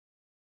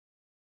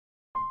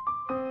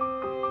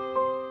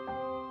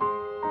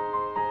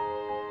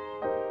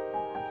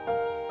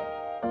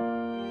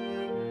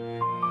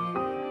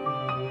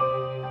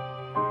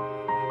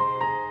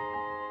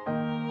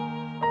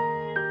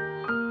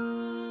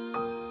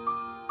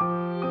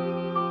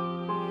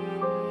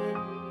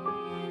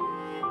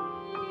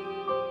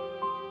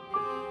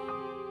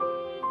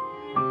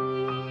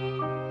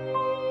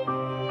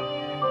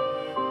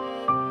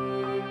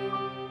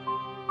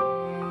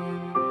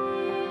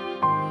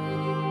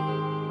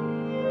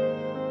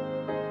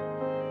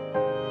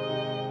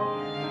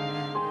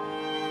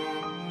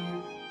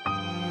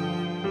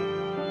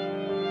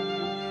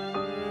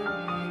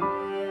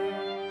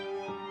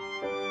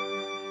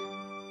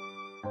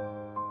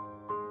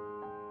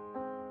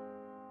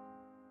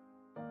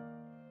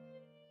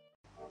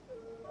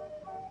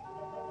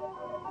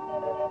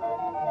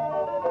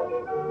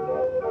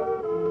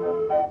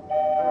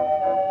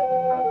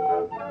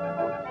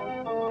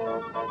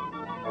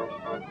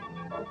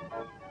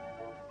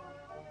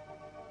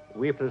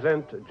we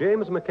present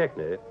James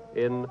McKechnie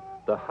in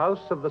The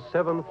House of the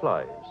Seven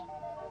Flies,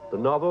 the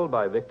novel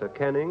by Victor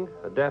Kenning,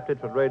 adapted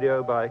for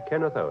radio by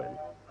Kenneth Owen.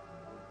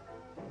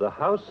 The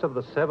House of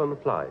the Seven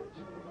Flies.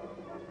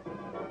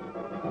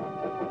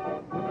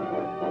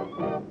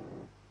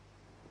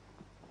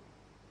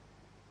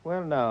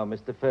 Well, now,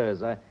 Mr.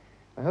 Furs, I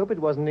hope it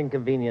wasn't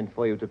inconvenient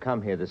for you to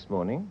come here this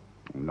morning.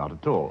 Not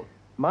at all.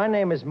 My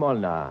name is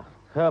Molnar,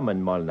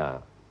 Herman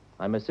Molnar.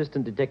 I'm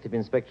Assistant Detective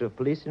Inspector of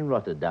Police in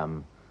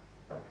Rotterdam.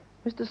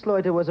 Mr.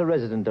 Sluiter was a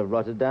resident of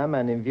Rotterdam,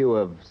 and in view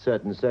of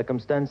certain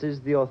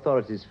circumstances, the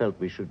authorities felt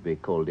we should be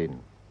called in.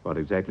 What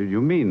exactly do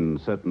you mean,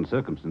 certain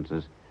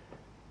circumstances?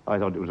 I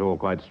thought it was all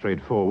quite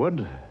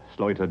straightforward.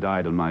 Sluiter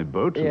died on my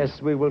boat.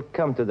 Yes, we will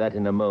come to that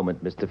in a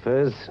moment, Mr.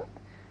 Furs.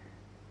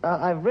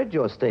 I've read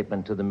your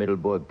statement to the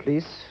Middelburg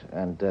police,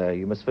 and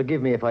you must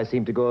forgive me if I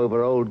seem to go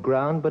over old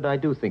ground, but I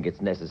do think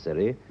it's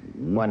necessary.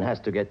 One has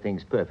to get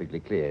things perfectly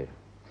clear.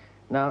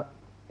 Now,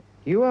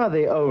 you are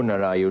the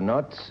owner, are you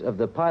not, of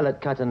the pilot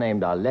cutter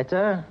named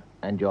Arletta,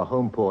 and your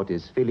home port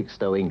is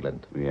Felixstowe,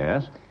 England.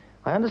 Yes.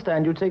 I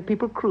understand you take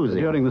people cruising.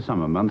 During the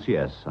summer months,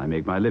 yes. I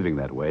make my living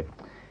that way.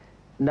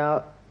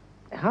 Now,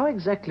 how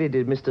exactly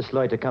did Mr.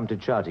 Sluiter come to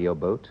charter your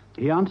boat?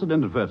 He answered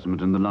an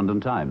advertisement in the London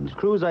Times.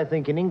 Cruise, I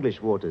think, in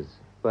English waters,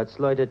 but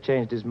Sluiter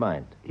changed his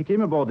mind. He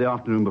came aboard the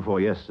afternoon before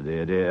yesterday,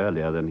 a day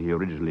earlier than he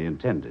originally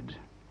intended.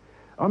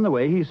 On the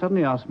way, he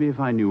suddenly asked me if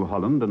I knew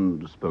Holland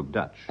and spoke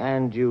Dutch.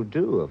 And you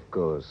do, of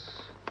course.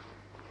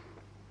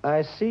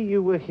 I see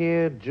you were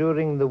here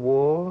during the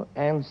war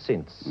and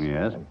since.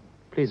 Yes.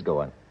 Please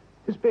go on.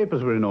 His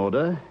papers were in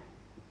order.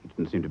 He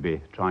didn't seem to be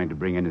trying to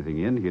bring anything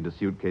in. He had a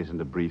suitcase and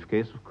a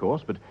briefcase, of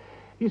course, but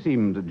he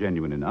seemed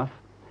genuine enough.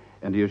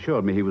 And he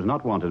assured me he was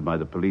not wanted by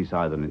the police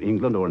either in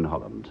England or in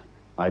Holland.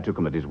 I took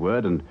him at his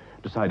word and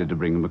decided to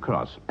bring him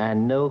across.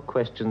 And no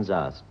questions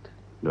asked?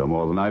 No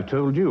more than I've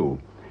told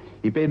you.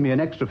 He paid me an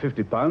extra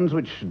 £50,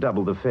 which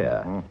doubled the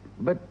fare.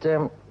 But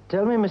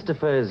tell me, Mr.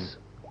 Furs,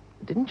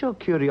 didn't your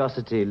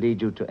curiosity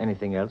lead you to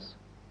anything else?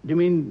 Do you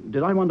mean,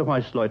 did I wonder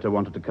why Sluiter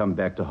wanted to come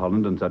back to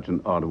Holland in such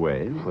an odd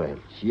way? Well,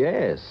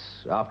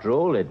 yes. After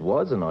all, it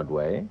was an odd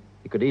way.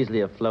 He could easily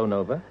have flown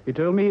over. He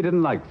told me he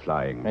didn't like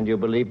flying. And you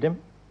believed him?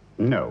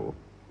 No.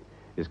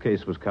 His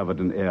case was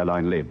covered in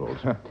airline labels.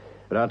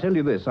 But I'll tell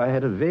you this, I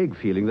had a vague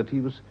feeling that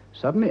he was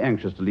suddenly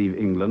anxious to leave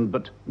England,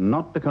 but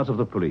not because of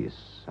the police.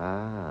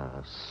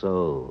 Ah,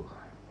 so.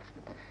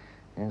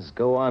 Yes,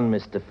 go on,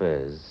 Mr.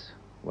 Furs.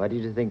 Why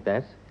did you think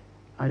that?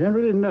 I don't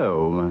really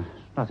know.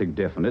 Nothing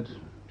definite,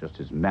 just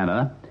his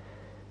manner.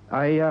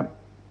 I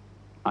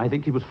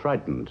think he was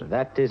frightened.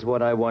 That is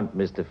what I want,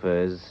 Mr.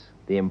 Furs.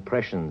 The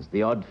impressions,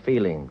 the odd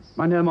feelings.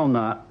 My dear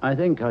Molnar, I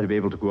think I'd be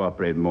able to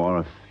cooperate more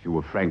if you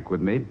were frank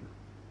with me.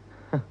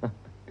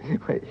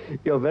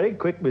 You're very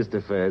quick,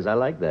 Mr. Furs. I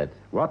like that.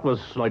 What was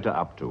Sluiter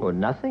up to? Oh,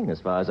 nothing,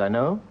 as far as I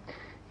know.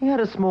 He had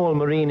a small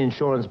marine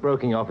insurance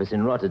broking office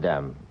in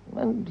Rotterdam,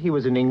 and he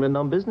was in England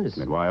on business.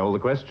 And why all the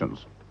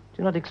questions?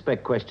 Do not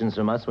expect questions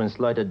from us when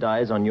Sluiter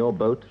dies on your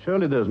boat.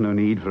 Surely there's no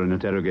need for an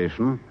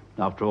interrogation.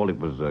 After all, it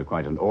was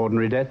quite an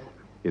ordinary death.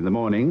 In the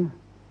morning,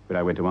 when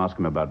I went to ask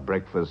him about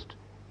breakfast,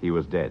 he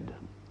was dead.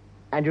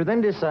 And you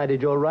then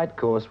decided your right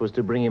course was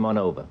to bring him on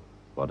over.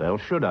 What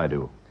else should I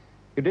do?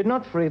 You did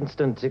not, for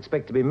instance,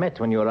 expect to be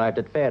met when you arrived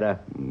at Fera.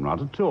 Not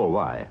at all.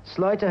 Why?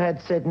 Sluiter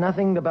had said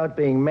nothing about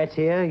being met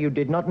here. You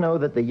did not know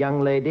that the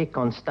young lady,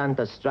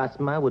 Constanta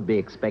Strasma, would be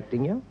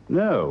expecting you?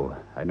 No.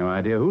 I had no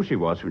idea who she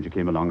was when she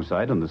came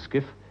alongside on the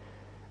skiff.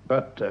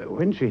 But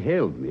when she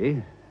hailed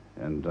me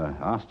and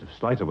asked if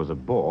Sluiter was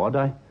aboard,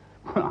 I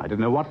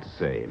didn't know what to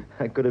say.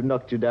 I could have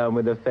knocked you down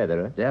with a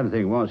feather. Damn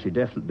thing was, she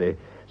definitely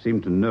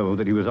seemed to know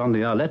that he was on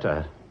the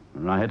Arletta,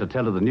 and I had to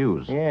tell her the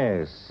news.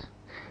 Yes.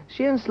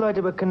 She and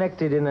Sluiter were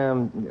connected in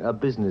a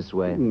business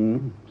way.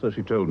 So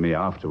she told me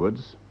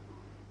afterwards.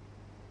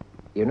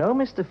 You know,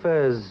 Mr.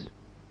 Furs,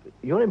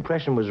 your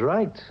impression was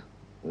right.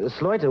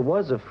 Sluiter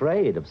was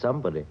afraid of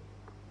somebody.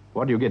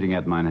 What are you getting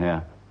at,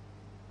 Mynheer?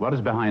 What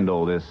is behind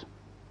all this?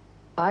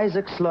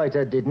 Isaac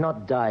Sluiter did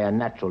not die a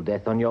natural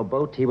death on your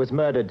boat. He was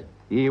murdered.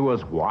 He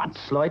was what?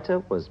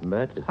 Sluiter was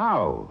murdered.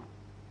 How?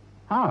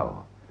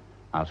 How?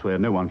 I swear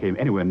no one came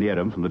anywhere near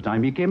him from the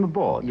time he came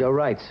aboard. You're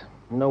right.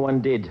 No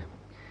one did.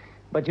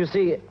 But you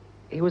see,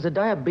 he was a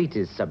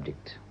diabetes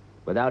subject.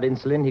 Without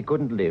insulin, he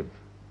couldn't live.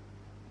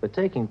 But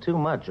taking too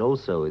much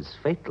also is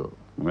fatal.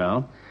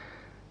 Well?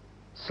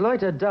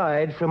 Sluiter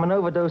died from an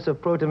overdose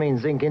of protamine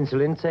zinc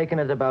insulin taken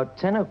at about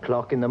 10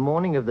 o'clock in the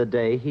morning of the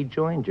day he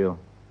joined you.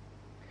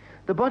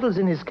 The bottles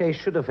in his case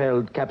should have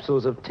held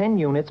capsules of 10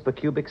 units per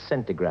cubic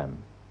centigram.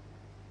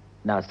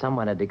 Now,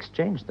 someone had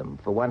exchanged them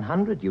for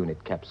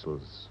 100-unit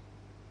capsules.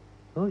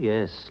 Oh,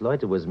 yes,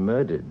 Sluiter was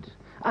murdered.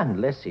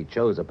 Unless he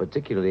chose a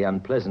particularly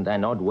unpleasant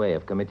and odd way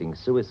of committing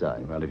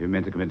suicide. Well, if he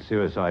meant to commit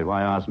suicide,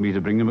 why ask me to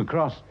bring him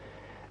across?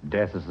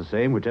 Death is the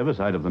same, whichever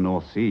side of the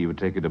North Sea you would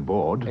take it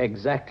aboard.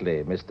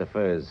 Exactly, Mr.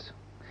 Furs.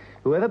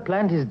 Whoever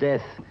planned his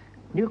death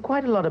knew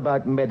quite a lot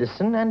about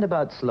medicine and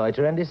about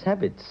Sluiter and his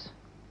habits.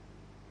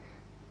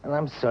 And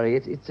I'm sorry.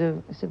 It's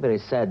a very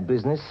sad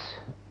business.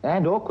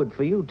 And awkward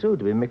for you, too,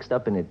 to be mixed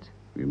up in it.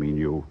 You mean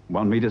you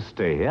want me to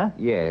stay here?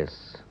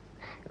 Yes.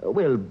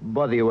 We'll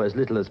bother you as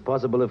little as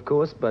possible, of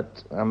course,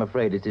 but I'm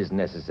afraid it is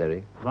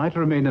necessary. If I to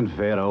remain in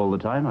Vera all the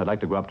time, I'd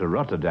like to go up to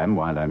Rotterdam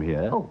while I'm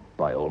here. Oh,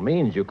 by all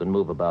means, you can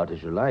move about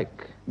as you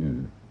like.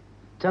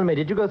 Tell me,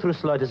 did you go through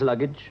Slaughter's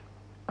luggage?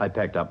 I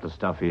packed up the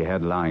stuff he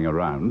had lying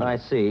around. I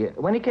see.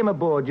 When he came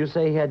aboard, you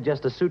say he had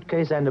just a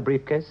suitcase and a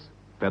briefcase?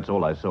 That's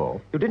all I saw.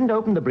 You didn't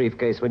open the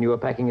briefcase when you were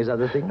packing his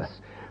other things?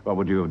 What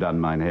would you have done,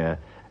 Mynheer?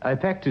 I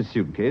packed his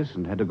suitcase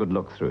and had a good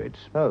look through it.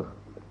 Oh.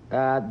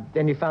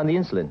 Then you found the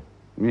insulin?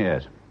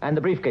 Yes. And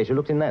the briefcase, you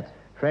looked in that?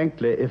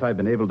 Frankly, if I'd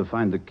been able to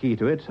find the key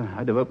to it,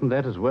 I'd have opened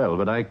that as well,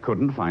 but I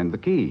couldn't find the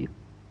key.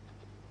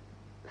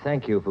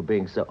 Thank you for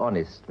being so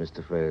honest,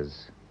 Mr.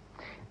 Frears.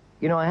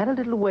 You know, I had a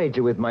little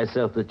wager with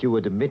myself that you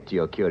would admit to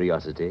your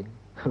curiosity.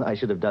 I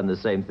should have done the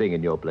same thing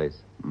in your place.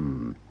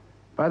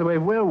 By the way,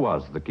 where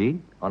was the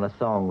key? On a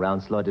thong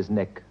round Slaughter's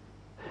neck.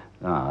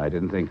 I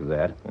didn't think of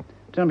that.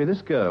 Tell me,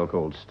 this girl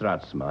called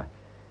Stratsma,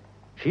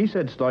 she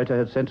said Slaughter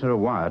had sent her a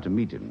wire to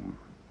meet him.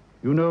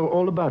 You know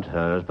all about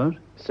her, I suppose?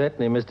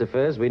 Certainly, Mr.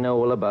 Frears, we know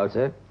all about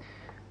her.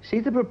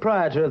 She's the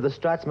proprietor of the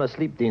Stratsma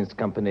Sleepdienst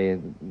Company.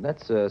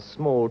 That's a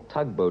small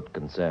tugboat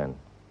concern.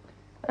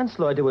 And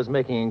Slaughter was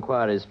making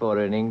inquiries for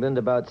her in England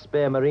about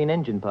spare marine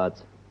engine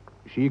parts.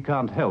 She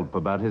can't help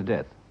about his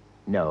death.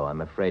 No,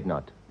 I'm afraid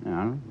not.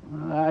 Yeah,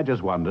 I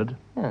just wondered.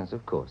 Yes,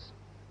 of course.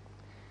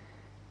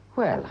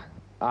 Well,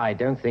 I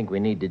don't think we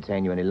need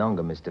detain you any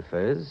longer, Mr.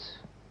 Frears.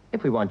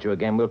 If we want you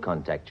again, we'll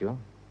contact you.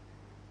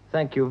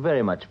 Thank you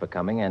very much for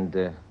coming,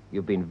 and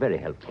you've been very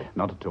helpful.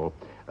 Not at all.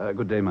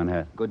 Good day,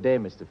 Mynheer. Good day,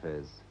 Mr.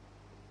 Frears.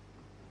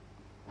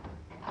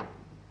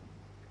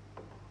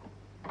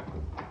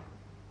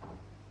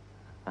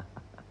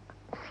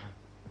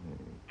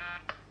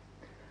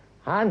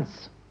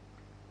 Hans,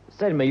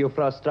 send me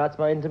Frau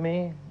Stratsma in to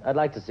me. I'd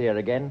like to see her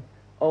again.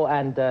 Oh,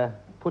 and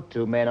put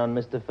 2 men on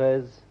Mr.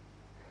 Frears.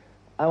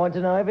 I want to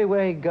know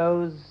everywhere he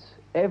goes,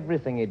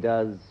 everything he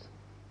does,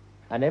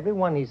 and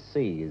everyone he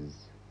sees.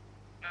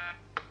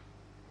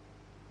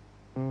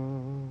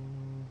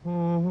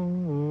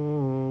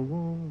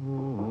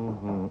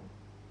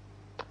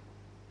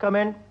 Come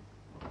in.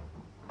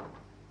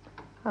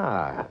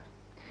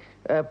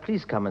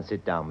 Please come and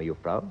sit down,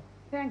 Mejuffrau.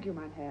 Thank you,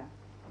 Mynheer.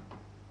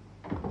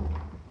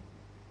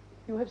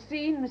 You have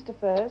seen Mr.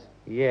 Frears?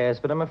 Yes,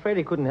 but I'm afraid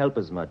he couldn't help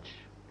us much.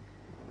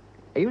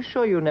 Are you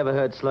sure you never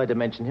heard Slaughter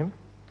mention him?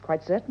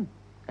 Quite certain.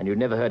 And you'd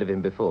never heard of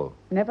him before?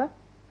 Never.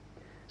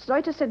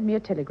 Slaughter sent me a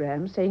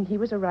telegram saying he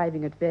was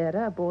arriving at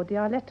Vera aboard the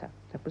Arletta.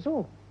 That was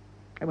all.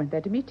 I went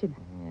there to meet him.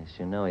 Yes,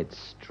 you know, it's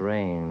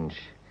strange.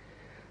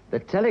 The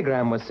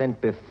telegram was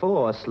sent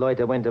before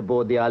Slaughter went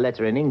aboard the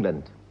Arletta in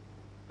England.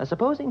 Now,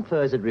 supposing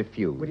Frears had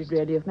refused... Would it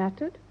really have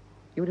mattered?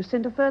 You would have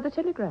sent a further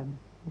telegram.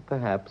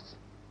 Perhaps.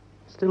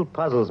 Still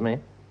puzzles me.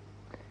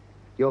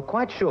 You're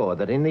quite sure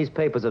that in these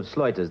papers of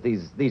Slaughter's,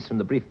 these from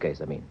the briefcase,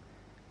 I mean,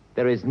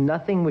 there is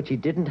nothing which he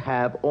didn't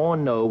have or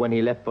know when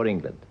he left for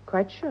England?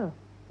 Quite sure.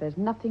 There's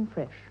nothing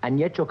fresh. And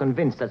yet you're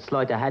convinced that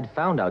Slaughter had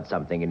found out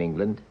something in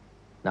England.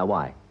 Now,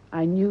 why?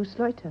 I knew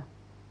Slaughter.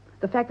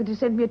 The fact that he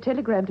sent me a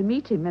telegram to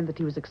meet him meant that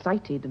he was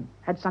excited and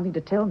had something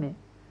to tell me.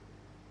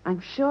 I'm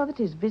sure that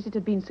his visit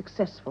had been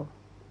successful.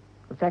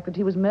 The fact that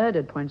he was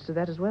murdered points to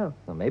that as well.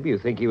 Well, maybe you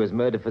think he was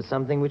murdered for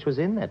something which was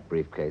in that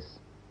briefcase.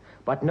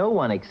 But no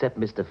one except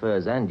Mr.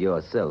 Frears and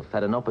yourself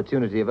had an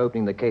opportunity of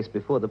opening the case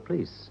before the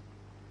police.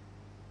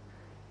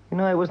 You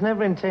know, it was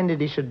never intended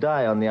he should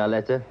die on the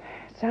Arletta.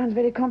 It sounds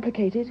very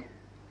complicated.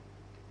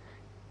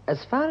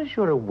 As far as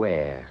you're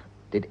aware,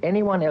 did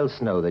anyone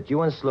else know that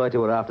you and Slaughter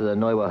were after the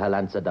Neue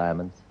Hollandse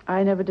diamonds?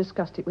 I never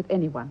discussed it with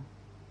anyone.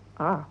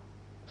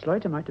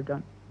 Slaughter might have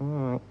done.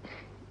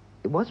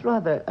 It was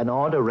rather an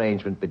odd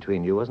arrangement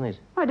between you, wasn't it?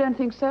 I don't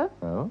think so.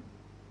 Oh?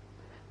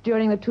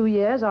 During the 2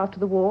 years after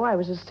the war, I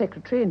was a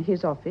secretary in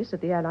his office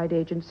at the Allied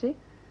Agency,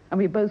 and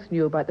we both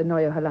knew about the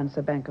Neue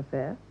Hollandse bank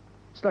affair.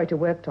 Slaughter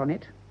worked on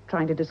it,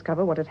 trying to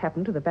discover what had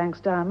happened to the bank's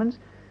diamonds,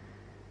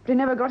 but he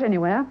never got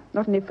anywhere,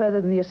 not any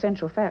further than the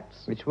essential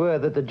facts. Which were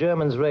that the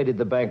Germans raided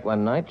the bank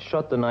one night,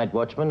 shot the night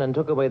watchman, and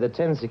took away the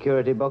 10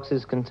 security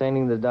boxes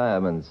containing the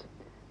diamonds.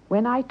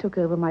 When I took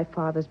over my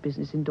father's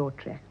business in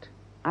Dordrecht,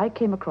 I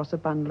came across a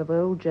bundle of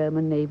old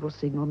German naval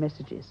signal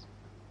messages.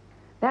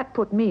 That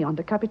put me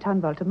onto Kapitan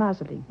Walter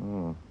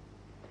Maserling.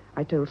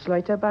 I told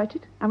Slaughter about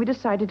it, and we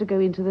decided to go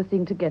into the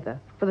thing together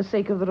for the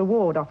sake of the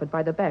reward offered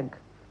by the bank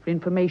for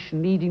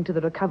information leading to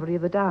the recovery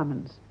of the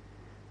diamonds.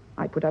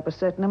 I put up a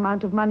certain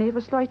amount of money for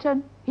Slaughter,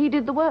 and he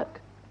did the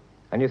work.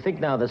 And you think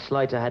now that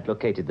Slaughter had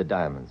located the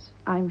diamonds?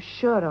 I'm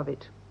sure of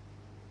it.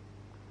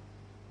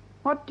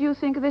 What do you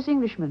think of this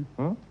Englishman?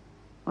 Well,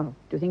 do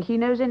you think he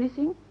knows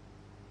anything?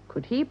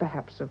 Could he,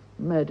 perhaps, have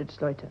murdered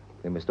Slaughter?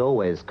 We must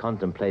always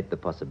contemplate the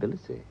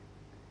possibility.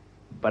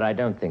 But I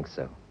don't think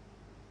so.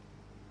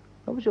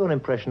 What was your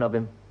impression of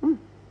him?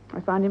 I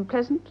found him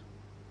pleasant,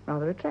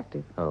 rather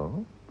attractive.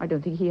 Oh? I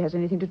don't think he has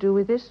anything to do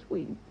with this.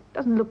 He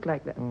doesn't look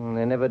like that.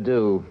 They never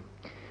do.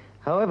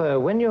 However,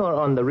 when you're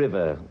on the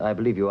river, I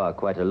believe you are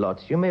quite a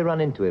lot, you may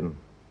run into him.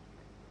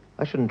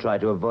 I shouldn't try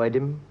to avoid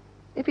him.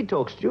 If he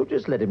talks to you,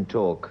 just let him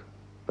talk.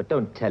 But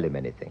don't tell him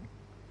anything.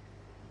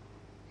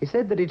 He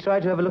said that he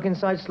tried to have a look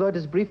inside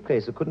Slaughter's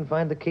briefcase and couldn't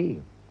find the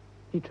key.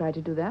 He tried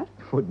to do that?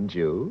 Wouldn't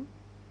you?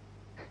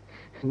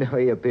 No,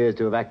 he appears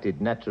to have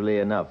acted naturally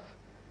enough.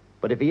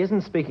 But if he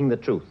isn't speaking the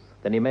truth,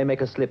 then he may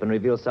make a slip and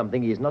reveal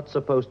something he's not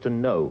supposed to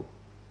know.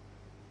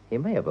 He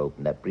may have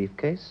opened that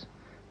briefcase.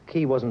 The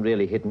key wasn't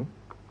really hidden.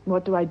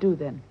 What do I do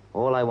then?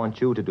 All I want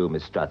you to do,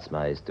 Miss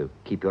Stratzma, is to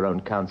keep your own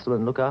counsel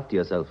and look after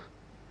yourself.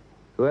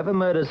 Whoever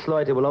murders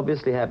Slaughter will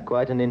obviously have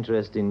quite an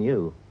interest in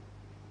you.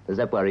 Does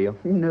that worry you?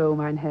 No,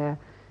 mein Herr.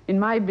 In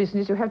my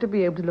business, you have to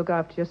be able to look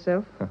after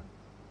yourself.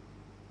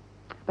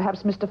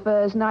 Perhaps Mr.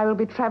 Furs and I will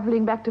be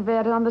traveling back to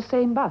Werder on the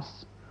same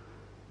bus.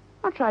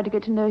 I'll try to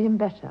get to know him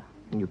better.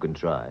 You can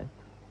try.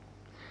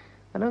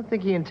 I don't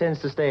think he intends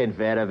to stay in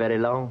Werder very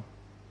long.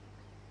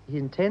 He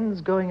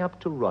intends going up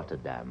to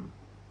Rotterdam.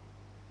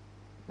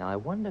 Now, I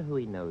wonder who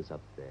he knows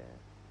up there.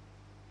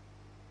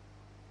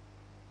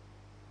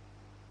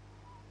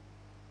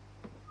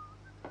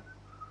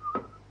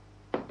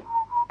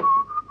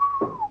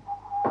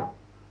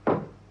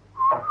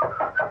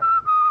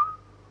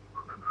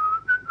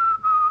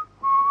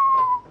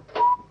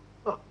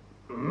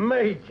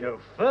 Major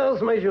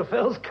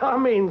Fells,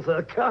 come in,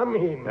 sir, come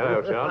in.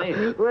 Hello,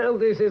 Charlie. Well,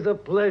 this is a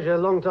pleasure.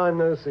 Long time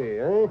no see,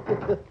 eh?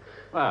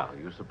 Well, are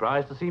you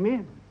surprised to see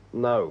me?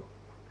 No.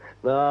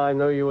 No, I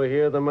know you were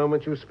here the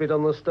moment you spit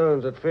on the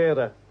stones at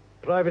Werder.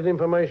 Private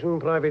information,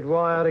 private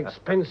wire,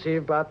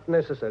 expensive but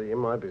necessary in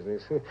my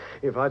business.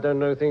 If I don't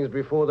know things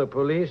before the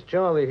police,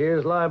 Charlie here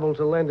is liable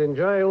to land in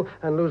jail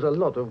and lose a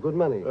lot of good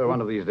money.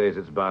 One of these days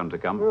it's bound to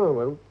come. Oh,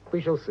 well,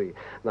 we shall see.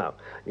 Now,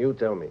 you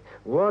tell me,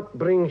 what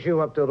brings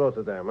you up to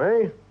Rotterdam,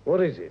 eh?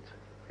 What is it?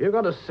 You've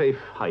got a safe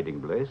hiding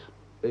place.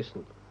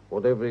 Listen,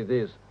 whatever it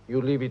is, you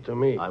leave it to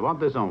me. I want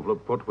this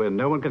envelope put where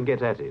no one can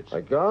get at it.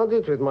 I guard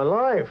it with my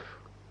life.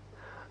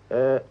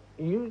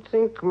 You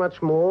think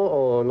much more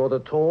or not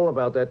at all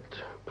about that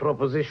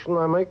proposition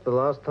I made the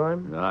last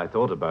time? I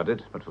thought about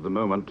it, but for the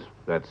moment,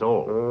 that's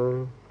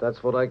all.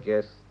 That's what I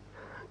guess.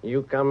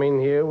 You come in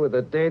here with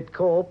a dead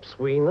corpse.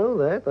 We know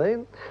that, eh?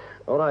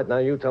 All right, now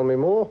you tell me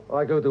more.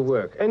 I go to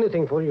work.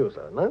 Anything for you,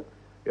 sir, no?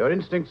 Your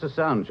instincts are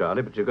sound,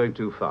 Charlie, but you're going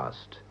too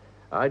fast.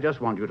 I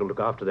just want you to look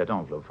after that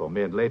envelope for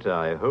me, and later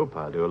I hope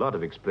I'll do a lot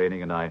of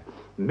explaining, and I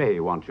may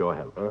want your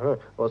help.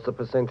 What's the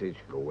percentage?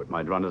 Oh, it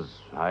might run as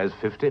high as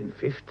 50.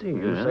 50?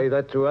 You say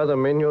that to other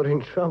men, you're in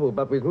trouble.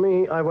 But with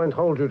me, I won't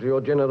hold you to your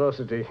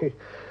generosity.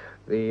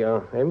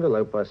 The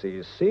envelope, I see,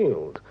 is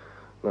sealed.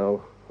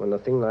 Now, when a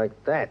thing like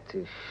that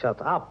is shut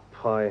up,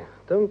 I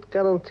don't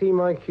guarantee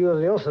my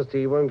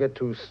curiosity won't get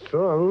too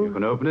strong. You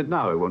can open it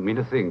now. It won't mean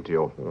a thing to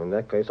you. In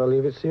that case, I'll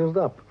leave it sealed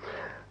up.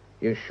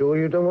 You sure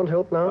you don't want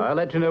help now? I'll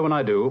let you know when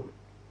I do.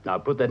 Now,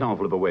 put that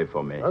envelope away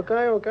for me.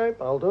 Okay.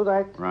 I'll do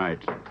that. Right.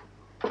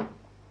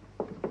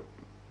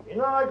 You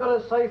know, I got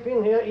a safe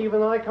in here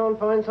even I can't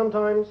find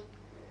sometimes.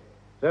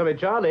 Tell me,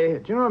 Charlie,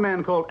 do you know a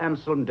man called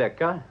Anselm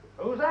Decker?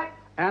 Who's that?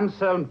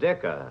 Anselm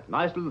Decker.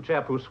 Nice little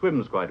chap who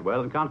swims quite well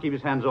and can't keep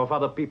his hands off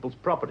other people's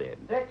property.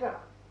 Decker.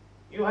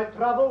 You had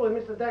trouble with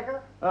Mr.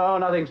 Decker? Oh,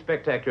 nothing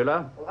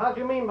spectacular. Well, how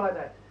do you mean by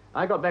that?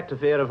 I got back to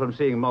Vera from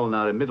seeing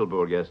Molnar in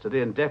Middelburg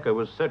yesterday, and Decker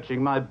was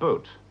searching my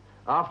boat.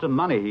 After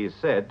money, he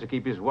said, to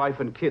keep his wife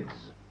and kids.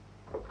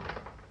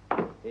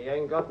 He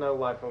ain't got no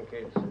wife and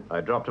kids. I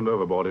dropped him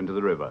overboard into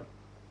the river.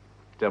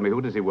 Tell me,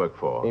 who does he work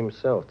for?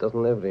 Himself,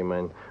 doesn't every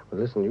man.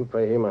 Well, listen, you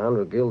pay him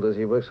 100 guilders,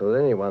 he works for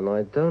anyone.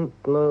 I don't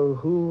know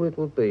who it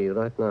would be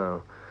right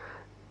now.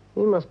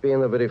 He must be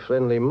in a very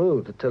friendly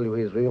mood to tell you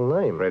his real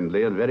name.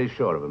 Friendly and very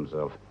sure of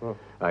himself.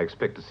 I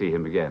expect to see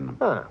him again.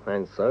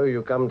 And so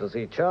you come to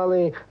see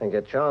Charlie and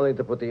get Charlie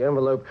to put the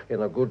envelope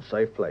in a good,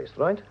 safe place,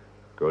 right?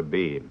 Could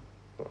be.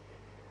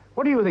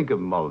 What do you think of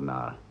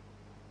Molnar?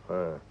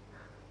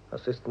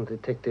 Assistant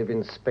Detective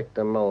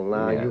Inspector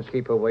Molnar. Yes. You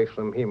keep away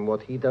from him.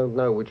 What he don't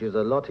know, which is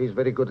a lot, he's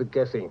very good at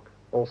guessing.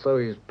 Also,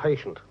 he's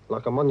patient,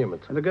 like a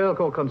monument. And a girl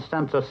called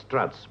Constanza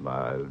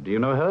Stratzma. Do you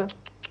know her?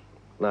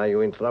 Now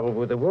you in trouble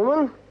with a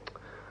woman?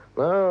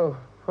 No,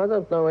 I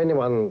don't know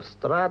anyone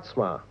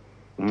Stratzma.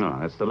 No,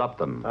 that's the lot,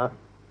 then.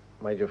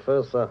 Major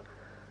Furser,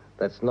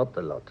 that's not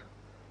the lot.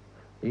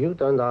 You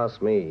don't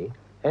ask me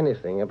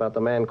anything about the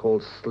man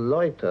called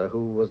Slaughter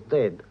who was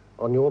dead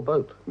on your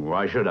boat.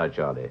 Why should I,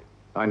 Charlie?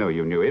 I know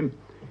you knew him.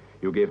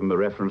 You gave him a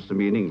reference to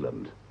me in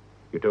England.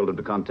 You told him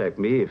to contact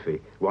me if he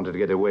wanted to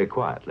get away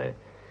quietly.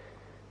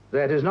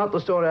 That is not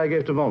the story I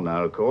gave to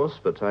Molnar, of course,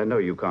 but I know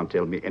you can't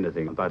tell me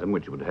anything about him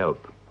which would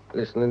help.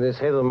 Listen, in this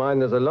head of mine,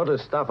 there's a lot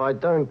of stuff I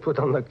don't put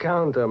on the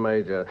counter,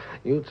 Major.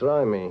 You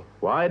try me.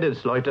 Why did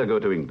Slaughter go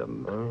to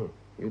England?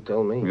 You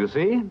tell me. You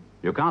see?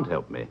 You can't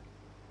help me.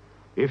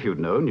 If you'd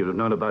known, you'd have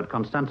known about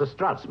Constanza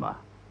Stratzma.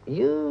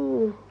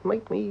 You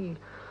make me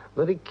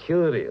very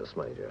curious,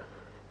 Major.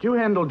 Do you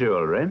handle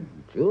jewelry?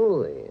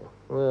 Jewelry?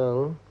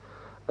 Well,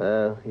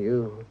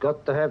 you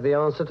got to have the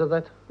answer to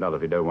that? Not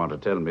if you don't want to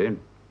tell me.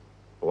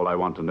 All I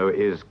want to know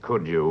is,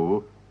 could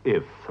you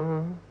if.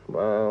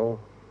 Well,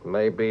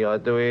 maybe I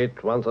do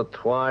it once or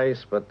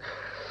twice, but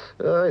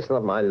it's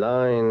not my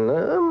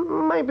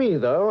line. Maybe,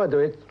 though, I do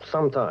it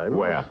sometimes.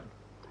 Where?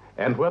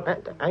 Antwerp?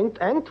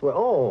 Antwerp?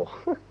 Oh.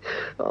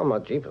 Oh, my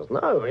jeepers,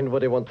 no.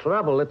 Anybody want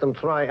trouble, let them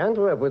try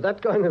Antwerp with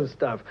that kind of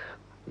stuff.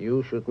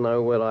 You should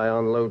know where I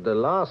unload the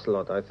last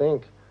lot, I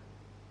think.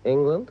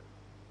 England?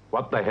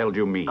 What the hell do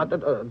you mean?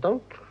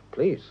 Don't,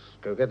 please,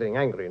 go getting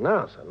angry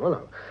now, sir.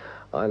 No.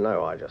 I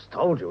know I just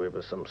told you it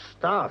was some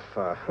stuff.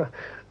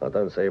 I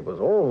don't say it was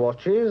all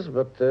watches,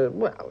 but,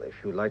 well, if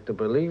you like to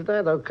believe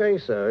that, okay,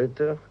 sir.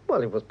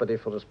 It was better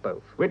for us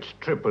both. Which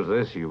trip was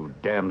this, you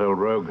damned old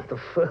rogue?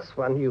 The first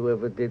one you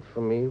ever did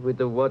for me with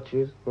the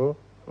watches, huh?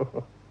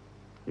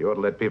 You ought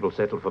to let people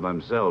settle for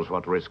themselves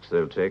what risks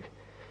they'll take.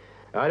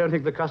 I don't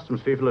think the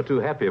customs people are too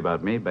happy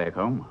about me back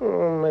home.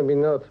 Maybe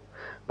not.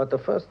 But the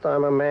first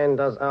time a man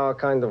does our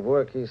kind of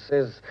work, he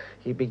says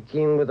he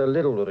begin with a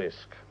little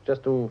risk,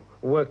 just to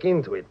work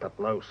into it. But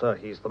no, sir,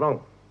 he's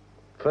wrong.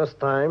 First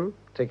time,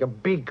 take a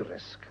big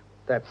risk.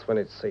 That's when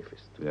it's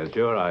safest. That's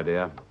your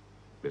idea.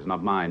 It's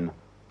not mine.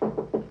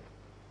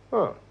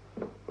 Oh.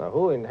 Now,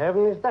 who in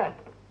heaven is that?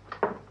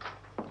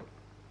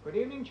 Good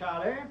evening,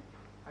 Charlie.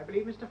 I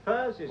believe Mr.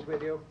 Furs is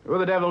with you. Who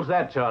the devil's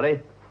that, Charlie?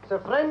 It's a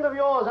friend of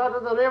yours out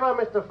of the river,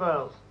 Mr.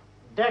 Furs.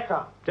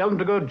 Decker. Tell him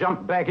to go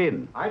jump back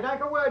in. I'd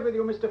like a word with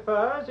you, Mr.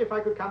 Furs, if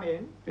I could come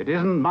in. It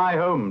isn't my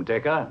home,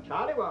 Decker.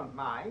 Charlie won't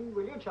mind,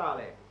 will you,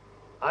 Charlie?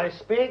 I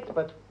speak,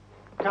 but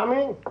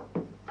coming.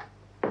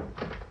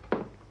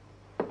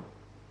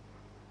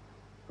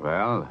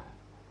 Well,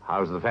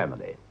 how's the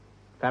family?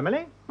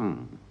 Family?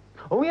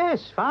 Oh,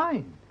 yes,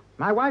 fine.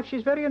 My wife,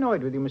 she's very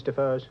annoyed with you, Mr.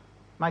 Furs.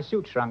 My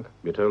suit shrunk.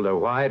 You told her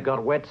why it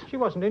got wet? She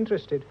wasn't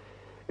interested.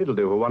 It'll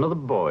do for one of the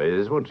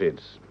boys, won't it?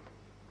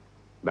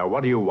 Now,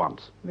 what do you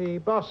want? The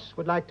boss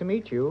would like to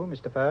meet you,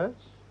 Mr. Furs.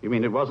 You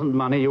mean it wasn't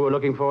money you were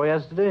looking for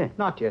yesterday?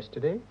 Not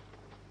yesterday.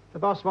 The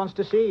boss wants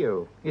to see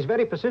you. He's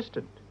very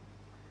persistent.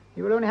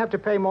 You will only have to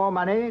pay more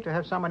money to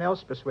have someone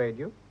else persuade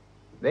you.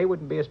 They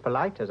wouldn't be as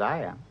polite as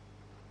I am.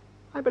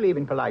 I believe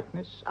in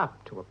politeness,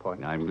 up to a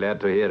point. I'm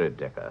glad to hear it,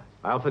 Decker.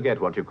 I'll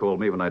forget what you called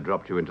me when I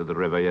dropped you into the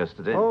river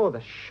yesterday. Oh,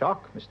 the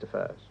shock, Mr.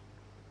 Furs.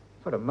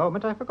 For a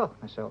moment, I forgot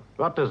myself.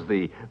 What does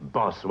the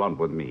boss want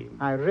with me?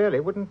 I really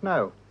wouldn't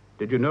know.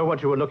 Did you know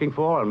what you were looking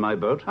for on my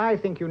boat? I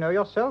think you know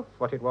yourself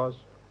what it was.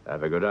 I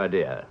have a good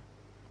idea.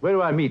 Where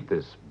do I meet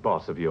this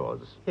boss of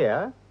yours?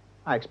 Here.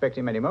 I expect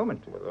him any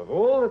moment. Of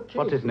all the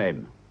What's his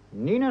name?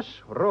 Ninus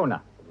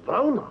Rona.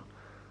 Rona?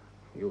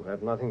 You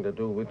have nothing to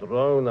do with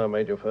Rona,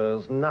 Major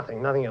Furs.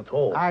 Nothing at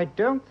all. I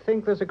don't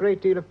think there's a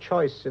great deal of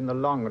choice in the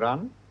long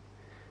run.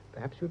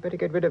 Perhaps you'd better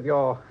get rid of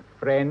your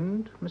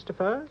friend, Mr.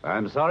 Furs?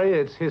 I'm sorry,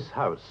 it's his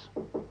house.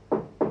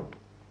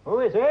 Who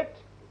is it?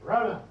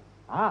 Rona.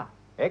 Ah,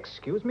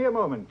 excuse me a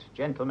moment,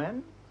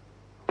 gentlemen.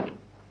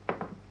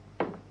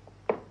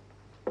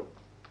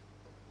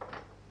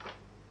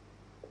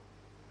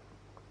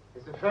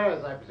 Mr.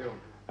 Furs, I presume.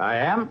 I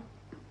am?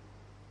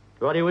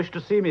 What do you wish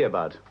to see me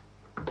about?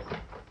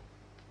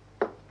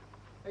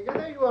 I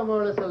gather you are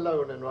more or less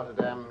alone in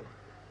Rotterdam.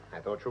 I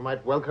thought you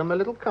might welcome a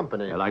little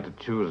company. I like to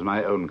choose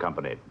my own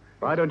company.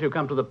 Why don't you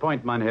come to the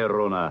point, Mynheer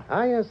Rona?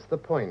 Ah, yes, the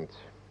point.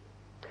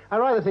 I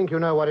rather think you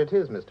know what it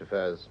is, Mr.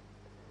 Furs.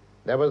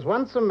 There was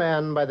once a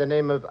man by the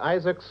name of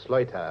Isaac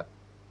Sluiter.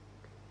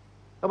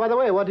 Oh, by the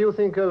way, what do you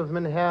think of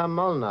Mynheer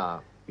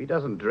Molnar? He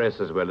doesn't dress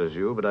as well as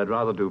you, but I'd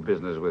rather do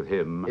business with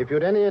him. If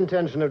you'd any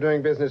intention of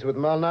doing business with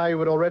Molnar, you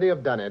would already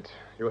have done it.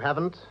 You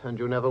haven't, and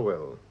you never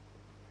will.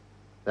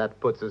 That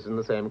puts us in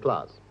the same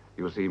class.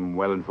 You seem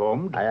well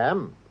informed. I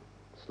am.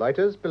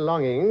 Sluiter's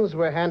belongings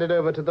were handed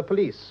over to the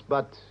police,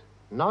 but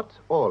not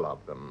all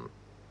of them.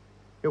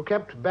 You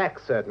kept back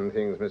certain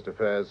things, Mr.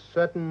 Furs,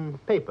 certain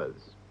papers.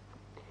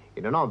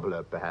 In an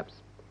envelope, perhaps.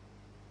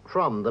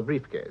 From the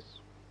briefcase.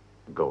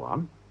 Go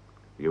on.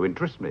 You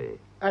interest me.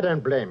 I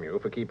don't blame you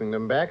for keeping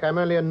them back. I'm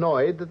only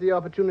annoyed that the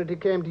opportunity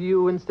came to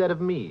you instead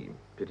of me.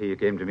 Pity he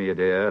came to me a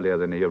day earlier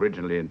than he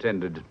originally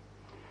intended.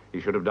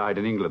 He should have died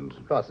in England.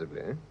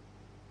 Possibly.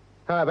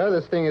 However,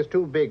 this thing is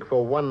too big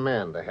for one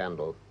man to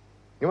handle.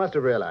 You must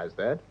have realized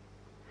that.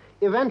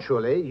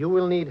 Eventually, you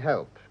will need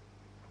help.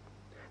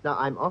 Now,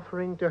 I'm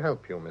offering to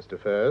help you, Mr.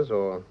 Furs,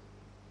 or,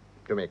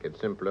 to make it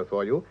simpler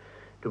for you,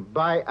 to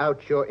buy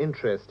out your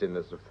interest in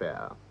this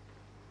affair.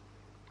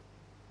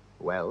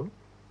 Well?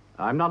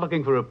 I'm not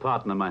looking for a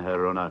partner,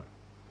 Mynheer Rona.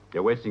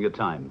 You're wasting your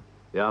time.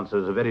 The answer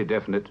is a very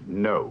definite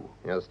no.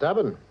 You're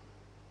stubborn.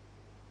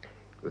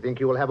 You think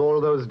you will have all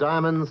those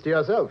diamonds to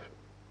yourself.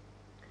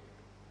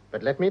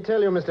 But let me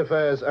tell you, Mr.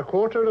 Furs,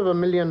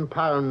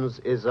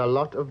 £250,000 is a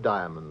lot of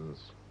diamonds.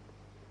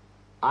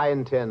 I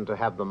intend to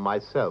have them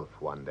myself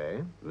one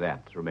day.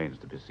 That remains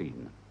to be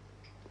seen.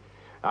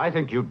 I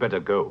think you'd better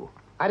go.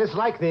 I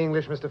dislike the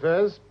English, Mr.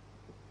 Furs.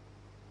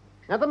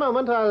 At the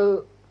moment,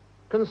 I'll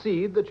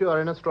concede that you are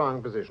in a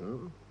strong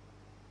position.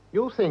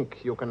 You think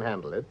you can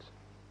handle it.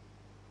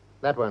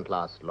 That won't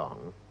last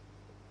long.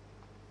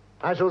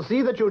 I shall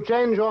see that you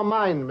change your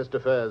mind,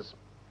 Mr. Furs.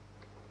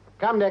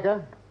 Come,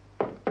 Decker.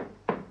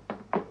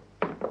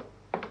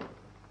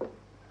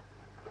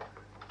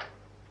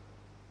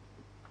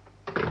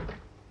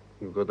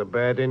 got a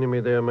bad enemy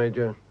there,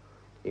 Major.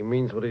 He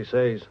means what he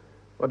says.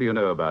 What do you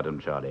know about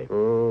him, Charlie?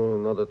 Oh,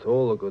 not at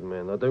all a good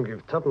man. I don't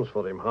give tuppence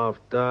for him. Half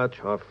Dutch,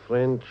 half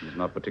French. He's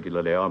not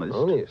particularly honest.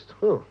 Honest?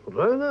 Oh,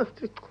 Rona?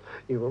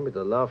 You want me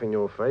to laugh in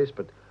your face,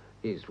 but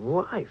his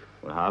wife.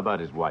 Well, how about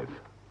his wife?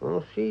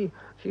 Oh, she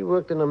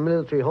worked in a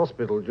military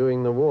hospital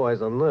during the war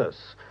as a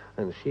nurse,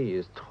 and she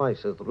is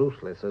twice as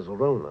ruthless as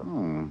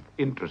Rona.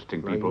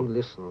 Interesting Now, people. you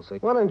listen, say,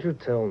 why don't you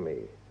tell me?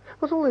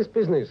 What's all this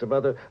business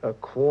about a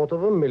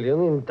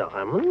 $250,000 in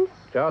diamonds?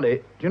 Charlie,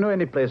 do you know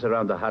any place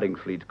around the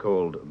Haringfleet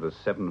called the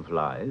Seven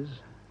Flies?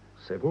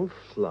 7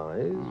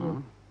 Flies?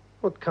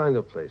 What kind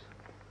of place?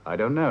 I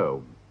don't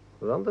know.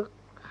 Around the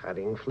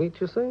Haringfleet,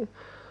 you say?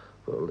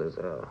 Well, there's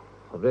a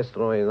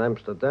restaurant in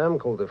Amsterdam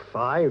called the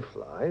 5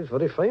 Flies.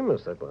 Very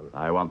famous, that one.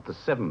 I want the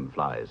Seven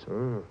Flies.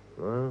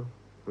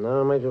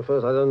 No, Major,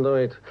 first, I don't know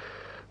it.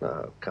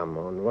 Now, come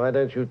on. Why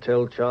don't you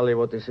tell Charlie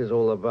what this is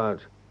all about?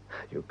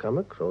 You come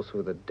across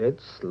with a dead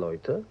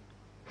Sloiter.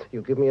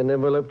 You give me an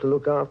envelope to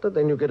look after.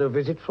 Then you get a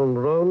visit from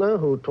Rona,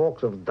 who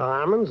talks of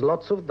diamonds,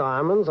 lots of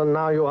diamonds. And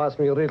now you ask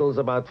me riddles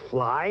about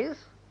flies?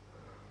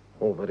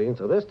 Oh, very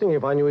interesting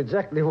if I knew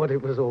exactly what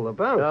it was all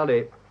about.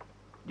 Charlie,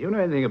 do you know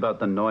anything about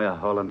the Neue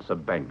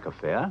Hollandse Bank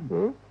affair?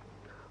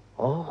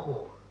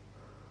 Oh,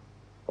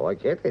 I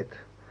get it.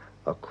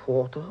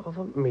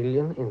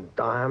 $250,000 in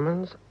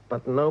diamonds,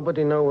 but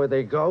nobody know where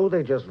they go.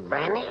 They just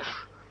vanish.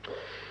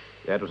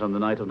 That was on the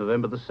night of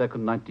November the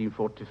 2nd,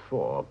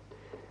 1944.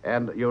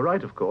 And you're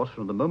right, of course.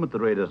 From the moment the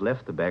raiders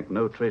left the bank,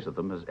 no trace of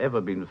them has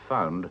ever been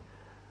found.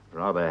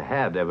 Rather,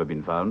 had ever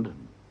been found.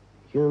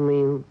 You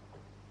mean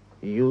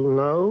you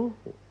know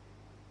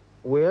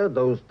where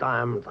those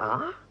diamonds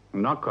are?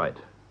 Not quite.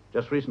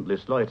 Just recently,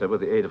 Sloiter,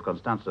 with the aid of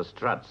Constanza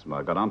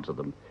Stratsma, got onto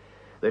them.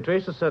 They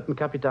traced a certain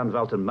Kapitan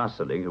Walter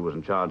Masseling, who was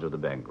in charge of the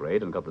bank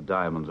raid, and got the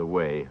diamonds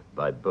away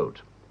by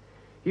boat.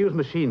 He was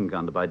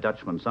machine-gunned by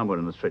Dutchmen somewhere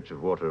in the stretch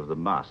of water of the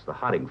Maas, the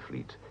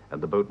Haringfleet,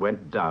 and the boat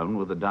went down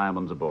with the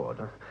diamonds aboard.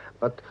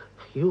 But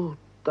you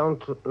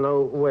don't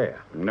know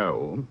where?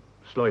 No,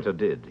 Sloiter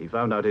did. He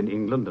found out in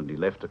England, and he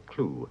left a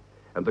clue.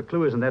 And the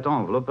clue is in that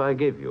envelope I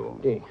gave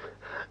you.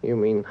 You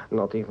mean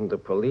not even the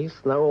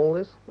police know all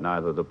this?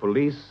 Neither the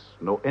police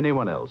nor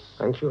anyone else.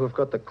 And you have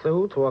got the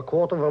clue to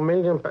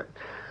 $250,000?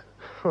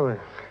 Oh,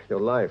 your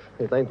life.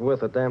 It ain't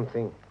worth a damn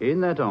thing.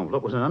 In that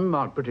envelope was an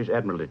unmarked British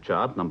Admiralty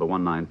chart, number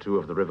 192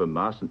 of the River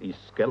Maas and East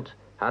Skelt,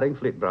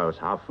 Haringfleet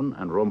Brouwershaven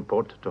and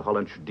Romport to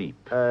Hollandse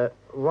Diep.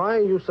 Why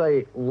you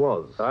say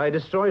was? I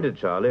destroyed it,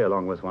 Charlie,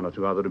 along with one or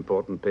two other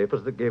important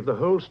papers that gave the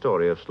whole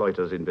story of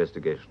Sloiter's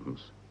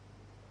investigations.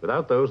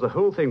 Without those, the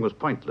whole thing was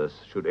pointless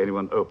should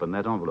anyone open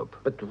that envelope.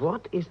 But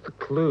what is the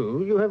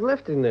clue you have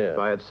left in there?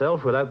 By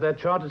itself, without that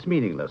chart, it's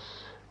meaningless.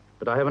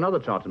 But I have another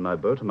chart in my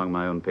boat among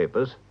my own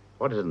papers.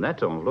 What is in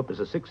that envelope is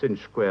a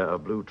 6-inch square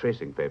of blue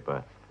tracing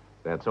paper.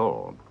 That's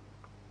all.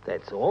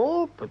 That's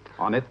all? But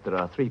on it, there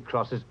are 3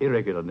 crosses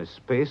irregularly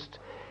spaced,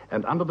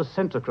 and under the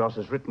center cross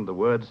is written the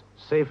words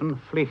Seven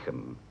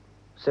Vliegen.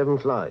 7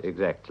 flies?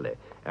 Exactly.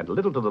 And a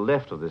little to the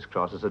left of this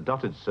cross is a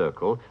dotted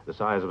circle the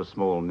size of a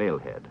small nail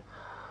head.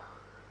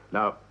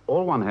 Now,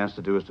 all one has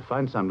to do is to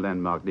find some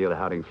landmark near the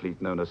Haringfleet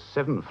known as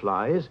 7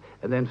 Flies,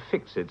 and then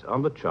fix it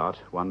on the chart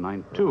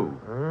 192.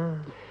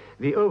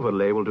 The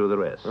overlay will do the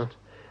rest.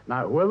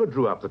 Now, whoever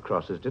drew up the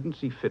crosses didn't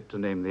see fit to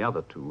name the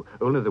other 2,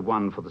 only the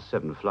one for the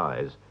 7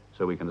 Flies,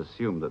 so we can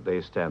assume that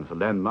they stand for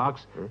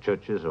landmarks,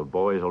 churches, or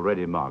buoys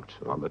already marked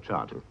on the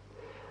chart.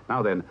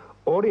 Now then,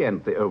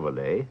 orient the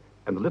overlay,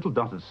 and the little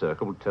dotted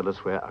circle will tell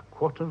us where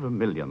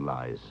 $250,000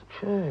 lies.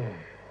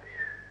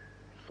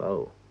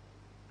 So,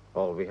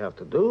 all we have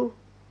to do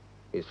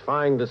is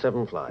find the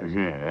 7 Flies.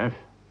 Yes,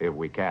 if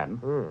we can.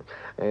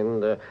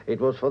 And it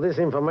was for this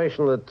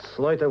information that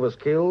Sloiter was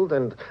killed,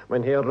 and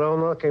when Herr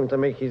Rona came to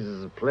make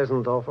his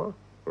pleasant offer?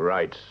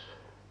 Right.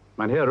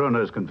 Mynheer Rona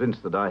is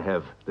convinced that I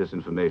have this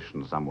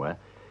information somewhere.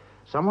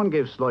 Someone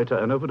gave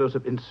Sloiter an overdose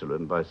of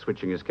insulin by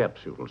switching his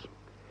capsules.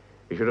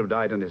 He should have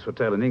died in his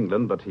hotel in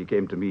England, but he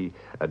came to me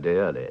a day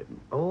early.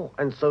 Oh,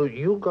 and so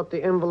you got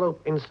the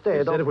envelope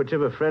instead of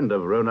whichever friend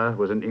of Rona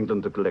was in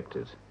England to collect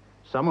it.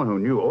 Someone who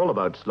knew all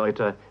about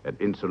Sloiter and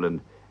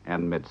insulin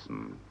and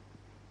medicine.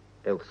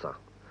 Elsa,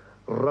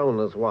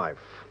 Rona's wife.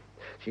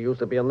 She used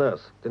to be a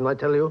nurse. Didn't I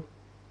tell you?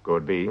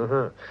 Could be.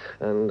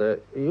 And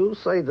you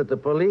say that the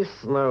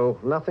police know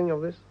nothing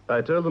of this?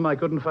 I told them I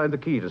couldn't find the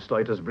key to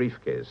Sloiter's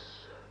briefcase.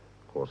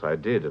 Of course I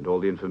did, and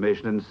all the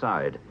information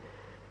inside.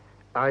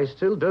 I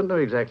still don't know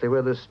exactly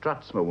where this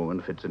Stratsma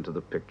woman fits into the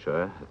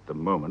picture at the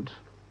moment.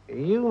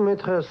 You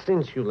met her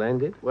since you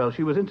landed? Well,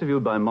 she was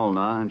interviewed by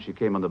Molnar, and she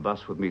came on the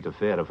bus with me to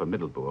Fähre for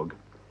Middelburg.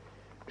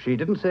 She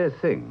didn't say a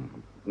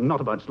thing, not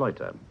about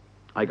Sloiter.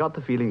 I got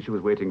the feeling she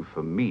was waiting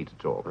for me to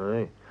talk.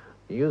 Aye.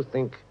 You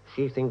think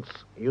she thinks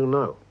you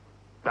know?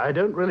 I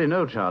don't really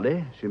know,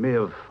 Charlie. She may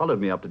have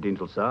followed me up to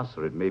Dientelshaus,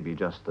 or it may be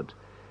just that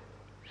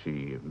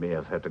she may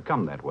have had to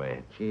come that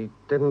way. She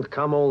didn't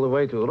come all the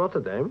way to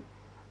Rotterdam?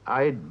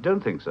 I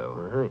don't think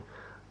so.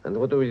 And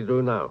what do we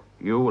do now?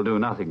 You will do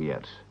nothing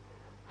yet.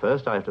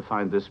 First, I have to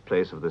find this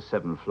place of the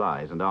 7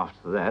 Flies, and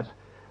after that,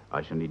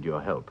 I shall need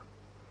your help.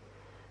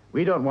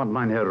 We don't want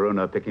Mynheer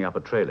Rona picking up a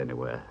trail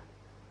anywhere.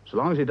 So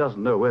long as he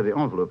doesn't know where the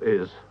envelope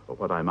is or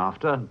what I'm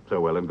after, so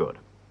well and good.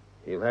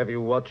 He'll have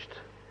you watched.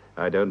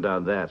 I don't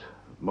doubt that.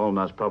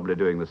 Molnar's probably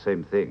doing the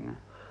same thing.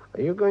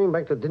 Are you going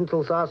back to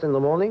Dintelsaas in the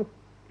morning?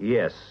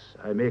 Yes,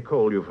 I may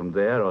call you from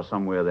there or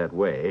somewhere that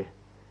way.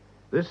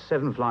 This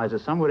Seven Flies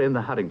is somewhere in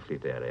the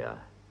Haringvliet area.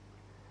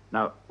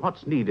 Now,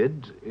 what's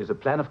needed is a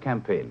plan of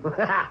campaign.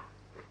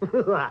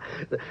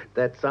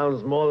 That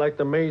sounds more like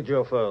the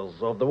major furs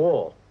of the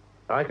war.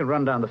 I can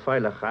run down the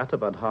Veilergat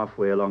about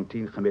halfway along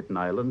Tiengemitten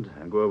Island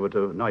and go over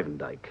to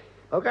Nieuwendijk.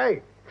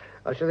 Okay.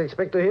 I shall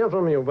expect to hear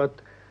from you, but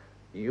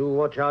you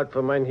watch out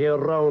for Mynheer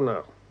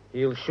Rona.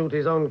 He'll shoot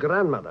his own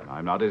grandmother.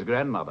 I'm not his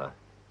grandmother.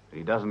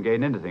 He doesn't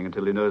gain anything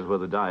until he knows where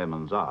the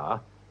diamonds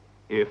are,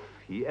 if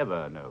he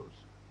ever knows.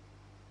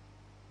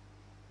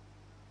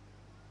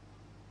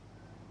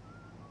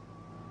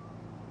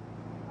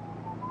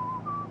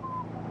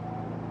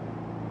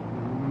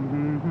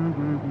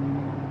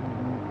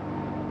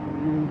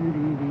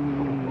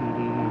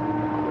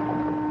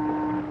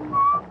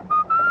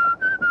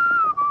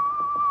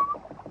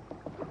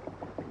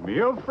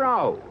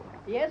 Mevrouw,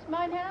 Yes,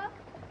 Mynheer?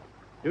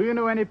 do you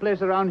know any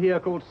place around here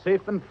called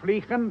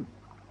Zevenvliegen?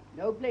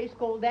 No place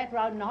called that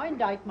round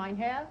Nieuwendijk,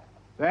 Mynheer.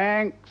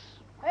 Thanks.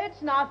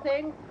 It's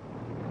nothing.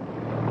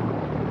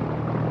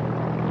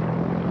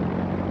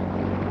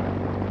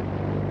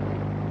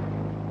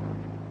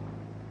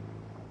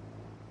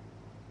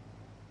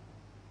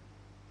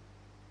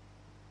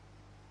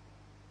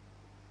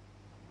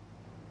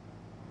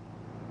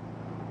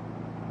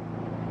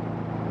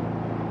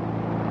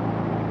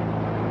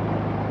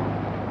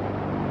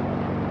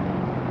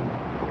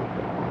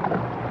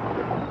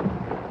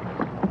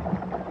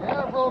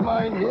 Careful,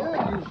 Mynheer.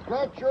 You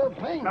scratch your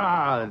paint.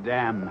 Ah,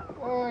 damn.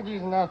 Oh, it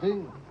is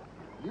nothing.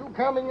 You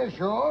coming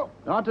ashore?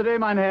 Not today,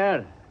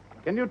 Mynheer.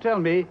 Can you tell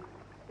me,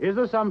 is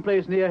there some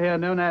place near here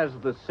known as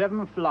the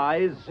Seven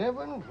Flies?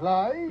 7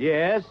 flies?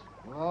 Yes.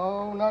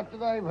 No, not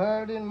that I've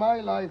heard in my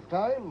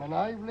lifetime, and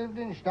I've lived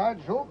in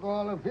Staatshoek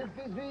all of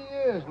 53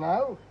 years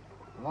now.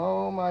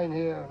 No,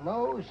 Mynheer,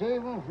 no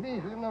 7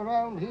 fliegen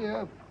around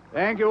here.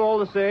 Thank you all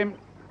the same.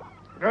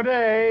 Good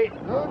day.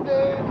 Good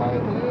day,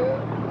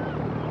 Mynheer.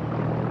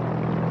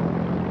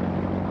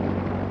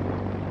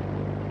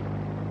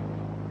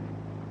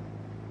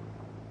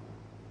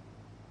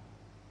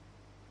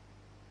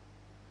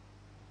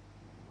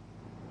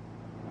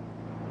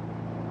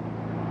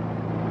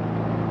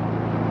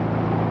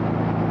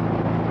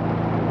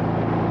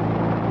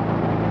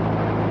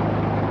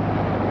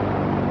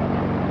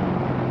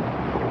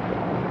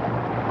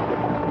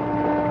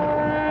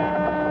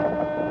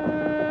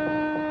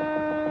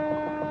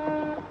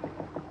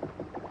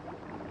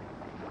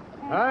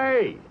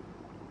 Hey,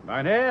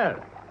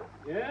 Mynheer.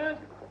 Yes?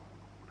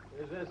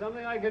 Is there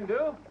something I can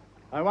do?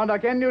 I wonder,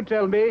 can you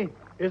tell me,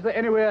 is there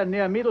anywhere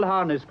near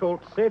Middelharnis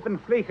called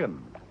Zevenvliegen?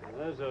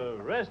 There's a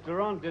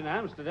restaurant in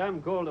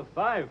Amsterdam called the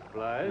Five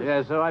Flies.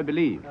 Yes, so I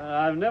believe.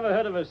 I've never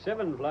heard of a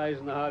Seven Flies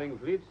in the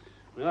Haringvliet.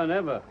 No,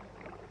 never.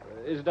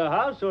 Is it a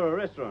house or a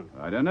restaurant?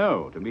 I don't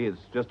know. To me, it's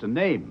just a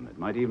name. It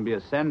might even be a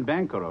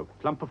sandbank or a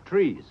clump of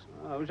trees.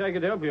 I wish I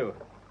could help you.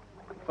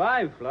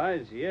 Five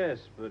Flies, yes,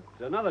 but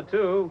another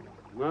two,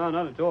 no,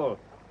 not at all.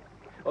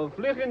 Oh,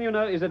 Vliegen, you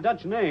know, is a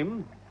Dutch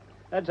name.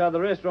 That's how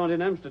the restaurant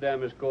in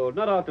Amsterdam is called.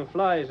 Not after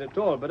flies at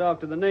all, but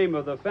after the name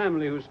of the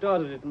family who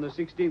started it in the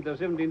 16th or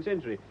 17th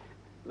century.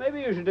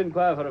 Maybe you should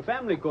inquire for a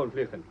family called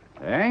Vliegen.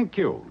 Thank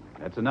you.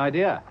 That's an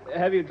idea.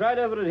 Have you tried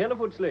over at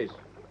Hellevoetslees?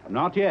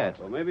 Not yet.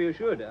 Well, maybe you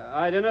should.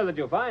 I don't know that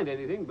you'll find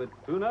anything, but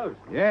who knows?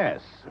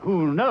 Yes,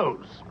 who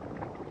knows?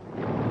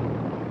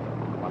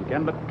 One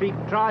can but keep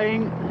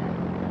trying.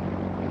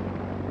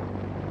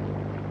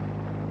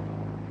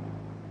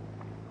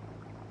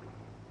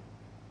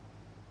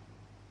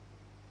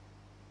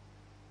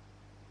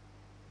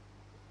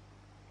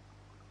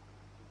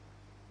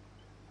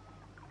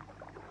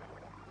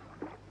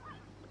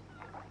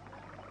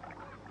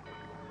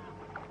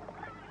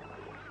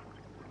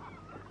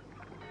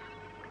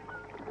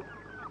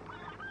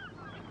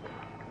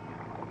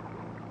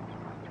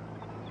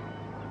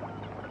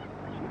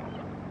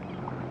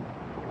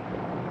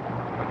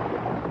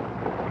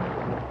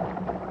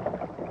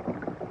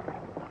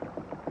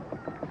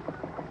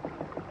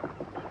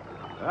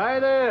 Hi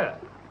there.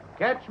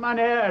 Catch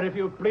Mynheer, if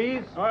you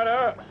please.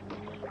 Righto.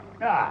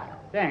 Ah,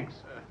 thanks.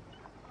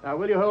 Now,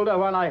 will you hold her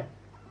while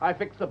I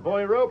fix the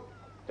buoy rope?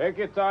 Take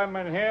your time,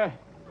 Mynheer.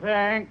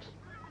 Thanks.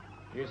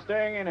 You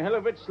staying in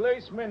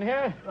Hellevoetslees,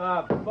 Mynheer?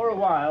 For a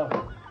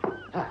while.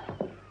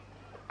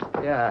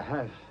 Yeah,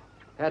 I've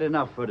had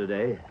enough for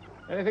today.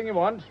 Anything you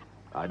want?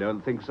 I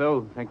don't think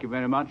so. Thank you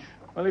very much.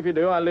 Well, if you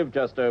do, I live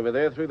just over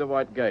there through the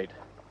White Gate.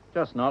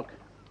 Just knock.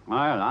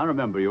 I'll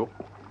remember you.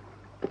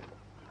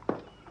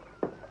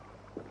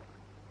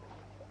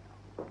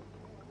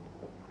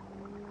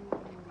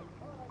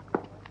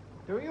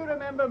 Do you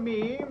remember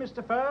me,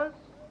 Mr. Furs?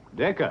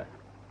 Decker.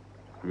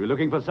 Are you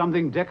looking for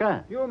something,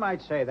 Decker? You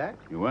might say that.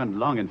 You weren't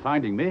long in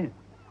finding me.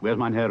 Where's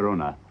Mynheer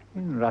Rona?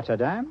 In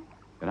Rotterdam?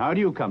 And how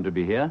do you come to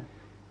be here?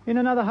 In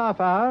another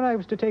half hour, I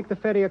was to take the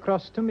ferry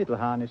across to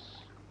Middelharnis.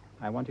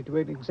 I wanted to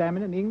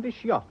examine an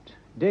English yacht,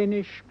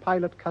 Danish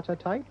pilot cutter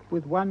type,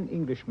 with one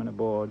Englishman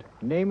aboard.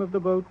 Name of the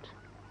boat,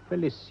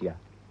 Felicia.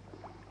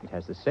 It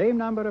has the same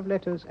number of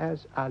letters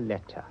as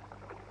Arletta.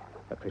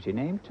 A pretty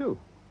name, too.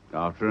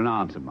 After an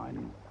answer,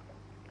 mine.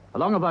 How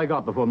long have I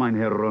got before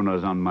Mynheer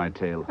Rona's on my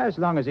tail? As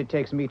long as it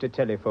takes me to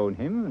telephone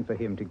him and for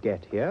him to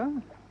get here.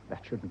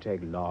 That shouldn't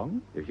take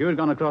long. If you had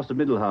gone across to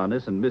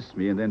Middelharnis and missed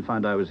me and then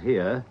found I was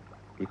here,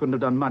 he couldn't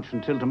have done much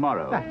until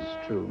tomorrow.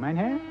 That's true,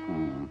 Mynheer.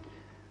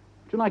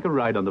 Would you like a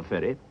ride on the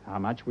ferry? How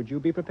much would you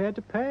be prepared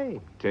to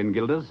pay? 10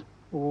 guilders?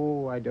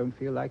 Oh, I don't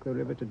feel like the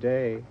river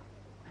today.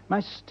 My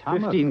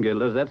stomach... 15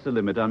 guilders, that's the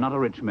limit. I'm not a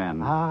rich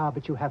man. Ah,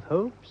 but you have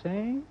hopes,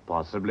 eh?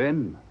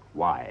 Possibly.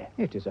 Why?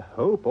 It is a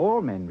hope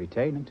all men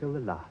retain until the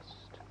last.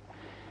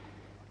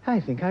 I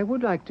think I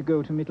would like to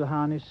go to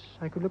Middelharnis.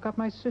 I could look up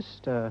my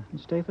sister and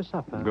stay for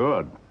supper.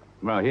 Good.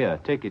 Well, here,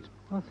 take it.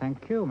 Oh,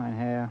 thank you,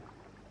 Mynheer.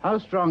 How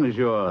strong is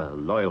your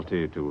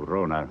loyalty to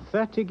Rona?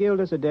 30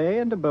 guilders a day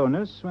and a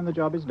bonus when the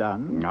job is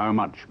done. How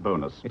much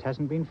bonus? It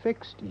hasn't been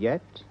fixed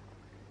yet.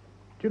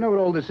 Do you know what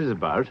all this is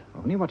about?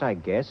 Only what I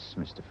guess,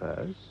 Mr.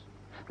 Furs.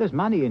 There's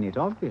money in it,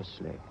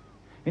 obviously.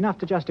 Enough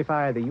to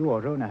justify either you or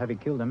Rona having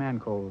killed a man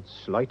called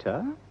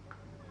Sluiter.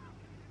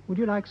 Would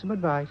you like some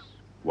advice?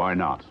 Why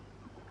not?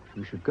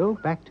 You should go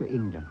back to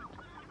England.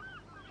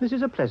 This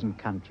is a pleasant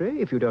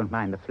country, if you don't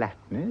mind the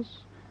flatness.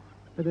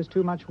 But there's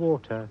too much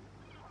water.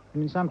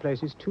 And in some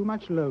places, too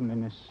much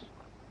loneliness.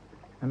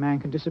 A man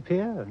can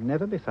disappear and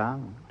never be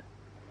found.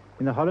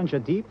 In the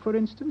Hollandsche Deep, for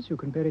instance, you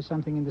can bury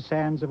something in the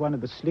sands of one of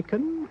the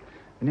Slikken,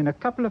 and in a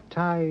couple of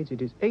tides,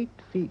 it is 8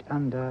 feet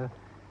under,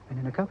 and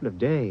in a couple of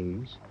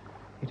days,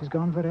 it is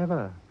gone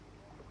forever.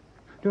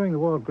 During the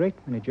war, a great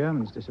many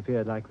Germans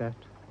disappeared like that.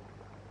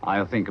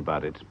 I'll think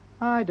about it.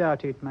 I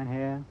doubt it,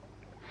 Mynheer.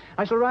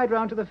 I shall ride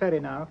round to the ferry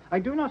now. I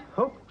do not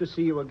hope to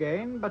see you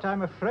again, but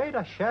I'm afraid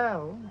I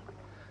shall.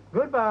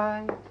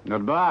 Goodbye.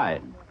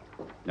 Goodbye.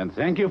 And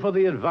thank you for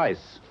the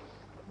advice.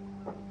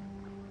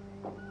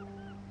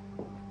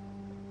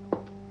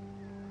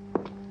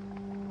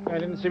 I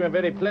didn't seem a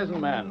very pleasant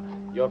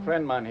man. Your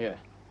friend, Mynheer,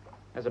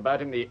 has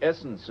about him the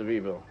essence of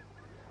evil.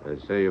 I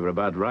say you're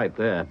about right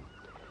there.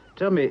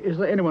 Tell me, is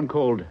there anyone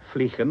called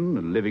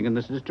Vliegen living in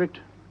this district?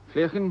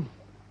 Vliegen?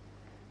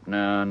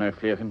 No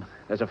Vliegen.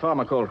 There's a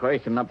farmer called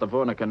Reichen up the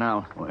Vorne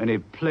Canal. Or any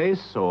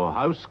place or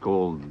house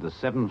called the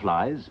Seven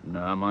Flies?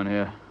 No,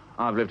 Mynheer.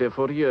 I've lived here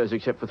 40 years,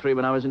 except for 3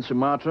 when I was in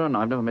Sumatra, and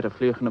I've never met a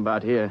Vliegen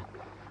about here.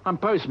 I'm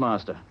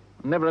postmaster.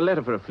 Never a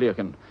letter for a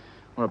Vliegen.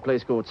 Or a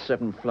place called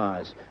Seven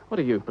Flies. What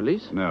are you,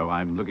 police? No,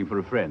 I'm looking for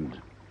a friend.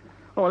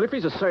 Oh, well, if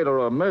he's a sailor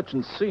or a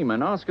merchant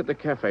seaman, ask at the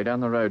cafe down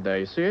the road there.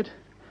 You see it?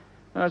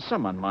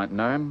 Someone might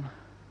know him.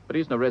 But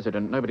he's no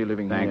resident, nobody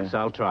living here. Thanks,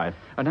 I'll try.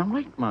 Now,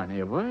 wait,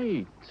 Mynheer,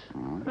 wait.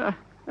 Oh,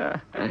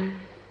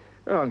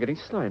 I'm getting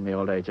slow in my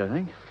old age, I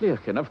think.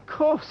 Vliegen, of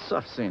course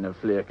I've seen a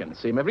Vliegen.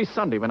 See him every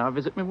Sunday when I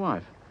visit my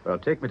wife. Well,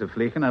 take me to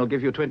Vliegen. I'll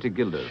give you 20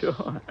 guilders.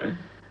 Sure.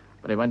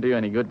 But it won't do you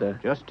any good there.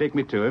 Just take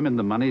me to him and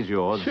the money's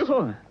yours.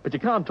 Sure. But you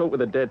can't talk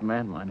with a dead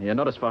man, Mynheer,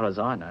 not as far as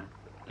I know.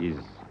 He's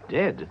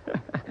dead?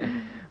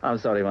 I'm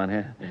sorry,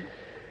 Mynheer.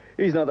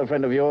 He's not a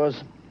friend of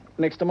yours.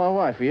 Next to my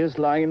wife, he is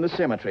lying in the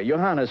cemetery.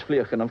 Johannes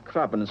Vliegen of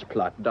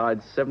Krabbensplat died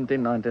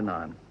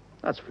 1799.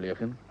 That's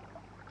Vliegen.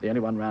 The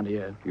only one round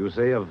here. You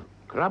say of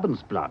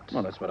Krabbensplat?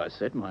 Well, that's what I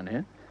said,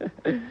 Mynheer.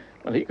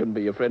 Well, he couldn't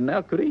be your friend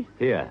now, could he?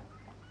 Here.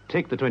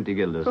 Take the 20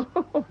 guilders.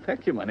 Oh,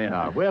 thank you, Mynheer.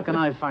 Now, where can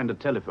I find a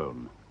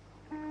telephone?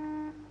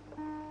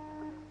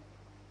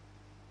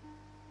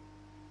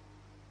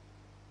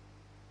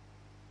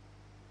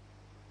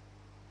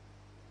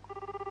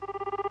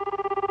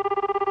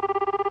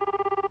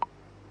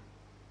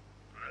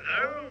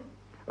 Hello?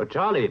 Oh,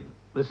 Charlie,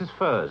 this is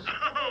Furs.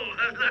 Oh,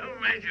 hello,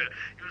 Major.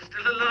 You're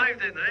still alive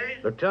then, eh?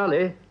 Look,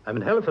 Charlie, I'm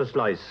in hell of a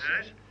slice.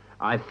 Yes?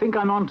 I think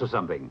I'm onto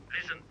something.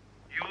 Listen,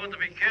 you want to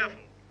be careful.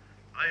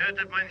 I heard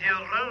that Mynheer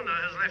Rona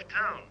has left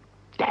town.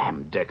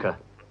 Damn Decker.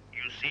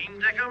 You seen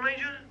Decker,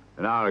 Major?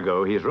 An hour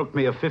ago, he's rooked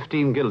me of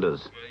 15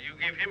 guilders. Well, you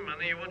give him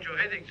money, you want your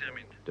head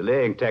examined.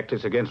 Delaying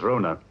tactics against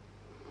Rona.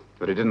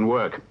 But it didn't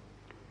work.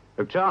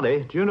 Look,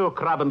 Charlie, do you know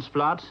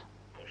Krabbensplat?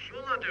 Oh,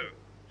 sure I do.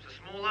 It's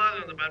a small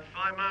island about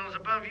 5 miles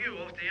above you,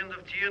 off the end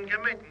of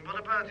Tiergameten. What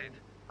about it?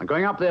 I'm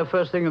going up there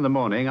first thing in the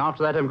morning.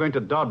 After that, I'm going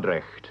to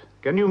Dordrecht.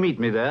 Can you meet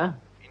me there?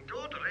 In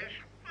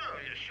Dordrecht? Oh,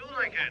 yeah, sure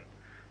I can.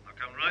 I'll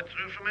come right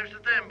through from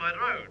Amsterdam by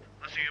road.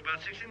 I'll see you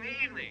about 6 in the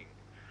evening.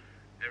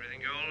 Everything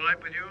go all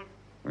right with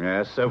you?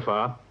 Yes, so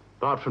far.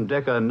 Apart from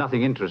Decker,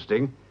 nothing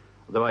interesting.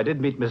 Although I did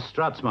meet Miss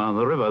Stratzman on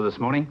the river this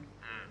morning.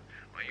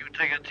 Well, you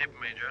take a tip,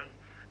 Major.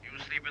 You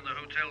sleep in the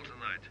hotel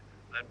tonight.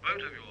 That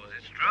boat of yours,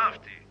 it's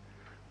drafty.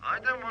 I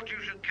don't want you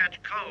should catch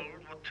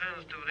cold what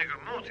turns to rigor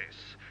mortis.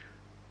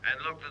 And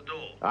lock the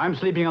door. I'm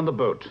sleeping on the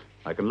boat.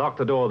 I can lock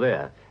the door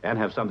there and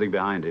have something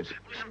behind it.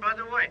 Listen, by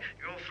the way,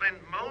 your friend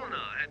Molnar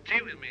had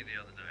tea with me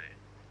the other day.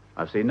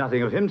 I've seen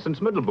nothing of him since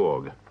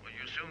Middelburg. Well,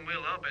 you soon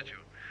will, I'll bet you.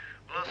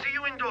 Well, I'll see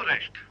you in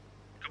Dordrecht.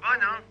 Goodbye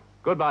now.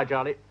 Goodbye,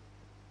 Charlie.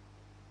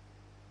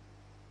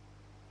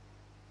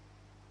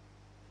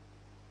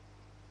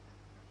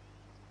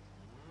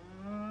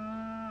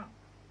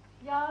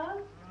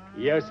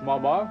 Yes,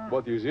 Mama.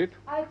 What is it?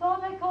 I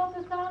thought I caught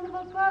the sound of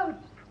a boat.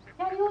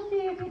 Can you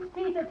see if it's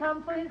Peter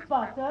come for his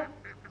butter?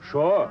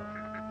 Sure.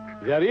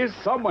 There is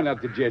someone at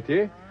the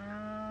jetty,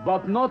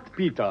 but not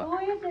Peter. Who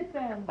is it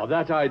then? Oh,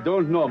 that I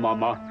don't know,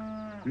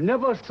 Mama.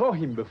 Never saw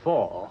him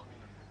before.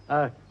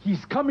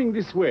 He's coming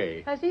this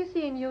way. Has he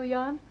seen you,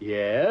 Jan?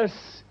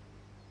 Yes.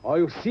 Oh,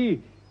 you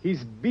see,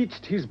 he's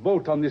beached his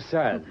boat on the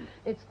sand.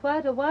 It's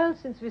quite a while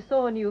since we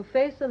saw a new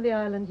face on the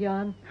island,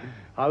 Jan.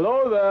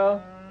 Hello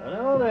there.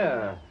 Hello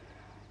there.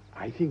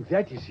 I think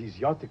that is his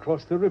yacht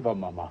across the river,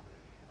 Mama.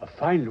 A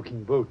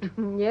fine-looking boat.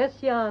 Yes,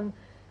 Jan.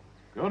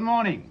 Good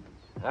morning.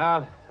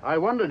 I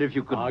wondered if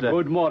you could...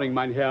 Good morning,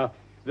 Mynheer.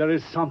 There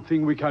is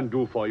something we can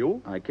do for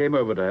you. I came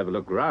over to have a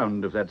look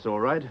round, if that's all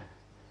right.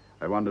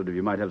 I wondered if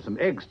you might have some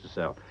eggs to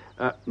sell.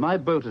 My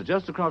boat is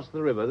just across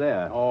the river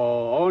there.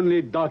 Oh,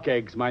 only duck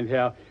eggs,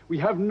 Mynheer. We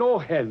have no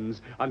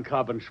hens on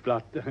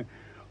Krabbensplat.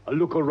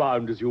 Look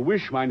around as you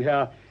wish,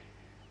 Mynheer.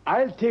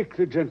 I'll take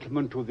the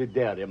gentleman to the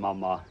dairy,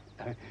 Mama.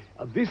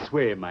 This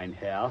way,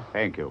 Mynheer.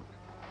 Thank you.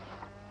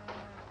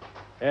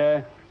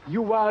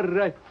 You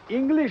are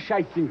English,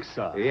 I think,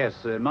 sir. Yes,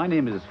 my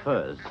name is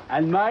Furs.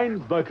 And mine,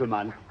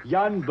 Berkelman.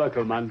 Jan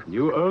Berkelman.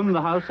 You own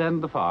the house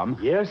and the farm?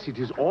 Yes, it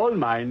is all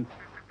mine.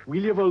 We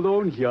live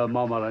alone here,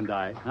 Mama and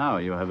I. Now,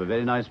 you have a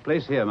very nice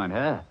place here,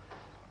 Mynheer.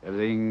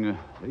 Everything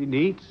very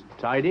neat,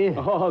 tidy.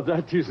 Oh,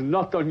 that is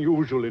not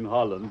unusual in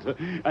Holland.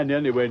 And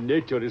anyway,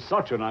 nature is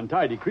such an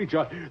untidy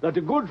creature that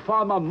a good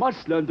farmer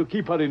must learn to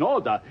keep her in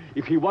order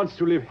if he wants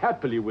to live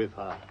happily with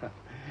her.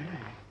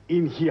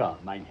 In here,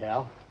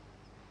 Mynheer.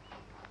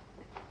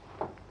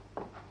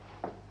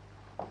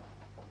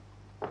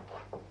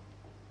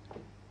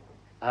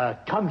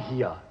 Come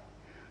here.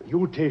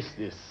 You taste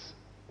this.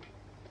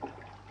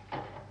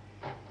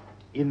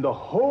 In the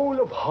whole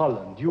of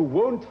Holland, you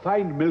won't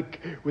find milk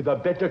with a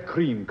better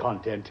cream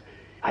content.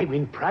 I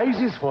win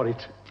prizes for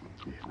it.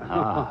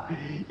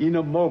 In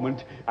a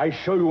moment, I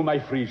show you my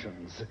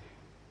Frisians.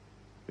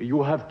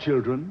 You have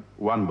children?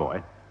 One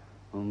boy.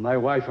 My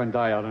wife and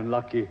I are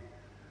unlucky.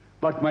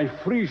 But my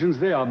Frisians,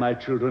 they are my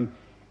children.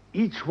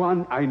 Each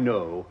one I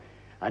know.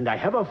 And I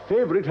have a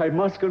favorite, I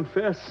must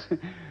confess.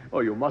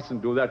 Oh, you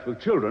mustn't do that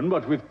with children,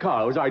 but with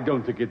cows, I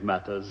don't think it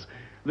matters.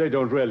 They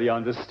don't really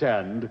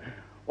understand.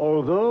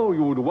 Although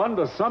you would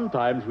wonder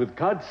sometimes with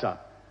Katza.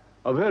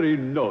 A very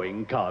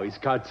knowing cow is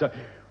Katza.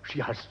 She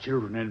has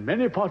children in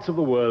many parts of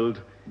the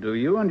world. Do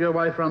you and your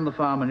wife run the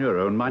farm on your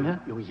own, Mynheer?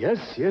 Oh,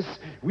 yes.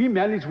 We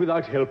manage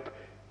without help.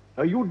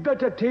 You'd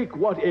better take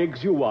what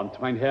eggs you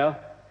want, Mynheer.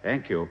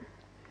 Thank you.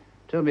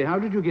 Tell me, how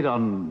did you get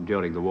on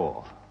during the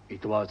war?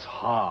 It was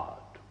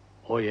hard.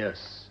 Oh,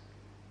 yes.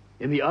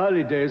 In the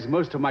early days,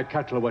 most of my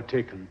cattle were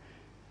taken.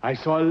 I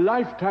saw a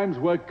lifetime's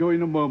work go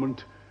in a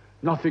moment.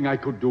 Nothing I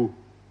could do.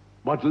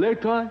 But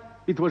later,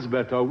 it was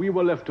better. We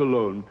were left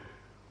alone.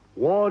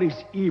 War is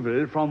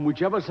evil from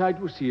whichever side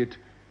you see it.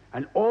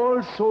 And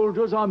all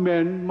soldiers are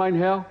men,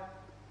 Mynheer.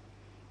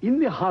 In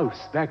the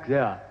house back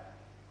there,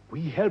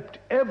 we helped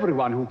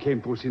everyone who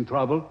came to us in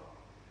trouble.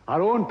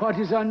 Our own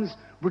partisans,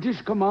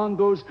 British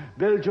commandos,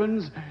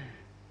 Belgians,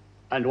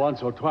 and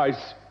once or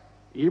twice,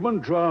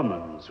 even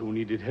Germans who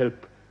needed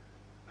help.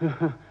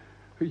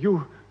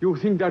 You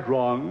think that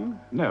wrong?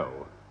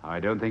 No, I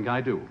don't think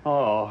I do.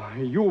 Oh,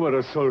 you were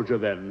a soldier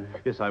then.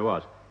 Yes, I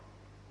was.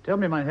 Tell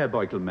me, Mynheer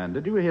Beukelman,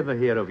 did you ever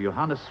hear of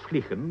Johannes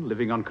Vliegen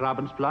living on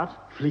Krabbensplat?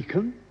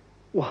 Vliegen?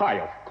 Why,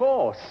 of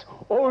course.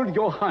 Old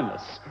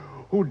Johannes,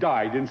 who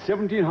died in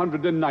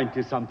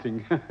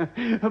 1790-something.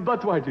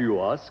 But why do you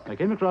ask? I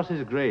came across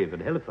his grave at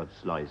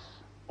Hellevoetsluis.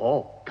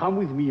 Oh, come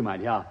with me,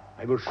 Mynheer.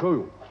 I will show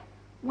you.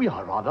 We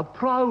are rather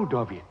proud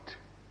of it.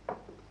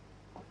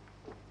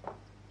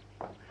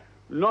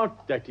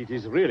 Not that it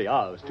is really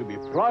ours to be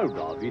proud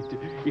of.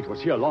 It was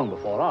here long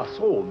before us.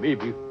 Oh,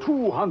 maybe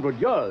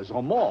 200 years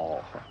or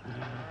more.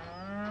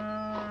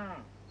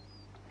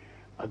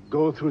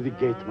 Go through the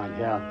gate,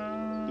 Mynheer.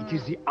 It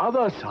is the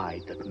other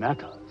side that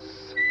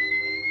matters.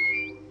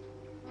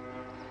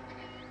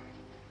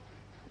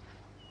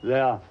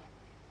 There.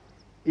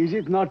 Is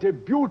it not a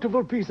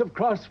beautiful piece of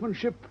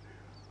craftsmanship?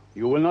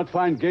 You will not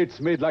find gates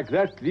made like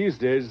that these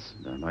days.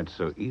 I might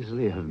so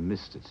easily have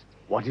missed it.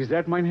 What is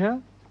that,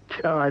 Mynheer?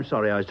 Oh, I'm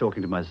sorry, I was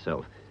talking to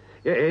myself.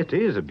 It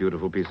is a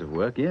beautiful piece of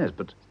work, yes,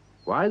 but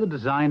why the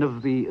design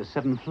of the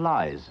 7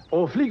 flies?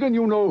 Oh, Vliegen,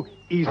 you know,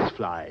 is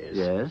flies.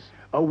 Yes?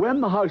 When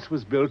the house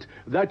was built,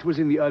 that was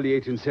in the early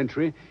 18th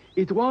century,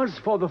 it was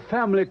for the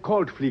family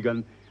called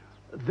Vliegen.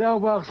 There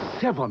were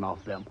 7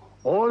 of them,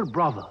 all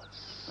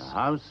brothers. The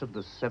House of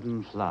the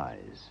 7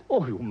 Flies.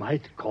 Oh, you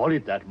might call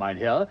it that,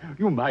 Mynheer.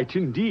 You might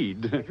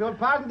indeed. If you'll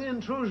pardon the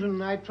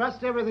intrusion, I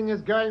trust everything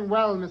is going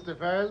well, Mr.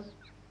 Furs.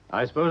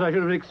 I suppose I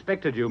should have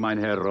expected you,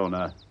 Mynheer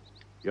Rona.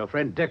 Your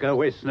friend Decker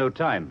wastes no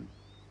time.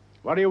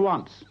 What do you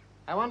want?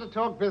 I want to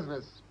talk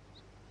business.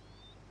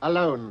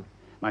 Alone.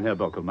 Mynheer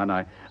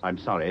Beukelman, I'm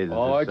sorry. It's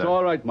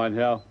all right,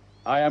 Mynheer.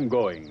 I am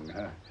going.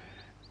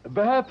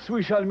 Perhaps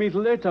we shall meet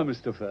later,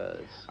 Mr.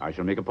 Furs. I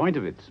shall make a point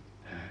of it.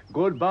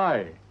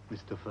 Goodbye,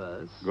 Mr.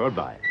 Furs.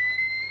 Goodbye.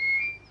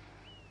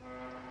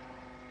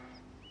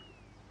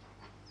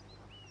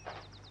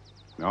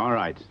 All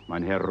right,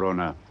 Mynheer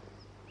Rona.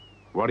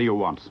 What do you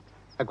want?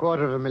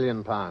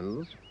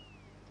 £250,000.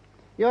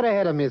 You're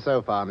ahead of me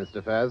so far,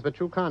 Mr. Fairs, but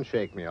you can't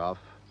shake me off.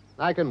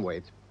 I can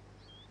wait.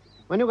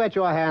 When you get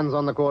your hands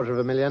on the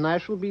 $250,000, I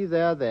shall be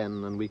there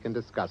then, and we can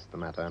discuss the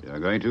matter. You're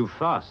going too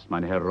fast,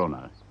 Mynheer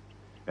Rona.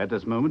 At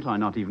this moment, I'm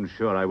not even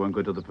sure I won't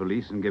go to the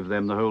police and give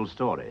them the whole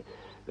story.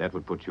 That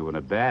would put you in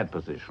a bad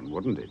position,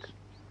 wouldn't it?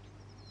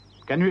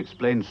 Can you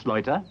explain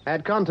Sleuter? I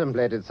had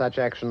contemplated such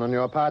action on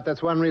your part.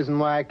 That's one reason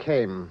why I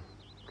came.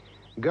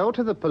 Go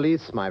to the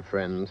police, my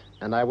friend,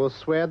 and I will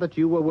swear that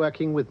you were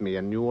working with me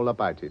and knew all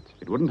about it.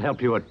 It wouldn't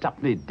help you a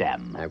tuppenny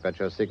damn. I've got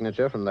your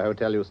signature from the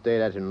hotel you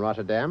stayed at in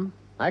Rotterdam.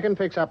 I can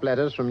fix up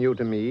letters from you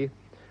to me.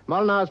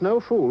 Molenau's no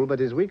fool, but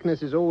his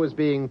weakness is always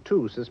being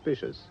too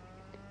suspicious.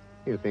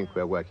 He'll think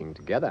we're working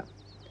together.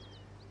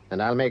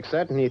 And I'll make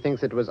certain he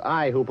thinks it was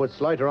I who put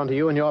Sleuter onto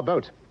you in your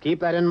boat.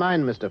 Keep that in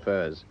mind, Mr.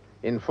 Furs.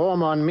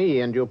 Inform on me,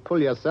 and you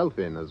pull yourself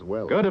in as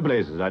well. Go to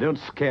blazes. I don't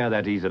scare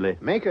that easily.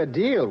 Make a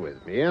deal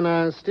with me, and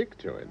I'll stick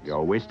to it.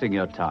 You're wasting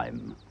your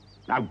time.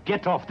 Now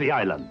get off the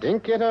island.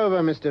 Think it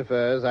over, Mr.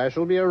 Furs. I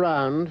shall be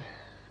around.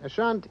 I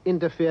shan't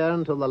interfere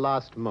until the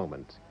last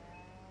moment.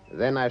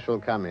 Then I shall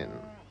come in.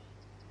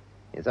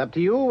 It's up to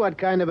you what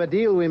kind of a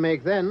deal we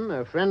make then.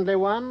 A friendly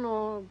one,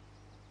 or...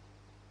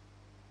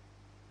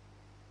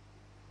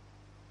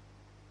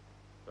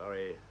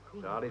 Sorry,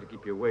 Charlie, to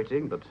keep you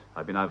waiting, but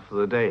I've been out for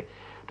the day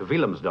to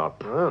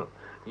Willemsdorp. Oh,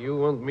 you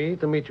want me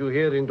to meet you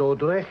here in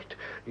Dordrecht?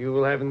 You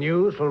will have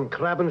news from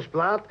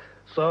Krabbensplat,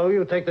 so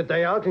you take the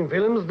day out in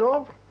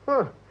Willemsdorp?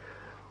 Huh.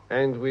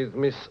 And with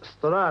Miss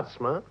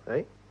Straatsma,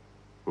 eh?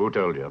 Who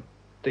told you?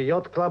 The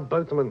yacht club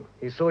boatman.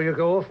 He saw you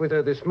go off with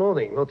her this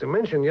morning, not to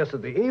mention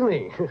yesterday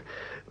evening.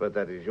 But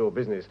that is your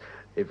business.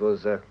 It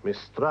was Miss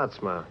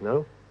Straatsma,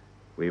 no?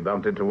 We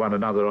bumped into one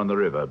another on the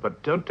river,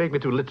 but don't take me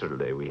too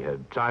literally. We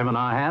had time on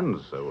our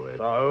hands, so...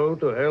 So,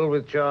 to hell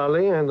with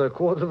Charlie and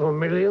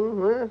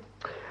 $250,000, eh?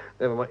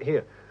 Never mind.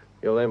 Here,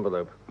 your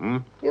envelope. Hmm?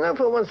 You know,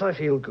 for once I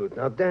feel good.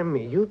 Now, damn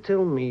me, you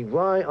tell me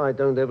why I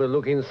don't ever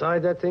look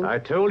inside that thing. I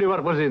told you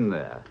what was in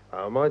there.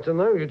 How am I to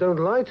know? You don't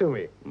lie to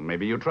me.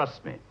 Maybe you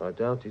trust me. I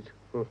doubt it.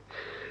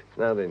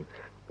 Now then,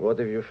 what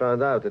have you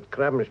found out at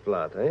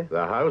Krabbensplat, eh?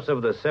 The House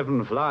of the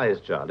Seven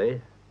Flies,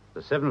 Charlie.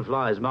 The 7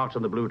 flies marked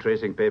on the blue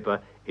tracing paper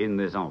in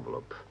this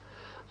envelope.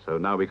 So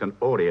now we can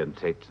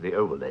orientate the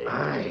overlay.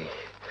 Aye.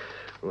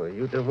 Well,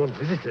 you don't want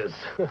visitors.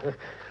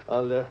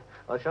 I'll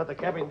shut the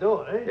cabin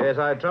door, eh? Yes,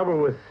 I had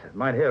trouble with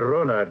Mynheer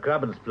Rona at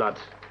Krabbensplat.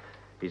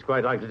 He's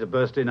quite likely to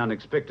burst in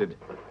unexpected.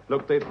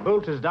 Look, the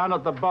bolt is down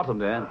at the bottom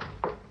there.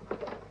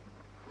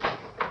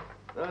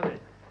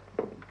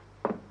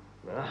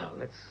 Now,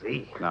 let's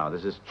see. Now,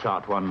 this is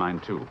chart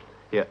 192.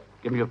 Here,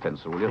 give me your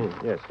pencil, will you?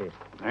 Yes, yes.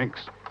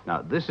 Thanks.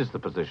 Now, this is the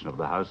position of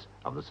the House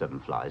of the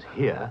Seven Flies.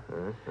 Here,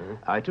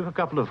 I took a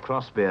couple of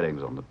cross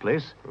bearings on the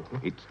place.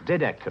 It's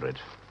dead accurate.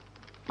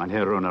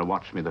 Mynheer Rona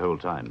watched me the whole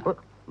time. What?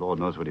 Lord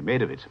knows what he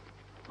made of it.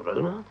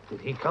 Rona?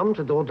 Did he come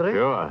to Dordrecht?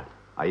 Sure.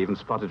 I even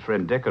spotted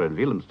friend Decker in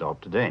Willemsdorp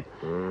today.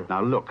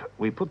 Now, look,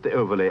 we put the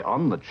overlay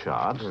on the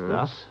chart,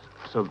 thus,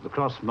 so that the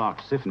cross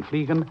marked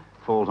Siffenfliegen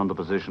falls on the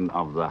position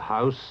of the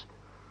house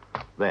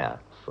there.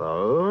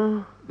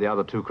 So? The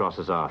other 2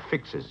 crosses are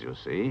fixes, you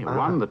see.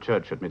 One, the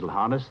church at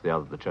Middelharnis, the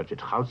other, the church at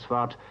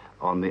Goudsvaart,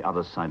 on the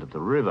other side of the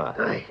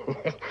river.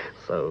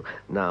 So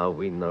now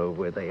we know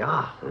where they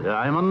are.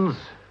 Diamonds?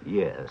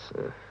 Yes.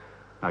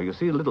 Now, you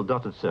see a little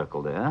dotted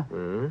circle there?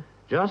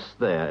 Just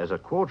there is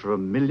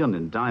 $250,000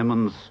 in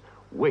diamonds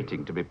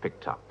waiting to be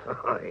picked up.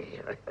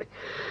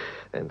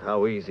 And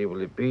how easy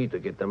will it be to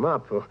get them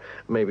up? Or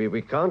maybe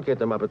we can't get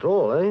them up at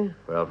all, eh?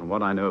 Well, from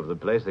what I know of the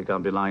place, they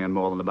can't be lying in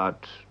more than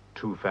about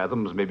 2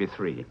 fathoms, maybe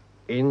 3.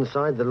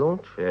 Inside the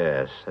launch?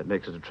 Yes, that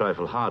makes it a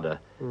trifle harder.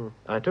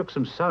 I took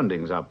some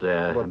soundings up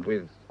there. What,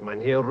 with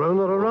Mynheer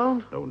Rona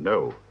around? Oh,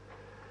 no.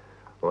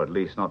 Or at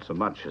least not so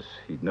much as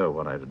he'd know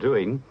what I was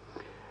doing.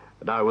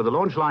 Now, with the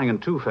launch lying in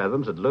 2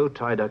 fathoms, at low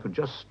tide, I could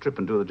just strip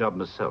and do the job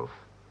myself.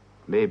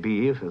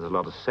 Maybe, if there's a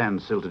lot of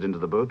sand silted into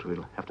the boat,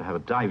 we'll have to have a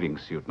diving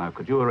suit. Now,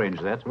 could you arrange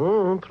that?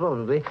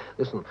 Probably.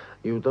 Listen,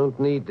 you don't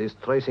need this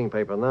tracing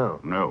paper now.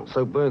 No.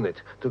 So burn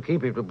it. To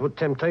keep it will put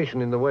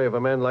temptation in the way of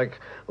a man like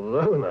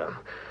Rona.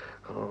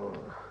 Oh,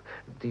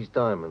 these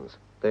diamonds,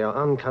 they are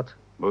uncut?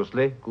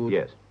 Mostly? Good.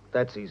 Yes.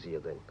 That's easier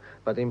then.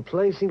 But in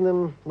placing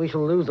them, we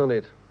shall lose on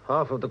it.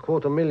 Half of the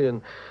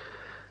 $250,000.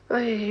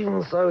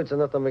 Even so, it's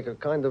enough to make a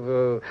kind of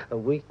a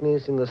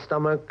weakness in the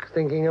stomach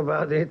thinking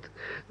about it.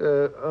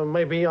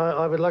 Maybe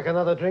I would like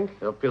another drink?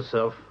 Help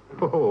yourself.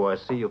 Oh, I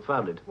see you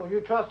found it. Well, you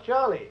trust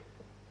Charlie.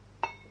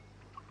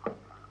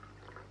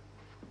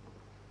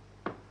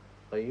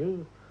 Are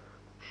you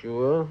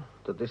sure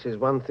that this is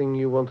one thing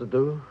you want to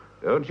do?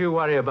 Don't you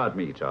worry about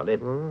me, Charlie.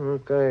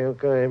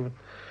 Okay. But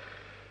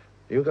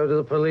you go to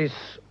the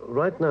police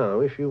right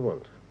now if you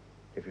want.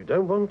 If you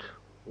don't want,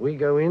 we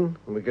go in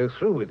and we go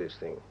through with this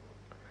thing.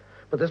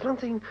 But there's one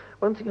thing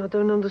I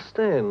don't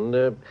understand.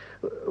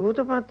 What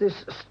about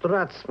this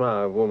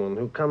Straatsma woman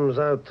who comes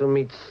out to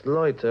meet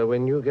Sleuter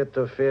when you get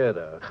to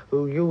Fera,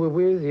 who you were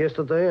with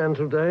yesterday and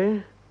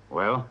today?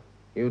 Well?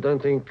 You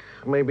don't think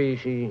maybe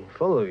she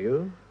followed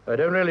you? I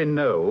don't really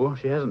know.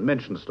 She hasn't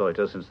mentioned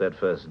Sloiter since that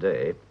first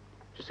day.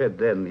 She said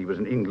then he was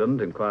in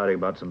England inquiring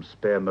about some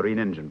spare marine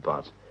engine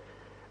parts.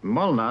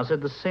 Molnar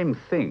said the same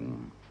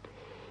thing.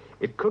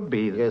 It could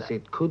be that... Yes,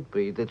 it could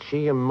be that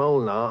she and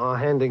Molnar are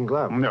hand in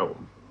glove. No.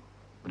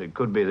 But it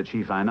could be that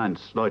she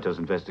financed Sloiter's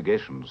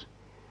investigations.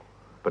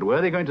 But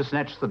were they going to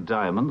snatch the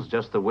diamonds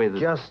just the way that...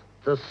 Just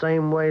the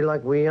same way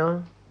like we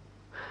are?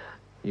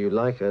 You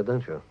like her,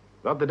 don't you?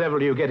 What the devil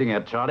are you getting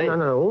at, Charlie?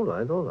 No,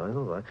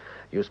 all right.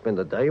 You spend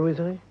a day with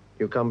her.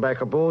 You come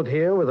back aboard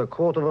here with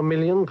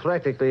 $250,000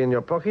 practically in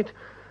your pocket.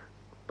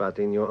 But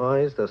in your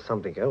eyes, there's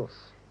something else.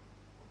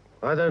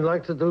 I don't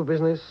like to do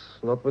business,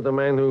 not with a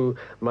man who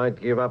might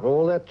give up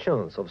all that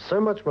chance of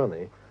so much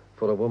money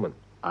for a woman.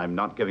 I'm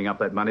not giving up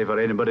that money for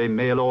anybody,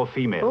 male or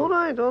female. All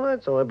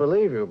right, so I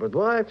believe you. But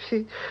why?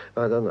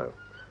 I don't know.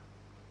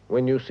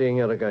 When you seeing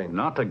her again?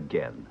 Not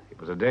again. It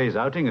was a day's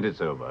outing and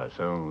it's over,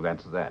 so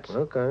that's that.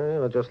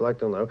 Okay, I'd just like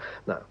to know.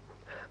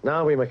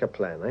 Now we make a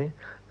plan,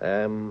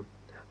 eh?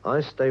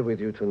 I stay with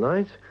you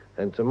tonight,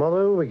 and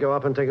tomorrow we go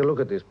up and take a look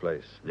at this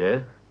place.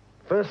 Yeah?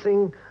 First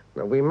thing,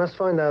 we must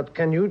find out,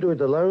 can you do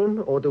it alone,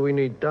 or do we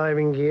need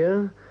diving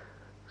gear?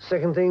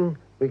 Second thing,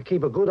 we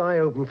keep a good eye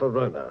open for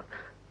Rona.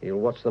 He'll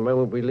watch the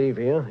moment we leave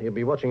here. He'll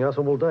be watching us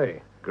all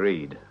day.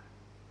 Agreed.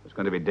 It's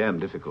going to be damn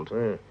difficult.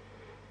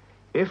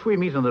 If we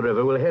meet on the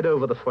river, we'll head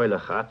over the Foiler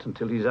Hut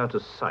until he's out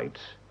of sight.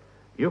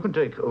 You can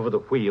take over the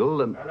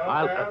wheel, and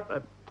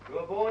Hello, you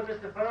aboard,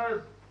 Mr.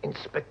 Furs?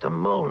 Inspector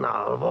Molnar,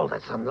 of all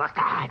that's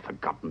unlucky. I'd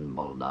forgotten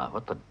Molnar.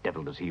 What the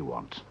devil does he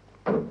want?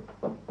 Mr.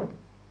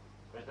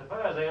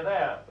 Furs, are you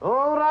there?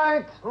 All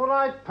right.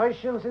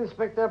 Patience,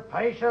 Inspector,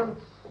 patience.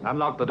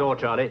 Unlock the door,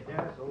 Charlie.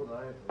 Yes, all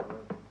right.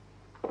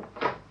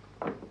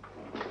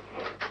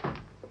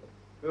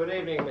 Good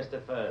evening,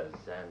 Mr. Furs,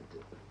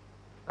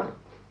 and...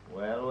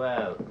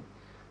 Well.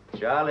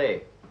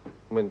 Charlie.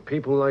 When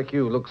people like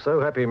you look so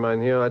happy,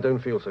 Mynheer, I don't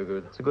feel so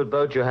good. It's a good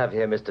boat you have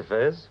here, Mr.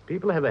 Furs.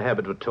 People have a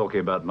habit of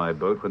talking about my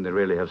boat when they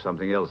really have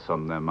something else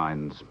on their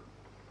minds.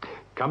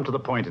 Come to the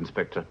point,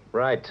 Inspector.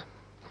 Right.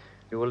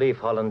 You will leave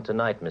Holland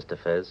tonight, Mr.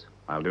 Furs.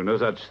 I'll do no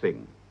such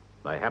thing.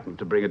 I happened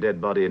to bring a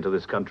dead body into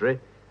this country,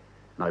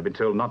 and I've been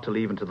told not to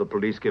leave until the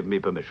police give me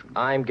permission.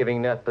 I'm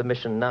giving that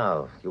permission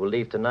now. You will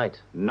leave tonight.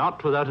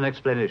 Not without an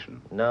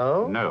explanation.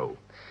 No? No.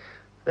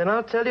 Then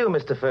I'll tell you,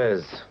 Mr.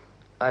 Furs.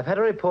 I've had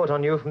a report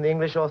on you from the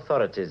English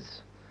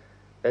authorities.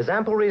 There's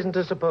ample reason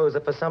to suppose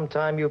that for some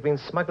time you've been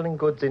smuggling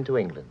goods into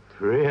England.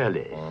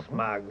 Really?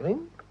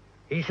 Smuggling?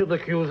 He should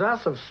accuse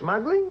us of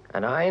smuggling?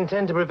 And I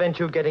intend to prevent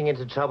you getting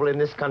into trouble in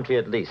this country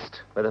at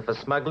least, whether for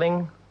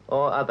smuggling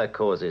or other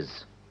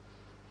causes.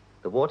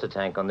 The water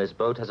tank on this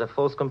boat has a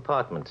false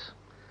compartment.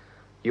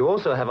 You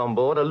also have on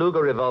board a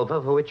Luger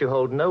revolver for which you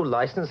hold no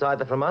license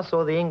either from us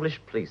or the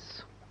English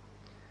police.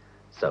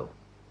 So,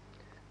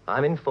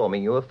 I'm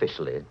informing you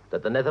officially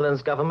that the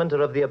Netherlands government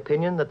are of the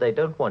opinion that they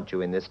don't want you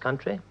in this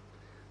country,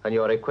 and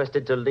you are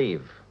requested to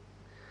leave.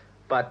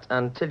 But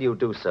until you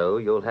do so,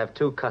 you'll have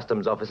 2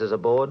 customs officers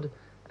aboard,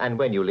 and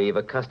when you leave,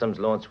 a customs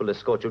launch will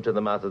escort you to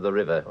the mouth of the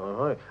river. All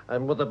right.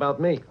 And what about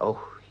me?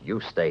 Oh,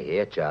 you stay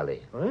here,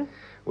 Charlie. What?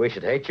 We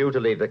should hate you to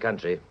leave the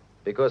country,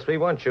 because we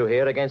want you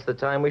here against the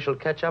time we shall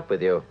catch up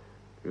with you.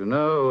 You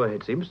know,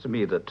 it seems to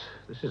me that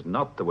this is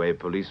not the way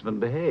policemen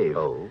behave.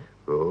 Oh?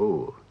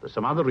 Oh, there's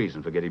some other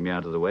reason for getting me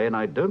out of the way, and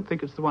I don't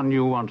think it's the one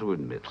you want to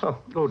admit.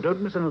 Oh, don't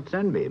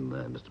misunderstand me,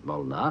 Mr.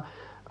 Molnar.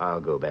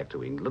 I'll go back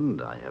to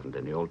England. I haven't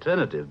any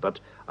alternative, but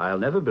I'll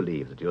never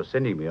believe that you're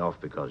sending me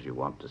off because you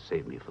want to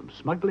save me from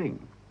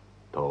smuggling.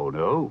 Oh,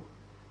 no.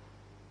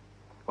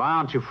 Why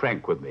aren't you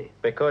frank with me?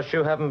 Because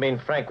you haven't been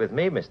frank with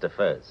me, Mr.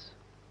 Furs.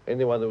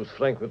 Anyone who's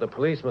frank with a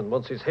policeman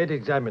wants his head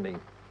examining.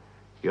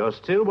 You're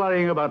still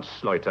worrying about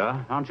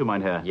Sloiter, aren't you,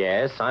 Mynheer?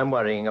 Yes, I'm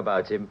worrying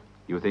about him.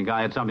 You think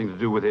I had something to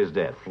do with his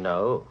death?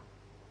 No.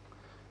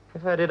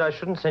 If I did, I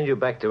shouldn't send you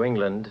back to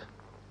England.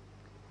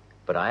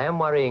 But I am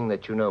worrying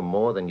that you know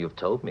more than you've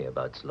told me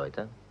about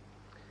Sloiter.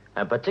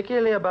 And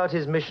particularly about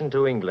his mission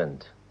to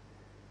England.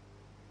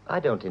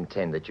 I don't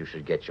intend that you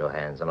should get your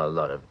hands on a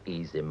lot of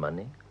easy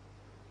money.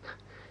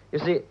 You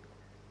see,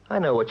 I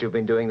know what you've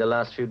been doing the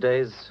last few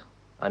days.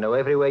 I know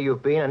everywhere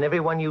you've been and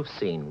everyone you've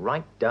seen,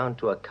 right down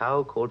to a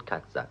cow called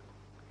Katza.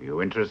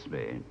 You interest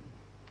me.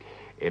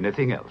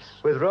 Anything else?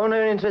 With Rona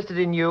interested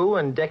in you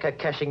and Decker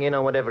cashing in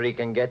on whatever he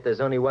can get,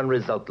 there's only one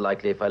result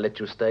likely if I let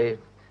you stay.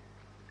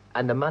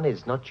 And the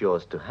money's not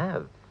yours to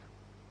have.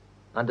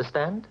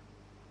 Understand?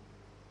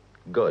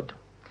 Good.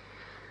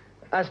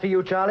 As for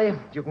you, Charlie,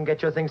 you can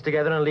get your things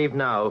together and leave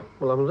now.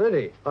 Well, I'm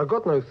ready. I've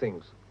got no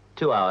things.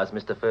 2 hours,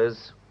 Mr.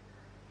 Furs.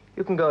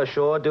 You can go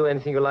ashore, do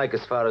anything you like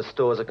as far as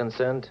stores are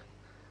concerned.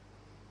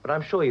 But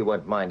I'm sure you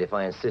won't mind if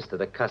I insist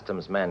that a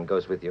customs man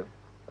goes with you.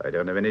 I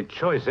don't have any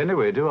choice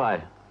anyway, do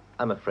I?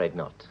 I'm afraid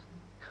not.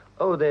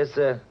 Oh, there's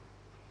a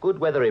good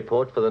weather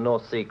report for the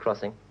North Sea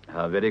crossing.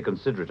 How very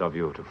considerate of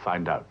you to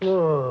find out.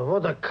 Oh,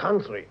 what a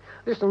country.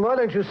 Listen, why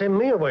don't you send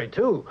me away,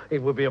 too?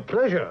 It would be a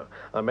pleasure.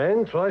 A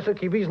man tries to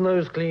keep his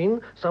nose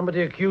clean.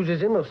 Somebody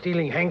accuses him of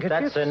stealing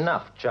handkerchiefs. That's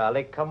enough,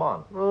 Charlie. Come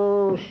on.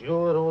 Oh,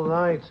 sure, all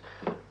right.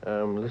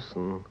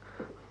 Listen,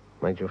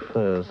 Major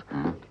Furs,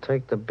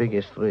 take the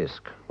biggest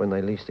risk when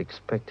they least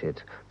expect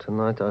it.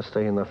 Tonight I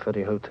stay in the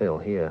Ferry Hotel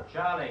here.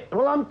 Charlie.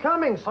 Well, I'm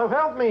coming, so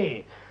help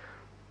me.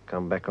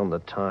 Come back on the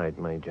tide,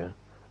 Major.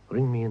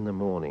 Ring me in the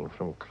morning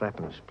from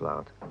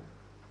Krappensplat.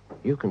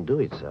 You can do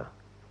it, sir.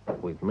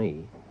 With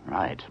me.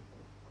 Right.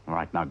 All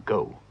right, now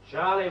go.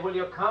 Charlie, will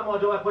you come or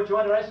do I put you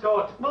under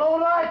escort? Well, all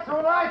right,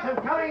 I'm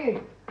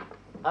coming.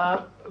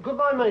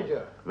 Goodbye,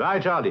 Major.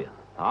 Right, Charlie.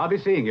 I'll be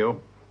seeing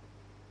you.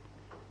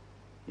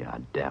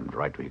 You're damned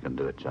right we can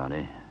do it,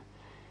 Charlie.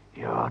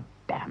 You're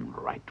damned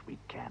right we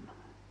can.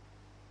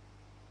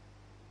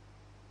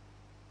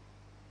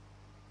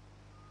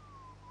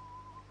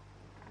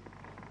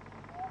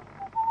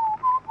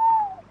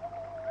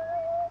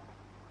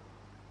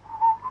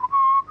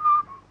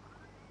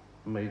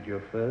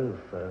 Major Furs,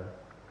 sir.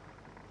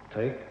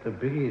 Take the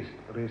biggest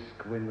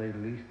risk when they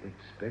least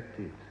expect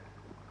it.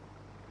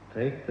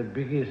 Take the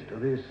biggest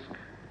risk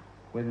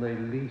when they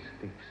least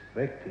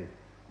expect it.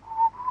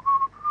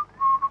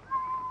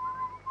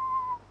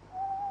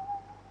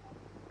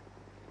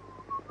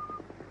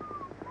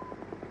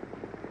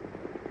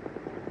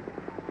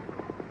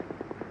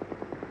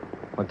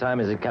 What time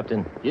is it,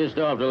 Captain? Just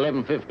after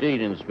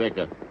 11:15,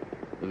 Inspector.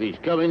 If he's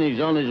coming,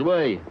 he's on his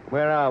way.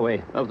 Where are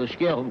we? Off the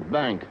Skelp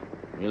Bank.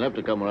 You'll have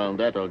to come around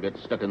that or get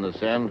stuck in the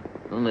sand.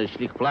 Then they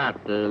stick flat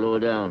lower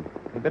down.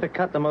 We better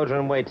cut the motor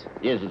and wait.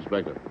 Yes,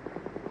 Inspector.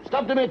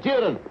 Stop the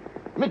Metieren!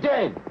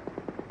 Meteen!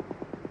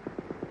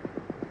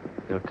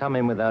 You'll come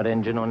in without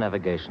engine or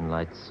navigation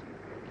lights.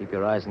 Keep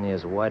your eyes and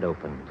ears wide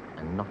open,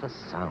 and not a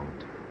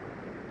sound.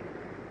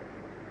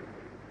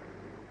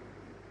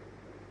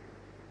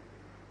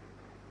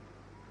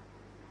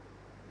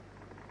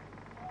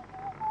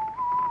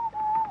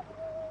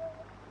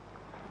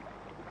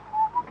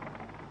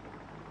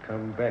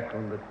 Come back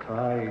on the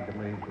tide,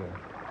 Major.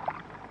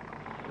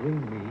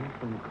 Ring me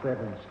from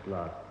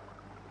Krappensplat.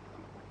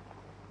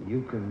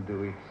 You can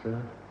do it,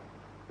 sir.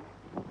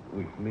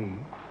 With me.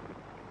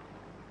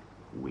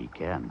 We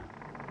can.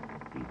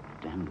 We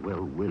damned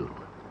well will.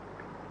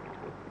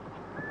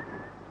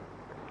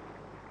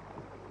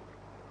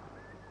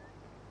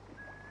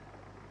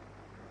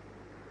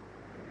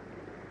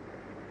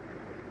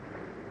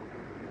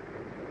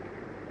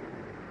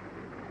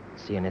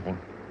 See anything?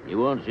 You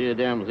won't see a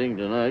damn thing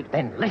tonight.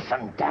 Then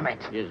listen, damn it!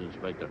 Yes,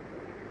 Inspector.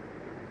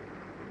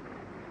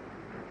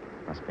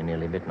 Must be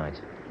nearly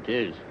midnight. It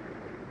is.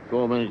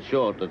 4 minutes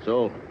short, that's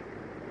all.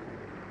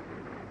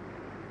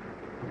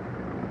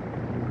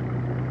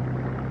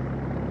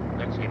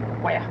 That's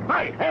him. Where?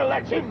 Hey, hell,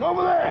 that's him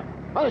over there!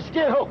 On a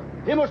scare hook.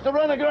 He must have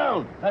run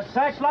aground. A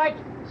searchlight?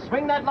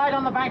 Swing that light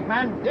on the bank,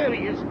 man. There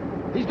he is.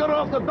 He's got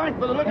off the bank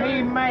by the look of He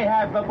him. may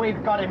have, but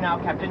we've got him now,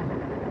 Captain.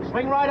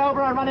 Swing right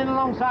over and run in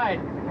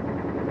alongside.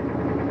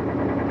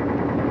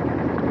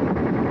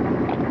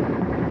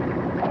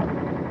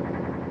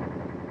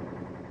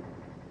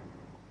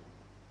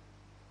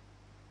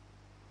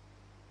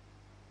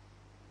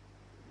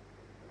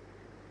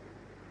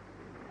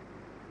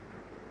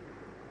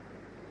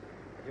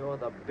 You're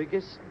the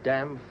biggest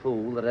damn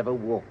fool that ever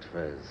walked,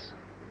 Furs.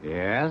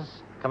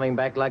 Yes? Coming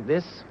back like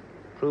this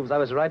proves I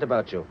was right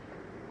about you.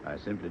 I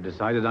simply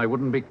decided I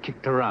wouldn't be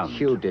kicked around.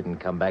 You didn't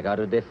come back out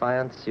of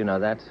defiance. You know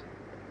that.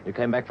 You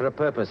came back for a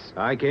purpose.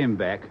 I came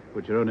back.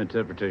 Put your own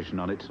interpretation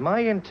on it. My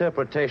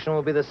interpretation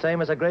will be the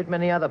same as a great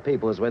many other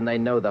people's when they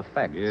know the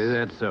facts. Yeah,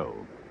 that's so.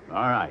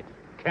 All right.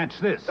 Catch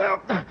this.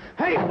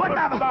 Hey, what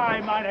the...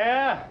 Goodbye,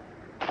 Mynheer.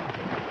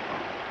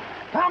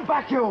 Come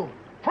back, you!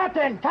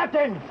 Captain!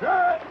 Captain!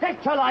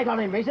 Get your light on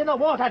him. He's in the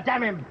water,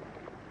 damn him.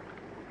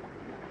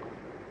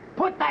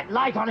 Put that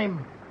light on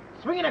him.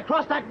 Swing it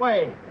across that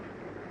way.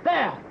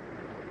 There.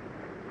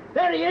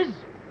 There he is.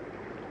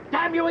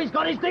 Damn you, he's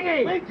got his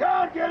dinghy. We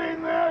can't get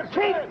in there,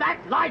 sir. Keep that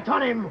light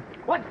on him.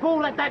 What fool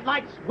let that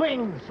light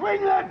swing?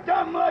 Swing that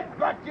dumb light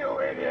back, you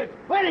idiot.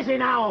 Where is he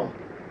now?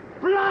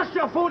 Blast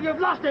you, fool, you've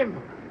lost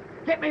him.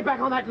 Get me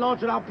back on that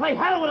launch and I'll play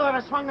hell with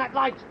whoever swung that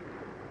light.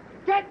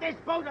 Get this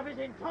boat of his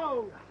in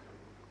tow.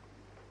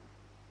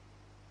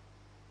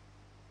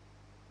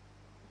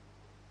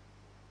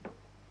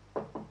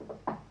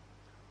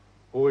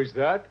 Who is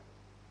that?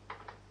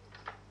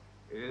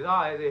 It is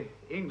I,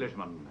 the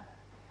Englishman.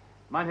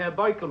 Mynheer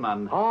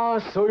Beukelman. Ah,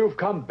 so you've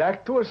come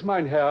back to us,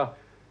 Mynheer.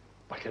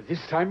 But at this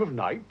time of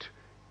night?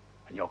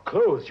 And your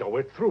clothes, you're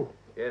wet through.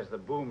 Yes, the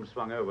boom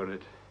swung over and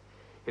it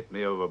hit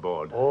me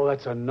overboard. Oh,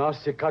 that's a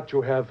nasty cut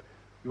you have.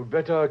 You'd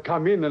better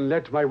come in and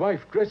let my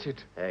wife dress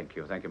it. Thank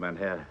you,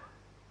 Mynheer.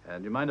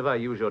 And do you mind if I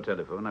use your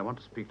telephone? I want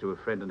to speak to a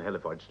friend in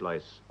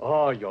Hellevoetsluis.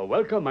 Oh, you're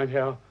welcome,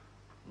 Mynheer.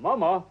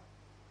 Mama.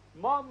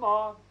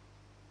 Mama.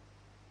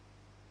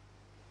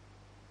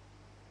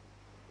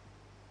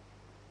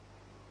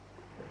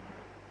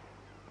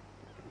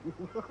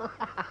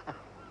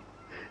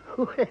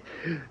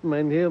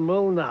 Mynheer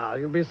Molnar,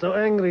 he'll be so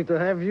angry to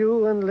have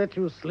you and let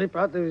you slip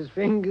out of his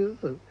fingers.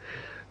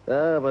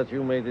 But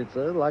you made it,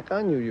 sir, like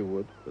I knew you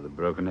would. With a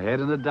broken head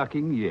and a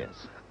ducking,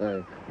 yes.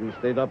 You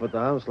stayed up at the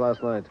house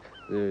last night.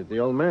 The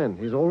old man,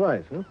 he's all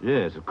right, huh?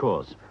 Yes, of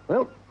course.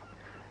 Well,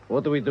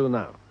 what do we do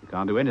now? You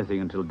can't do anything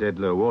until dead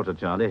low water,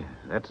 Charlie.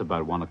 That's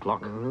about 1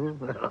 o'clock.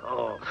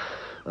 Oh,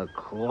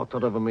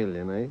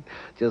 $250,000,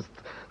 eh?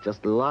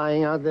 Just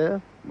lying out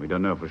there? We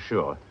don't know for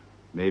sure.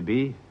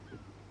 Maybe,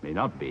 may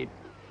not be.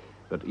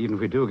 But even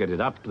if we do get it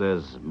up,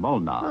 there's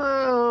Molnar.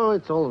 Oh,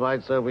 it's all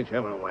right, sir,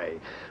 whichever way.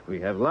 We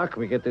have luck,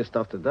 we get this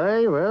stuff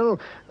today, well,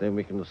 then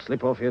we can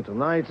slip off here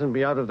tonight and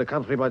be out of the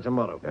country by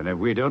tomorrow. And if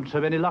we don't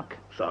have any luck?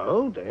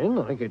 So, then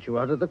I get you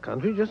out of the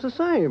country just the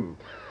same.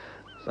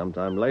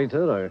 Sometime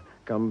later, I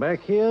come back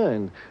here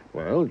and,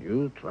 well,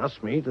 you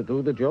trust me to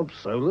do the job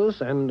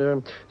solus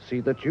and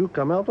see that you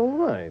come out all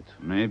right.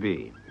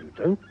 Maybe. You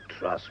don't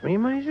trust me,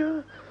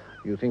 Major?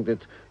 You think that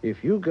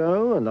if you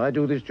go and I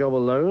do this job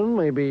alone,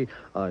 maybe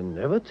I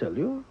never tell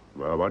you?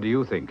 Well, what do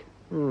you think?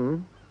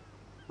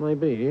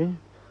 Maybe.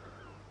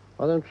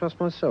 I don't trust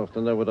myself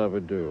to know what I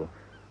would do.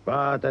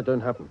 But that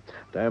don't happen.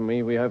 Damn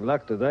me, we have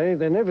luck today,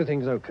 then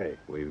everything's okay.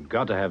 We've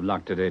got to have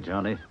luck today,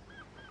 Charlie.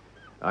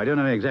 I don't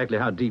know exactly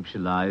how deep she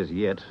lies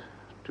yet.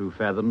 2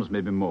 fathoms,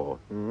 maybe more.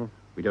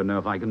 We don't know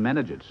if I can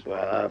manage it.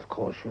 Well, of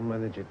course you'll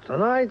manage it.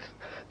 Tonight,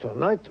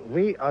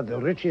 we are the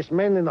richest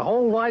men in the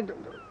whole wide...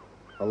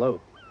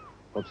 Hello?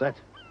 What's that?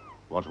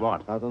 What's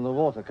what? Out on the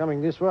water,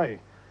 coming this way.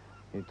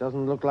 It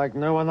doesn't look like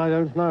no one I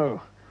don't know.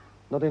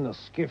 Not in a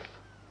skiff.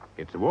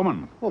 It's a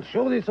woman. Well,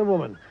 surely it's a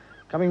woman.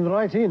 Coming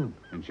right in.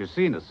 And she's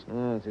seen us.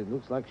 Yes, it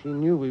looks like she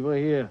knew we were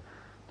here.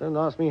 Don't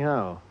ask me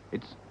how.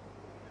 It's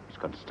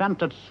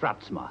Constanta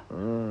Stratsma.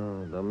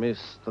 The Miss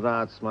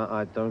Stratsma,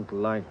 I don't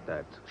like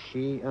that.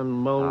 She and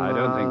Molnar... I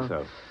don't think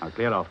so. I'll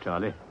clear off,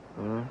 Charlie.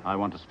 I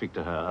want to speak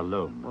to her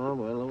alone. Oh,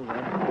 well, all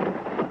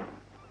right.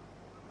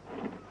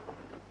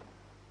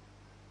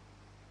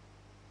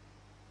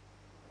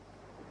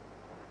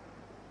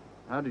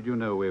 How did you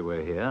know we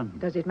were here?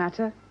 Does it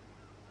matter?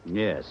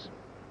 Yes.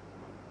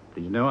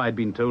 Did you know I'd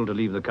been told to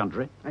leave the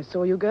country? I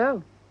saw you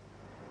go.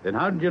 Then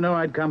how did you know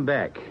I'd come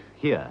back?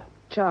 Here?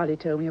 Charlie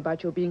told me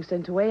about your being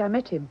sent away. I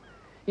met him.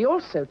 He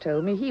also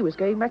told me he was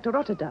going back to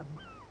Rotterdam.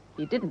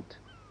 He didn't.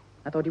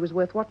 I thought he was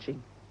worth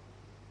watching.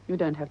 You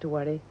don't have to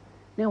worry.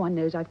 No one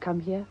knows I've come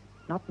here.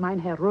 Not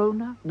Mynheer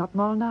Rona, not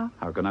Molnar.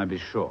 How can I be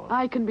sure?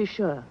 I can be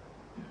sure.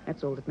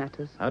 That's all that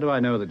matters. How do I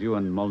know that you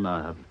and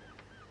Molnar have...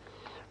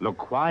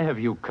 Look, why have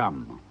you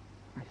come?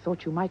 I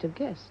thought you might have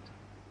guessed.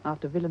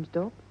 After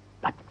Willemsdorp.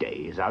 That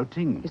day's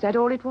outing. Is that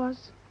all it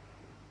was?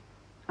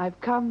 I've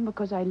come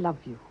because I love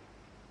you.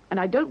 And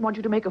I don't want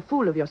you to make a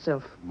fool of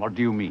yourself. What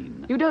do you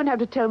mean? You don't have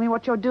to tell me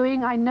what you're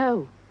doing. I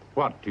know.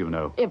 What do you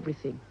know?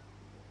 Everything.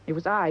 It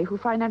was I who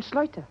financed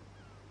Sluyter.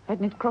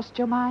 Hadn't it crossed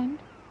your mind?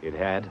 It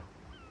had.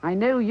 I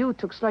know you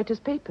took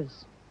Sluyter's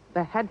papers.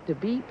 There had to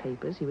be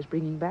papers he was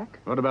bringing back.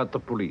 What about the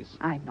police?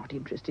 I'm not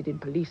interested in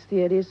police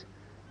theories.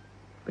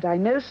 But I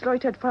know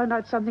Sluyter had found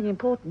out something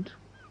important.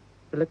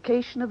 The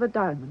location of the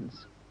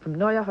diamonds from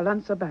Neue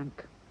Hollandse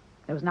Bank.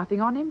 There was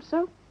nothing on him,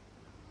 so?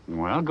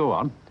 Well, go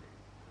on.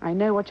 I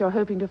know what you're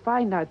hoping to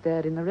find out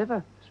there in the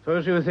river.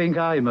 Suppose you think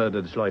I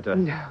murdered Sluyter.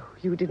 No,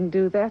 you didn't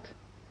do that.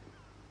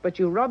 But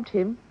you robbed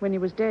him when he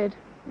was dead.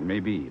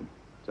 Maybe.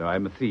 So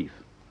I'm a thief.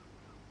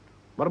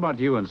 What about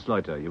you and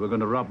Sluyter? You were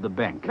going to rob the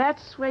bank.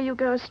 That's where you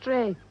go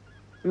astray.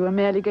 We were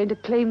merely going to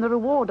claim the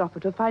reward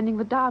offered for finding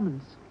the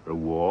diamonds.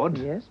 Reward?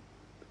 Yes.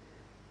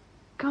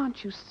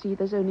 Can't you see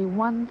there's only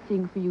one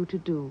thing for you to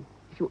do?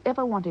 If you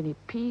ever want any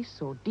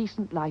peace or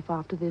decent life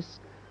after this,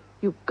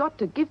 you've got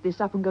to give this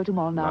up and go to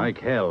Molnar. Like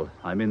hell.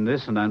 I'm in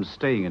this and I'm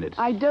staying in it.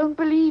 I don't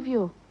believe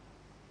you.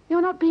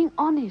 You're not being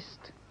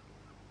honest.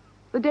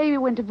 The day we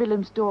went to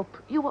Willemsdorp,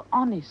 you were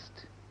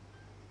honest.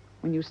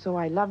 When you saw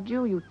I loved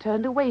you, you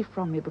turned away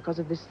from me because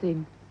of this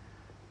thing.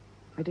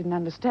 I didn't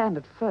understand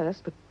at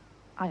first, but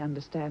I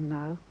understand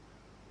now.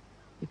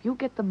 If you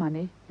get the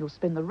money, you'll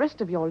spend the rest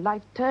of your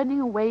life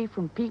turning away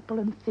from people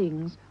and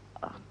things.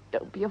 Oh,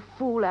 don't be a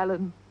fool,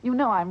 Alan. You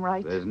know I'm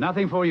right. There's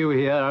nothing for you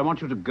here. I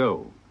want you to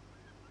go.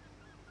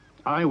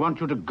 I want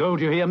you to go.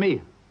 Do you hear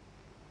me?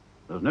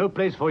 There's no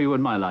place for you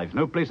in my life.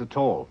 No place at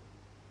all.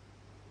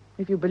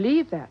 If you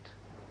believe that,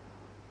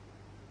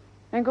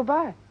 then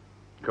goodbye.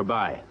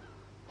 Goodbye.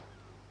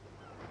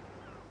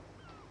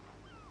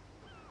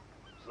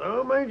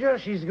 So, Major,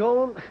 she's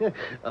gone.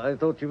 I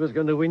thought she was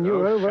going to win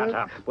you over. Shut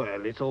up.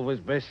 Well, it's always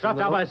best... Shut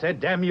up, I said.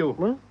 Damn you.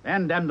 Huh?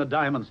 And damn the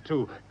diamonds,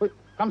 too. Wait.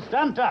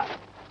 Constanta!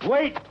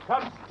 Wait!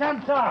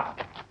 Constanta!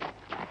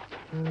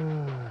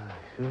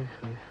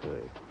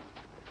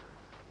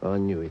 I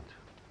knew it.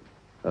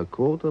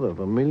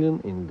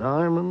 $250,000 in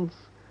diamonds,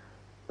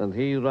 and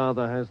he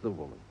rather has the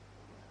woman.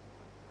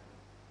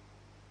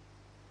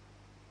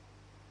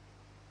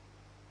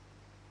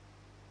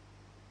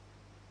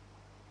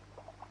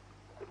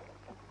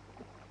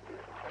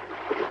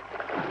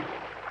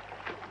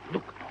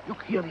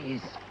 Look, here he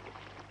is.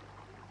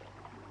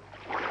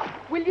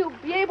 Will you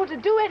be able to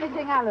do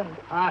anything, Alan?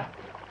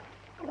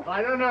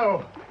 I don't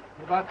know.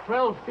 About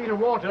 12 feet of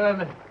water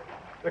and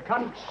the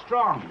current's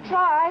strong.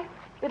 Try.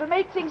 It'll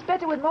make things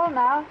better with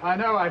Molnar. I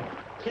know. I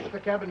kicked the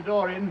cabin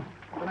door in.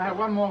 Then I have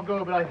one more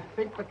go, but I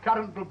think the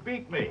current will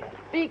beat me.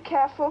 Be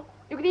careful.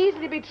 You could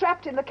easily be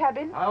trapped in the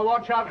cabin. I'll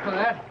watch out for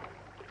that.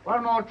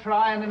 One more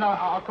try, and then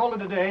I'll call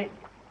it a day.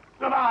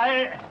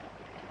 Goodbye.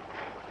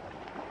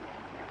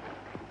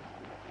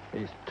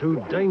 It's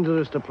too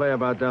dangerous to play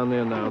about down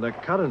there now. The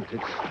current,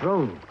 it's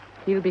strong.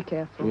 He'll be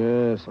careful.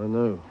 Yes, I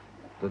know.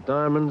 The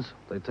diamonds,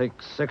 they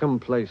take second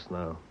place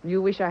now.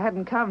 You wish I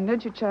hadn't come,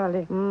 don't you,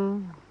 Charlie?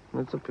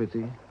 It's a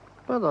pity.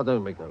 But I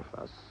don't make no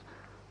fuss.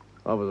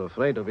 I was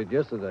afraid of it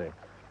yesterday.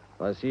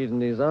 I see it in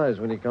his eyes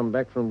when he come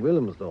back from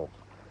Wilhelmsdorf.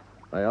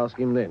 I ask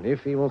him then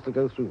if he wants to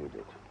go through with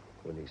it.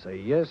 When he say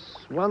yes,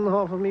 one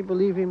half of me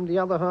believe him, the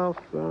other half,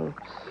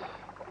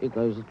 it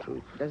knows the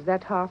truth. Does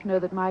that half know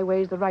that my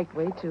way is the right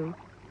way, too?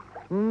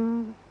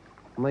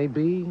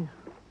 Maybe.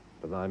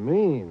 But I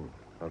mean,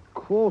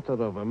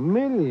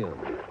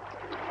 $250,000.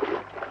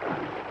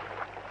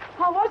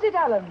 How was it,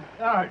 Alan?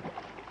 No,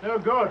 no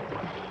good.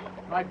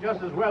 Might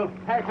just as well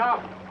pack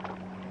up.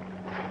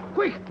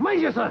 Quick,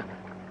 Major, sir!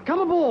 Come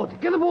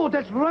aboard! Get aboard!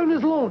 That's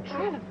Rona's launch!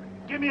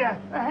 Give me a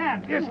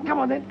hand. Yes, come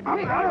on then. Pull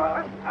him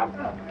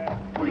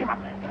up.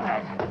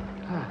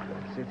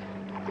 That's it.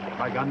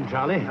 My gun,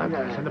 Charlie.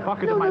 It's in the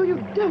pocket of my... No, you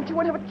don't. You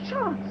won't have a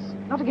chance.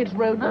 Not against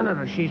Rona.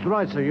 No, she's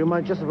right, sir. You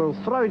might just as well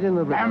throw it in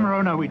the river. Damn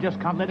Rona, we just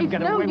can't let him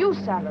get away. It's no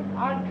use, Alan.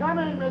 I'm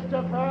coming,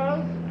 Mr.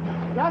 Furs.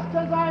 Just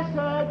as I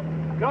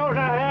said. Go to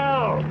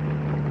hell!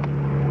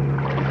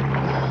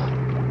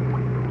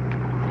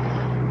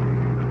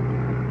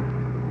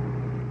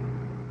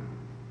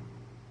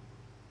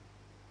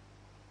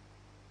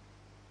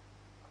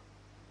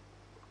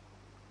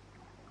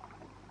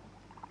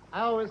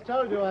 I always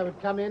told you I would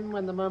come in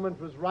when the moment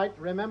was right,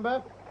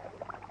 remember?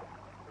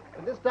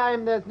 But this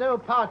time there's no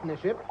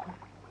partnership.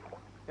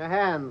 Your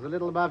hands a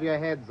little above your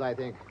heads, I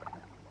think.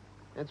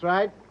 That's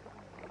right.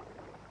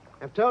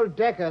 I've told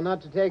Decker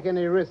not to take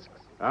any risks.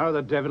 How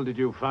the devil did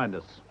you find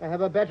us? I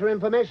have a better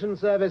information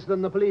service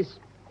than the police.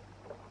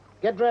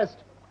 Get dressed.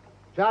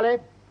 Charlie,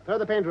 throw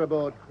the painter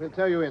aboard. We'll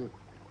tow you in.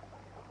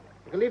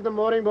 You can leave the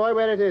mooring buoy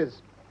where it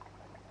is.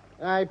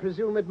 I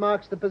presume it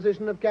marks the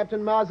position of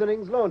Captain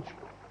Marzeling's launch.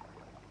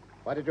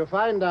 What did you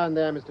find down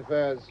there, Mr.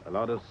 Furs? A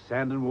lot of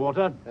sand and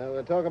water.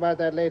 We'll talk about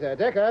that later.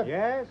 Decker?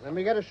 Yes? When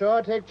we get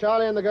ashore, take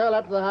Charlie and the girl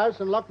up to the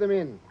house and lock them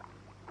in.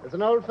 There's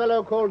an old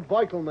fellow called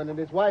Beutelman and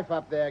his wife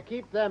up there.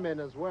 Keep them in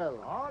as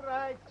well. All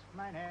right,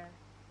 Mynheer.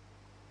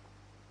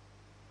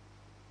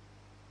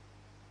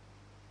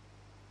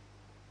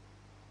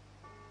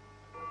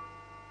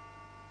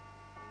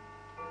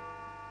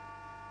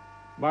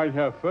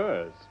 Mynheer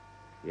Furs.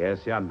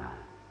 Yes, Jan.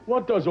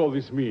 What does all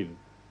this mean?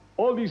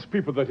 All these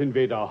people that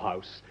invade our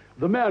house.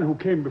 The man who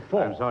came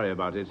before. I'm sorry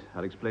about it.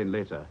 I'll explain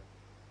later.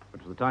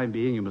 But for the time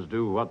being, you must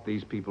do what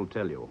these people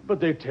tell you. But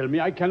they tell me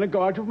I cannot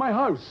go out of my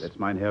house. That's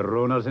Mynheer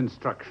Rona's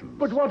instructions.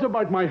 But what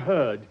about my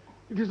herd?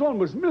 It is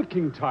almost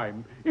milking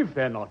time. If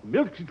they're not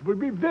milked, it will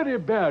be very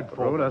bad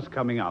for them. Rona's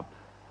coming up.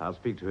 I'll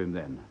speak to him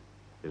then.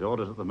 His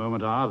orders at the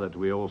moment are that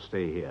we all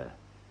stay here.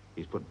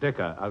 He's put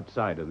Decker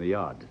outside in the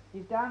yard.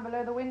 He's down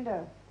below the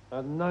window.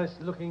 A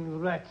nice-looking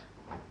rat.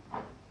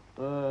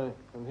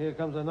 And here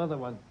comes another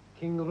one.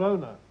 King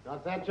Rona.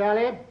 Got that,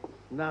 Charlie?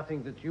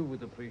 Nothing that you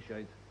would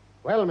appreciate.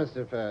 Well,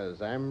 Mr. Furs,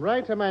 I'm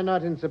right, am I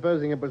not, in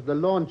supposing it was the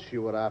launch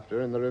you were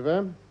after in the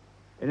river?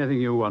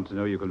 Anything you want to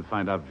know, you can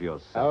find out for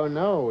yourself. Oh,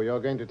 no, you're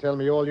going to tell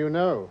me all you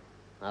know.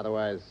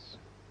 Otherwise,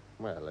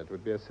 well, it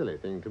would be a silly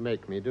thing to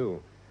make me do.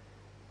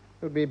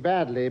 It would be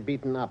badly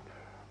beaten up.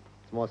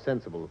 It's more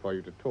sensible for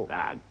you to talk.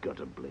 Ah,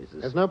 gutter blazes.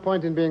 There's no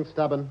point in being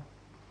stubborn.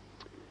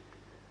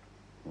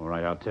 All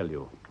right, I'll tell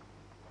you.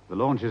 The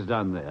launch is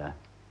down there.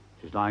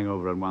 She's lying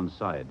over on one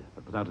side.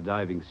 But without a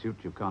diving suit,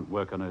 you can't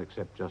work on her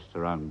except just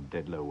around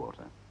dead low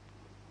water.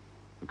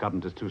 The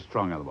current is too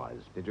strong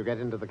otherwise. Did you get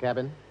into the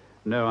cabin?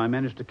 No, I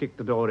managed to kick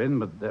the door in,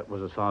 but that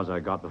was as far as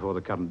I got before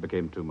the current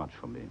became too much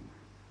for me.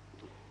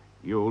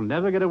 You'll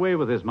never get away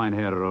with this,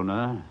 Mynheer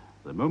Rona.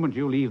 The moment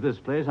you leave this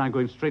place, I'm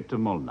going straight to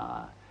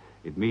Molnar.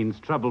 It means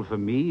trouble for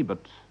me,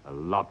 but a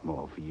lot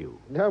more for you.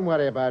 Don't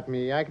worry about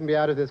me. I can be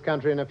out of this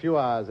country in a few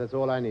hours. That's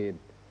all I need.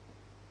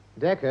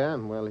 Decker,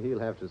 well,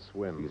 he'll have to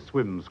swim. He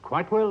swims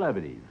quite well, I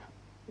believe.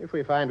 If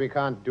we find we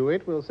can't do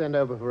it, we'll send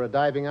over for a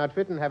diving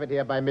outfit and have it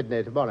here by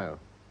midday tomorrow.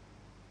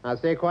 Now,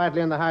 stay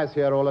quietly in the house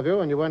here, all of you,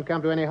 and you won't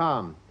come to any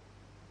harm.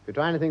 If you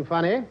try anything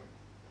funny,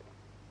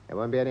 there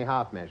won't be any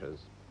half measures.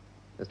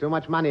 There's too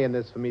much money in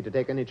this for me to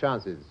take any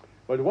chances.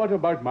 But what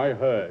about my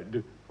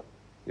herd?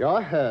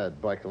 Your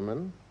herd,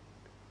 Beutelman.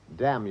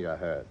 Damn your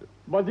herd.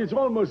 But it's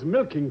almost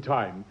milking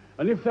time.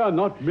 And if they're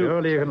not milked...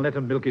 Surely you can let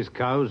him milk his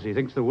cows. He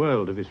thinks the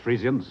world of his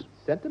Frisians.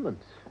 Sentiment.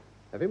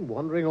 Have him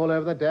wandering all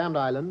over the damned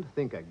island.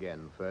 Think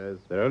again, Furs.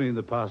 They're only in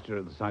the pasture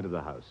at the side of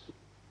the house.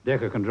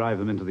 Decker can drive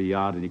them into the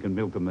yard and he can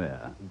milk them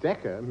there.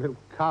 Decker milk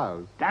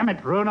cows? Damn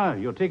it, Rona.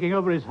 You're taking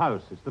over his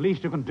house. It's the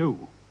least you can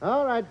do.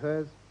 All right,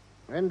 Furs.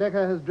 When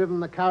Decker has driven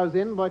the cows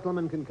in,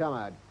 Beutelman can come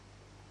out.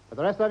 But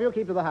the rest of you,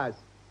 keep to the house.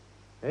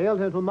 Hail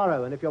till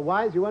tomorrow, and if you're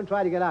wise, you won't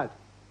try to get out.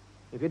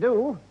 If you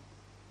do,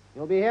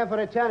 you'll be here for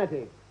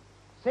eternity.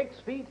 6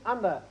 feet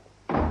under.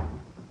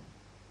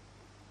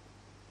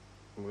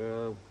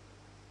 Well,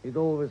 it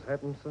always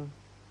happens, sir.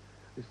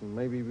 Listen,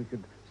 maybe we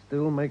could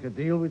still make a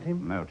deal with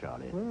him? No,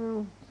 Charlie.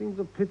 Well, seems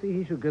a pity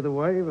he should get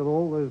away with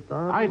all those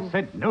diamonds. I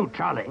said no,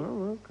 Charlie.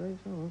 Oh, okay,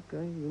 sir,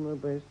 okay. You know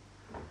best.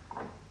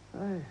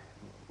 Aye,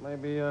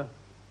 maybe,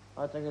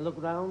 I'll take a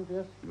look round,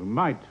 yes? You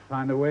might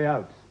find a way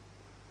out.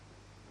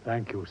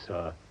 Thank you,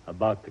 sir.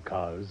 About the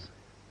cows.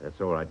 That's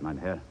all right, mein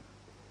Herr.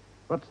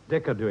 What's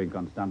Decker doing,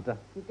 Constanta?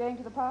 He's going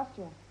to the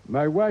pasture.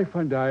 My wife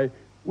and I,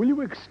 will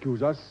you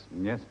excuse us?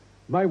 Yes?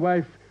 My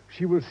wife,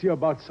 she will see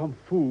about some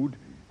food,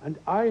 and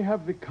I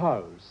have the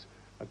cows.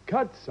 A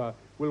Katza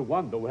will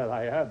wonder where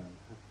I am.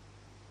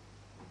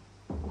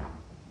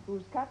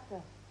 Who's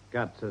Katza?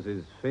 Katza's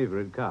his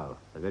favorite cow.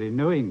 A very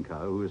knowing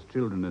cow who has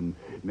children in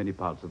many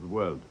parts of the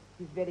world.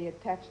 He's very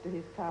attached to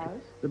his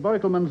cows. The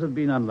Beutelmans have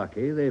been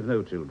unlucky. They've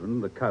no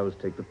children. The cows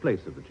take the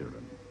place of the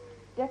children.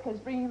 Decker's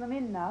bringing them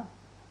in now.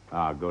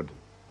 Ah, good.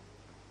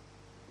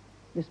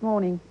 This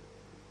morning,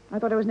 I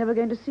thought I was never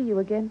going to see you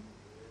again.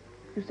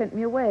 You sent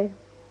me away.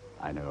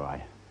 I know.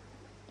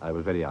 I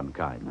was very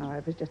unkind. Oh,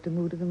 it was just a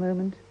mood of the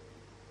moment.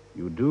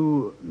 You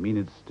do mean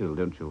it still,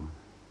 don't you?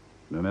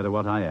 No matter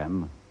what I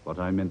am, what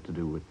I meant to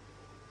do, it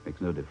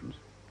makes no difference.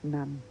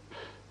 None.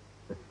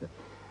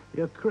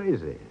 You're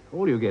crazy.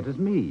 All you get is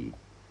me.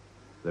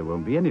 There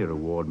won't be any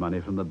reward money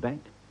from the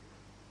bank.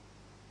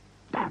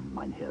 Damn,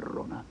 mein Herr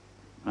Rona.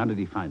 How did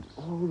he find us?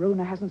 Oh,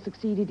 Rona hasn't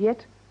succeeded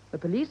yet. The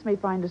police may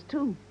find us,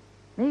 too.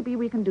 Maybe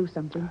we can do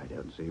something. I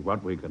don't see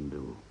what we can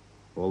do.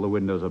 All the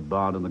windows are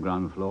barred on the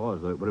ground floor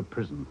as though it were a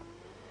prison.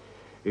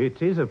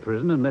 It is a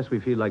prison unless we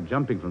feel like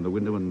jumping from the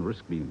window and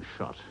risk being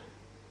shot.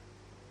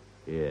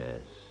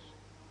 Yes,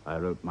 I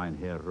wrote mein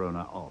Herr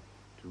Rona off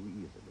too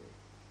easily.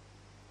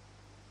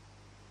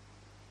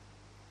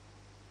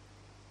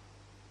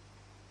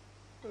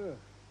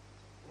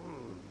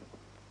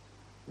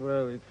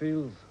 Well, it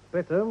feels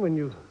better when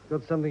you've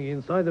got something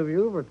inside of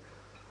you, but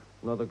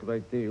not a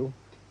great deal.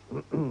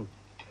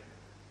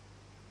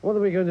 What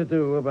are we going to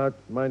do about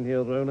mein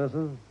Herr Rona,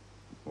 sir?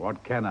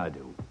 What can I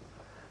do?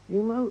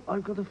 You know,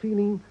 I've got a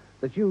feeling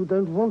that you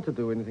don't want to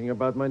do anything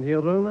about mein Herr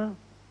Rona.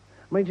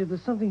 Major,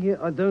 there's something here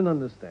I don't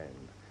understand.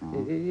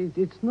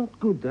 It's not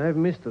good to have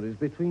mysteries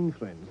between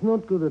friends.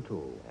 Not good at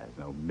all. There's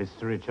no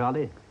mystery,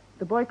 Charlie.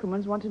 The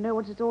Boykelmans want to know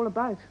what it's all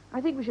about.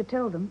 I think we should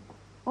tell them.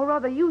 Or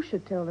rather, you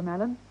should tell them,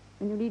 Alan.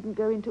 And you needn't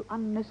go into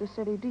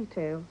unnecessary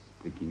details.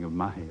 Thinking of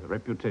my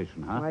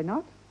reputation, huh? Why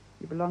not?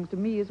 It belongs to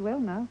me as well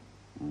now.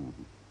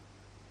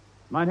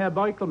 Mein Herr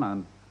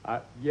Beukelmann.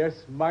 Yes,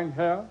 mein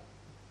Herr?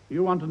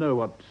 You want to know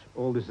what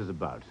all this is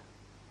about?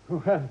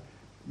 Well,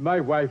 my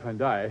wife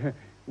and I,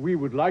 we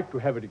would like to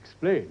have it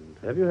explained.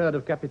 Have you heard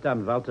of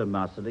Capitan Walter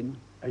Marseling?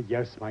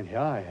 Yes, mein Herr,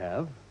 I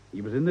have.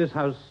 He was in this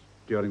house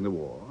during the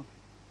war.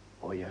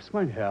 Oh, yes,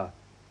 mein Herr.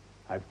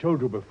 I've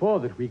told you before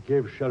that we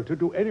gave shelter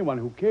to anyone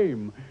who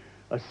came.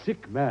 A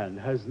sick man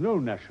has no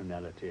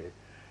nationality.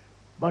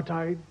 But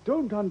I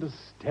don't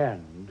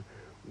understand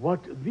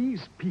what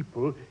these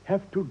people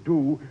have to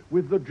do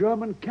with the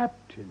German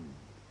captain.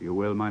 You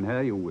will, mein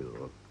Herr, you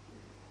will.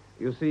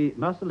 You see,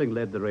 Marseling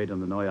led the raid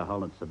on the Neue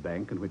Hollandse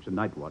Bank in which a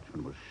night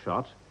watchman was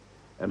shot,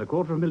 and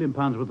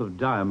 £250,000 worth of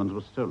diamonds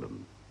was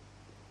stolen.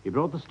 He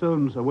brought the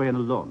stones away in a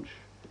launch.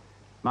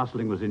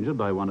 Marseling was injured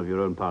by one of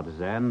your own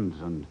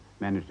partisans and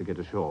managed to get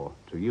ashore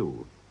to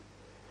you.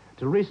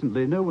 Till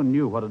recently, no one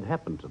knew what had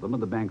happened to them,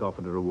 and the bank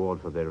offered a reward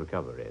for their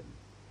recovery.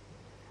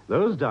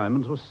 Those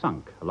diamonds were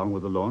sunk, along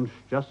with the launch,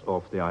 just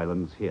off the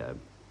islands here.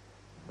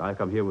 I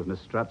come here with Miss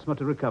Stratsma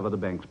to recover the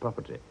bank's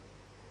property.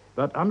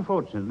 But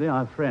unfortunately,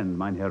 our friend,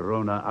 mein Herr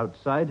Rona,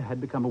 outside,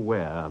 had become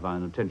aware of our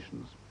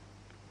intentions.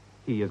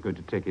 He is going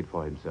to take it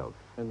for himself.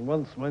 And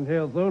once mein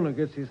Herr Rona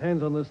gets his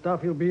hands on the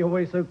stuff, he'll be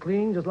away so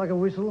clean, just like a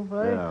whistle,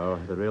 eh? No,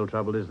 the real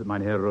trouble is that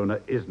mein Herr Rona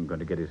isn't going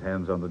to get his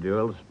hands on the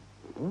jewels.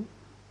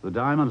 The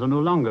diamonds are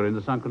no longer in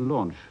the sunken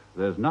launch.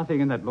 There's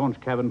nothing in that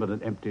launch cabin but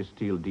an empty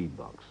steel deed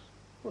box.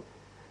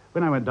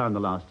 When I went down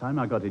the last time,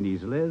 I got in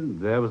easily.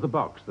 There was the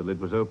box. The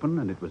lid was open,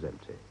 and it was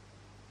empty.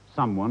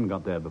 Someone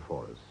got there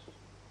before us.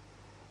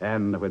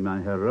 And when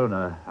mein Herr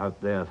Rona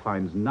out there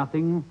finds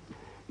nothing,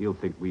 he'll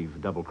think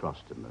we've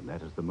double-crossed him. And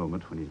that is the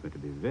moment when he's going to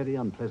be very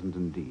unpleasant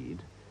indeed,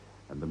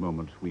 and the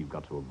moment we've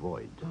got to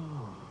avoid.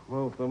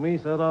 Well, for me,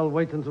 sir, I'll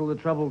wait until the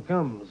trouble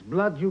comes.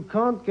 Blood you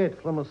can't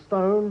get from a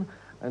stone,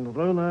 and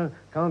Rona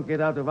can't get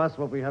out of us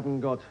what we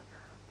haven't got,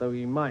 though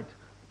he might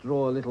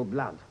draw a little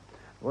blood.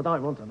 What I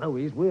want to know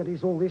is, where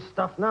is all this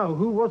stuff now?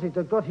 Who was it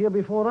that got here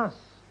before us?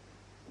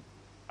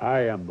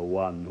 I am the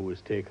one who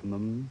has taken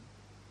them,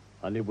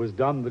 and it was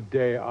done the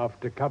day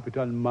after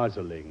Capitan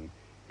Marseling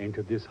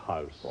entered this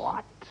house.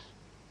 What?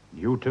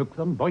 You took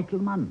them,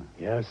 Beutelmann?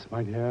 Yes,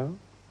 mein Herr.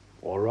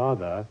 Or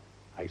rather,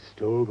 I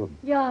stole them.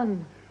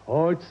 Jan.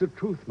 Oh, it's the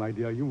truth, my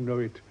dear. You know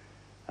it.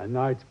 And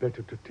now it's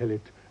better to tell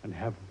it and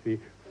have the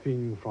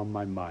thing from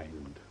my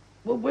mind.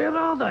 Well, where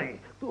are they?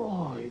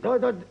 Oh,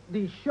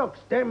 these shocks,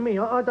 damn me.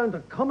 I don't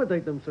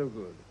accommodate them so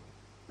good.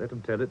 Let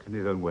him tell it in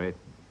his own way.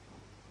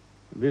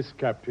 This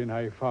captain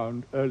I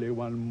found early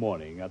one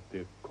morning at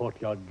the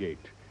courtyard gate.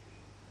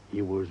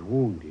 He was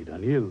wounded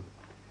and ill.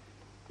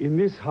 In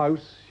this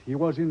house, he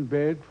was in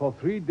bed for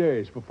 3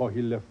 days before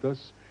he left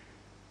us.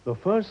 The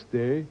first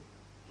day,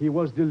 he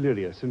was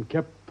delirious and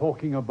kept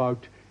talking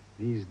about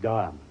these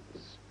diamonds.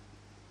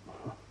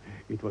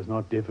 It was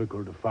not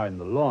difficult to find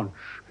the launch.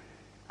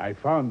 I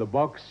found the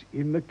box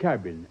in the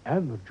cabin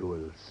and the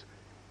jewels.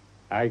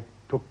 I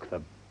took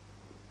them.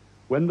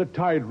 When the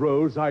tide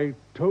rose, I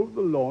towed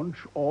the launch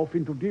off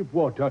into deep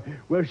water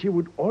where she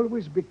would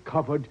always be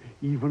covered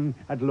even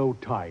at low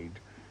tide.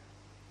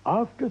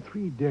 After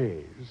 3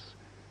 days,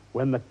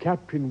 when the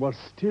captain was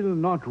still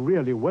not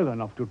really well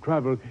enough to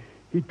travel,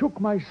 he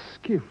took my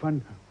skiff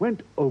and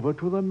went over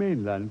to the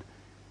mainland.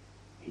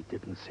 He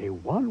didn't say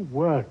one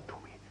word to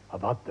me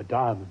about the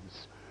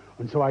diamonds,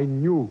 and so I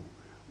knew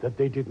that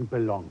they didn't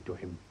belong to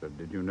him. But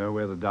did you know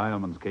where the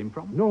diamonds came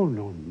from? No.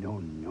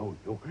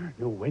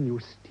 When you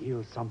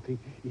steal something,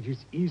 it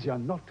is easier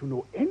not to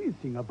know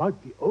anything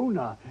about the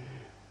owner.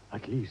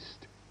 At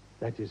least,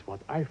 that is what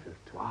I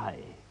felt. Why?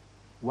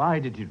 Why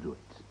did you do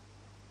it?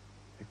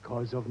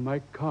 Because of my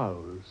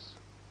cows.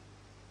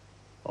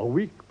 A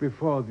week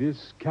before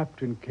this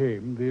captain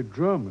came, the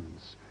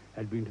Germans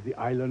had been to the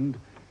island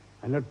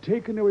and had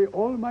taken away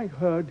all my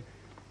herd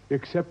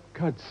except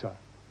Kadsa.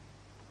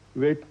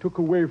 They took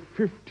away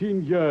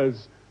 15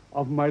 years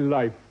of my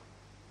life.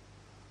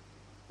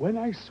 When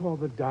I saw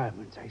the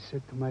diamonds, I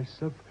said to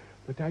myself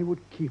that I would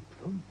keep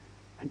them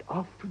and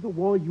after the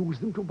war use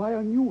them to buy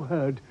a new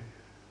herd.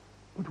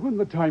 But when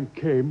the time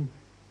came,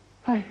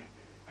 I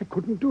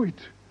couldn't do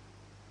it.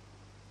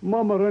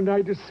 Mama and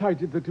I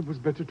decided that it was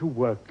better to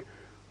work,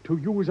 to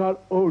use our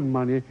own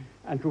money,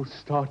 and to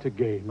start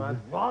again. But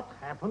what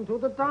happened to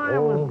the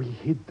diamonds? Oh, we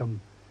hid them,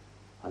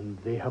 and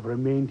they have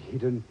remained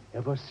hidden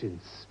ever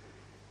since.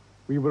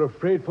 We were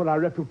afraid for our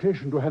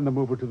reputation to hand them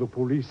over to the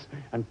police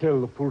and tell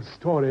the full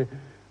story,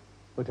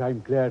 but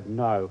I'm glad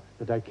now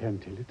that I can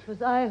tell it. It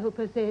was I who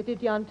persuaded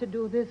Jan to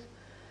do this.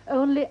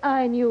 Only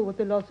I knew what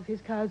the loss of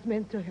his cows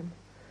meant to him.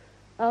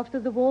 After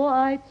the war,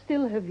 I'd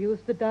still have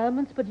used the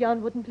diamonds, but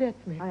Jan wouldn't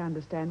let me. I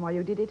understand why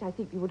you did it. I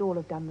think you would all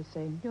have done the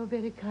same. You're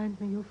very kind,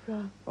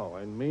 Mejuffrouw. Oh,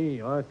 and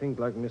me, I think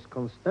like Miss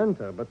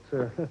Constanta, but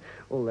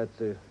all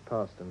that's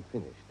past and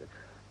finished.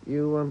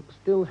 You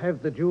still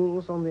have the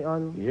jewels on the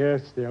island?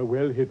 Yes, they are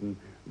well hidden.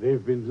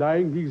 They've been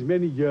lying these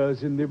many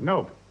years in the...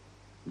 No,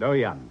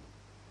 Jan.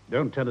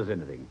 Don't tell us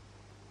anything.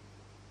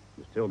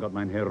 We've still got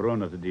Mynheer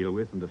Rona to deal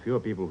with, and the fewer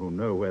people who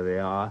know where they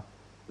are,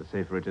 the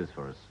safer it is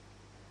for us.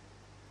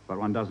 But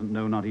one doesn't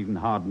know, not even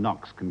hard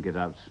knocks can get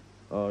out.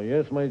 Oh,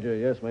 yes, Major,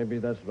 yes, maybe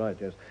that's right,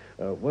 yes.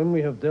 When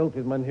we have dealt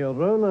with Mynheer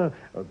Rona,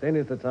 then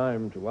is the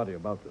time to worry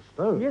about the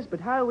stone. Yes, but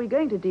how are we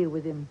going to deal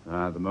with him?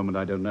 At the moment,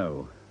 I don't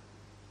know.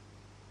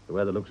 The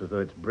weather looks as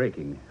though it's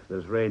breaking. If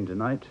there's rain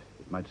tonight,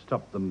 it might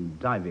stop them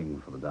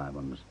diving for the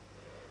diamonds.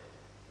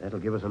 That'll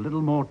give us a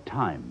little more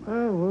time.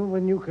 Oh, well,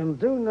 when you can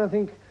do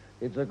nothing,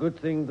 it's a good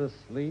thing to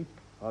sleep.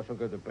 I shall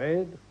go to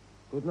bed.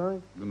 Good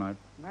night. Good night.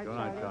 Night, Good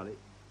night, Charlie.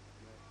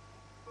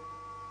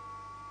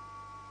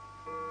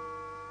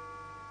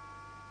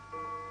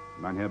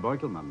 Mynheer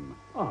Beutelman.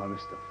 Oh,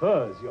 Mr.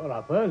 Furs, you're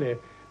up early.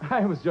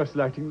 I was just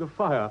lighting the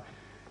fire.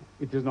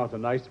 It is not a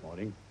nice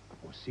morning.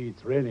 Oh, see,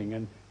 it's raining,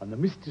 and the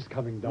mist is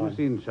coming down. You've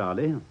seen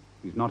Charlie.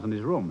 He's not in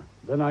his room.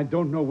 Then I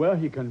don't know where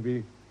he can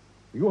be.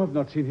 You have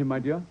not seen him, my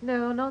dear?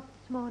 No, not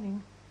this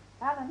morning.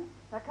 Alan,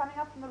 they're coming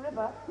up from the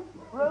river.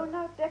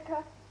 Rona,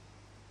 Decker,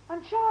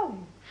 and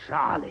Charlie.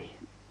 Charlie.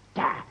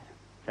 Dad.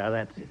 So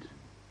that's it.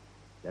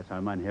 That's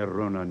how Mynheer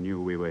Rona knew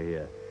we were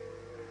here.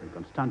 When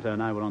Constanta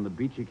and I were on the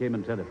beach, he came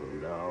and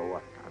telephoned. Oh,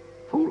 what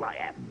a fool I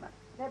am.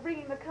 They're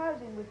bringing the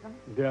cows in with them.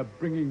 They're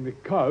bringing the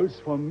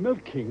cows for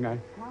milking. I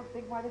can't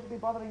think why they should be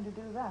bothering to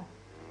do that.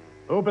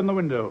 Open the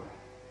window.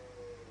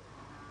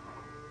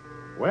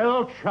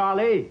 Well,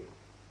 Charlie?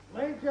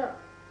 Major,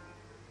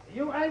 are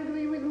you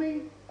angry with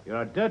me?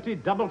 You're a dirty,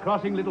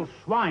 double-crossing little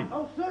swine.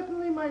 Oh,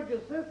 certainly, Major,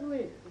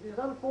 certainly. It is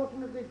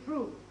unfortunately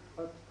true.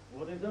 But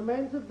what is a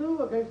man to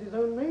do against his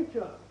own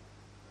nature?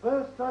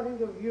 First, I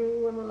think of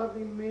you and the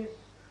lovely miss,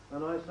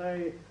 and I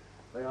say,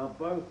 they are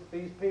both,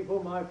 these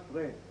people, my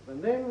friends.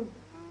 And then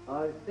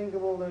I think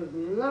of all those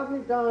lovely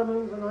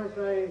diamonds, and I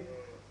say,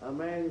 a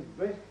man's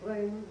best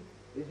friend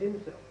is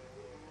himself.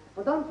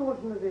 But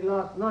unfortunately,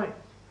 last night,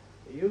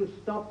 you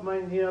stopped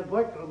Mynheer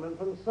Beutelman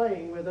from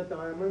saying where the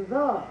diamonds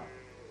are.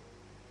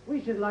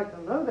 We should like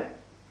to know that.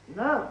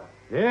 Now.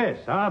 Yes,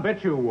 I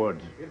bet you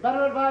would. You'd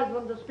better advise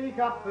them to speak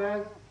up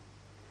first.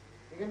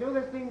 You can do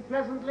this thing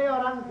pleasantly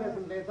or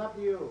unpleasantly. It's up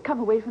to you. Come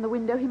away from the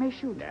window. He may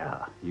shoot.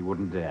 Yeah, he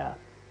wouldn't dare.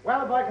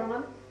 Well,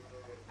 Beutelman,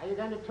 are you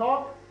going to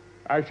talk?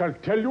 I shall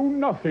tell you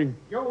nothing.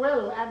 You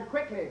will, and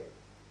quickly.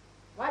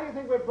 Why do you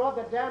think we brought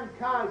the damned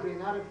cows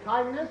in? Out of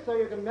kindness, so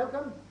you can milk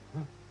them?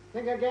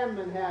 Think again,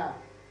 Mynheer.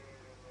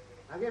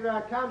 I'll give you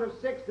a count of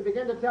 6 to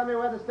begin to tell me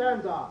where the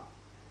sterns are.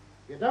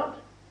 If you don't,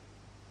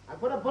 I'll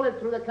put a bullet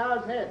through the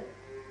cow's head.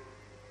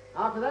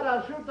 After that,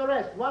 I'll shoot the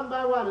rest, one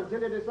by one,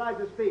 until you decide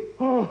to speak.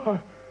 Oh,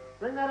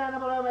 Bring that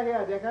animal over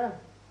here, Dicker.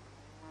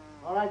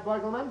 All right,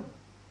 Beugelman.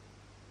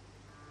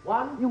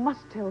 One. You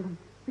must tell them.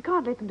 We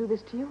can't let them do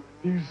this to you.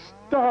 These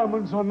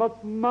diamonds are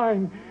not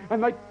mine,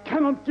 and I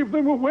cannot give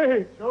them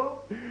away.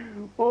 So?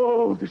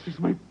 Oh, this is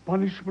my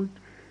punishment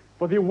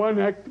for the one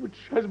act which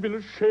has been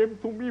a shame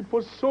to me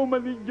for so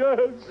many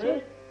years.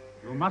 Read.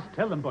 You must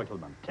tell them,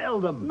 Beutelmann. Tell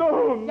them.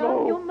 No, Jan,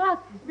 no. you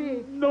must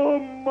speak. No,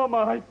 Mama,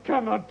 I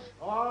cannot.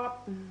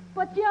 Stop.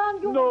 But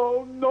Jan, you...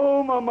 No,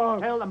 no, Mama.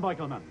 Tell them,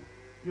 Beutelmann.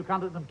 You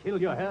can't let them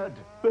kill your herd.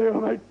 They are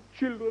my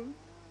children,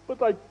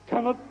 but I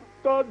cannot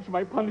dodge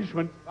my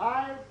punishment.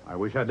 5. I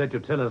wish I'd let you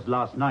tell us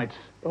last night.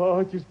 Oh,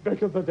 it is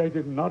better that I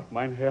did not,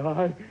 mein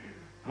Herr.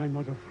 I'm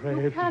not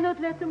afraid. You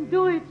cannot let them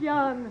do it,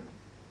 Jan.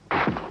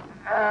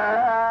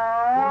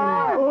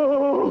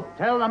 Oh!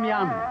 Tell them,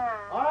 Jan.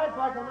 All right,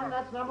 Beugelman,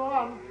 that's number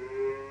 1.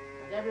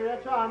 I gave you a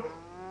chance.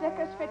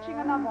 Decker's fetching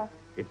another.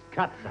 It's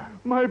Katza.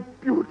 My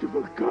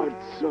beautiful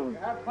Katza. You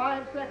have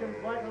 5 seconds,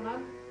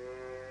 Beugelman.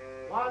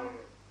 1,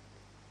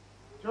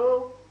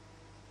 2,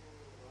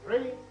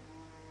 3,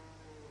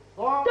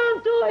 4.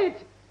 Don't do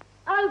it!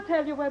 I'll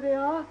tell you where they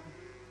are.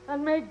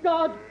 And may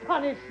God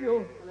punish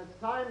you. Well, it's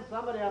time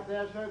somebody up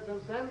there showed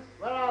some sense.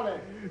 Where are they?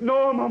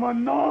 No, Mama,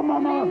 no,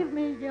 Mama. Leave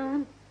me,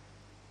 Jan.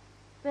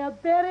 They're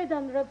buried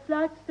under a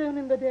flat stone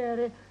in the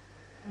dairy.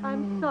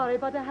 I'm sorry,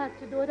 but I had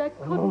to do it. I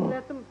couldn't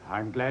let them...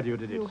 I'm glad you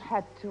did it. You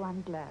had to,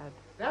 I'm glad.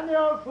 Send the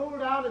old fool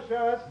down to show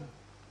us.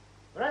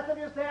 The rest of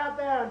you stay out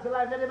there until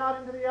I've let him out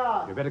into the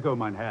yard. You better go,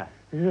 mein Herr.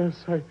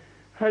 Yes,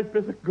 I'd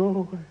better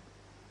go.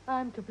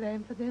 I'm to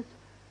blame for this.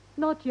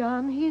 Not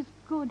Jan. He's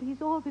good.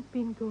 He's always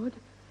been good.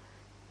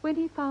 When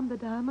he found the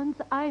diamonds,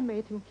 I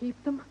made him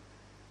keep them.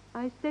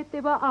 I said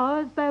they were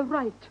ours by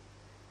right.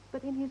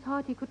 But in his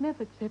heart, he could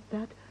never accept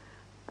that.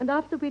 And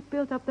after we'd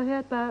built up the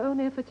herd by our own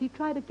efforts, he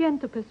tried again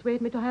to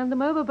persuade me to hand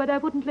them over, but I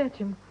wouldn't let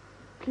him.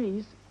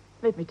 Please,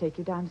 let me take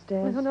you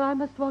downstairs. No, I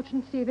must watch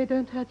and see they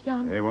don't hurt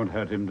Jan. They won't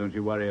hurt him, don't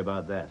you worry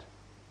about that.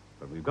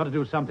 But we've got to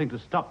do something to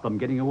stop them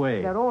getting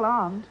away. They're all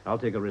armed. I'll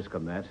take a risk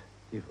on that.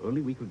 If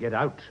only we could get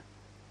out.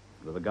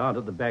 With a guard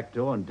at the back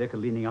door and Decker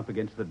leaning up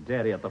against the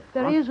dairy at the front.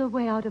 There is a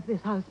way out of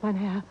this house, mein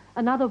Herr.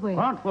 Another way.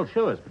 What? Well,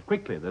 show us, but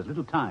quickly. There's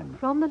little time.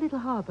 From the little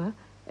harbor,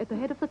 at the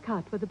head of the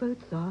cut where the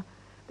boats are,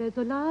 there's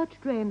a large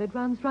drain that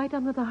runs right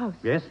under the house.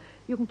 Yes?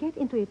 You can get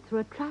into it through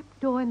a trap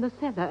door in the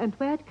cellar, and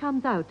where it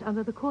comes out,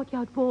 under the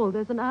courtyard wall,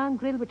 there's an iron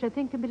grill which I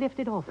think can be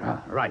lifted off.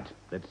 Right.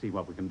 Let's see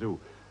what we can do.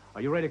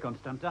 Are you ready,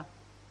 Constanta?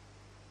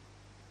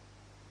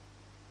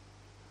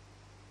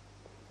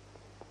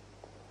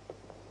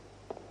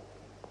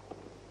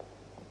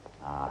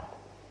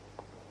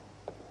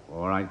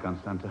 All right,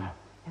 Constanta.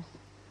 Yes,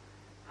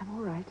 I'm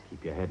all right.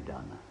 Keep your head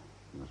down.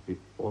 You must be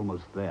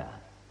almost there.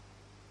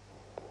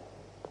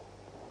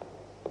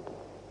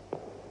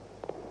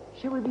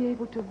 Shall we be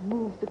able to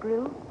move the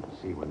grill? We'll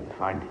see when we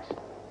find it.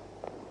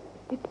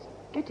 It's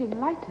getting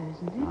lighter,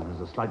 isn't it? Now,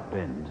 there's a slight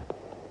bend.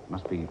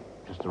 Must be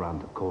just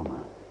around the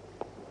corner.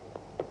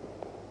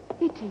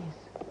 It is.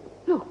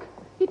 Look,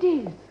 it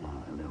is. Oh,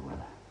 I don't know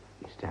whether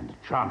we stand a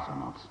chance or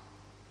not.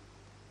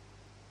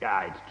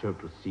 It's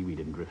choked with seaweed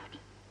and drift.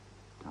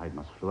 Tide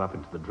must flow up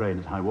into the drain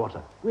at high water.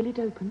 Will it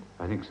open?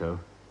 I think so.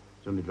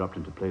 It's only dropped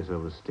into place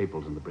over the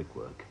staples in the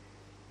brickwork.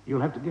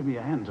 You'll have to give me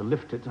a hand to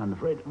lift it, I'm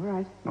afraid. All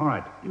right. All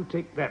right, you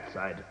take that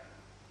side.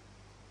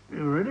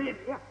 You ready?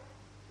 Yeah.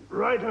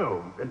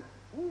 Right-o. Then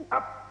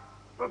up.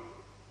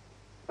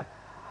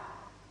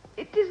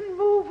 It isn't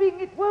moving.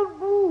 It won't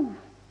move.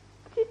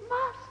 But it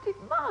must. It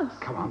must.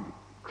 Come on.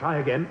 Try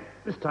again.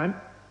 This time.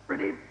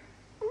 Ready?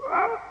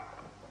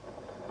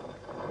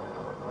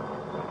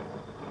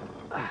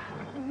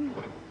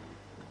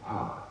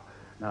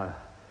 Now,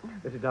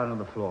 let it down on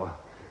the floor.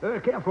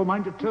 Careful,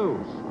 mind your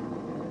toes.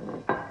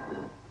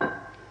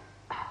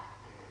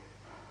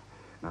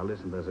 Now,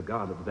 listen, there's a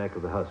guard at the back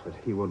of the house, but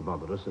he won't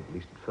bother us, at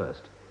least at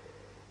first.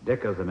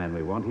 Decker's the man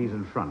we want. He's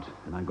in front,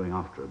 and I'm going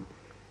after him.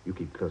 You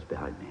keep close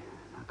behind me.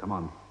 Now, come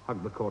on,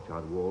 hug the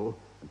courtyard wall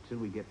until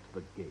we get to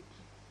the gate.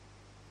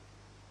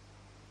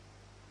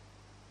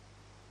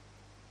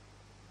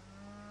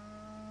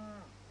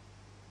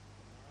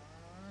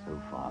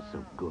 So far,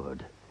 so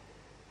good.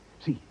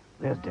 See,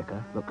 there's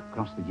Decker. Look,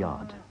 across the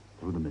yard,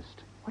 through the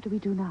mist. What do we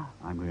do now?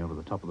 I'm going over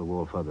the top of the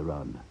wall further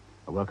round.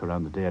 I'll work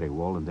around the dairy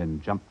wall and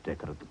then jump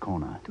Decker at the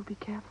corner. Do be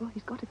careful.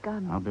 He's got a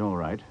gun. I'll be all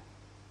right.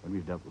 When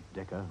we've dealt with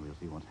Decker, we'll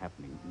see what's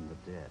happening in the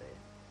dairy.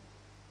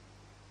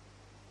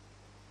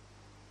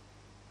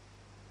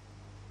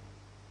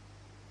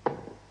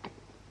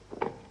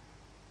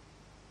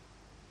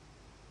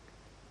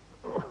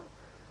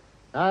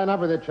 Enough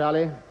with it,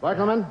 Charlie.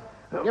 Beutelman,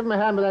 give him a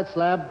hand with that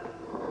slab.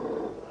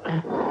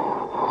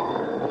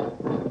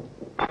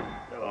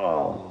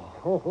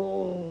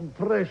 Oh,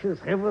 precious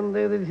heaven,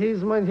 there it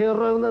is, my dear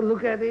Rona.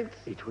 Look at it.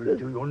 It will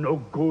do you no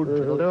good.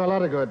 It'll do a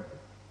lot of good.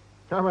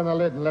 Open the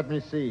lid and let me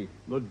see.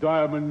 The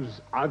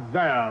diamonds are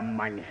there,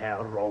 mein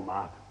Herr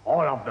Roma.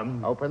 All of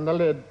them. Open the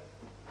lid.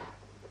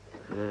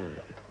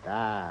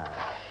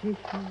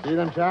 See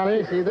them,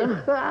 Charlie? See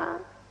them?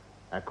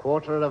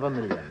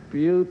 $250,000.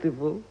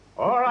 Beautiful.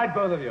 All right,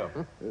 both of you.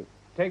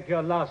 Take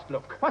your last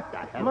look. What the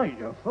hell?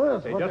 Major,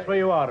 first. Stay just where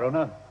you are,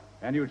 Rona.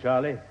 And you,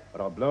 Charlie,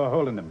 or I'll blow a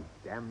hole in them.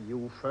 Damn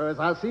you, Furs.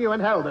 I'll see you in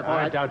hell before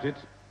I doubt it.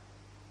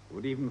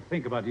 Would even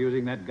think about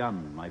using that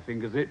gun. My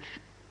fingers itch.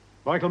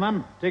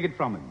 Beutelman, take it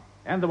from him.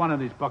 And the one in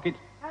his pocket.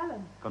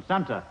 Alan.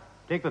 Constanta,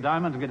 take the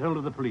diamond and get hold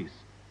of the police.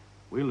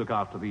 We'll look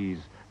after these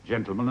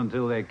gentlemen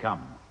until they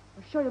come.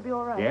 I'm sure you'll be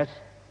all right. Yes?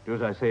 Do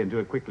as I say and do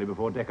it quickly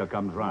before Decker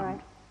comes round. All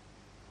right.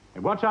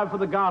 And watch out for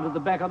the guard at the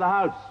back of the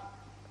house.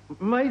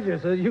 Major,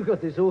 sir, you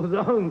got this all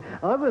wrong.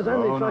 I was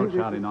only trying no, to...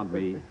 Charlie, not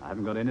me. I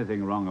haven't got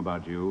anything wrong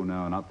about you.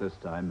 No, not this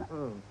time.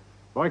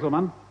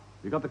 Beutelman,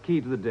 you got the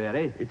key to the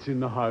dairy? It's in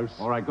the house.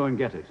 All right, go and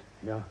get it.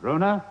 Yeah.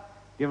 Rona,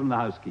 give him the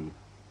house key.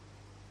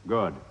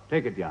 Good.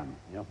 Take it, Jan.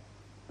 Yeah.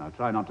 Now,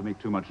 try not to make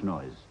too much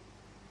noise.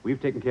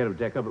 We've taken care of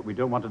Decker, but we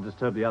don't want to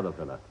disturb the other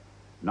fella.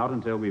 Not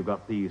until we've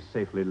got these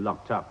safely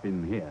locked up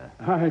in here.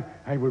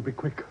 I will be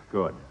quick.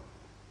 Good.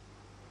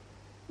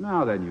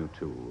 Now then, you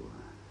two.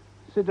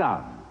 Sit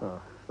down.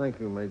 Oh, thank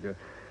you, Major.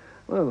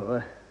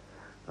 Well,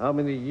 how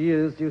many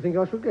years do you think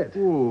I shall get?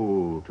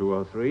 Ooh, 2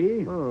 or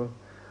 3. Oh,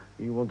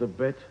 you want to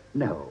bet?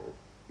 No.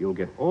 You'll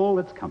get all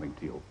that's coming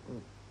to you.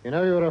 You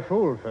know you were a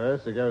fool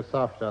first to go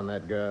soft on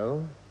that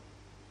girl.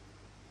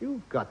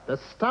 You've got the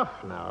stuff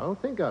now.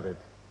 Think of it.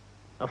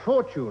 A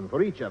fortune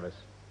for each of us.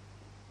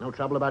 No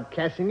trouble about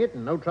cashing it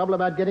and no trouble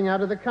about getting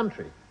out of the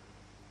country.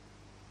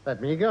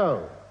 Let me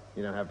go.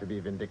 You don't have to be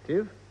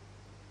vindictive.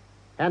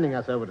 Handing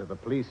us over to the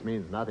police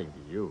means nothing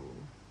to you.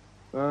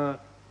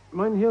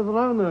 Mynheer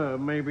Rona,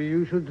 maybe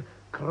you should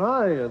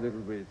cry a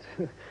little bit.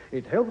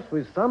 It helps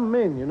with some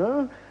men, you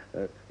know.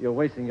 You're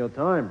wasting your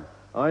time.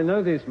 I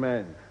know this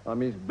man.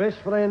 I'm his best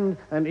friend,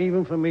 and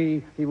even for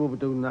me, he will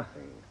do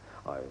nothing.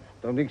 I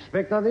don't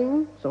expect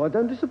nothing, so I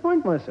don't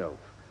disappoint myself.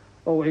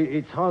 Oh,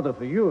 it's harder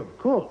for you, of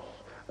course.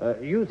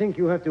 You think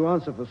you have to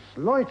answer for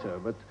Sleuter,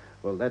 but,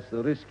 well, that's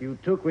the risk you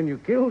took when you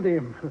killed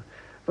him.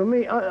 For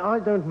me, I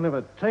don't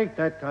never take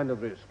that kind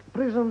of risk.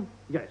 Prison,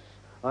 yes.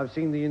 I've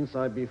seen the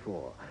inside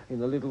before. In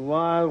a little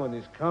while, when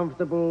he's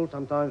comfortable,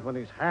 sometimes when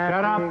he's happy...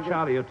 Shut up,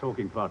 Charlie. You're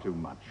talking far too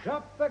much.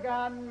 Drop the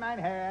gun,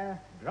 Mynheer.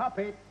 Drop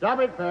it. Drop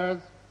it, Furs.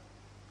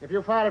 If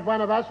you fire at one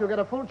of us, you'll get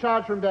a full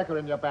charge from Decker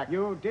in your back.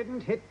 You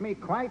didn't hit me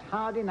quite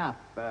hard enough,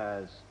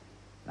 Furs.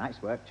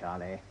 Nice work,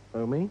 Charlie.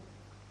 Oh, me?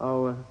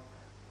 Oh,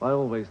 I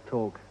always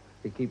talk.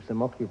 It keeps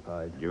them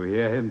occupied. You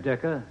hear him,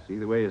 Decker? See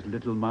the way his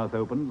little mouth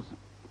opens?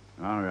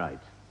 All right.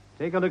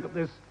 Take a look at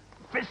this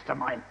fist of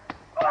mine.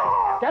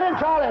 Get him,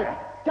 Charlie!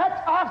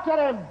 Get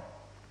after him!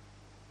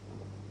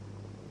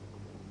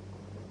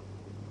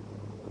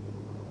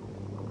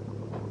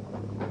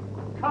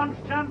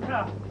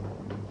 Constanta!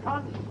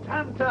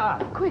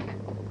 Constanta! Quick!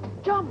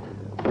 Jump!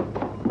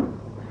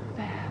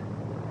 There.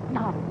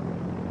 Now.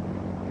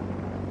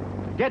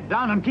 Get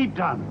down and keep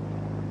down.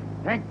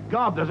 Thank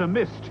God there's a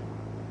mist.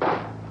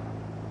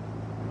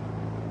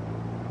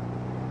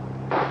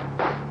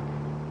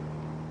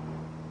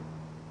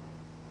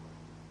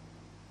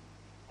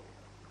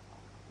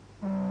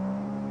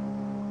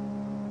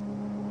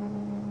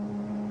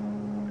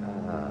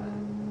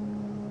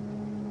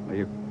 Are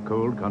you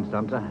cold,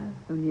 Constanta?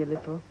 Only a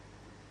little.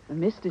 The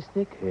mist is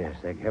thick. Yes,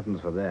 thank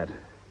heavens for that.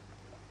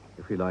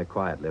 If we lie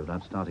quietly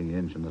without starting the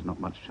engine, there's not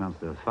much chance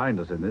they'll find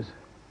us in this.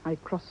 I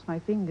cross my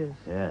fingers.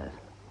 Yes.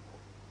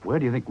 Where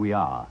do you think we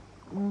are?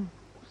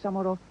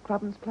 Somewhere off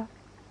Krabbensplatz.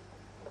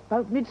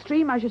 About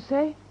midstream, I should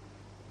say.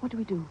 What do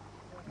we do?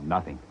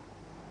 Nothing.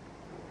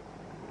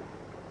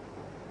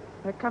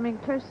 They're coming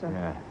closer.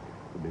 Yeah.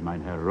 Could be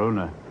Mynheer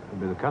Rona.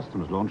 Could be the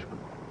customs launch, but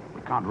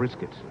we can't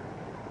risk it.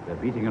 They're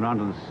beating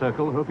around in a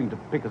circle, hoping to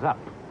pick us up.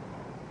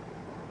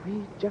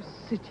 We just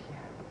sit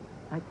here,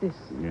 like this.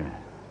 Yeah,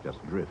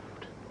 just drift.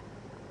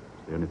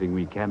 It's the only thing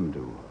we can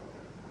do.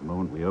 The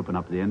moment we open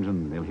up the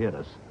engine, they'll hear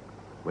us.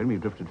 When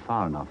we've drifted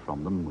far enough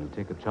from them, we'll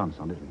take a chance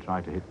on it and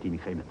try to hit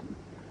Kienighemetten.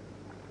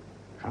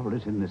 Trouble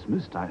is, in this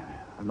mist, I've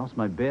lost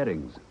my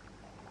bearings.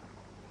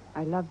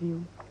 I love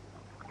you.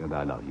 And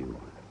I love you.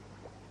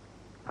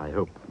 I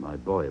hope my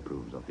boy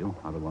approves of you.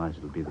 Otherwise,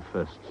 it'll be the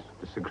first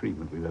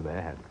disagreement we've ever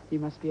had. You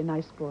must be a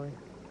nice boy.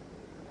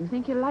 You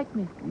think he'll like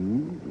me?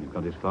 He's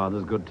got his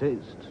father's good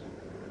taste.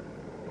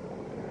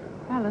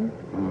 Alan,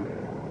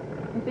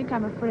 I think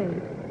I'm afraid.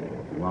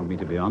 If you want me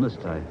to be honest,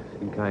 I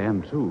think I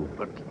am too.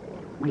 But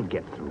we'll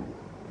get through.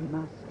 We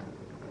must.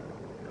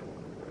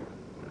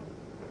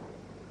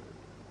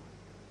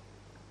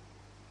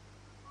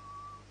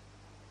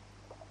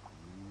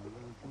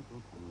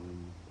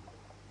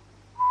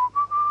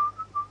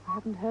 I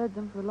haven't heard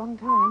them for a long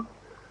time.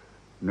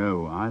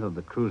 No, either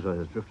the cruiser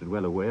has drifted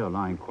well away or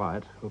lying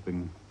quiet,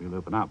 hoping we'll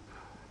open up.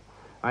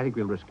 I think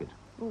we'll risk it.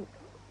 Oh,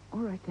 all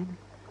right then.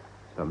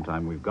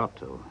 Sometime we've got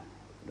to.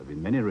 There have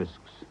been many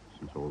risks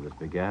since all this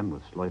began,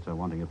 with Sleuter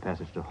wanting a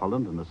passage to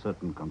Holland and a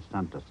certain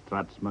Constanta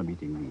Stratsma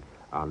meeting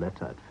the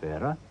Arletta at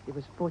Fera. It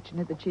was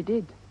fortunate that she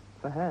did,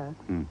 for her.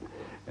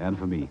 And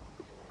for me.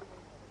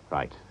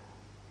 Right.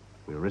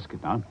 We'll risk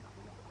it now.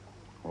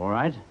 All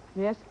right?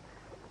 Yes.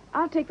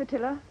 I'll take the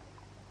tiller.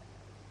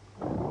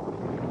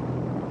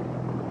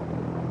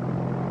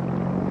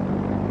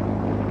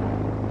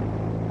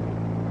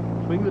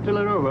 bring the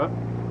tiller over?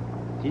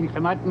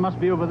 Tinkermeiten must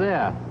be over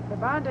there. They're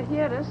bound to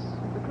hear us.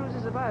 The cruise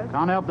is about.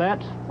 Can't help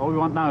that. All we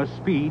want now is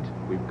speed.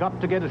 We've got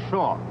to get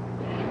ashore.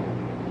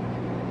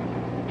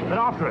 They're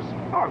after us.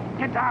 Oh,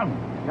 get down.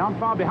 You aren't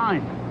far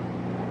behind.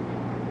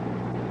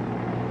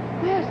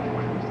 There's the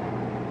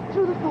cruise.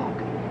 Through the fog.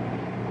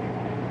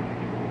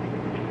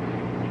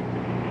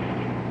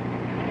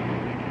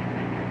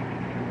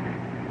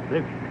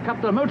 They've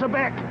cut the motor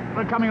back.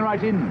 They're coming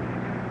right in.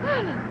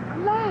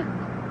 Alan,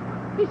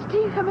 land. It's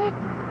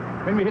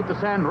Tinkermetten. When we hit the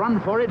sand, run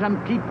for it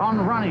and keep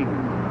on running.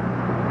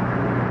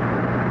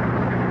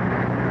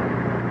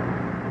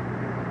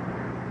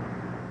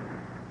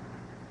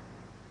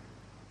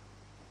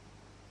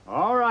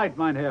 All right,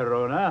 Mynheer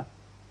Rona.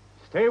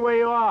 Stay where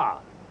you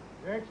are.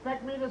 You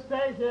expect me to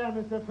stay here,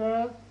 Mr.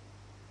 Furs?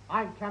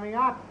 I'm coming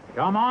up.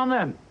 Come on,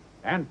 then,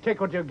 and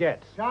take what you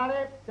get.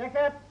 Charlie,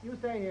 Decker, you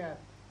stay here.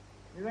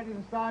 Be ready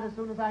to start as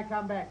soon as I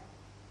come back.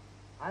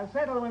 I'll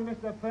settle with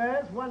Mr.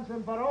 Furs once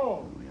and for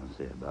all. We'll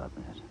see about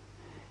that.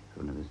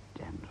 Rona, this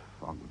damned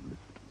fog will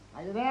lift.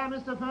 Are you there,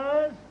 Mr.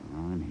 Furs?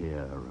 I'm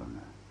here,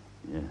 Rona.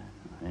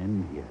 Yeah,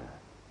 I'm here.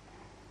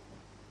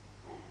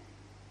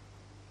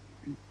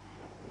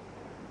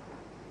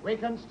 We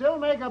can still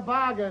make a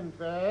bargain,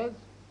 Furs.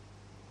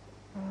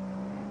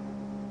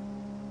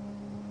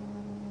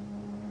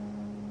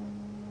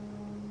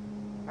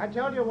 I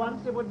told you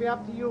once it would be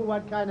up to you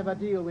what kind of a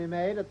deal we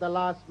made at the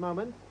last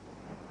moment.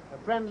 A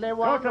friendly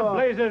one. Go to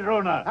blazes,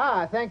 Rona.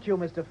 Ah, thank you,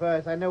 Mr.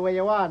 Furs. I know where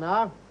you are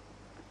now.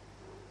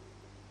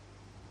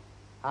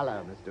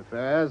 Hello, Mr.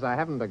 Furs. I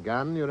haven't a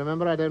gun. You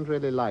remember I don't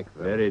really like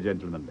them. Very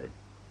gentlemanly.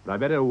 But I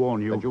better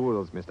warn you. The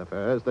jewels, Mr.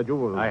 Furs, the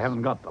jewels. I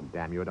haven't got them.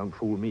 Damn you, don't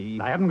fool me.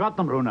 I haven't got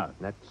them, Rona.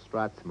 That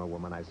Stratsma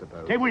woman, I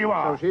suppose. Stay where you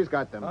are. So she's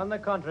got them. On the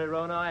contrary,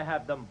 Rona, I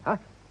have them. Huh?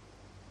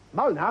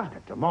 Molnar?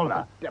 Inspector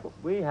Molnar. Devil.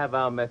 We have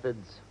our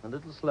methods. A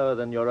little slower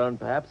than your own,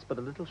 perhaps, but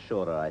a little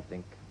shorter, I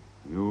think.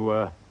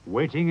 You,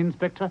 waiting,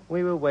 Inspector?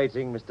 We were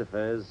waiting, Mr.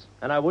 Furs.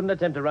 And I wouldn't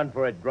attempt to run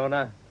for it,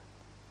 Rona.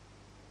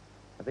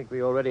 I think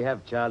we already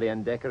have Charlie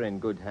and Decker in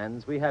good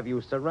hands. We have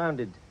you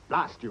surrounded.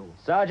 Blast you.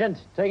 Sergeant,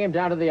 take him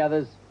down to the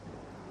others.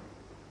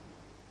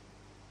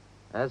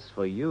 As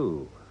for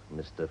you,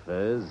 Mr.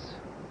 Furs...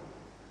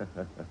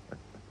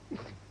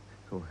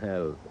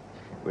 well,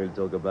 we'll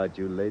talk about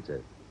you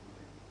later.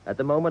 At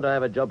the moment, I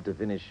have a job to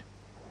finish.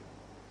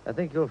 I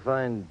think you'll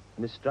find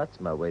Miss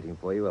Stratsma waiting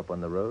for you up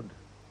on the road.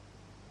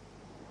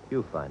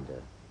 You find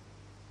her.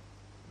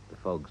 The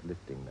fog's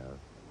lifting now.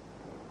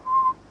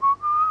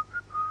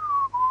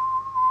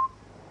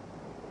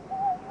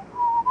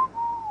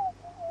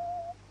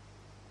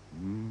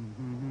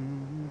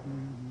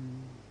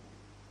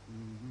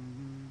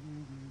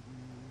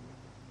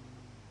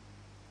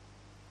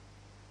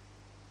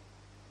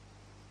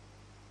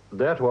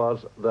 That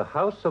was The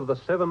House of the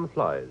Seven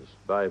Flies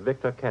by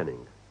Victor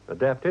Canning,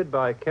 adapted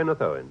by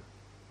Kenneth Owen.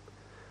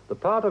 The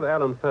part of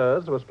Alan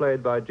Furs was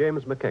played by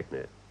James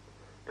McKechnie,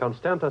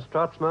 Constanta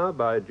Stratsma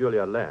by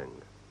Julia Lang,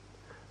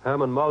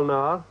 Herman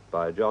Molnar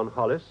by John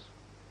Hollis,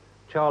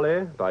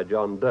 Charlie by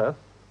John Dirth,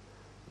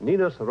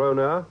 Ninus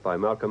Rona by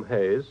Malcolm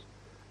Hayes,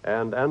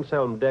 and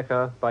Anselm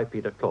Decker by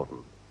Peter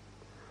Claughton.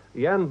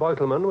 Jan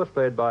Beutelman was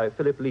played by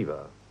Philip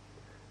Lever,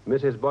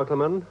 Mrs.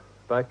 Beutelman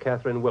by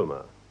Catherine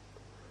Wilmer,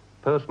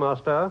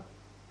 Postmaster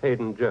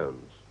Hayden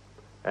Jones,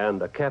 and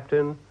a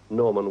captain,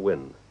 Norman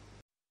Wynne.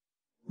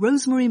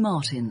 Rosemary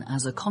Martin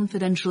as a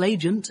confidential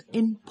agent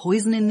in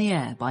Poison in the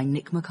Air by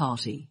Nick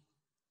McCarty.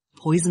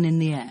 Poison in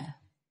the Air.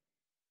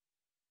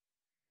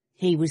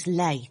 He was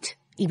late.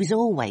 He was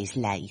always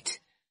late.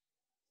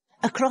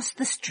 Across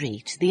the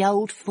street, the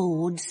old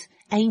Fords,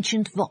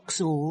 ancient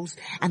Vauxhalls,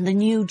 and the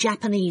new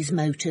Japanese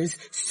motors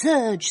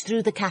surged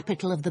through the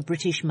capital of the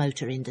British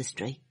motor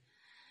industry.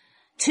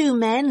 Two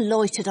men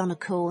loitered on a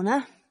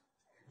corner.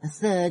 A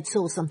third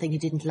saw something he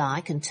didn't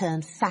like and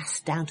turned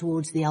fast down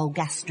towards the old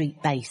Gas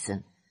Street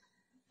Basin.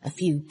 A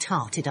few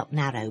tarted up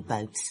narrow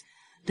boats.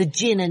 The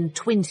Gin and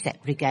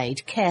Twinset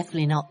Brigade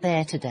carefully not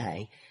there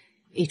today.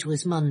 It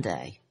was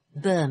Monday,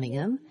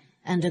 Birmingham,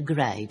 and a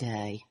grey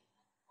day.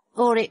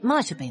 Or it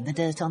might have been the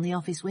dirt on the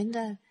office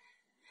window.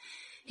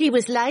 He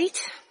was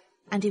late,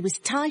 and he was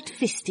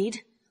tight-fisted,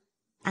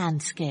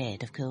 and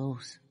scared, of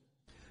course.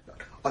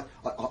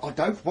 I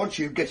don't want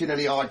you getting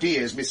any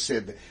ideas, Miss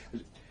Sid.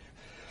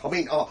 I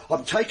mean,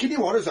 I'm taking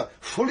you on as a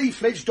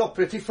fully-fledged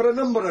operative for a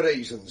number of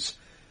reasons.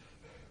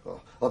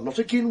 I'm not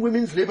against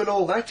women's lib and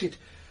all that.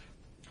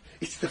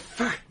 It's the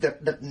fact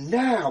that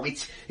now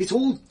it's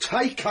all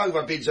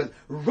takeover bids and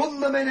run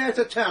the men out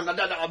of town.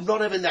 I'm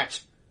not having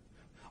that.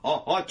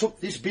 I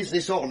took this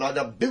business on.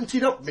 I built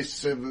it up,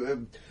 Miss...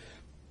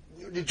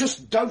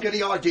 just don't get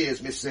any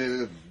ideas, Miss...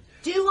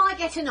 Do I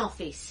get an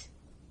office?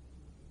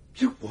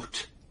 You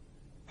what?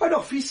 An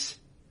office?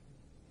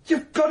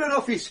 You've got an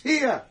office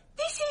here.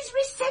 This is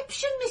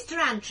reception, Mr.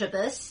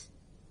 Antrobus.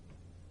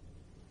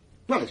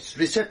 Well, it's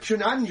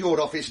reception and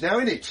your office now,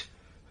 isn't it?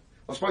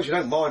 I suppose you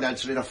don't mind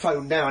answering a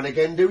phone now and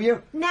again, do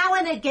you? Now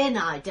and again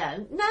I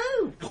don't,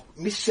 no. Look,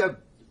 Miss...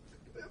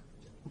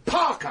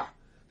 Parker,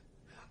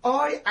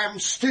 I am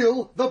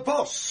still the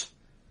boss.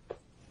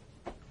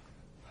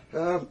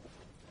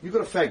 You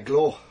got a fag,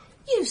 Glor?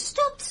 You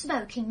stopped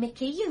smoking,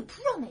 Mickey. You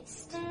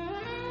promised.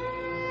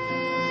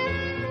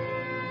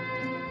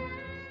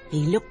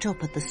 He looked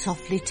up at the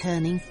softly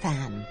turning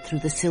fan through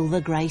the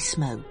silver-grey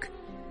smoke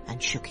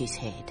and shook his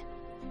head.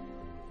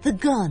 The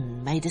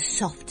gun made a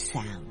soft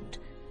sound.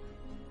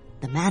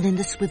 The man in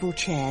the swivel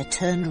chair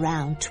turned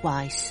round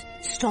twice,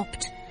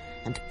 stopped,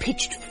 and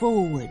pitched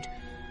forward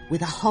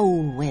with a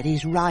hole where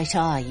his right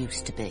eye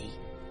used to be.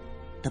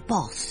 The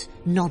boss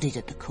nodded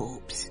at the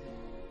corpse.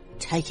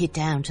 "Take it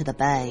down to the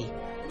bay.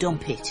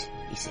 Dump it,"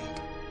 he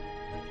said.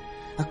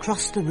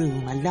 Across the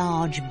room, a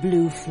large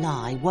blue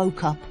fly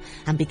woke up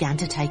and began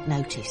to take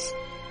notice.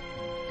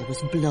 There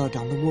was blood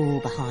on the wall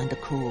behind the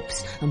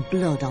corpse and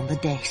blood on the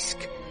desk.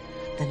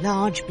 The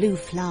large blue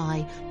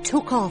fly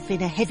took off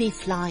in a heavy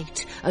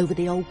flight over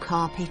the old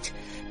carpet,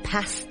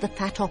 past the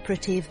fat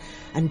operative,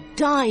 and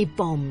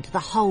dive-bombed the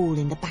hole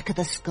in the back of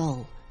the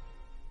skull.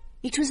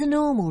 It was a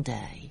normal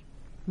day,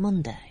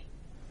 Monday.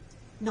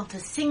 Not a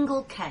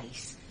single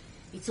case.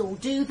 It's all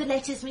do the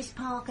letters, Miss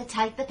Parker,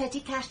 take the petty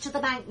cash to the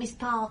bank, Miss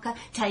Parker,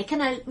 take a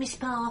note, Miss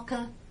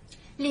Parker.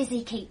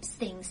 Lizzie keeps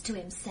things to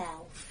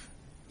himself.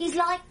 He's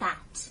like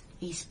that.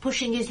 He's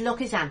pushing his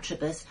luck as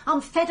Antrobus.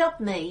 I'm fed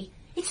up, me.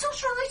 It's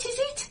not right, is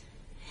it?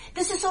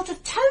 There's a sort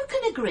of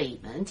token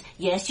agreement.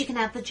 Yes, you can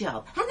have the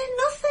job. And then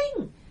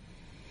nothing.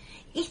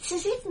 It's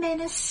as if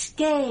men are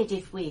scared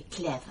if we're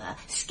clever,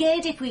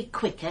 scared if we're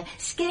quicker,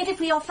 scared if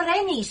we offer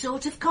any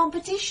sort of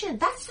competition.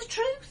 That's the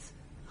truth.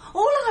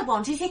 All I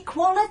want is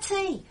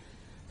equality.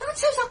 Not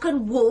so I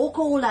can walk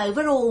all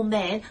over all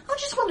men. I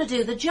just want to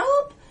do the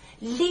job.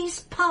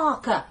 Liz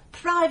Parker,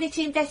 private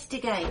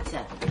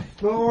investigator.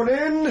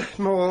 Morning.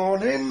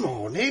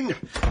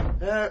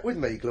 With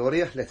me,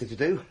 Gloria. Letter to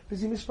do.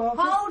 Busy, Miss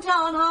Parker?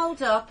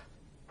 Hold up.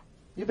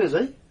 You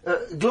busy?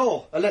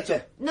 Glor, a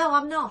letter. No,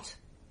 I'm not.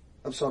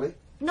 I'm sorry?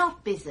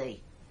 Not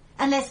busy.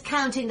 Unless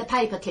counting the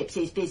paper clips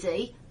is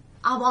busy.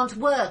 I want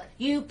work.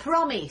 You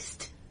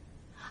promised.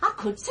 I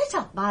could set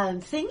up my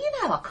own thing, you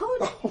know, I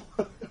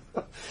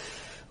could.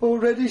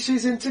 Already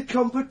she's into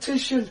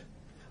competition.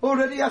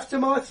 Already after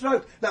my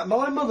throat. Now,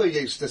 my mother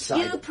used to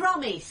say... You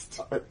promised.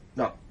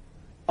 No.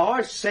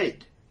 I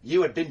said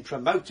you had been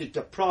promoted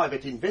to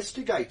private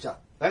investigator.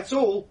 That's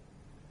all.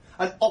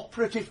 An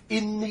operative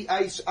in the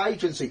Ace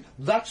Agency.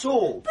 That's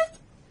all. But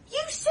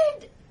you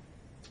said...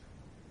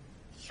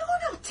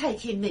 You're not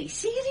taking me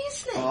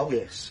seriously. Oh,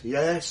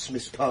 yes,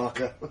 Miss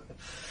Parker.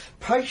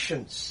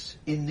 Patience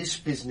in this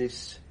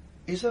business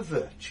is a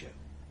virtue,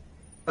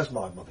 as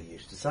my mother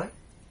used to say.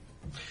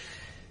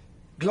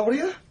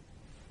 Gloria,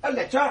 a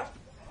letter.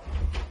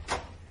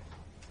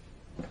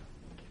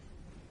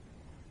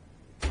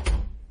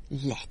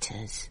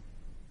 Letters?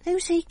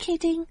 Who's he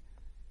kidding?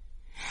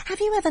 Have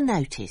you ever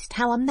noticed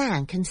how a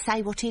man can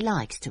say what he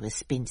likes to a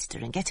spinster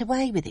and get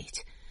away with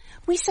it?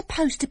 We're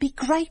supposed to be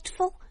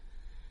grateful.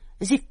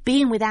 As if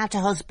being without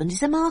a husband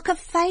is a mark of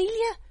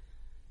failure.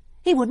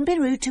 He wouldn't be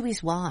rude to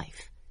his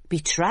wife.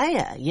 Betray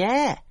her,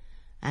 yeah.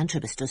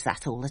 Antrobus does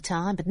that all the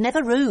time, but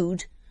never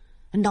rude.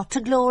 And not to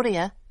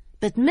Gloria.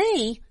 But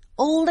me,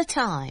 all the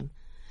time.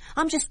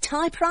 I'm just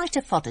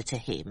typewriter fodder to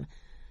him.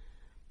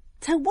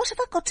 So what have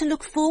I got to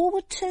look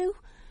forward to?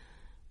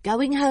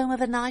 Going home of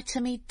a night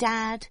to me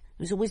dad,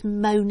 who's always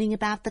moaning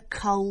about the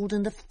cold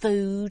and the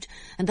food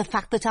and the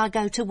fact that I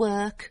go to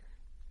work.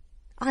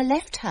 I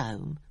left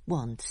home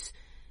once,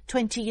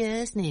 20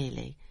 years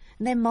nearly,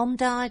 and then Mum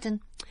died and,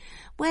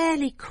 well,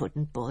 he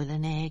couldn't boil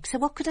an egg, so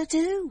what could I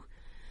do?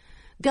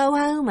 Go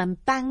home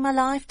and bang my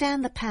life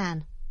down the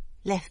pan.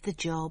 Left the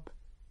job,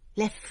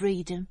 left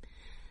freedom,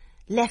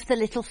 left the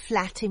little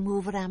flat in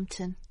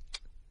Wolverhampton.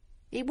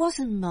 It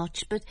wasn't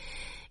much, but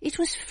it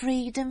was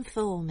freedom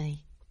for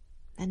me.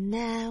 And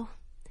now,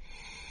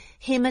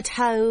 him at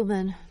home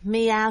and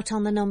me out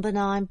on the number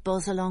 9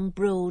 buzz along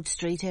Broad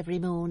Street every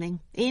morning,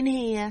 in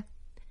here.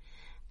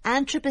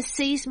 Antrobus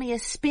sees me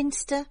as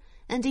spinster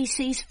and he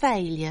sees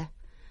failure,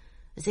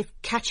 as if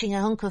catching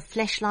a hunk of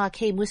flesh like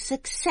him was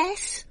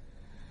success.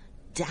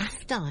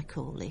 Daft, I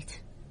call it.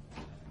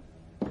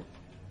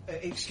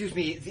 Excuse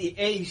me, the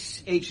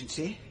Ace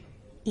Agency?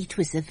 It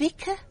was the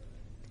vicar.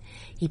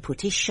 He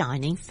put his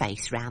shining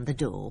face round the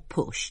door,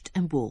 pushed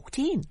and walked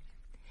in.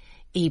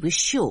 He was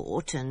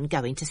short and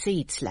going to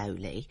seed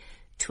slowly,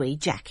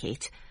 tweed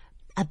jacket,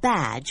 a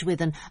badge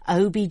with an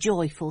 "Oh be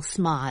joyful"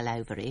 smile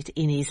over it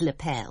in his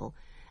lapel,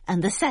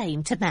 and the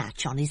same to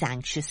match on his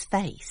anxious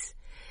face,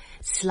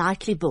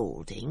 slightly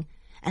balding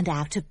and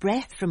out of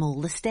breath from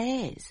all the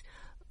stairs,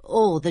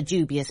 or the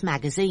dubious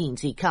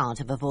magazines he can't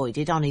have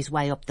avoided on his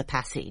way up the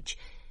passage.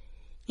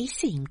 He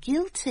seemed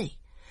guilty,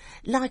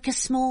 like a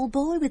small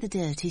boy with a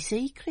dirty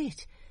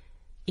secret.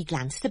 He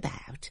glanced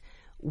about,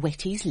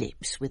 wet his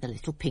lips with a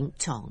little pink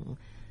tongue,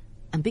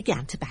 and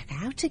began to back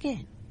out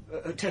again.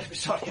 Terribly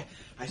sorry.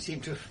 I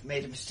seem to have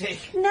made a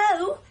mistake.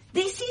 No,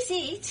 this is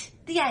it,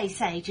 the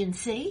Ace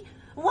Agency.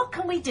 What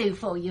can we do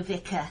for you,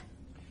 Vicar?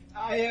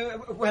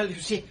 Well, you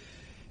see,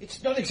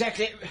 it's not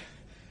exactly...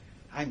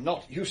 I'm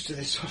not used to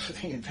this sort of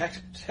thing, in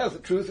fact. To tell the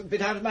truth, a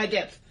bit out of my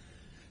depth.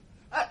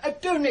 A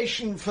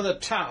donation for the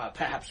tower,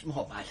 perhaps,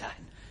 more my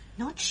line.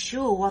 Not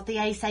sure what the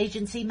Ace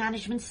Agency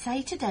management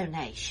say to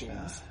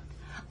donations.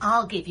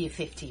 I'll give you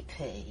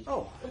 50p.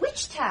 Oh.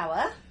 Which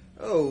tower?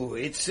 Oh,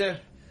 it's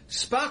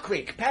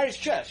Sparkwick Parish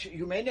Church.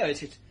 You may know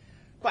it. It's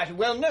quite a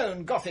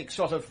well-known Gothic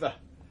sort of,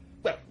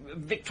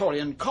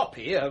 Victorian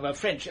copy of a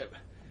French,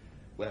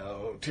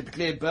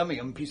 typically a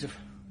Birmingham piece of...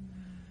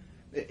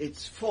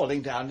 It's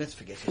falling down. Let's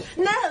forget it.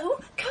 No,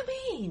 come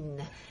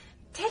in.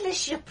 Tell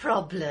us your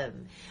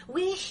problem.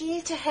 We're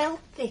here to help,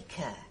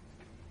 Vicar.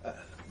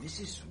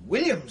 Mrs.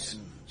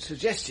 Williamson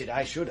suggested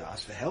I should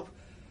ask for help.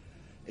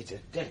 It's a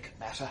delicate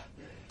matter,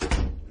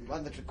 and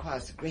one that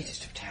requires the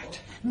greatest of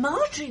tact.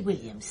 Marjorie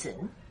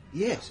Williamson?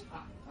 Yes.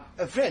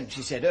 A friend,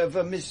 she said,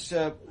 of Miss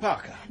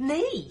Parker.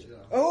 Me?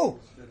 Oh,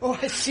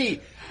 I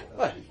see.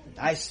 Well,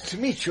 nice to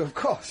meet you, of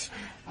course.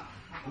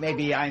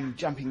 Maybe I'm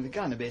jumping the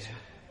gun a bit.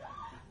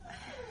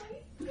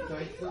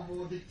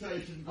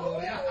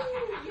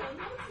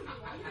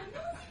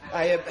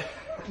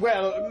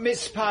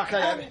 Miss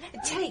Parker...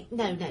 take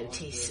no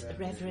notice,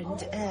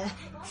 Reverend.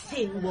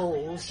 Thin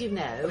walls, you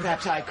know.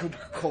 Perhaps I could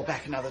call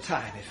back another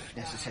time, if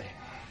necessary.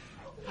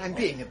 I'm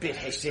being a bit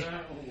hasty.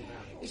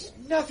 It's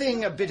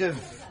nothing a bit of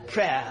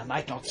prayer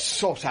might not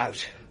sort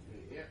out.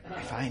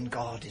 I find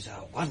God is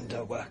a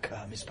wonder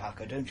worker, Miss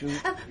Parker, don't you?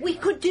 We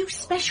could do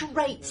special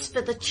rates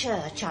for the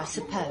church, I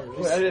suppose.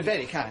 Well,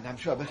 very kind, I'm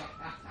sure, but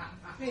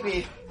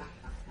maybe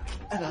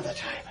another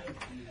time.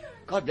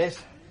 God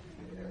bless.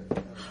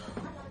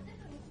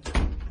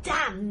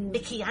 Damn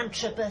Mickey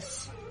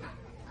Antrobus.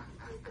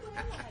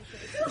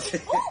 Mr.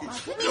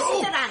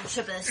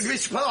 Antrobus.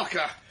 Miss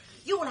Parker.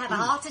 You'll have a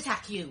heart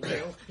attack, you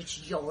will.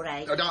 It's your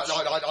age. I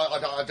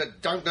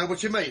don't know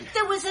what you mean.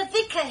 There was a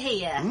vicar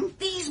here.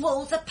 These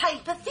walls are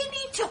paper thin.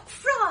 He took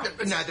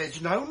fright. Now,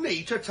 there's no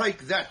need to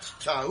take that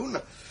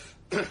tone.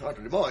 I'd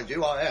remind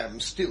you, I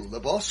am still the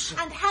boss.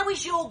 And how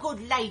is your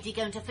good lady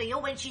going to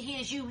feel when she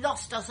hears you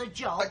lost us a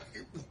job?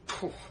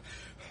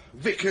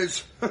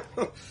 Vickers.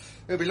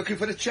 He'll be looking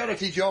for a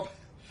charity job.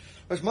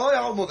 As my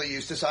old mother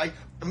used to say,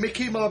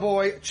 Mickey, my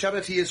boy,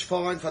 charity is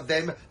fine for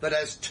them that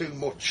has too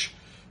much.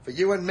 For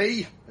you and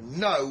me,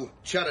 no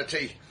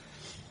charity.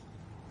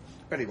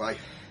 Anyway,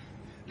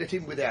 let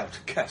him without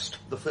cast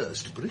the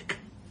first brick.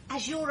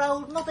 As your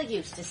old mother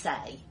used to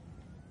say.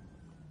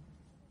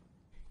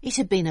 It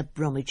had been a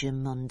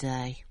Brummagem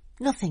Monday.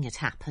 Nothing had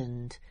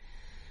happened.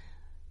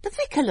 The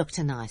vicar looked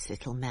a nice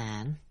little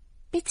man.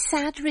 Bit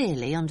sad,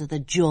 really, under the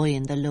joy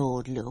in the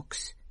Lord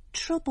looks.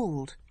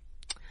 Troubled.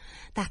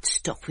 That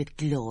stuff with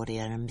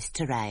Gloria and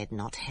Mr. A had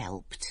not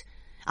helped.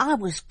 I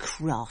was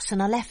cross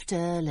and I left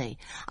early.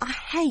 I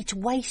hate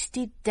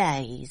wasted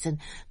days, and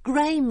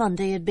Grey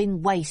Monday had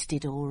been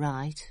wasted all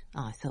right,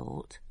 I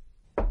thought.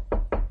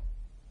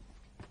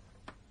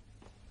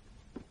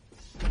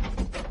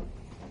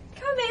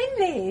 Come in,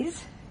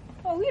 Liz.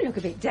 Oh, you look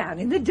a bit down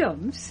in the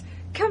dumps.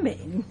 Come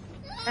in.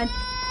 And,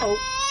 oh,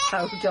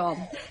 hold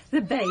on.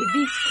 The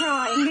baby's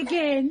crying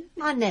again.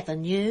 I never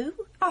knew.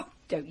 Oh,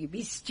 don't you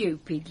be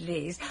stupid,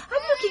 Liz.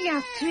 I'm looking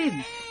after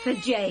him for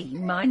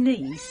Jane, my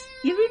niece.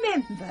 You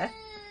remember?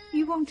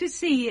 You want to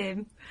see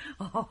him?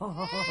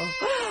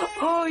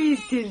 Oh,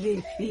 he's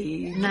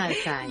terrific. No,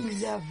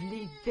 thanks.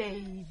 Lovely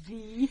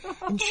baby.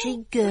 And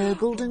she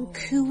gurgled and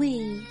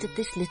cooeyed at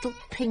this little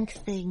pink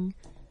thing.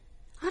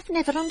 I've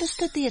never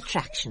understood the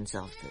attractions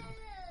of them.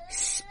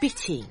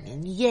 Spitting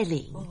and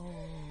yelling.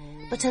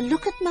 But to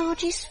look at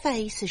Margie's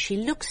face as she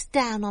looks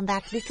down on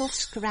that little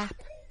scrap,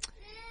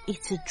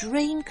 it's a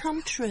dream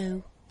come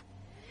true.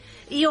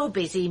 You're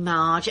busy,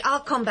 Marge.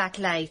 I'll come back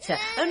later.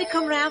 Only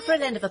come round for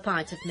an end of a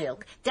pint of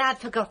milk. Dad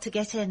forgot to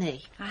get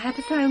any. I had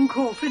a phone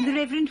call from the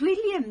Reverend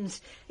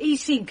Williams. He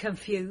seemed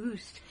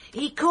confused.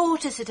 He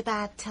caught us at a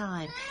bad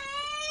time.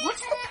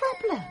 What's the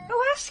problem?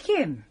 Oh, ask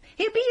him.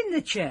 He'll be in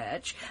the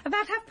church.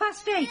 About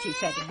 8:30, he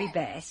said it'd be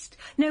best.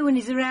 No one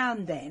is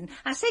around then.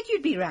 I said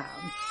you'd be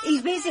round.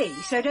 He's busy,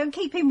 so don't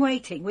keep him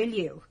waiting, will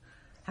you?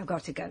 I've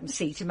got to go and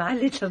see to my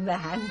little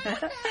man.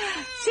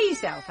 See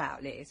yourself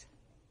out, Liz.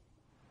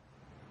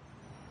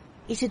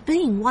 It had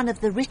been one of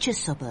the richer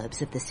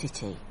suburbs of the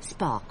city,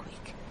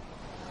 Sparkwick.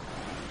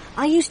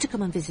 I used to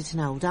come and visit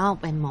an old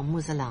aunt when Mum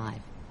was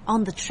alive,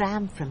 on the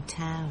tram from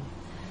town,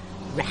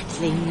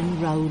 rattling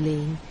and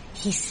rolling,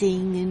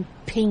 hissing and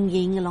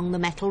pinging along the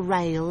metal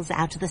rails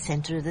out of the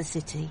centre of the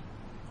city.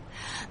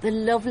 The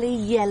lovely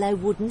yellow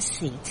wooden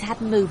seats had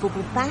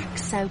movable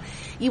backs, so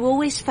you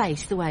always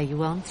faced the way you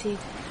wanted.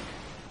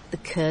 The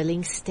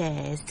curling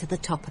stairs to the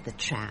top of the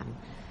tram,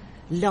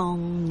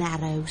 long,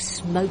 narrow,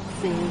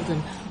 smoke-filled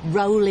and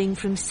rolling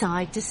from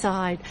side to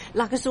side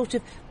like a sort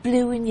of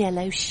blue and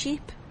yellow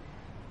ship.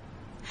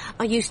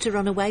 I used to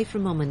run away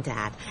from Mum and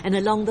Dad and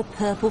along the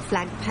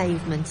purple-flagged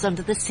pavements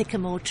under the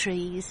sycamore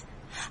trees,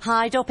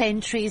 hide up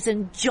entries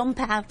and jump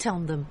out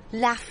on them,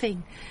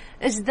 laughing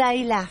as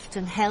they laughed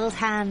and held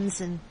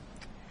hands, and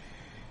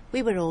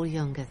we were all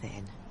younger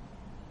then.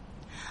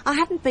 I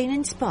hadn't been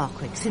in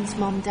Sparkwick since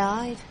Mum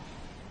died.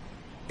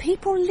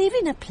 people live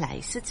in a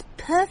place that's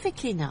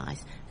perfectly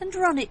nice and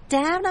run it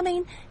down. I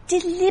mean,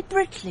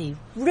 deliberately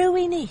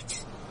ruin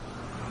it.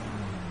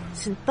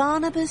 St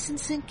Barnabas and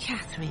St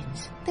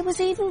Catherine's. There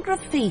was even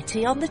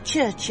graffiti on the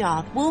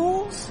churchyard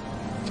walls.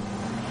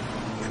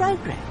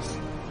 Progress.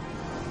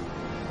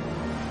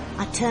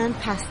 I turned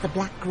past the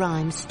black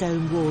grime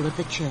stone wall of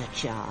the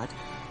churchyard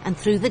and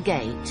through the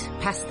gate,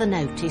 past the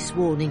notice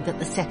warning that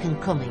the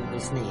second coming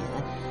was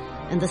near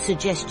and the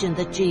suggestion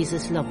that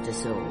Jesus loved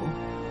us all.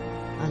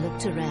 I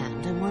looked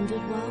around and wondered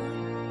why.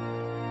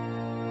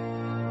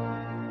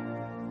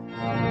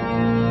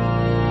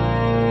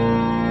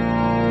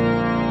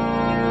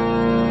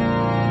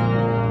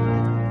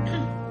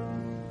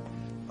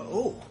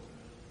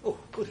 Oh,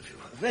 good of you.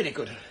 Very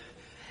good.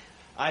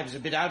 I was a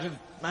bit out of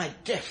my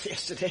depth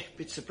yesterday, a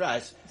bit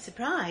surprised.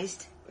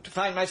 Surprised? To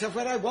find myself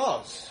where I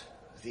was,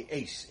 the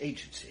Ace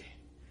Agency.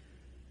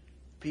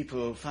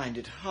 People find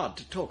it hard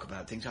to talk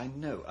about things. I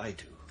know I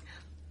do.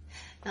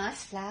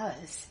 Nice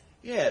flowers.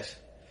 Yes.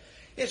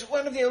 Yes,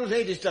 one of the old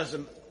ladies does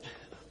them.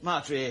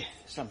 Marjorie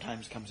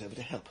sometimes comes over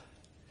to help.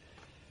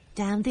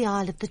 Down the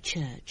aisle of the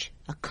church,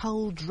 a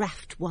cold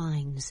draught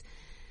winds,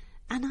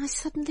 and I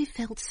suddenly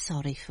felt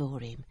sorry for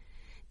him.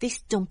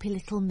 This dumpy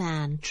little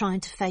man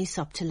trying to face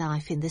up to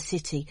life in the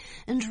city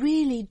and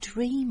really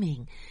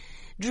dreaming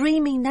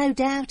no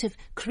doubt of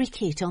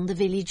cricket on the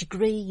village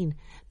green,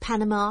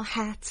 Panama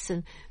hats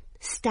and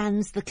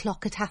stands the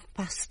clock at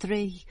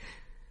 3:30.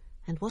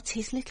 And what's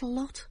his little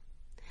lot?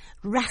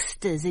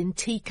 Rastas in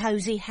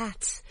tea-cosy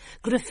hats,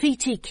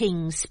 graffiti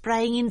kings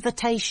spraying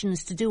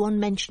invitations to do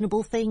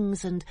unmentionable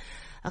things, and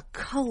a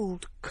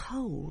cold,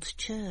 cold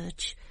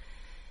church.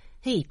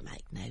 He'd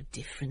make no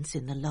difference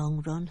in the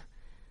long run.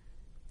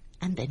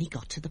 And then he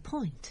got to the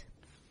point.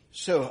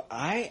 So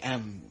I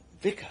am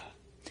vicar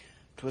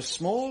to a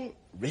small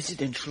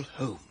residential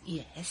home.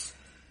 Yes.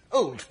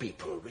 Old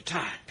people,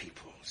 retired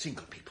people,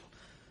 single people.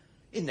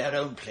 In their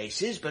own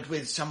places, but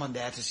with someone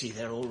there to see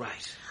they're all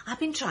right. I've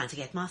been trying to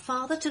get my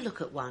father to look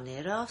at one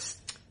here, Ross.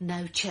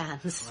 No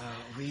chance. Well,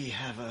 we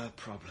have a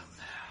problem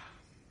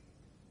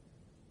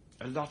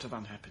there. A lot of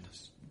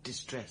unhappiness,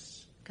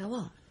 distress. Go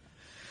on.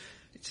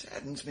 It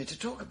saddens me to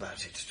talk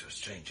about it to a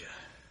stranger.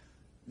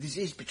 This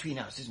is between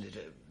us, isn't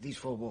it? These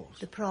four walls.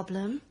 The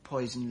problem?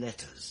 Poison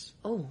letters.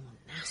 Oh,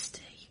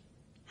 nasty.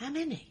 How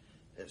many?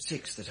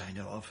 6 that I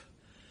know of.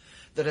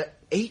 There are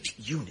 8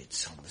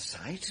 units on the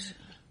site.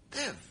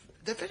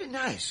 They're very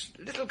nice.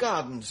 Little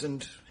gardens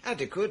and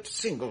adequate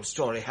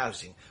single-storey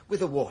housing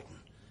with a warden.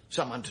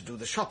 Someone to do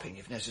the shopping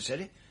if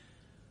necessary. A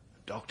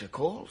doctor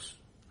calls.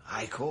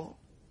 I call.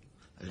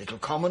 A little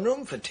common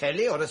room for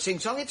telly or a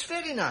sing-song. It's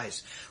very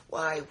nice.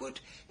 Why would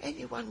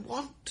anyone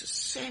want to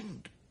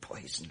send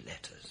poison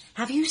letters?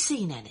 Have you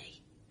seen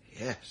any?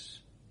 Yes.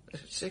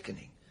 They're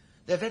sickening.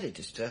 They're very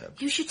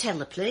disturbed. You should tell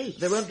the police.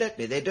 They won't let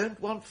me. They don't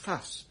want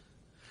fuss.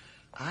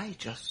 I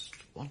just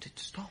want it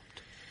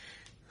stopped.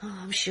 Oh,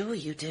 I'm sure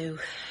you do.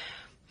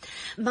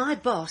 My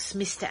boss,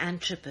 Mr.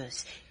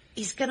 Antrobus,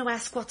 is going to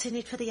ask what's in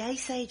it for the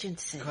Ace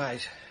Agency.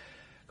 Quite.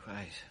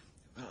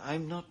 Well,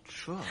 I'm not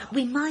sure.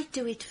 We might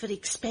do it for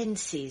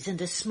expenses and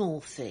a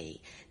small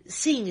fee,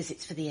 seeing as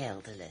it's for the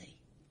elderly.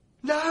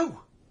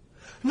 No,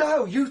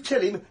 you tell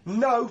him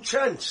no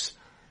chance.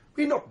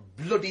 We're not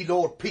bloody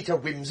Lord Peter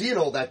Wimsey and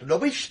all that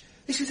rubbish.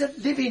 This is a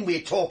living we're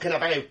talking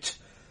about.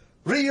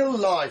 Real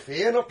life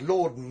here, not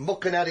Lord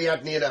Muck and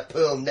Ariadne and a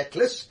pearl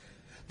necklace.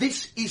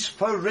 This is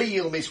for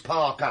real, Miss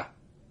Parker.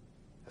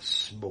 A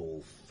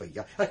small fee.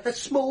 A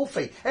small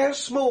fee. How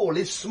small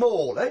is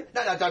small, eh?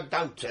 No,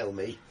 don't tell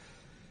me.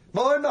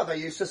 My mother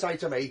used to say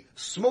to me,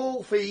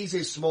 small fees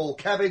is small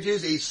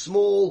cabbages, is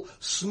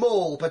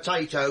small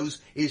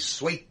potatoes, is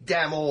sweet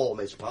damn all,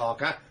 Miss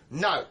Parker.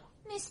 No.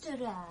 Mr.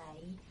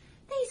 Ray,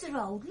 these are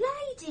old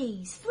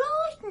ladies,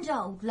 frightened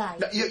old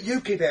ladies. No,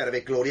 you keep out of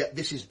it, Gloria.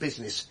 This is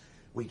business.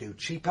 We do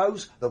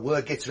cheapos. The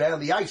word gets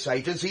round the Ace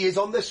Agency is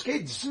on the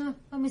skids.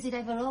 When was it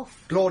ever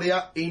off?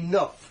 Gloria,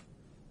 enough.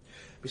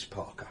 Miss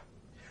Parker,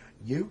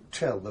 you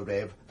tell the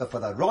Rev that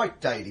for the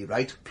right daily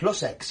rate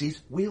plus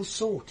X's, we'll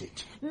sort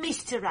it.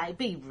 Mr. Ray,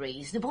 be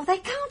reasonable. They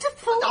can't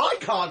afford... I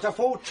can't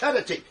afford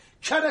charity.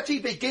 Charity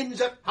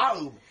begins at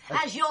home.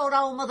 As your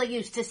old mother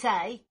used to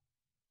say.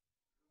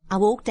 I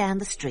walked down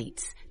the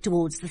streets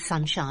towards the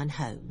Sunshine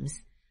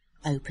Homes.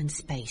 Open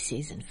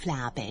spaces and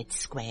flower beds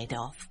squared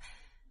off.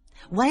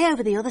 Way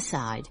over the other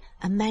side,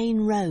 a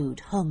main road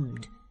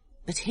hummed,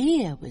 but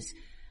here was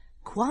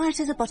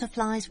quiet as a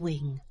butterfly's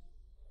wing.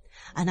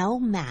 An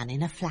old man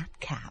in a flat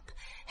cap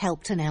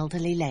helped an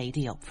elderly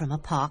lady up from a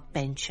park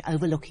bench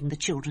overlooking the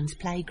children's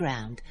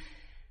playground.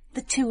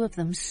 The two of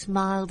them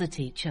smiled at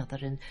each other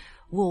and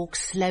walked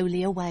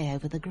slowly away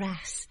over the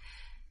grass.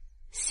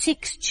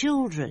 6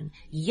 children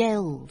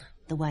yelled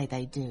the way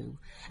they do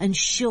and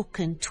shook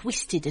and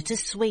twisted at a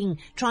swing,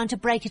 trying to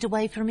break it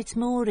away from its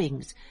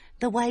moorings,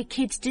 the way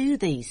kids do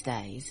these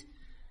days.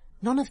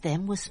 None of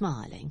them were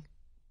smiling.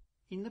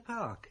 In the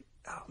park?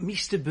 Oh,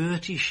 Mr.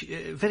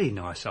 Burtish, very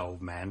nice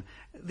old man.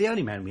 The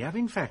only man we have,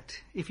 in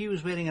fact, if he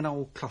was wearing an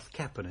old cloth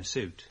cap and a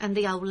suit. And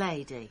the old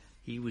lady?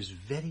 He was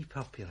very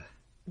popular.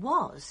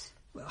 Was?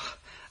 Well,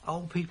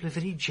 old people are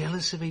very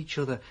jealous of each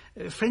other.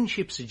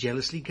 Friendships are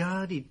jealously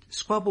guarded.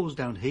 Squabbles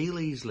don't heal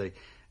easily.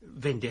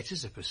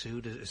 Vendettas are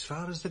pursued as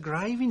far as the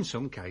grave in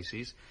some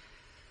cases.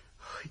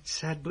 Oh, it's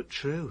sad but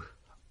true.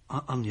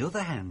 On the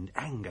other hand,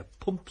 anger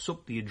pumps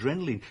up the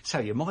adrenaline, so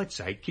you might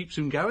say it keeps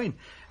them going.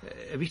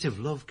 A bit of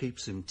love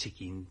keeps them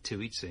ticking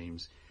too, it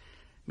seems.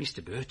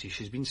 Mr. Burtish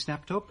has been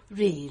snapped up.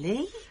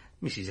 Really?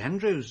 Mrs.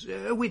 Andrews,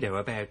 a widow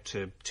about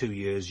 2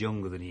 years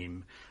younger than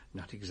him.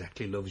 Not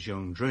exactly love's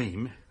young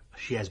dream.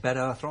 She has bad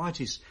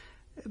arthritis,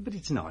 but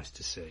it's nice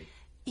to see.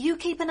 You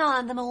keep an eye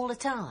on them all the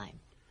time?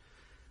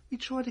 We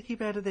try to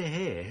keep out of their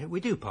hair.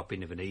 We do pop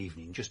in of an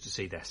evening just to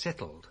see they're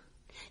settled.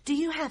 Do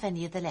you have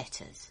any of the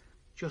letters?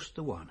 Just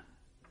the one.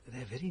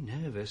 They're very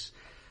nervous.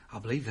 I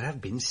believe there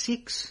have been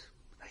 6.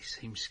 They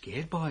seem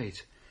scared by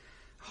it.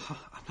 Oh,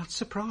 I'm not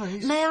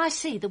surprised. May I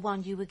see the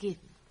one you were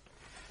given?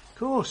 Of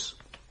course.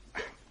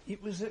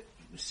 It was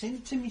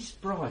sent to Miss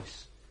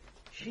Bryce.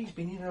 She's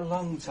been here a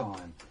long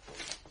time.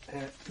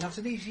 Not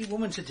an easy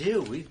woman to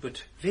deal with,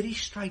 but very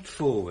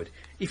straightforward,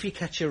 if you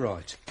catch her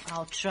right.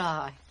 I'll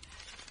try.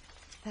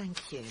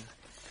 Thank you.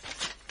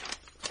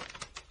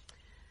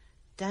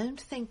 Don't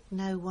think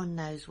no one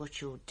knows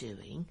what you're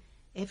doing.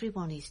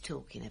 Everyone is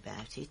talking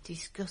about it.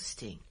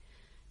 Disgusting.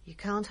 You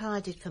can't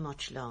hide it for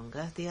much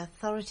longer. The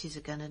authorities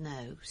are going to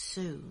know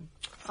soon.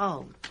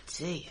 Oh,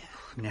 dear.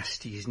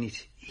 Nasty, isn't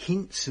it?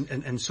 Hints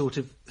and sort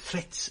of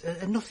threats,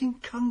 nothing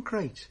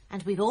concrete.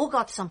 And we've all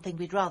got something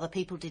we'd rather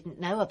people didn't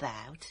know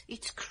about.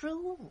 It's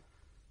cruel.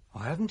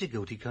 I haven't a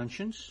guilty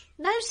conscience.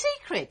 No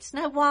secrets,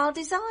 no wild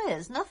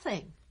desires,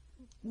 nothing.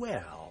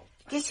 Well...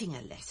 Getting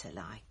a letter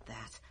like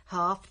that,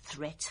 half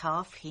threats,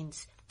 half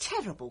hints,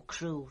 terrible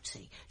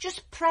cruelty,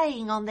 just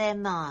preying on their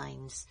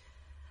minds.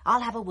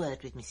 I'll have a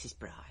word with Mrs.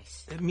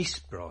 Bryce. Miss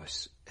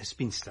Bryce, a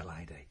spinster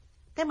lady.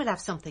 Then we'll have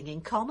something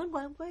in common,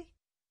 won't we?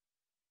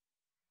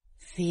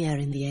 Fear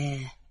in the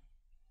air.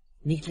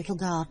 Neat little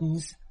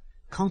gardens,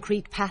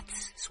 concrete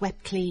paths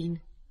swept clean,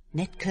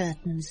 net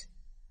curtains.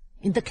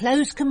 In the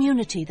close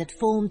community that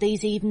formed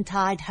these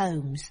eventide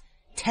homes,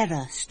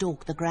 terror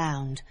stalked the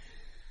ground.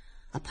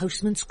 A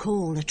postman's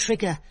call, a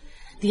trigger,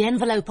 the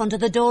envelope under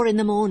the door in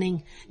the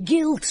morning,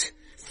 guilt,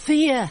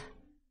 fear.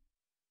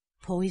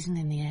 Poison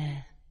in the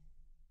air.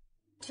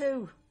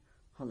 2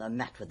 on the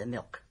mat with the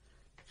milk.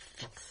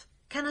 Filth.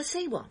 Can I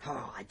see one?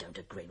 Oh, I don't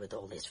agree with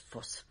all this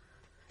fuss.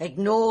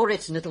 Ignore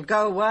it and it'll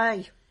go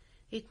away.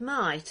 It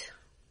might.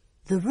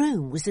 The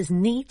room was as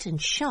neat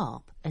and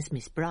sharp as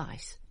Miss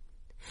Bryce.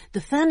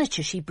 The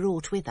furniture she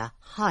brought with her,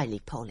 highly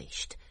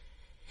polished.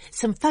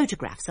 Some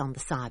photographs on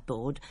the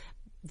sideboard.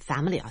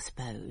 Family, I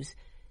suppose.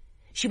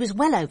 She was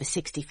well over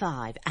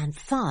 65 and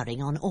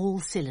firing on all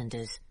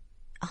cylinders.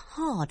 A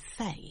hard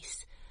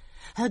face.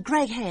 Her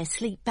grey hair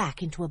sleeked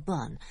back into a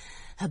bun.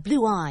 Her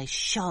blue eyes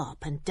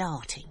sharp and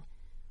darting.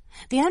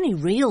 The only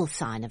real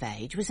sign of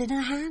age was in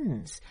her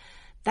hands.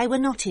 They were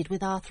knotted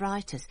with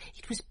arthritis.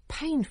 It was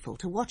painful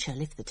to watch her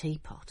lift the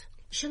teapot.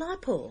 Shall I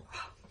pour?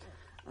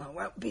 I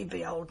won't be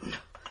beholden.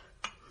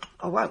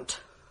 I won't.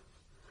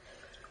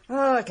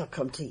 Oh, it'll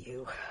come to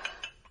you.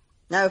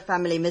 No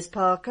family, Miss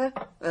Parker?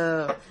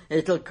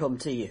 It'll come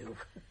to you.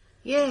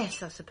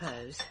 Yes, I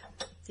suppose.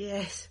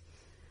 Yes.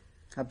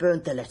 I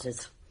burnt the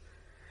letters.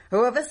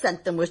 Whoever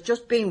sent them was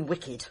just being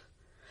wicked.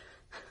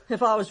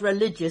 If I was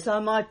religious, I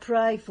might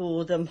pray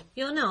for them.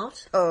 You're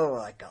not? Oh,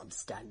 I can't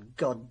stand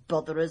God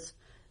botherers.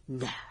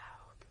 No.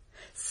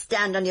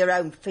 Stand on your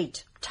own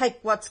feet. Take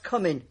what's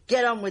coming.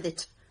 Get on with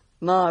it.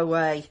 My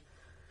way.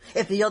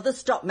 If the others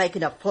stopped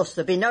making a fuss,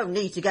 there'd be no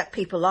need to get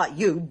people like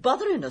you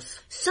bothering us.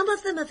 Some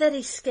of them are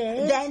very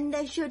scared. Then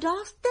they should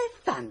ask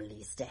their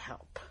families to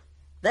help.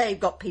 They've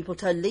got people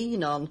to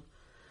lean on.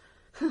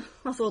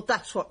 I thought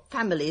that's what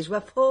families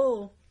were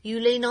for. You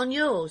lean on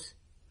yours?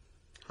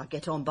 I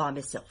get on by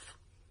myself.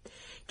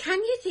 Can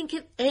you think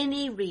of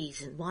any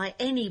reason why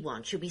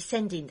anyone should be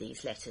sending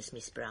these letters,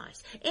 Miss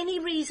Bryce? Any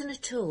reason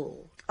at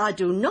all? I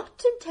do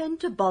not intend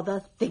to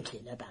bother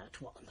thinking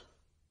about one.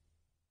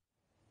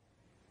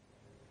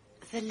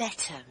 The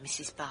letter,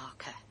 Mrs.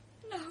 Barker.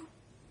 No,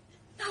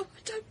 I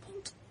don't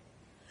want it.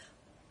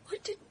 I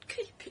didn't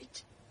keep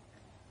it.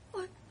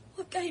 I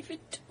gave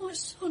it to my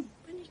son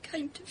when he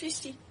came to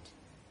visit.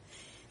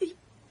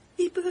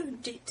 He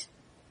burned it.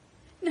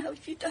 Now,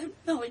 if you don't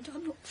mind,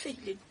 I'm not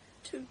feeling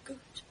too good.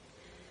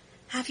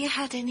 Have you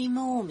had any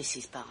more,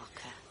 Mrs.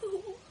 Barker?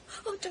 Oh,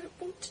 I don't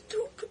want to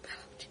talk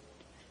about it.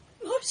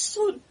 My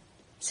son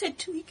said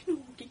to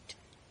ignore it.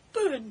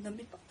 Burn them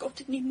if I've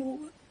got any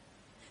more.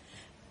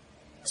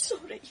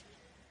 Sorry.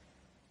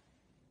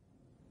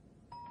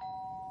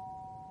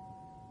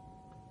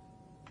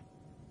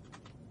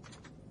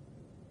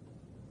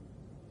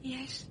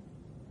 Yes?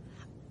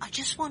 I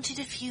just wanted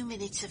a few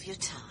minutes of your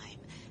time.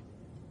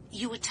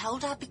 You were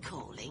told I'd be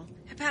calling.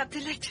 About the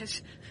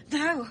letters?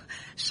 No,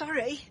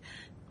 sorry.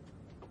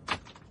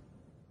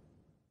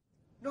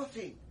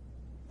 Nothing.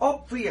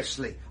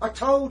 Obviously. I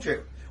told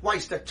you.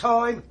 Waste of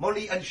time,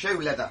 money and shoe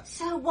leather.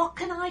 So what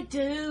can I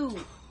do?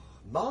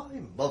 My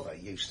mother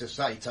used to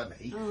say to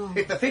me,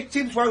 if the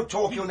victims won't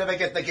talk, you'll never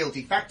get the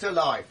guilty. Fact of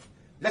life.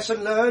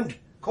 Lesson learned.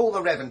 Call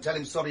the Reverend, tell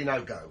him sorry,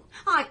 no go.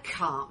 I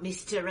can't,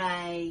 Mr.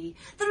 A.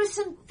 There are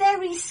some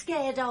very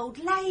scared old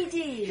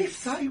ladies.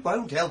 If they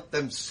won't help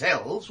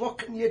themselves, what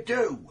can you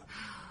do?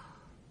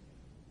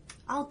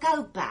 I'll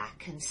go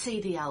back and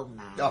see the old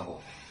man. Oh.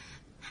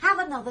 Have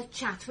another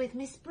chat with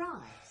Miss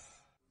Bryce.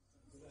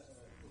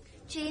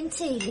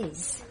 G&T,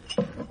 Liz.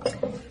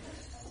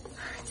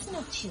 It's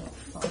not your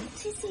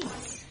fault, is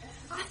it?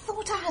 I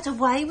thought I had a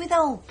way with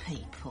old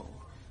people.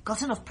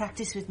 Got enough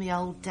practice with me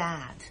old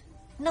dad.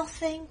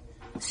 Nothing.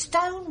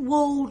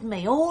 Stone-walled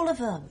me, all of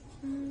them.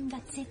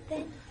 That's it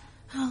then.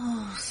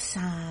 Oh,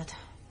 sad.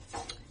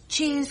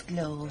 Cheers,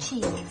 Glo.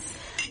 Cheers.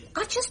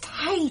 I just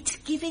hate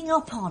giving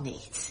up on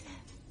it.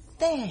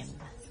 Them.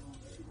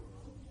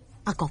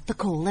 I got the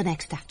call the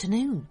next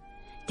afternoon.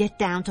 Get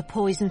down to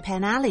Poison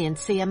Pen Alley and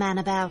see a man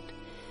about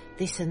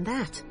this and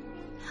that.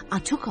 I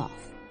took off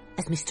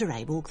as Mr.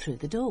 A walked through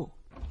the door.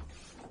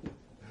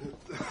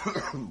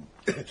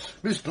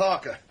 Miss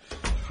Parker,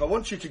 I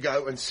want you to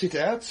go and sit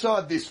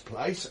outside this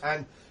place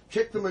and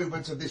check the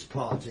movements of this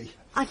party.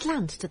 I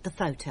glanced at the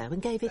photo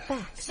and gave it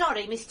back.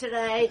 Sorry, Mr.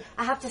 A.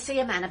 I have to see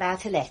a man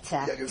about a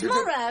letter.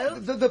 Tomorrow?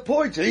 The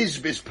point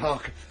is, Miss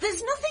Parker...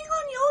 There's nothing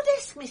on your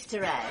desk,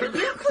 Mr. A.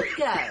 You could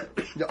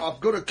go. No, I've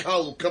got a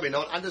cold coming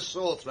on and a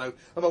sore throat,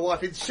 and my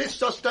wife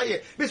insists I stay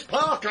here. Miss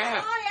Parker!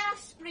 Bye,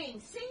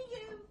 Aspirin. See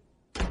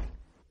you.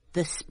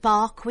 The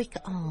Sparkwick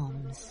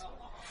Arms.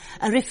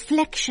 A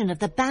reflection of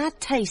the bad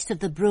taste of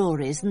the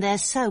breweries and their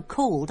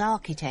so-called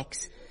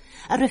architects.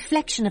 A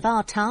reflection of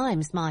our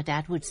times, my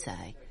dad would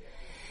say.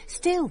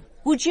 Still,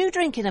 would you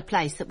drink in a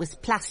place that was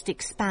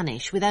plastic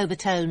Spanish with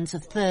overtones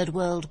of third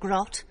world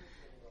grot?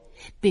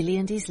 Billy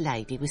and his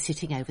lady were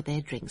sitting over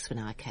their drinks when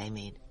I came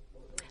in.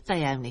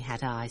 They only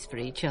had eyes for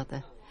each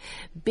other.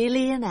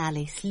 Billy and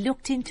Alice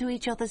looked into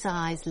each other's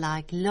eyes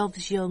like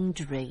love's young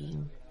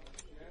dream.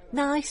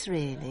 Nice,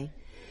 really,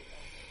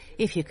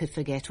 if you could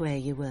forget where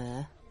you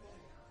were.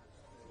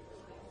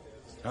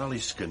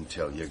 Alice can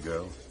tell you,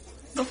 girl.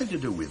 Nothing to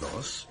do with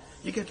us.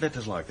 You get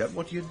letters like that,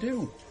 what do you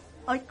do?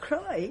 I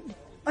cried.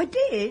 I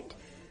did.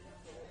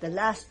 The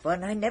last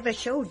one I never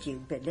showed you,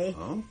 Billy.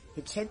 Oh?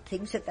 It said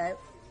things about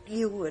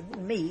you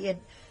and me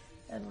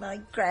and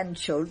my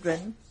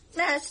grandchildren.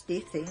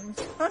 Nasty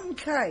things,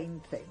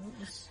 unkind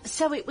things.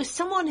 So it was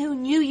someone who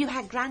knew you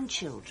had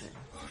grandchildren?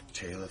 I'll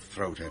tear the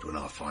throat out when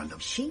I find them.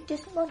 She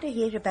doesn't want to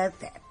hear about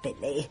that,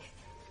 Billy.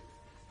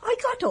 I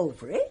got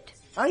over it.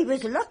 I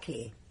was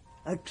lucky.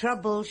 A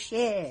trouble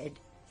shared.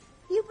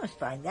 You must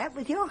find that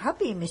with your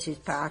hubby,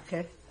 Mrs.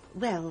 Parker.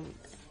 Well,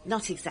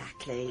 not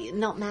exactly.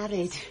 Not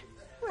married.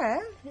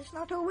 Well, it's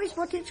not always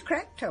what it's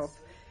cracked up.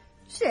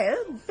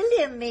 So,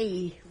 Billy and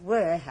me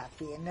were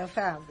happy enough,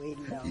 aren't we,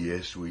 love?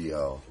 Yes, we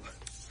are.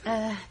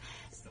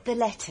 The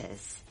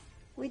letters.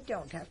 We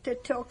don't have to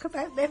talk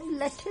about them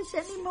letters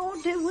anymore,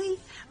 do we?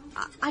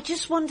 I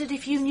just wondered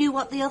if you knew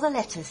what the other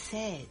letters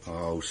said.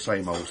 Oh,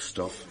 same old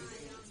stuff.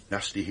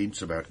 Nasty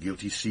hints about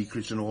guilty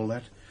secrets and all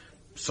that.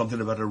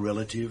 Something about a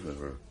relative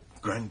or a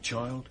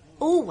grandchild.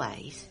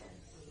 Always?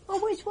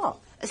 Always what?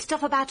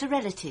 Stuff about a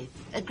relative,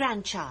 a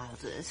grandchild,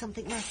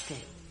 something nasty.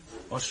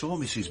 I saw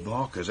Mrs.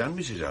 Barker's and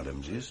Mrs.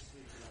 Adams's.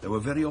 They were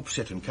very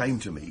upset and came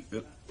to me.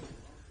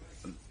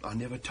 I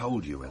never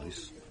told you,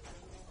 Alice.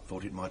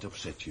 Thought it might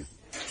upset you.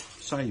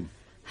 Same.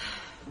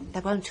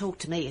 They won't talk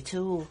to me at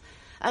all.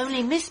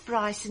 Only Miss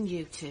Bryce and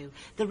you two.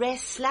 The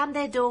rest slam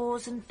their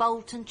doors and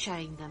bolt and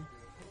chain them.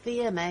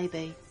 Fear,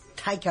 maybe.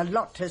 Take a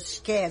lot to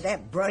scare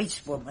that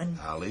Bryce woman.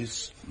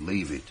 Alice,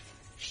 leave it.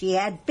 She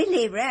had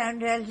Billy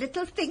round her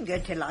little finger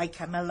till I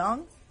come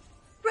along.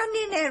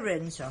 Running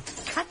errands or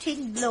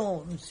cutting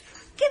lawns.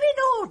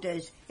 Giving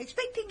orders,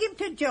 expecting him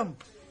to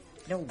jump.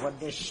 No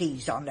wonder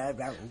she's on her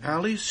own.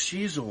 Alice,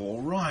 she's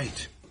all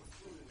right.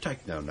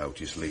 Take no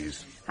notice,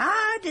 Liz.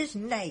 Hard as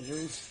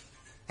nails.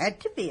 Had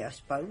to be, I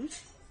suppose,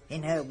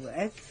 in her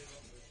work.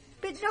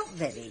 But not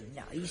very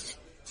nice.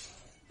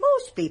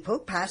 Most people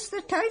pass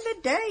the time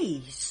of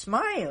day,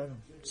 smile,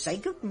 say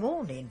good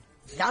morning.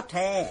 Not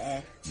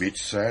her. Bit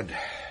sad.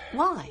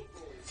 Why?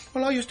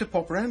 Well, I used to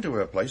pop round to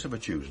her place of a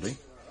Tuesday.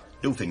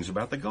 Do things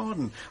about the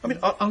garden. I mean,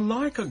 I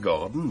like a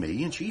garden,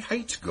 me, and she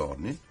hates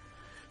gardening.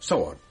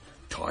 So I'd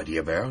tidy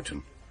about,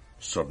 and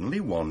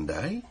suddenly one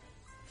day,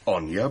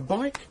 on your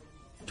bike,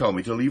 told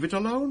me to leave it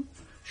alone.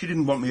 She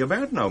didn't want me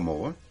about no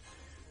more.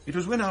 It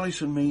was when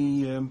Alice and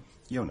me,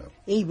 you know.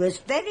 He was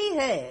very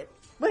hurt,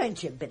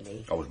 weren't you,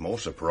 Billy? I was more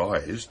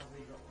surprised.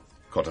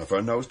 Cut off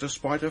her nose to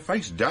spite her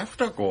face.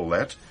 Daft, I call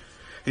that.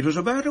 It was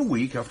about a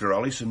week after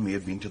Alice and me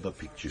had been to the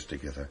pictures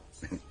together.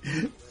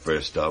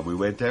 First time we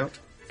went out.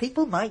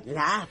 People might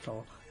laugh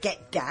or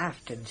get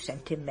daft and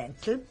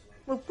sentimental.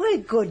 Well, we're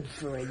good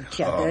for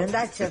each other, and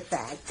that's a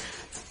fact.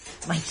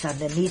 My son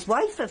and his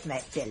wife have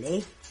met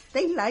Billy.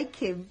 They like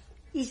him.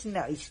 He's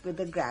nice with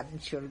the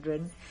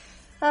grandchildren.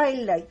 I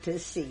like to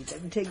see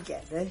them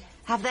together.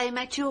 Have they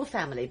met your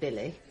family,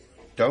 Billy?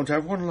 Don't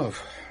have one,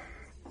 love.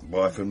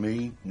 Wife and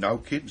me, no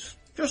kids.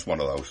 Just one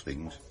of those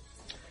things.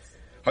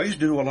 I used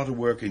to do a lot of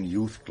work in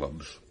youth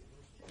clubs.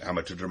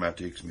 Amateur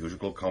dramatics,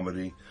 musical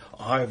comedy,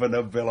 Ivan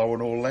Novello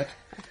and all that.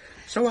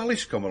 So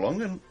Alice come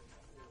along and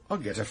I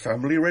get a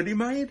family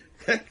ready-made.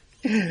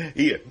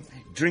 Here,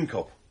 drink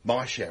up.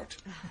 My shout.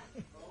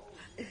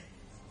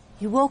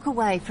 You walk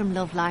away from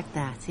love like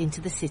that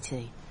into the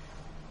city.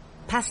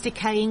 Past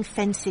decaying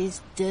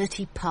fences,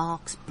 dirty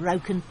parks,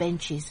 broken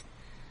benches.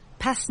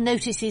 Past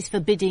notices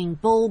forbidding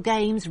ball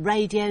games,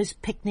 radios,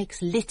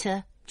 picnics,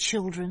 litter,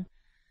 children.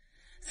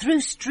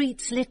 Through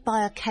streets lit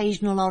by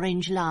occasional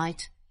orange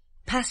light.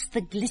 Past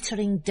the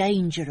glittering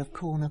danger of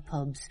corner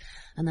pubs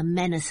and the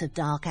menace of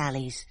dark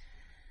alleys.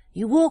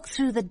 You walk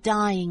through the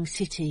dying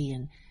city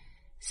and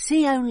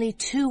see only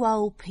two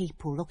old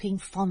people looking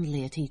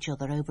fondly at each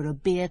other over a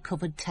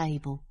beer-covered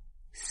table.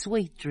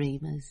 Sweet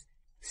dreamers.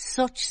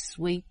 Such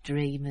sweet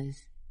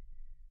dreamers.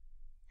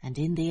 And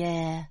in the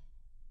air,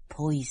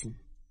 poison.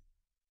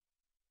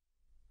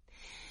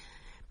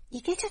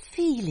 You get a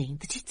feeling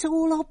that it's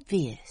all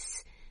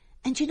obvious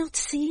and you're not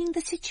seeing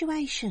the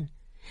situation,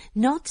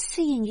 not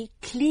seeing it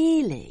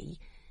clearly,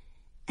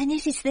 and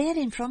yet it's there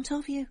in front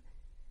of you.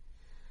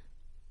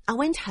 I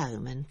went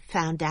home and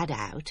found Dad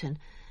out and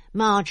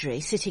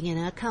Marjorie sitting in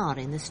her car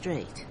in the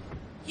street.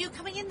 You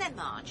coming in then,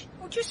 Marge?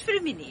 Oh, just for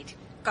a minute.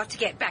 Got to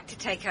get back to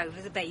take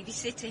over the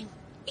babysitting.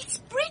 It's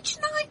bridge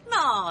night,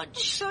 Marge. Oh,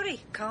 sorry,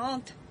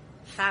 can't.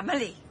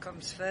 Family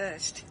comes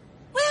first.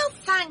 Well,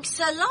 thanks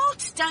a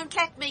lot. Don't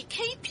let me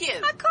keep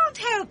you. I can't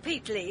help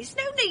it, Liz.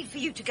 No need for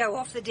you to go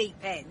off the deep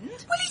end.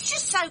 Well, it's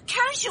just so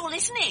casual,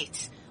 isn't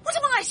it? What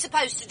am I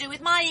supposed to do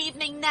with my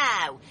evening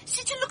now?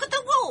 Sit and look at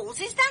the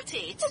walls, is that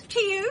it? Up to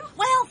you.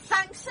 Well,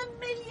 thanks a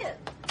million.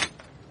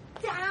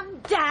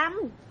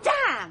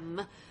 Damn.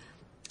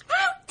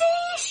 How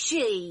dare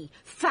she?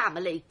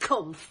 Family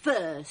come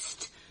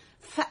first.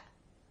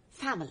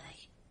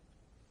 Family.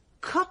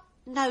 Cut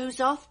nose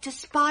off to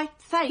spite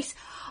face.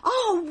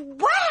 Oh,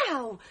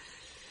 wow!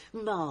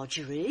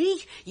 Marjorie,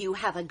 you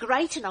have a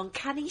great and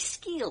uncanny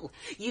skill.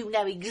 You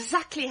know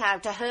exactly how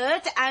to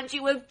hurt, and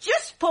you have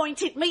just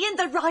pointed me in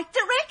the right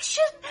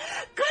direction.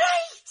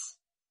 Great!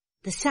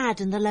 The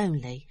sad and the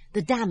lonely,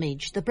 the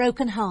damaged, the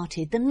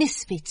broken-hearted, the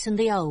misfits and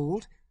the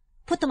old.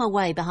 Put them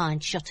away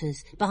behind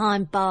shutters,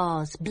 behind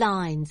bars,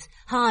 blinds.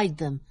 Hide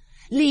them.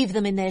 Leave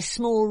them in their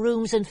small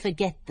rooms and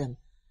forget them.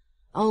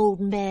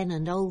 Old men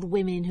and old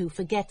women who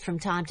forget from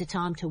time to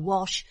time to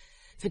wash,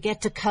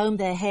 forget to comb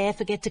their hair,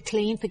 forget to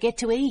clean, forget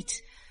to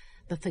eat,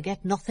 but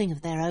forget nothing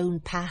of their own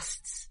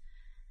pasts.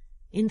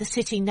 In the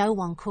city no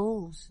one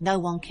calls, no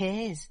one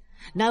cares,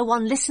 no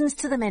one listens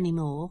to them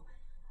anymore.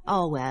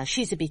 Oh, well,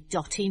 she's a bit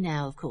dotty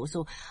now, of course,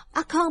 or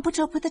I can't put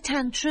up with the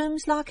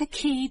tantrums like a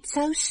kid,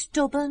 so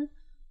stubborn.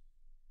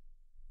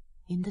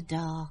 In the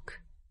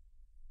dark,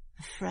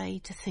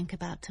 afraid to think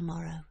about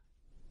tomorrow.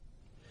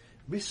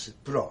 Miss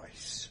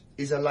Bryce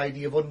is a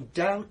lady of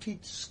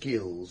undoubted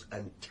skills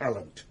and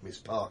talent, Miss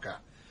Parker,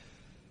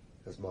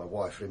 as my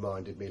wife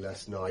reminded me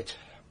last night.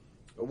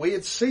 We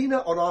had seen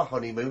her on our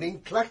honeymoon in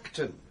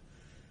Clacton,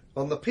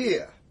 on the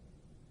pier,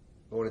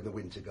 or in the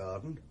Winter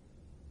Garden.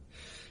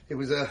 It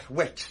was a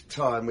wet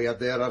time we had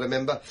there, I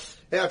remember.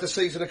 Out of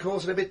season, of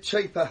course, and a bit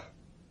cheaper.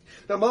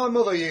 Now, my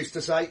mother used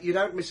to say, you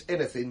don't miss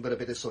anything but a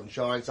bit of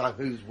sunshine, so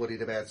who's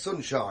worried about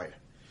sunshine?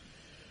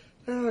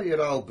 Oh,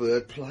 your old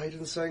bird played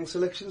and sang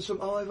selections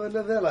from Ivan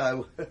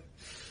Novello. I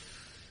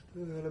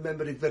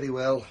remembered it very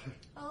well.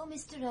 Oh,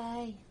 Mr.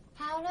 A,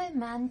 how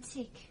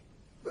romantic.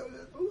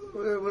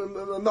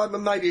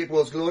 Maybe it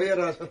was,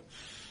 Gloria.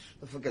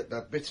 I forget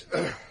that bit.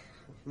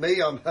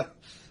 Me,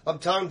 I'm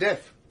tone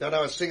deaf. Don't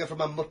know a singer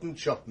from a mutton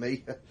chop,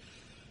 me.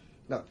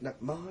 Now,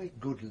 my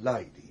good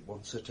lady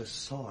wants her to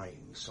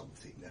sign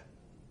something.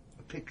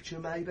 A picture,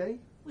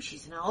 maybe? Well,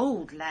 she's an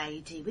old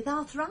lady with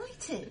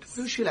arthritis.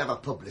 Well, she'll have a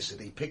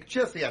publicity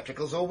picture.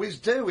 Theatricals always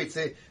do. It's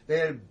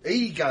their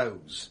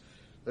egos.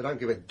 They don't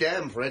give a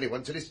damn for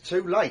anyone till it's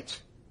too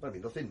late. I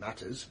mean, nothing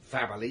matters.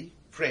 Family,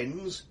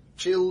 friends,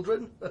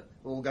 children,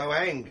 all go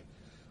hang.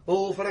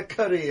 All for a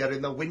career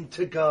in the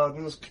Winter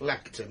Gardens,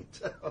 Clacton.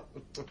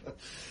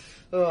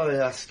 Oh, I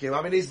ask you,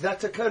 I mean, is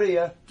that a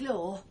career?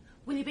 Glor,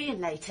 will you be in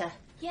later?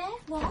 Yeah,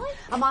 why?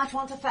 I might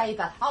want a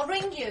favour. I'll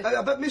ring you.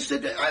 But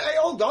Mr.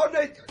 Hold on.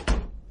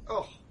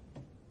 Oh,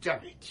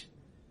 damn it.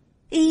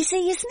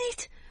 Easy, isn't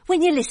it?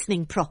 When you're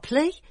listening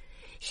properly.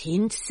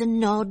 Hints and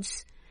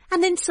nods.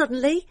 And then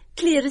suddenly,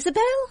 clear as a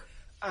bell.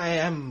 I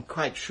am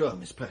quite sure,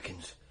 Miss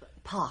Perkins.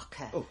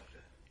 Parker. Oh.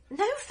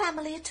 No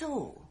family at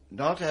all?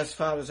 Not as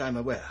far as I'm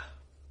aware.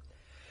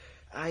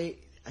 I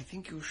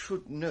think you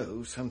should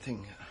know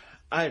something.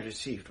 I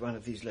received one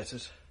of these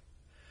letters.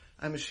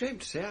 I'm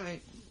ashamed to say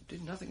I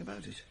did nothing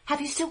about it.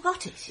 Have you still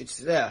got it? It's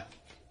there.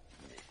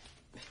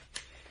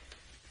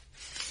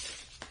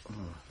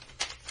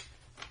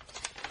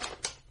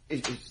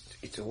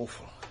 It's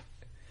awful.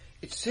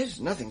 It says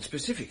nothing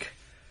specific.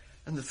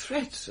 And the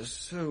threats are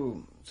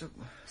so...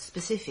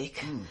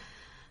 Specific?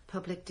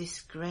 Public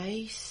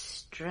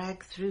disgrace,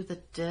 drag through the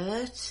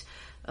dirt,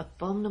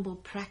 abominable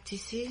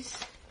practices.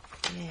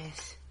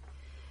 Yes.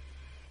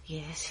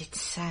 Yes, it's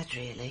sad,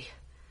 really.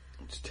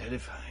 It's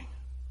terrifying.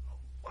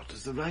 What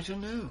does the writer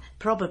know?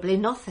 Probably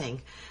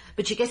nothing.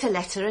 But you get a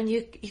letter and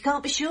you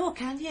can't be sure,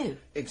 can you?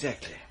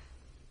 Exactly.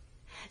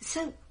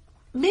 So,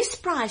 Miss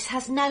Bryce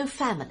has no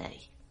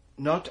family?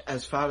 Not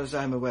as far as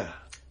I'm aware.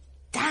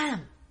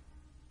 Damn.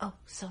 Oh,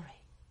 sorry.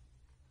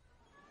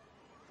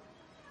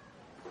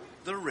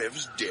 The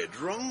Rev's dead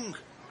wrong.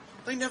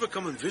 They never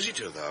come and visit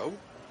her, though.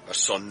 Her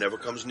son never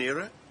comes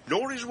near her,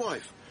 nor his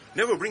wife.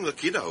 Never bring the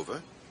kid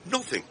over.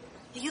 Nothing.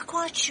 Are you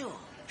quite sure?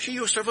 She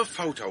used to have a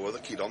photo of the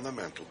kid on the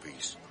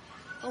mantelpiece.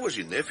 I was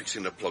in there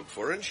fixing a plug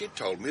for her, and she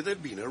told me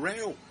there'd been a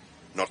row.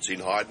 Not seen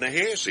hide nor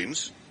hair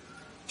since.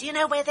 Do you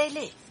know where they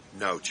live?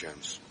 No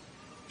chance.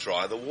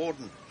 Try the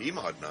warden. He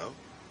might know.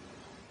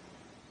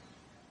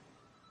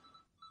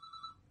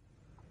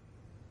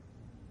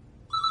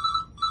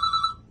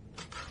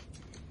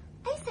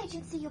 Ace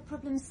Agency, your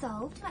problem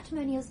solved.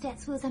 Matrimonials,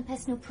 debts, wills and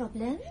personal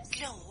problems.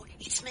 Claude,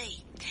 it's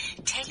me.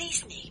 Tell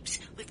these Neebs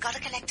we've got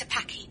to collect a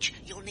package.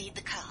 You'll need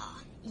the car.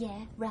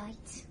 Yeah,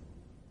 right.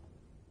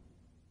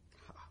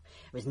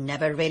 It was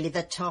never really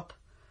the top.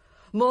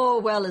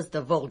 More well, as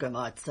the vulgar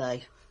might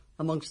say,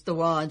 amongst the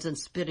wines and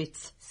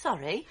spirits.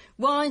 Sorry?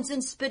 Wines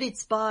and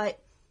spirits by...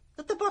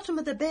 at the bottom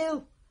of the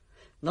bill.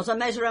 Not a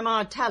measure of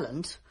my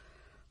talent,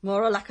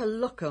 more a lack of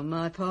luck on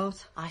my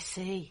part. I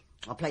see.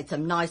 I played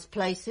some nice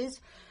places.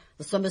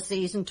 The summer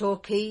season,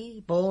 Torquay,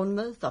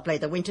 Bournemouth. I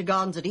played the Winter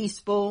Gardens at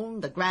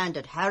Eastbourne, the Grand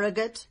at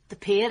Harrogate. The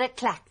Pier at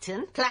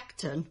Clacton.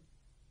 Clacton?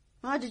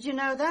 How did you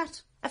know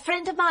that? A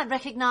friend of mine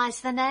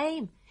recognised the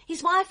name.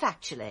 His wife,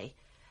 actually.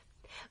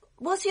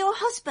 Was your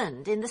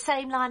husband in the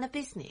same line of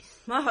business?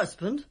 My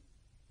husband?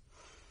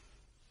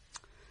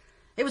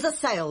 He was a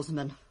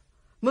salesman,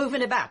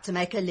 moving about to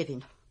make a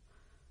living.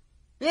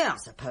 Yeah, I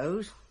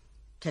suppose.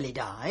 Till he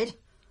died.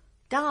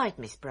 Died,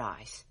 Miss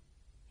Bryce?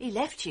 He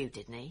left you,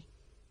 didn't he?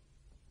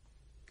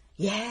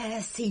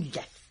 Yes, he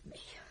left me.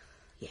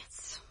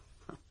 Yes.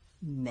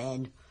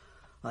 Men.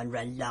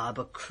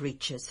 Unreliable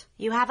creatures.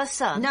 You have a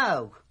son?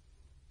 No.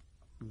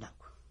 No.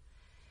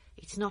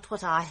 It's not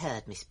what I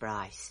heard, Miss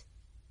Bryce.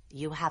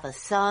 You have a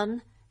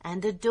son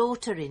and a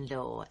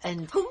daughter-in-law,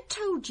 and... Who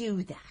told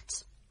you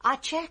that? I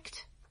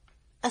checked.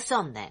 A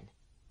son, then.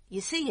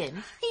 You see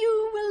him?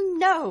 You will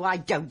know I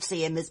don't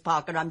see him, Miss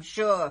Parker, I'm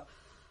sure.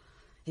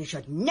 He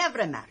should never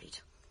have married.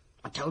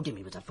 I told him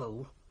he was a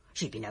fool.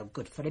 She'd be no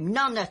good for him,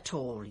 none at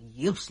all.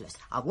 Useless.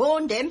 I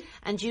warned him.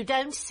 And you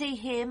don't see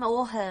him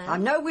or her?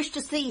 I've no wish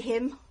to see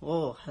him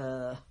or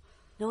her.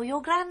 Nor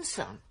your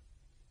grandson?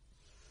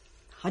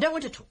 I don't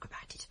want to talk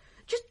about it.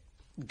 Just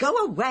go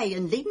away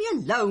and leave me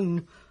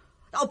alone.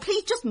 Oh,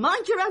 please, just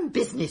mind your own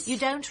business. You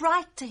don't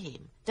write to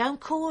him. Don't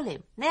call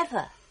him.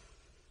 Never.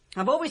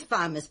 I've always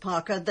found, Miss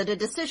Parker, that a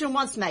decision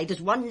once made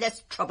is one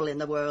less trouble in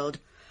the world.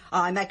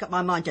 I make up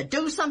my mind to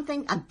do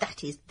something, and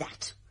that is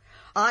that.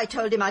 I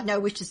told him I'd no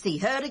wish to see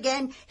her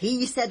again.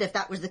 He said if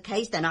that was the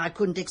case, then I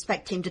couldn't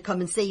expect him to come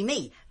and see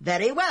me.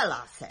 Very well,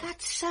 I said.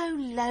 That's so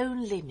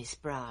lonely, Miss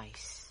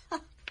Bryce.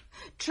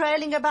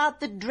 Trailing about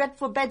the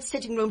dreadful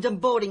bed-sitting rooms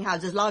and boarding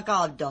houses like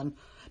I've done.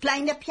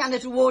 Playing the piano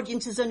to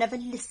audiences who never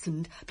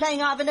listened.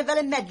 Playing Ivor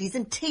Novello medleys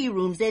and tea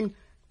rooms in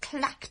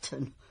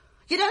Clacton.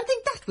 You don't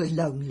think that was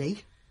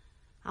lonely?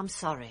 I'm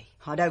sorry.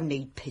 I don't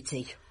need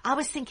pity. I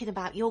was thinking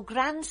about your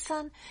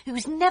grandson,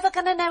 who's never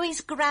going to know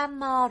his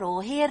grandma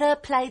or hear her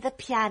play the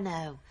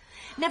piano.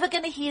 Never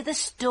going to hear the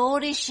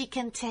stories she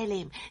can tell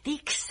him, the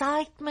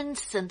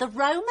excitements and the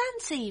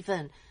romance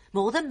even,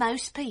 more than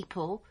most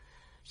people.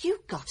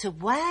 You got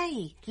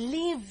away,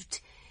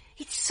 lived.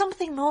 It's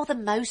something more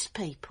than most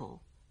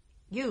people.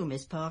 You,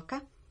 Miss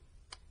Parker?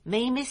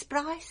 Me, Miss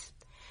Bryce?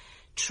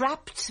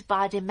 Trapped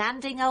by a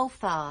demanding old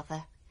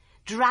father,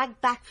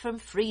 dragged back from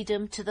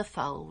freedom to the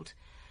fold.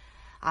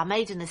 I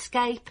made an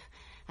escape,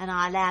 and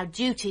I allowed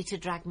duty to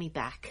drag me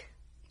back.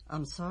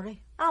 I'm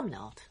sorry? I'm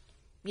not,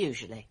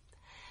 usually.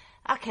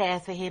 I care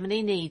for him and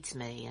he needs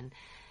me, and,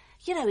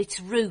 you know,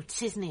 it's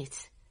roots, isn't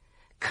it?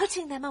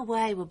 Cutting them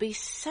away would be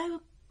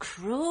so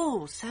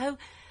cruel, so...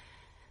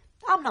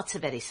 I'm not so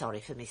very sorry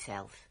for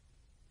myself.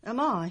 Am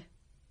I?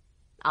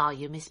 Are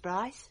you, Miss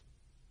Bryce?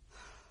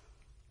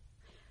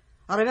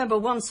 I remember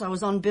once I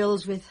was on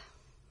bills with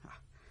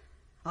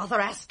Arthur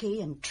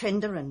Askey and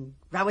Trinder and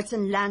Rowitz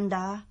and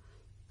Landau.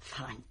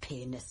 Fine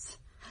pianists.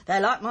 They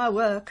like my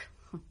work.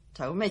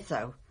 Told me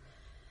so.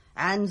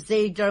 Anne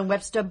Ziegler and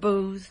Webster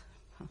Booth.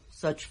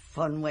 Such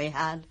fun we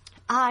had.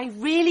 I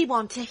really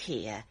want to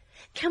hear.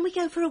 Can we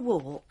go for a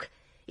walk?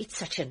 It's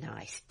such a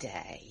nice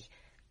day.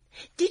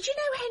 Did you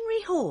know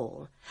Henry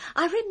Hall?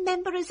 I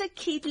remember as a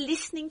kid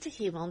listening to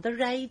him on the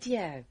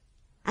radio.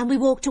 And we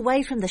walked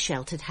away from the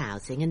sheltered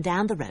housing and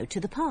down the road to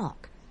the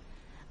park.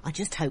 I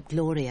just hoped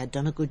Gloria had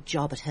done a good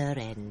job at her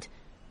end.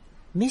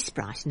 Miss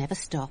Bryce never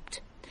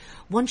stopped.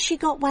 Once she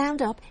got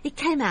wound up, it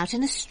came out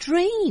in a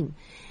stream,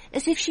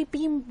 as if she'd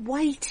been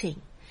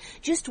waiting,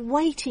 just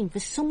waiting for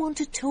someone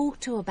to talk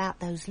to about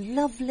those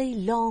lovely,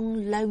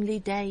 long, lonely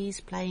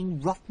days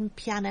playing rotten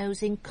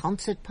pianos in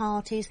concert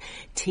parties,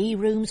 tea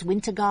rooms,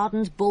 winter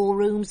gardens,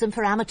 ballrooms, and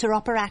for amateur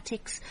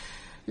operatics.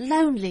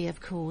 Lonely,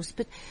 of course,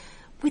 but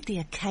with the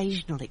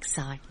occasional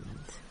excitement.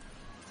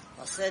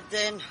 I said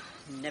then,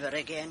 never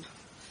again,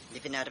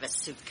 living out of a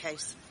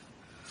suitcase.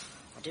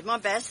 I did my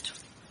best,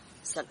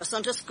 sent my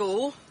son to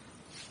school.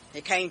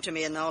 He came to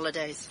me in the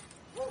holidays.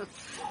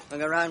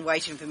 Hung around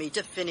waiting for me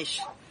to finish.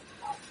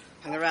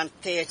 Hung around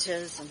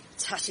theatres and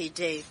tatty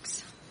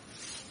digs.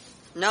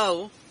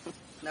 No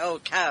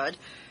coward,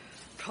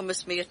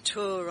 promised me a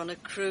tour on a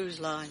cruise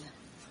liner.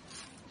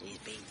 He's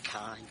been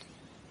kind.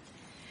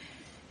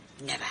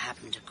 Never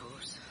happened, of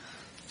course.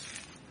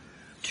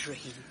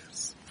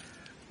 Dreams.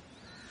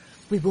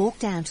 We walked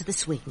down to the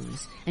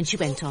swings and she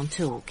went on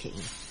talking,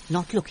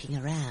 not looking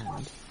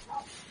around.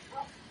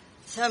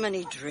 So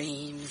many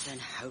dreams and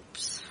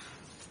hopes.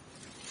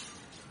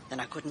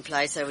 Then I couldn't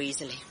play so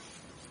easily.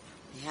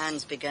 My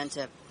hands began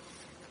to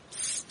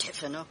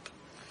stiffen up.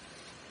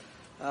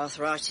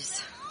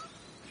 Arthritis.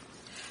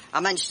 I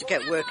managed to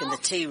get work in the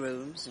tea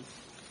rooms, and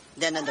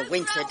then in the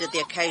winter did the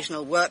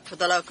occasional work for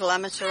the local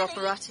amateur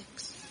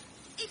operatics.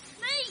 It's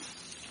me!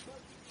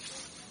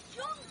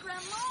 John,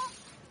 Grandma!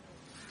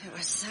 It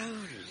was so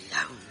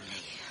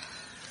lonely.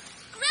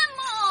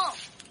 Grandma!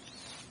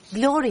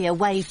 Gloria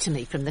waved to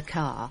me from the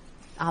car.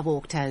 I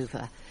walked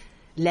over,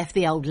 left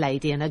the old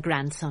lady and her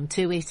grandson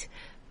to it.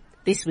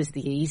 This was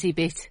the easy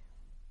bit.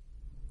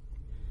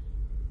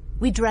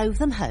 We drove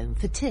them home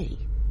for tea.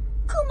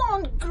 Come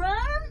on, Gran.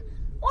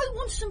 I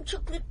want some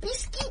chocolate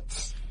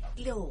biscuits.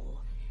 Law,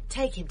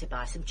 take him to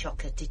buy some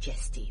chocolate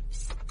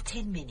digestives.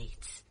 10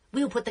 minutes.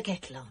 We'll put the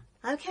kettle on.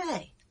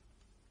 OK.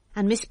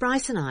 And Miss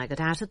Bryce and I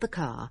got out of the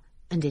car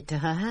and into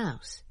her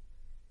house.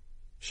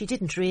 She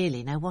didn't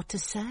really know what to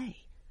say.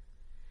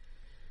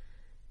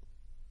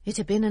 It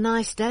had been a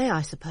nice day,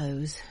 I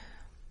suppose.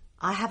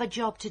 I have a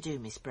job to do,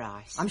 Miss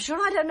Bryce. I'm sure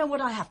I don't know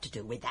what I have to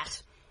do with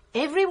that.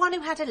 Everyone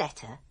who had a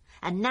letter,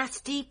 a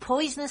nasty,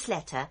 poisonous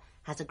letter,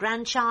 has a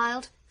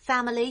grandchild,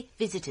 family,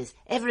 visitors,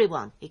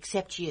 everyone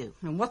except you.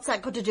 And what's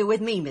that got to do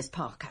with me, Miss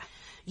Parker?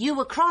 You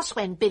were cross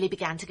when Billy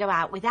began to go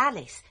out with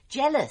Alice,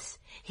 jealous.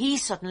 He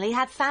suddenly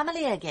had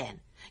family again.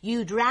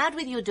 You'd rowed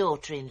with your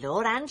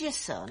daughter-in-law and your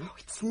son. Oh,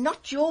 it's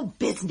not your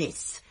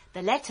business.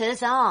 The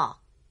letters are.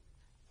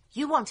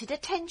 You wanted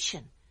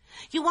attention.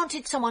 You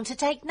wanted someone to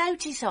take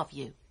notice of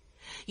you.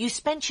 You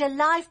spent your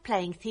life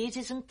playing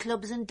theatres and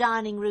clubs and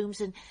dining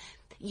rooms, and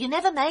you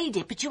never made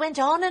it, but you went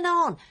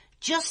on,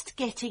 just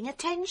getting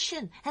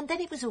attention, and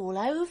then it was all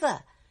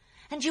over.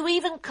 And you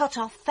even cut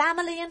off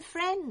family and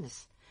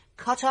friends.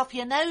 Cut off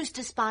your nose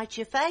to spite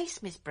your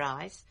face, Miss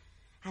Bryce.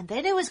 And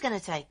then who was going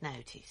to take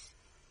notice?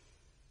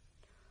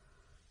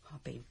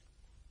 I've been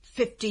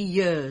 50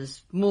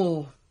 years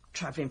more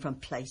travelling from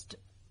place to...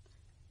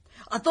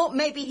 I thought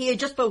maybe here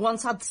just for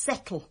once I'd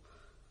settle.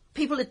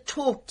 People would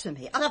talk to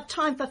me. I'd have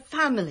time for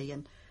family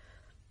and...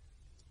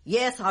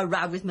 Yes, I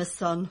rowed with my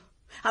son.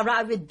 I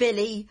rowed with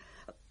Billy.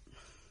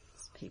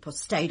 People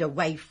stayed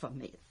away from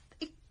me.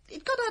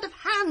 It got out of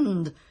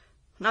hand.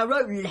 And I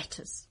wrote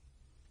letters.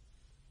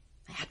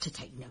 I had to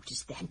take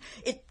notice then.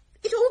 It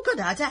all got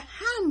out of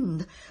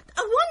hand.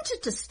 I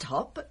wanted to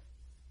stop, but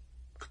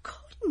I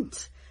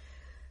couldn't.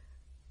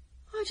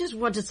 I just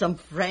wanted some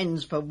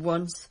friends for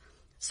once.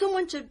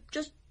 Someone to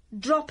just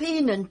drop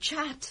in and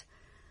chat.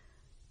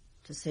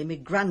 To see me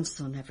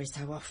grandson every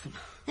so often.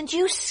 And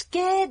you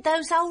scared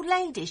those old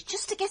ladies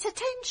just to get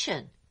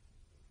attention.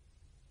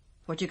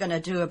 What are you going to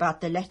do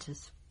about the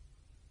letters?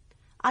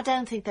 I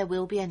don't think there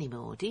will be any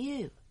more, do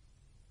you?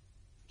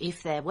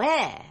 If there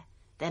were,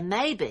 then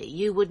maybe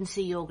you wouldn't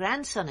see your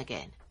grandson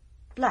again.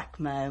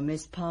 Blackmail,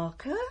 Miss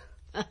Parker?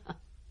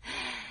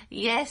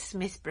 Yes,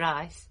 Miss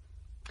Bryce.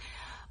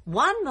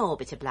 One more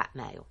bit of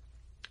blackmail.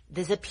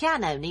 There's a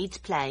piano needs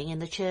playing in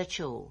the church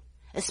hall.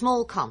 A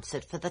small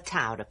concert for the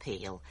Tower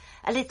Appeal.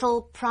 A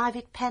little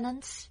private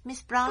penance,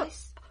 Miss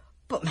Bryce?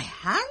 But my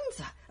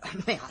hands,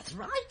 my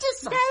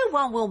arthritis... No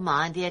one will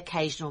mind the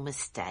occasional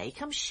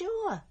mistake, I'm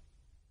sure.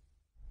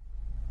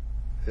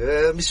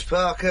 Miss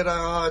Parker,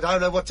 I don't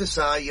know what to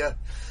say.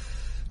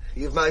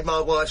 You've made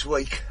my wife's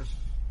week.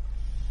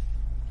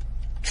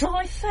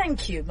 Try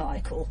thank you,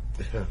 Michael.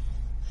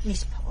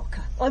 Miss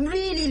Parker, I'm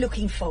really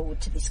looking forward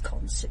to this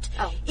concert.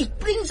 Oh. It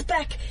brings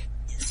back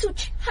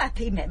such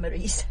happy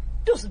memories.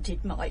 Doesn't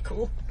it,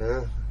 Michael?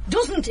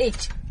 Doesn't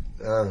it?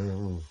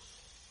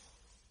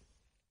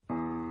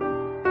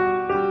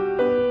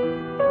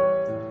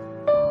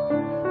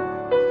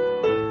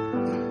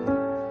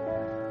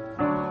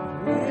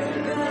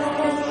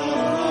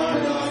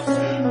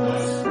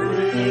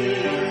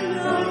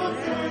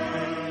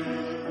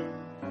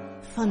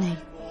 Funny.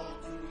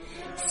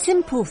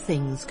 Simple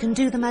things can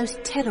do the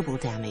most terrible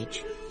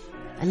damage.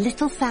 A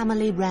little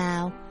family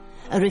row,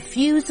 a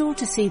refusal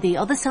to see the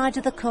other side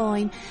of the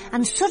coin,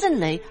 and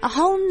suddenly a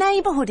whole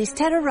neighbourhood is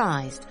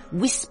terrorised.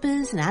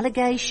 Whispers and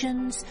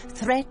allegations,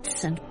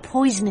 threats and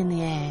poison in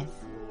the air.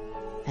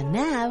 And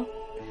now,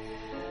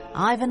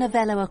 Ivor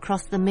Novello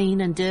across the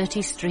mean and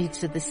dirty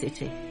streets of the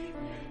city.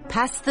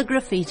 Past the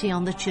graffiti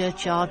on the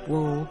churchyard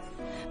wall,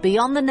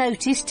 beyond the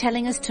notice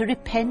telling us to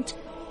repent,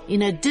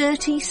 in a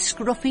dirty,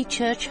 scruffy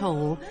church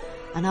hall,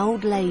 an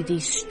old lady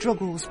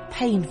struggles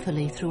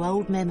painfully through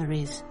old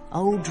memories,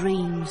 old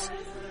dreams,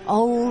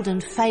 old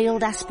and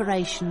failed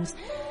aspirations,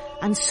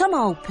 and some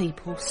old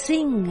people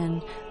sing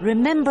and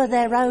remember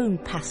their own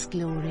past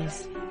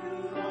glories.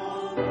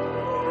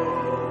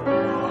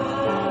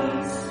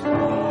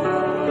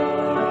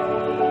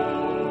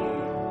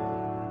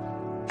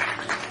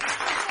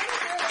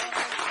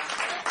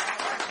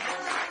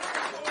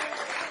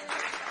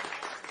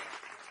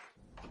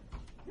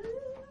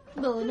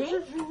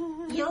 Morning.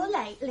 You're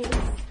late, Liz.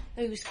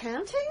 Who's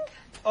counting?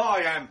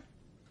 I am.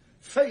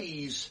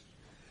 Fees.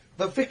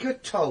 The vicar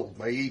told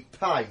me he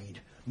paid.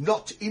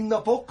 Not in the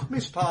book,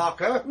 Miss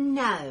Parker.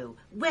 No.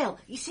 Well,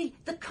 you see,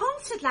 the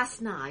concert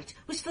last night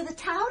was for the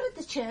tower of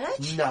the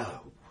church.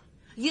 No.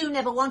 You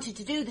never wanted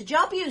to do the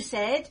job, you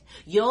said.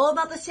 Your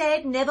mother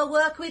said never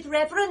work with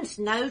reverence,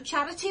 no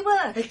charity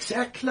work.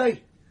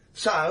 Exactly.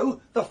 So,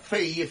 the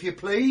fee, if you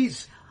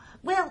please.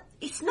 Well,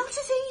 it's not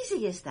as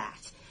easy as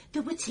that.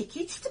 There were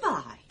tickets to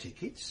buy.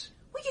 Tickets?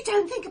 Well, you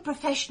don't think a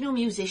professional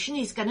musician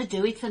is going to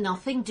do it for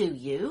nothing, do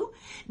you?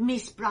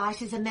 Miss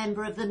Bright is a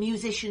member of the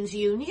Musicians'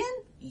 Union.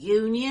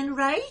 Union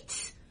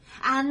rate.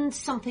 And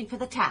something for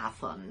the Tower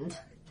Fund.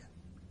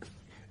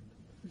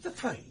 The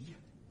fee?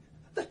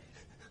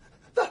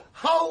 The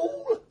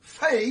whole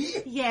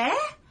fee? Yeah,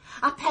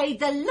 I paid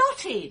the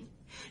lot in.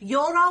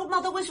 Your old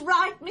mother was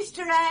right,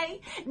 Mr. A.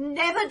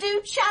 Never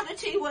do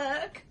charity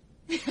work.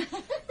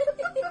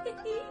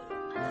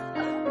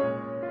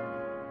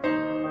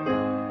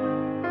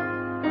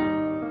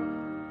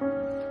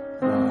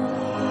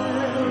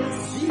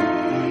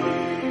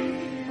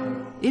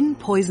 In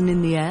Poison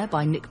in the Air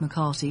by Nick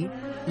McCarty,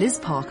 Liz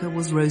Parker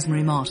was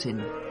Rosemary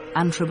Martin,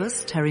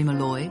 Antrobus Terry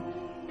Malloy,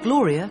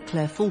 Gloria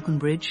Claire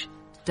Falconbridge,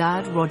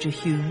 Dad Roger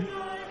Hume,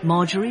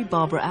 Marjorie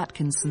Barbara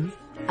Atkinson,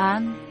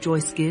 Anne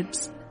Joyce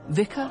Gibbs,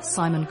 Vicar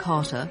Simon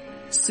Carter,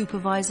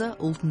 Supervisor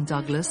Alton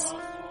Douglas,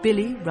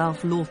 Billy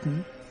Ralph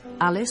Lawton,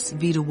 Alice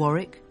Vida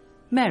Warwick,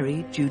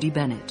 Mary Judy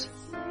Bennett.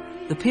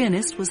 The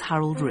pianist was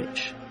Harold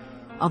Rich.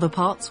 Other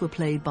parts were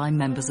played by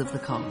members of the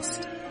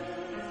cast.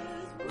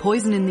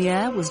 Poison in the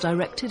Air was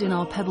directed in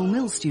our Pebble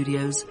Mill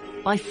studios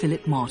by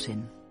Philip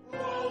Martin.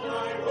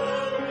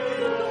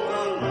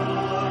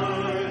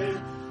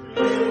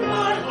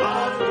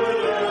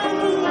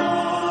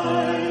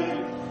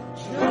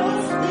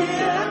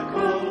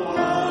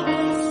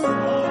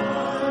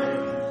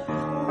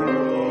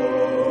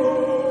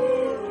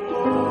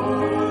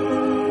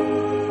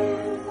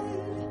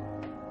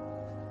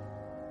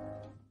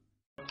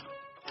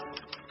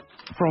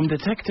 From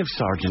Detective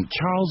Sergeant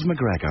Charles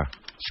McGregor,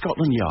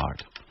 Scotland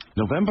Yard,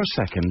 November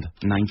 2nd,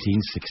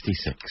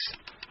 1966.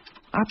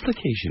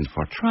 Application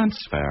for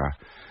transfer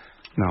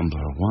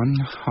number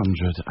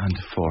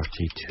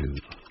 142.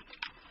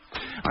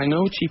 I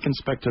know Chief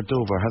Inspector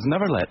Dover has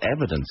never let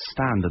evidence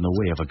stand in the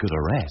way of a good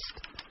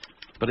arrest,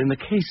 but in the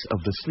case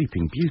of the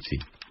Sleeping Beauty,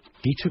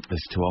 he took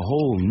this to a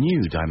whole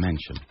new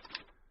dimension.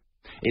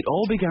 It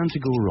all began to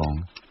go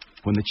wrong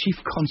when the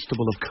Chief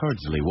Constable of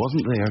Curdsley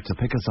wasn't there to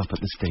pick us up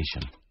at the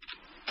station.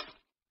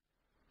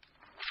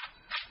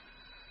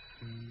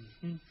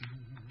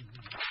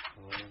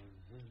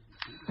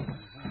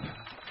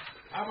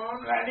 Come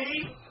on,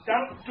 laddie.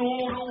 Don't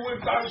dawdle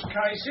with those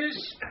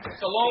cases.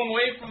 It's a long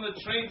way from the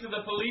train to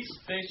the police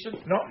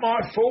station. Not my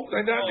fault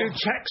they don't do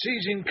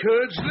taxis in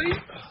Curdsley.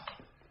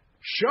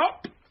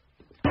 Shop?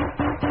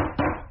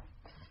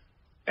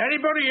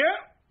 Anybody here?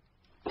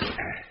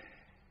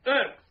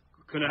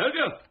 Can I help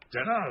you?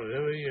 Dunno,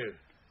 who are you?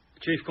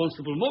 Chief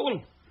Constable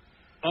Muttle.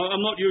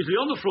 I'm not usually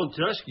on the front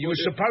desk. You were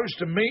supposed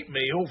to meet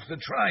me off the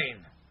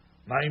train.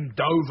 Name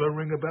Dover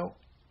ring a bell?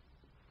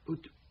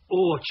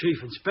 Oh,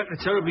 Chief Inspector,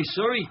 terribly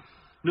sorry.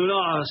 No,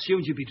 I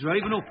assumed you'd be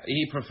driving up.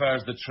 He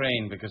prefers the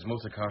train because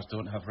motor cars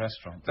don't have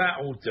restaurants.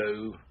 That'll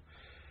do.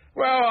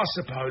 Well, I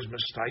suppose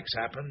mistakes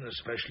happen,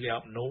 especially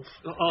up north.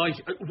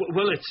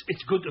 Well,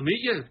 it's good to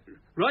meet you.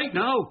 Right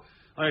now,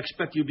 I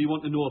expect you'll be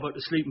wanting to know about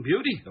the Sleeping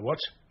Beauty. The what?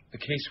 The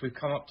case we've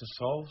come up to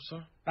solve,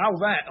 sir. Oh,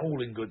 that,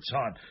 all in good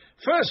time.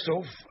 First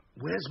off,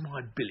 where's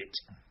my billet?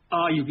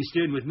 You'll be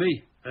staying with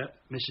me.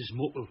 Mrs.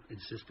 Muttle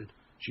insisted.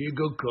 She a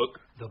good cook?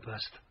 The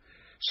best.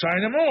 Say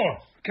no more.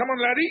 Come on,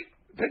 laddie.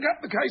 Pick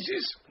up the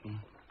cases.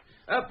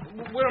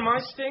 Where am I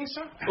staying,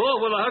 sir? Oh,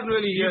 well, I haven't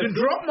really... You can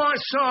drop my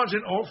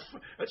sergeant off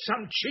at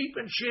some cheap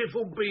and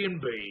cheerful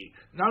B&B.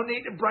 No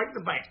need to break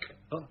the bank.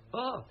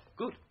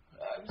 Good.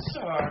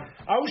 Sir.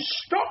 Oh,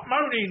 stop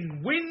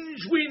moaning.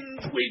 Whinge.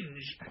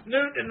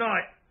 Noon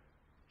tonight.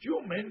 Do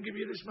your men give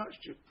you this much,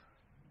 Chip?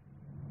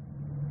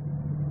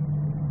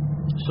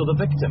 So the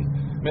victim,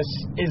 Miss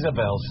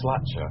Isabel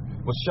Slatcher,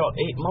 was shot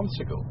 8 months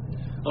ago.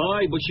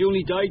 Aye, but she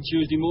only died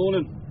Tuesday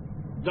morning.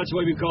 That's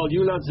why we called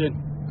you lads in.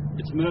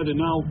 It's murder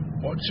now.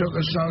 What took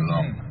her so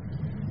long?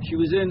 She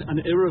was in an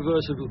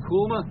irreversible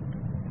coma.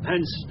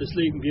 Hence the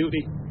Sleeping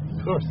Beauty.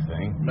 Poor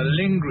thing.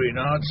 Malingering,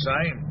 I'd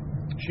say.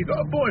 She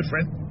got a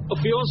boyfriend. A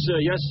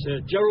fiancé, yes,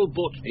 Gerald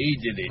Butt. He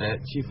did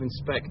it. Chief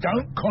Inspector.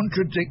 Don't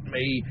contradict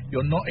me.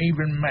 You're not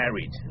even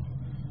married.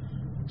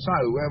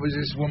 So, where was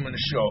this woman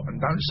shot?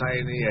 And don't say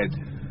in the head.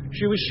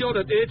 She was shot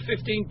at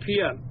 8:15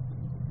 p.m.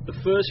 the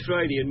first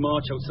Friday in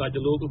March outside the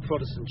local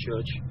Protestant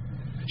church.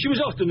 She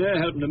was often there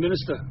helping the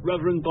minister,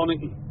 Reverend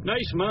Bonington.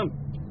 Nice man.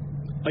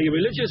 Are you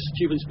religious,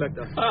 Chief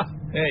Inspector?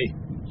 Hey.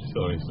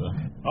 Sorry, sir.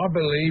 I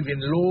believe in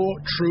law,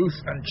 truth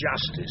and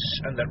justice,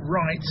 and that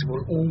right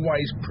will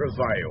always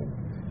prevail.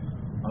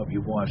 Hope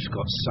your wife's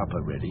got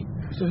supper ready.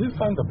 So who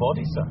found the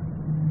body, sir?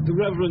 The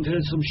Reverend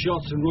heard some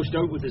shots and rushed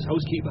out with his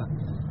housekeeper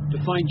to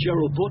find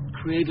Gerald Butt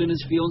cradling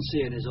his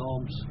fiancée in his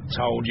arms.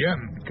 Told you,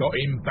 got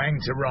him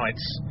banged to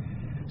rights.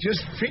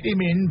 Just fit him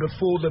in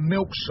before the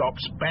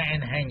milksops ban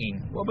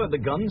hanging. What about the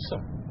gun,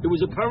 sir? It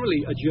was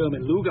apparently a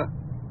German Luger,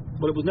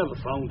 but it was never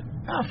found.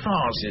 How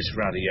far's this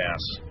ruddy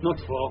house? Not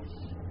far.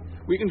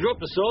 We can drop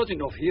the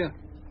sergeant off here.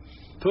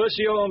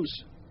 Percy Arms.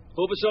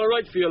 Hope it's all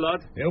right for you, lad.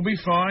 He'll be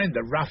fine.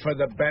 The rougher,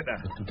 the better.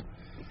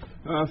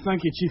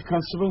 Thank you, Chief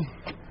Constable.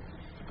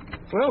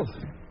 Well,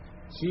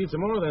 see you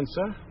tomorrow then,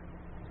 sir.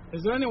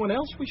 Is there anyone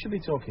else we should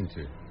be talking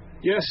to?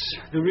 Yes,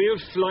 the real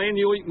fly in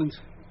the ointment.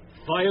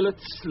 Violet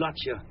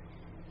Slatcher,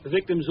 the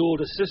victim's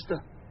older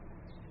sister.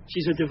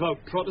 She's a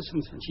devout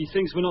Protestant, and she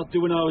thinks we're not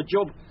doing our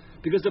job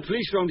because the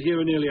police round here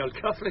are nearly all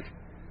Catholic.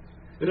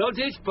 It all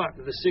dates back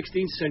to the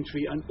 16th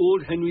century and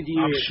old Henry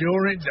VIII. I'm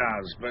sure it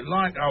does, but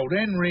like old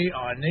Henry,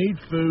 I need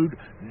food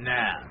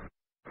now.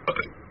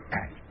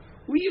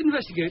 We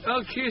investigate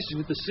all cases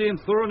with the same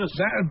thoroughness.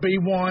 That'd be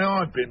why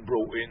I've been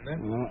brought in,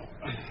 then.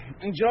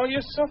 Enjoy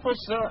your supper,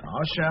 sir.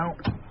 I shall.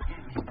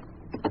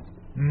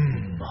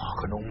 I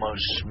can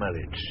almost smell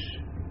it.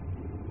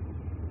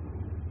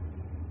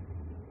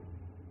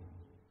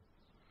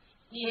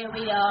 Here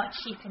we are,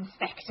 Chief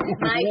Inspector.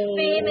 My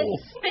famous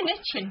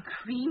spinach and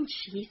cream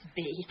cheese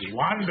bake.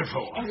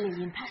 Wonderful.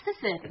 Lillian, pass the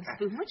serving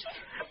spoon, would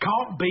you?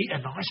 Can't beat a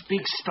nice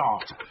big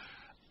start.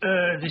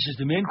 This is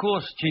the main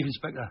course, Chief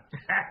Inspector.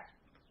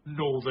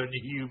 Northern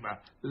humour.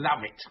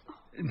 Love it.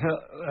 No,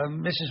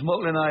 Mrs.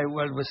 Muckle and I,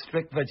 well, we're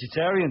strict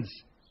vegetarians.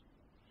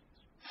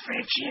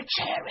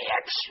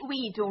 Vegetarians?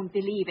 We don't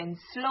believe in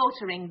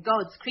slaughtering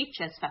God's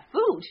creatures for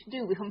food,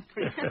 do we,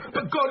 Humphrey?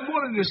 But God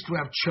wanted us to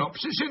have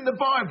chops. It's in the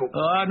Bible.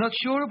 I'm not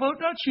sure about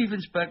that, Chief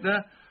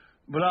Inspector.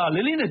 But our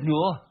Lillian would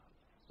know.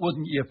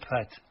 Wouldn't you,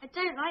 Pet? I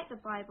don't like the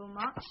Bible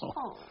much.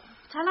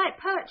 But I like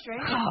poetry.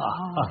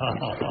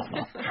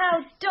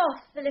 How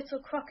doth the little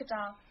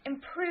crocodile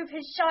improve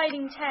his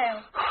shining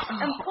tail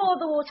and pour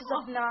the waters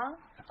of Nile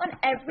on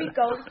every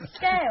golden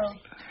scale?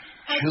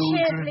 How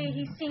cheerfully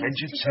he seems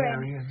to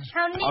grin,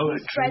 how neatly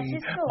spreads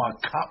his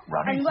thoughts,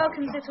 and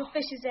welcomes little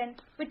fishes in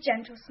with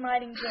gentle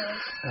smiling jaws.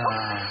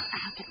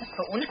 I'll get the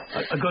phone.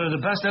 I got her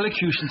the best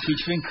elocution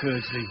teacher in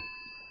Curdsley.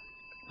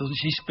 Doesn't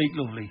she speak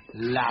lovely?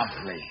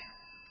 Lovely.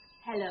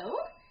 Hello?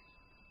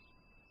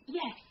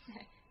 Yes.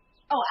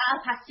 Oh,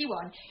 I'll pass you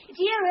on.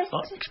 Dearest.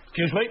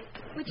 Excuse me?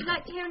 Would you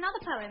like to hear another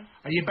poem?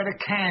 You better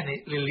can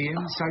it, Lillian,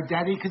 so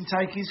Daddy can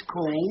take his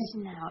calls.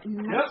 Now,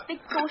 nice big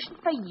portion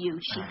for you,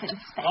 Chief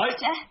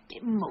Inspector.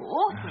 Bit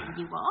more. There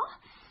you are.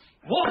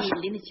 What?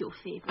 Lillian is your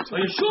favourite. Are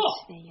you sure?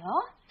 There you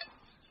are.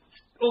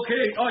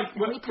 Okay,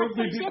 we'll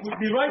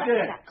be right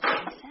there.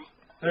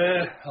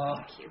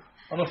 Thank you.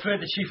 I'm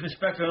afraid the Chief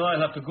Inspector and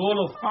I'll have to go,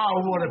 love.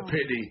 Oh, what a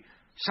pity.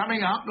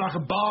 Summing up like a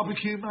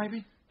barbecue,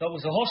 maybe? That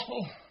was the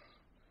hospital.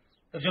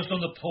 They've just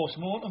done the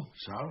post-mortem.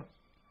 So?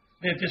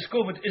 They've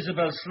discovered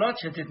Isabel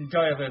Slatcher didn't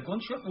die of her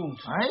gunshot wounds.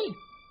 Hey?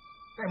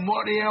 Then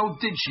what the hell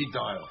did she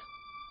die of?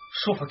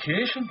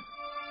 Suffocation.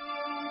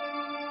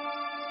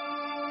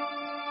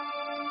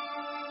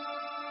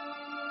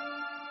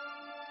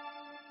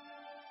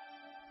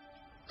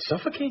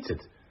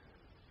 Suffocated?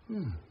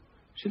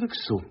 She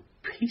looks so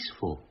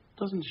peaceful,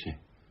 doesn't she?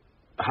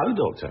 How,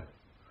 Doctor?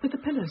 With a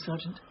pillow,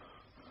 Sergeant.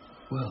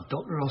 Well,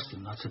 Dr.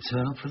 Austin, that's a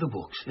turn up for the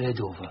books. Head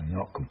over.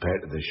 Not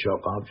compared to the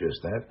shock I've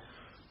just had.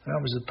 How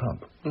was the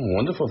pub? Oh,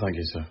 wonderful, thank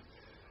you, sir.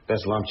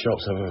 Best lamb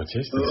chops I've ever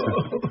tasted.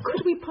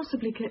 Could we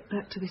possibly get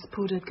back to this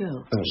poor dead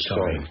girl? Oh,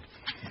 sorry.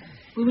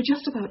 We were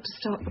just about to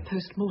start the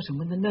post-mortem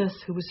when the nurse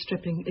who was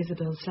stripping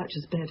Isabel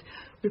Slatcher's bed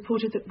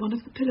reported that one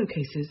of the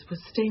pillowcases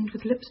was stained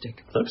with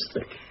lipstick.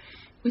 Lipstick?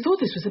 We thought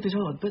this was a bit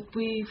odd, but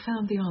we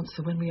found the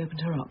answer when we opened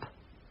her up.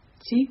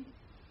 See?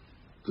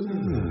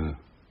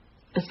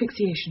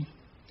 Asphyxiation.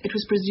 It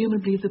was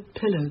presumably the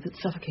pillow that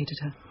suffocated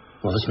her.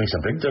 Well, this makes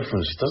a big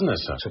difference, doesn't it,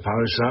 sir?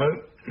 Suppose so.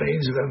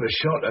 Means whoever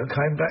shot her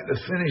came back to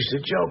finish the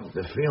job.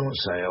 The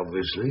fiancé,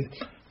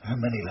 obviously. How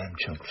many lamb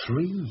chops?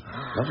 3.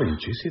 Lovely and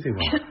juicy they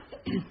were.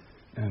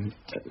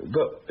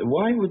 But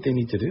why would they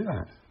need to do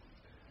that?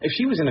 If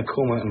she was in a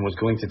coma and was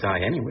going to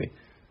die anyway,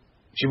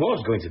 she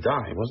was going to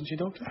die, wasn't she,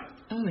 Doctor?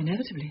 Oh,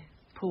 inevitably.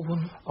 Poor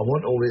woman. I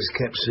want all this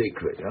kept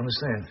secret, you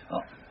understand?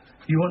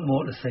 You want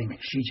more to think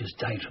she just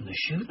died from the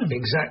shooting?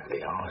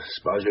 Exactly. I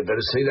suppose we'd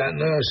better see that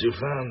nurse who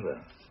found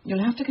her.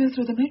 You'll have to go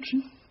through the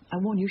matron. I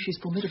warn you, she's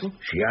formidable.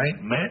 She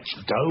ain't matched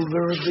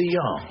Dover of the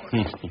yard.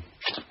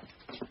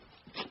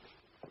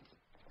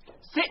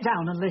 Sit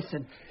down and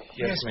listen.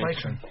 Yes,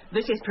 matron.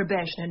 This is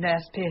Probationer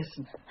Nurse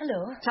Pearson.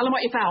 Hello. Tell them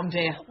what you found,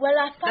 dear. Well,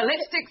 I found... The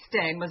lipstick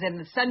stain was in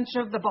the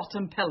centre of the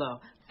bottom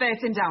pillow,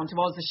 facing down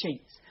towards the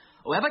sheets.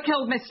 Whoever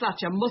killed Miss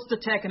Slatcher must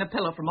have taken a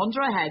pillow from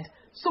under her head,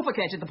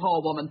 suffocated the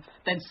poor woman,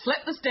 then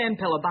slipped the stained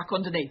pillow back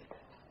underneath.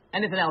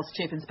 Anything else,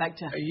 Chief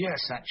Inspector? Yes,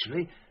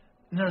 actually.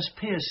 Nurse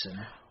Pearson.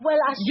 Well,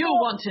 You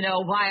want to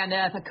know why on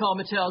earth a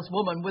comatose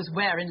woman was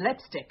wearing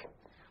lipstick?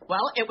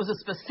 Well, it was a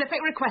specific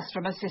request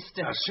from her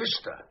sister. Her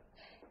sister?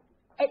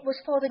 It was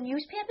for the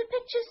newspaper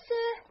pictures,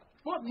 sir.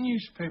 What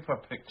newspaper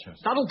pictures?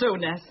 That'll do,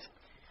 Ness.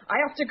 I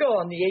have to go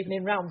on the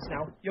evening rounds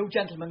now. You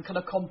gentlemen can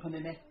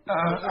accompany me.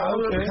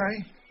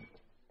 Okay.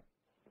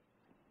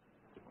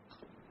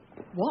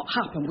 What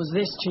happened was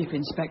this, Chief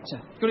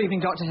Inspector. Good evening,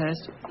 Dr.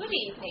 Hurst. Good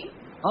evening.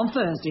 On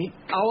Thursday,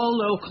 our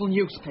local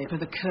newspaper,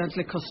 the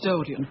Kerdsley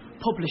Custodian,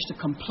 published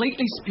a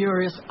completely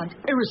spurious and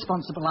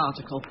irresponsible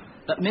article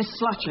that Miss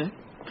Slatcher,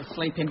 the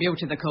Sleeping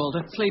Beauty they called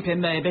her,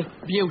 sleeping maybe,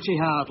 beauty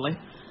hardly,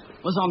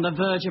 was on the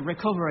verge of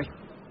recovery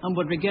and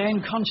would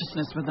regain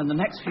consciousness within the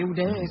next few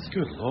days.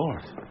 Good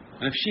Lord.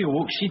 And if she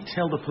awoke, she'd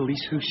tell the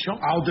police who shot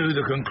her. I'll do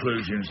the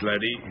conclusions,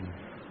 laddie.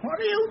 Why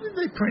the hell did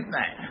they print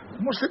that?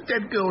 What's the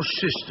dead girl's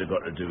sister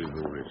got to do with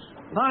all this?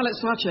 Violet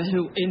Slatcher,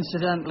 who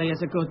incidentally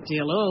is a good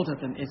deal older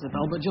than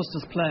Isabel, but just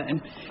as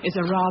plain, is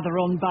a rather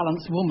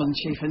unbalanced woman,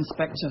 Chief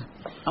Inspector,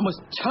 and was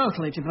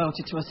totally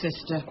devoted to her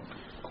sister.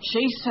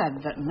 She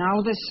said that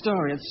now this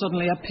story had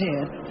suddenly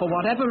appeared, for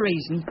whatever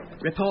reason,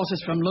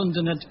 reporters from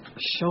London had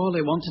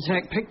surely want to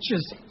take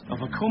pictures. Of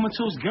a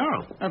comatose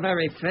girl? A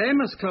very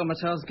famous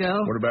comatose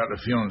girl. What about the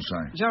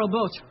fiancé? Gerald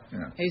Butt.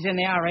 Yeah. He's in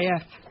the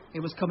RAF. He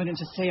was coming in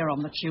to see her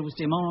on the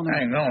Tuesday morning.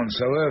 Hang on,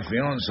 so her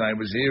fiancé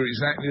was here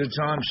exactly the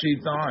time she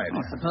died?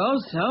 I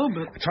suppose so,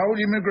 but... I told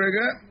you,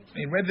 McGregor.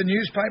 He read the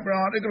newspaper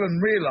article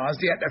and realised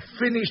he had to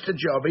finish the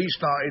job he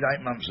started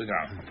 8 months ago.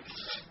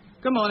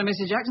 Good morning,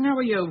 Mrs. Jackson. How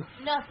are you?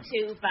 Not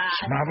too bad.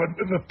 Smothered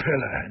with a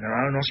pillow in her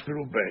own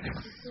hospital bed.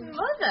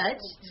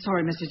 Smothered?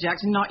 Sorry, Mrs.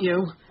 Jackson, not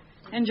you.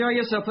 Enjoy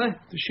your supper.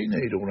 Does she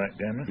need all that,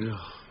 damn it?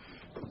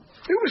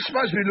 Who was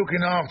supposed to be looking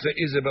after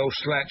Isabel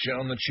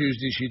Slatcher on the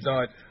Tuesday she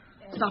died?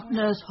 Staff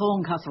nurse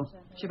Horncastle.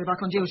 She'll be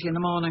back on duty in the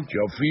morning.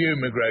 Job for you,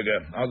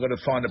 McGregor. I've got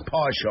to find a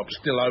pie shop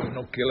still open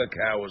or kill a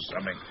cow or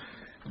something.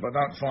 If I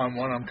don't find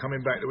one, I'm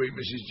coming back to eat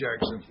Mrs.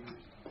 Jackson.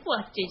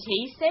 What did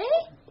he say?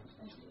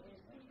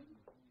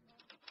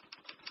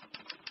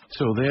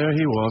 So there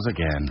he was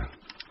again,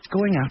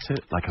 going at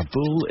it like a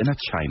bull in a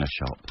china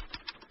shop.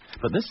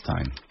 But this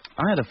time,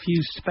 I had a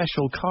few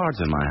special cards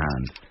in my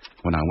hand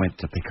when I went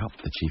to pick up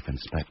the Chief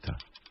Inspector.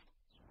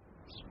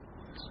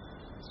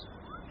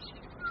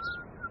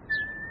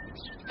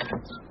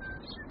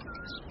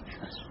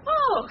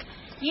 Oh,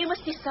 you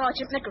must be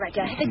Sergeant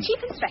McGregor. The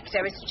Chief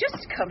Inspector is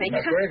just coming.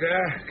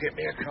 McGregor, get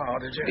me a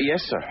card, did you?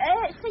 Yes, sir.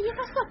 So you've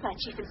a supper,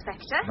 Chief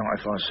Inspector? Not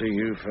if I see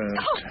you first.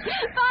 Oh,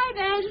 bye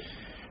then.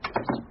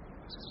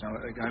 Know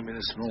what they gave me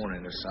this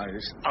morning to say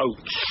this?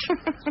 Oats.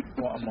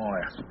 What am I?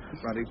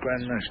 Bloody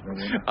Grand National,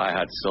 wasn't it? I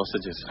had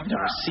sausages. I've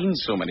never seen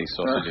so many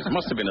sausages.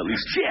 Must have been at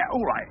least... Yeah,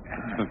 all right.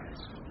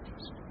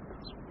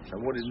 So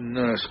what did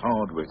Nurse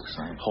Hardwick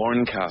say?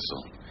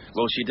 Horncastle.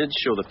 Well, she did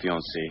show the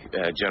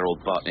fiancé,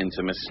 Gerald Butt,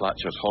 into Miss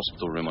Slatcher's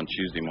hospital room on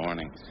Tuesday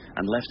morning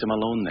and left him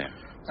alone there.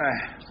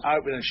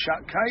 Open and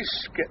shut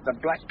case, get the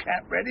black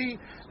cat ready,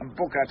 and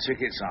book our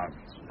tickets home.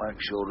 Make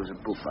sure there's a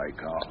buffet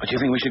cart. But do you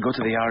think we should go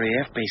to the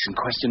RAF base and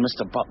question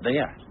Mr. Butt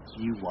there?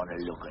 You want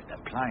to look at the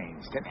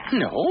planes, don't you?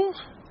 No.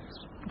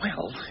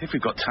 Well, if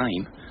we've got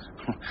time.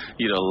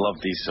 You'd have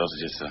loved these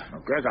sausages, sir.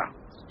 McGregor.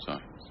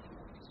 Sorry.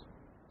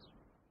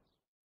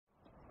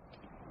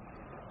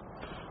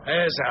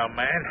 There's our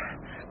man.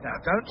 Now,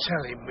 don't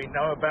tell him we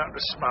know about the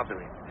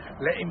smothering.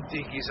 Let him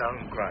dig his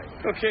own grave.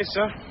 Okay,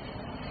 sir.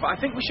 But I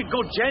think we should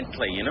go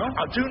gently, you know?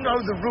 I do know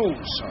the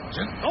rules,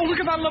 Sergeant. Oh, look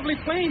at that lovely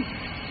plane.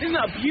 Isn't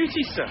that a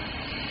beauty, sir?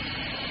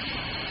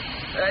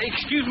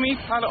 Excuse me,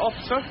 pilot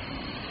officer.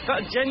 Is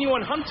that a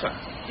genuine Hunter?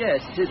 Yes,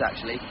 it is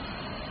actually.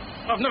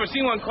 I've never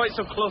seen one quite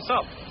so close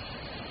up.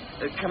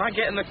 Can I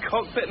get in the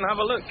cockpit and have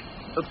a look?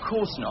 Of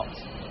course not.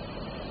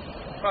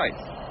 Right.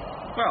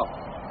 Well,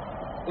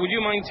 would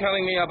you mind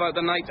telling me about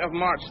the night of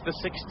March the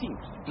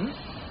 16th?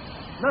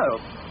 No.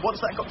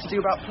 What's that got to do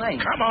about planes?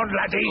 Come on,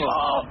 laddie.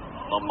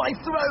 Oh, my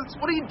throat.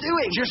 What are you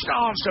doing? Just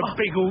answer,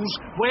 Biggles.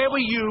 Where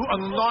were you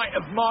on the night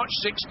of March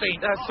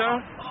 16th?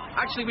 Sir,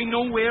 actually, we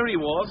know where he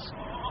was.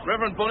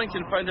 Reverend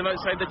Bonington found him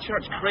outside the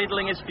church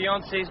cradling his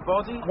fiancée's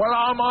body. Well,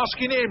 I'm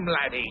asking him,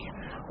 laddie.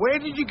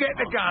 Where did you get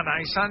the gun,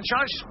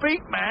 Sunshine?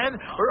 Speak, man,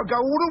 or it'll go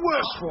all the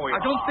worse for you.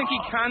 I don't think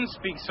he can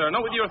speak, sir.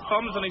 Not with your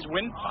thumbs on his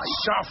windpipe.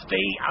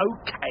 Softy,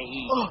 okay.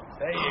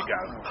 There you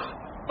go.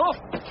 Oh,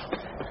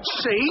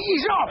 see,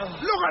 he's off.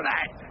 Look at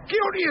that.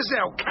 Guilty as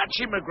hell.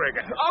 Catch him,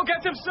 McGregor. I'll get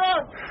him, sir.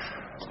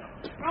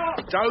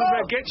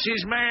 Dover gets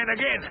his man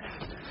again.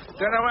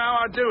 Don't know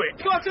how I do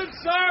it. Got him,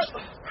 sir.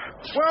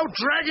 Well,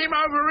 drag him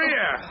over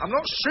here. I'm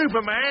not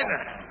Superman.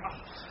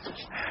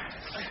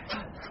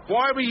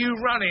 Why were you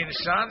running,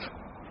 son?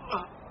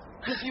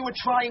 Because you were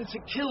trying to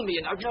kill me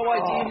and I've no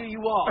idea who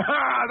you are.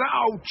 Ah, that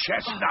old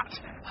chestnut.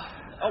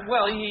 Oh,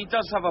 well, he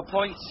does have a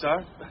point,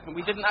 sir.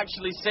 We didn't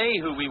actually say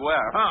who we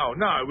were. Oh,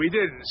 no, we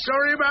didn't.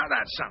 Sorry about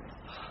that, son.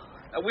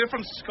 We're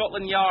from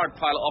Scotland Yard,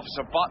 Pilot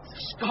Officer Butt.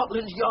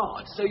 Scotland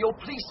Yard? So you're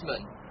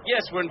policemen?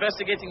 Yes, we're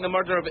investigating the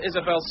murder of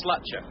Isabel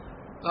Slatcher.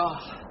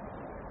 Ah,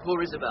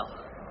 poor Isabel.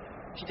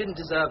 She didn't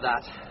deserve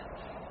that.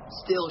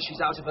 Still,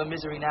 she's out of her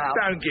misery now.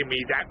 Don't give me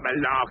that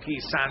malarkey,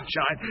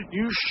 Sunshine.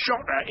 You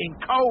shot her in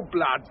cold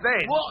blood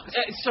then. What?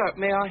 Sir,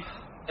 may I?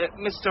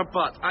 Mr.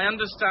 Butt, I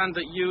understand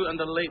that you and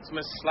the late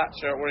Miss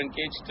Slatcher were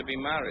engaged to be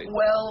married.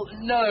 Well,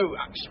 no,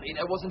 actually.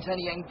 There wasn't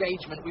any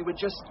engagement. We were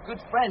just good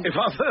friends. If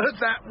I've heard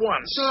that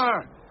once.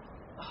 Sir!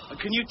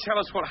 Can you tell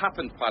us what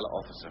happened, pilot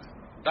officer?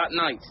 That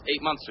night,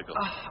 8 months ago.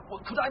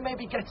 Well, could I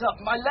maybe get up?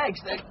 My legs,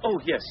 they're... Oh,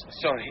 yes,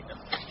 sorry.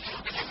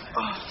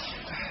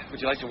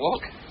 Would you like to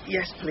walk?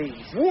 Yes, please.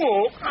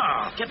 Walk?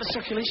 Get the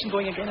circulation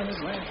going again in his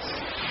legs.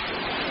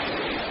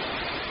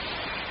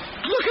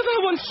 Look at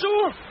that one,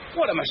 sir!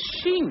 What a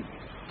machine!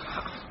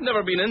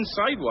 Never been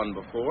inside one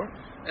before.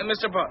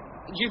 Mr. Butt,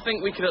 do you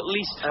think we could at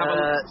least have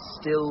a...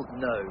 Still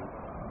no.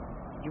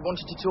 You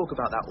wanted to talk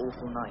about that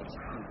awful night.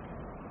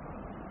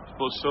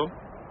 Suppose so?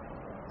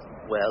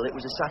 Well, it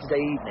was a Saturday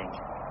evening.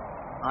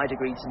 I'd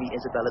agreed to meet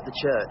Isabel at the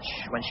church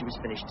when she was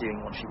finished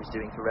doing what she was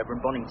doing for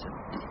Reverend Bonington.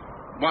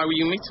 Why were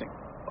you meeting?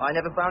 I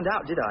never found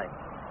out, did I?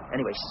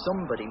 Anyway,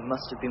 somebody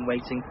must have been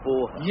waiting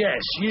for her.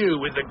 Yes, you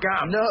with the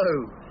gun. No,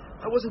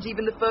 I wasn't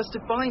even the first to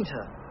find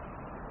her.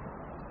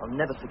 I'll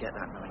never forget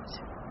that night.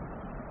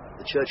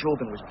 The church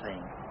organ was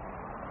playing.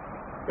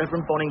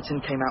 Reverend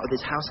Bonington came out with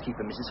his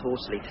housekeeper, Mrs.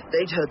 Horsley.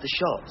 They'd heard the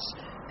shots.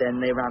 Then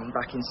they ran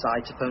back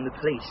inside to phone the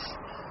police.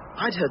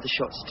 I'd heard the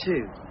shots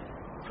too,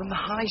 from the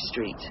high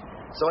street.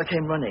 So I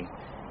came running.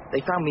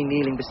 They found me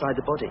kneeling beside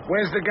the body.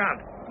 Where's the gun?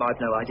 I've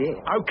no idea.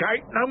 Okay,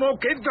 no more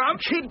kid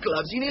gloves. Kid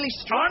gloves? You nearly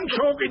struck... I'm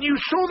talking you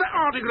saw that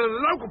article in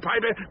the local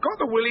paper, got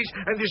the willies,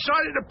 and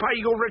decided to pay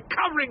your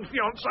recovering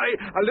fiancée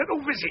a little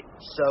visit.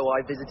 So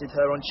I visited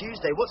her on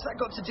Tuesday. What's that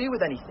got to do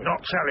with anything?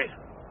 Not tell it.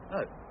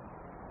 Oh.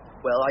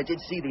 Well, I did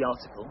see the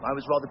article. I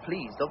was rather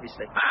pleased,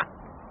 obviously.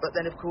 But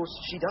then, of course,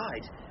 she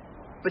died.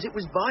 But it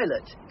was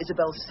Violet,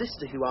 Isabel's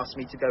sister, who asked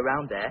me to go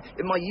round there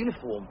in my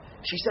uniform.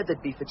 She said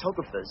there'd be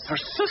photographers. Her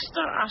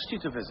sister asked you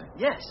to visit?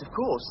 Yes, of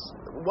course.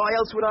 Why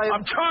else would I have...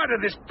 I'm tired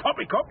of this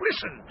poppycock.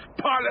 Listen,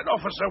 pilot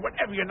officer,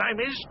 whatever your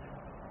name is,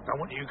 don't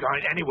want you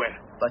going anywhere.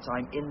 But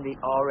I'm in the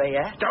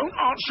RAF? Don't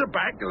answer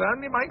back. It'll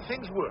only make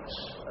things worse.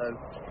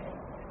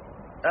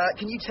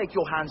 Okay. Can you take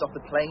your hands off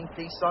the plane,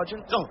 please,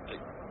 Sergeant? Oh,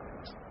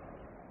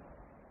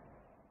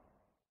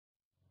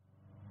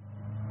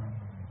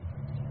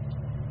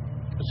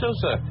 So,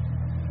 sir,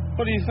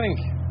 what do you think?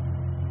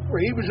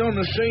 Well, he was on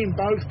the scene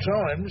both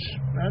times,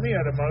 and he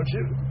had a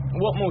motive.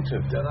 What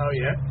motive? Don't know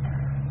yet.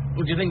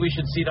 Well, do you think we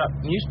should see that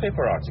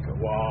newspaper article?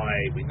 Why?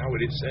 We know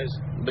what it says.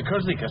 The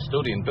Cursley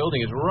Custodian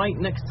building is right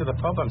next to the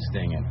pub I'm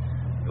staying in.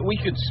 We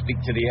could speak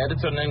to the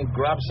editor and then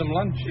grab some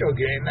lunch. You're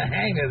getting the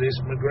hang of this,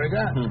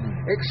 McGregor.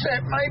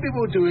 Except maybe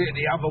we'll do it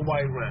the other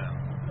way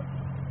round.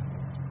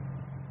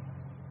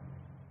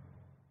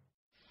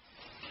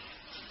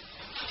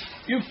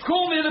 You've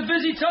called me at a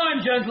busy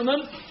time,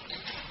 gentlemen.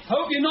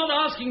 Hope you're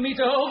not asking me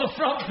to hold the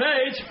front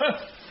page.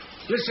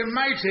 Listen,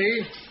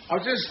 matey,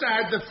 I've just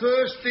had the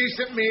first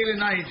decent meal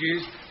in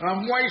ages, and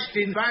I'm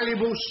wasting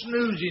valuable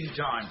snoozing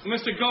time.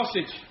 Mr.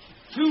 Gossage,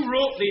 who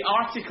wrote the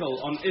article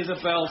on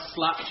Isabel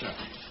Slatcher?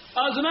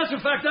 As a matter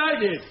of fact, I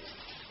did.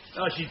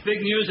 Oh, she's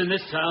big news in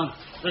this town.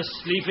 The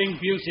Sleeping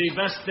Beauty,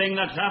 best thing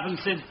that's happened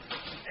since...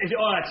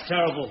 Oh, it's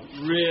terrible.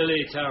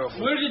 Really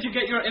terrible. Where did you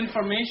get your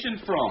information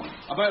from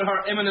about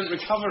her imminent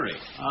recovery?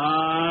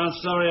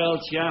 Sorry,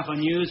 old chap. A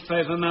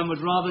newspaperman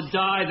would rather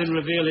die than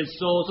reveal his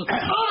source.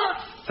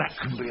 That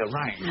can be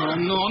arranged. Oh,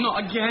 no,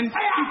 not again.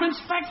 Chief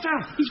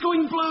Inspector, he's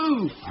going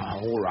blue. Oh,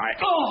 all right.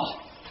 Oh!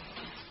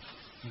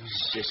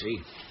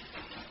 Sissy.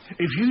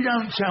 If you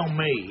don't tell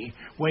me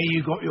where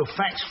you got your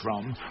facts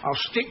from,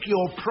 I'll stick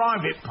your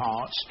private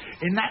parts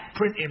in that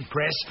printing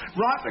press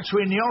right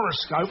between the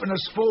horoscope and the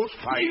sports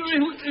page.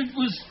 It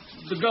was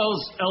the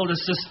girl's elder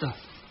sister,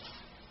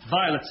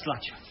 Violet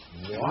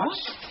Slatcher. What?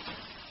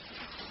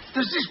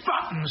 Does this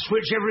button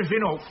switch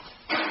everything off?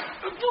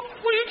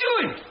 What are you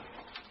doing?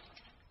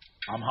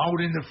 I'm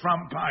holding the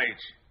front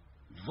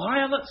page.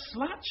 Violet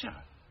Slatcher?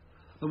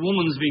 The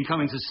woman's been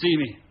coming to see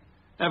me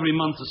every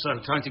month or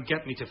so, trying to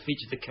get me to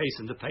feature the case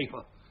in the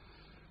paper.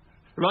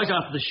 Right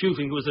after the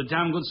shooting, it was a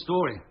damn good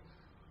story.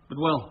 But,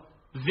 well,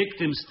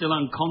 victim still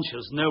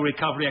unconscious, no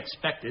recovery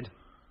expected.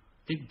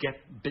 Did get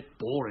a bit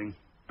boring.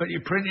 But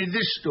you printed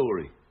this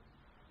story.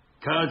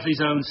 Curdsley's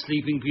own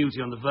Sleeping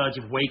Beauty on the verge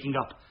of waking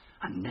up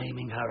and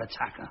naming her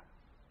attacker.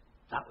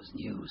 That was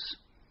news.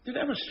 Did it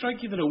ever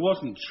strike you that it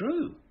wasn't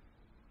true?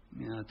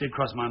 Yeah, it did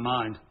cross my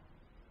mind.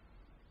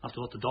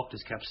 After what the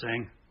doctors kept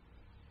saying.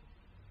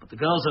 But the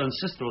girl's own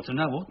sister ought to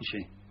know, oughtn't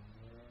she?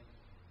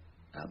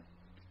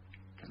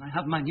 Can I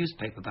have my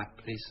newspaper back,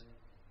 please?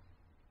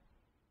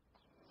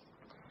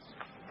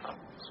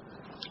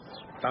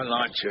 Don't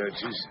like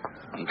churches.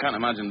 I can't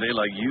imagine they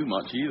like you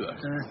much either.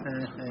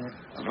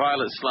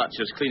 Violet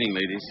Slatcher's cleaning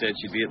lady said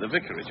she'd be at the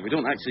vicarage. We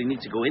don't actually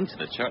need to go into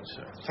the church,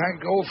 sir.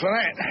 Thank God for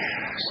that.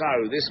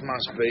 So, this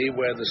must be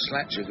where the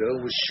Slatcher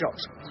girl was shot.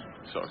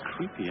 sort of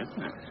creepy,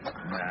 isn't it?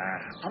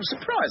 Nah, I'm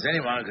surprised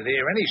anyone could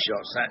hear any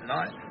shots that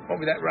night. What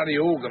with that ruddy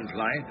organ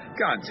playing?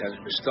 Go and tell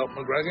him to stop,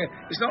 McGregor.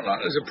 It's not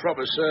like there's a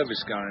proper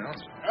service going on.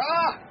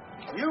 Ah!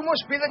 You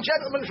must be the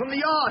gentleman from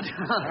the yard.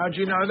 How do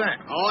you know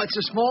that? Oh, it's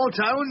a small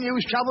town.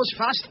 News travels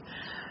fast.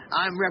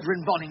 I'm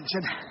Reverend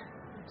Bonington.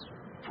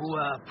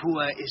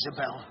 Poor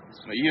Isabel.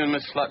 Well, you and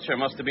Miss Fletcher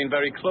must have been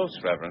very close,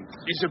 Reverend.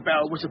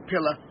 Isabel was a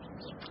pillar.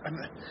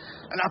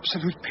 An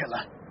absolute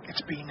pillar.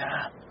 It's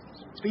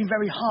been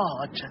very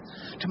hard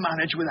to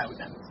manage without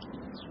her.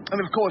 And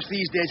of course,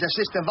 these days, her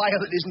sister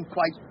Violet isn't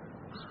quite...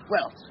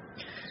 Well,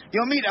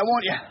 you'll meet her,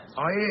 won't you?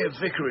 I hear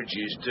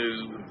vicarages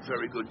do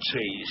very good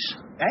teas.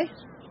 Eh?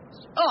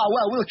 Oh,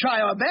 well, we'll try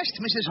our best.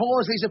 Mrs.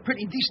 Horsley's a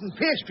pretty decent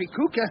pastry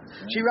cook.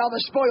 She rather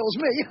spoils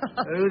me.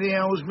 Who the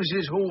hell's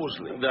Mrs.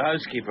 Horsley? The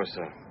housekeeper,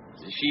 sir.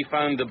 She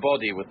found the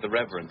body with the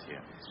Reverend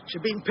here.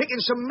 She's been picking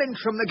some mint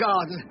from the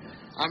garden.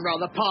 I'm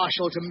rather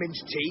partial to mint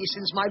tea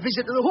since my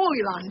visit to the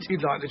Holy Land.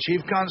 You'd like the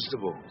Chief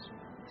Constable.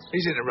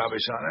 He's into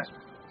rubbish like that.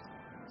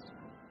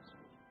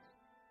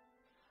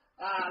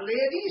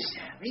 Ladies,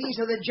 these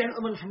are the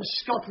gentlemen from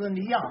Scotland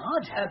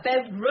Yard.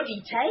 About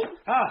ruddy time.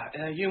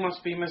 You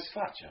must be Miss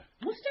Fletcher.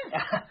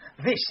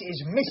 This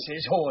is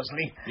Mrs.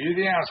 Horsley. You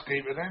the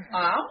housekeeper, then?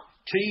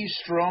 Tea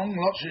strong,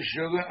 lots of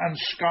sugar, and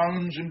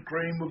scones and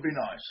cream would be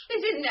nice.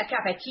 This isn't a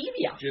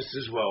cafeteria. Just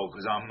as well,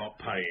 because I'm not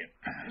paying.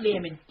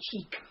 Layman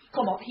cheek.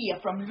 Come up here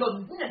from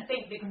London and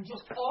think they can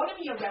just order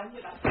me around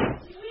with a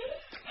fancy way.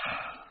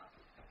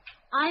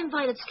 I'm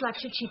Violet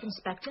Fletcher, Chief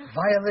Inspector.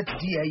 Violet,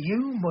 dear,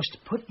 you must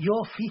put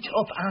your feet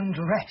up and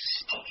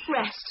rest.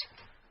 Rest?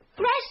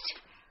 Rest?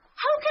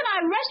 How can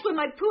I rest when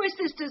my poor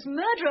sister's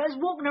murderer is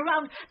walking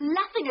around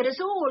laughing at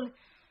us all?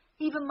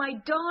 Even my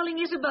darling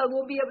Isabel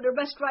won't be able to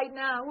rest right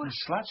now. Miss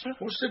Fletcher?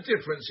 What's the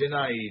difference in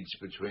age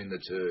between the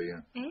two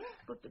of you?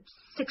 But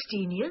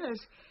 16 years.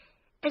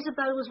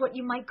 Isabel was what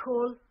you might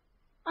call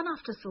an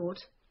afterthought,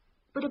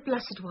 but a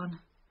blessed one.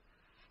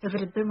 If it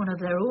had been one of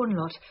their own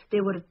lot, they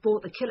would have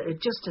bought the killer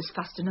just as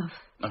fast enough.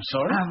 I'm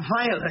sorry?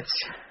 Violet.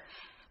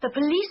 The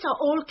police are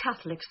all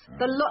Catholics,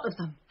 the lot of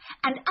them.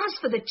 And as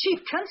for the Chief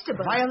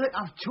Constable... Violet,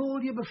 I've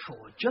told you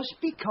before, just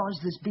because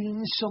there's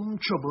been some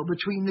trouble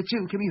between the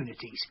two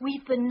communities...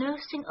 We've been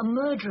nursing a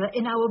murderer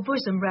in our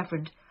bosom,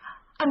 Reverend.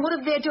 And what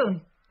have they done?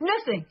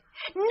 Nothing.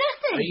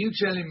 Nothing! Are you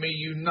telling me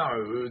you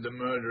know who the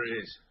murderer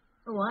is?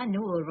 Oh, I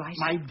know all right.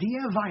 My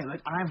dear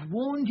Violet, I've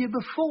warned you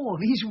before.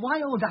 These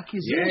wild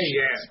accusations...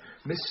 Yeah.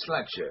 Miss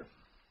Fletcher,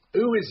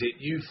 who is it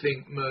you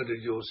think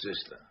murdered your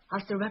sister?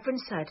 As the Reverend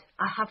said,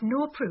 I have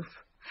no proof.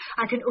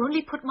 I can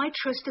only put my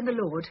trust in the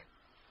Lord.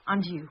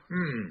 And you.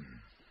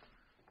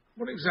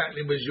 What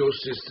exactly was your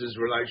sister's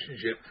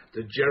relationship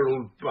to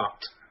Gerald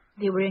Butt?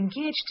 They were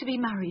engaged to be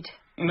married.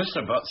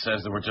 Mr. Butt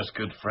says they were just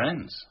good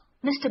friends.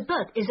 Mr.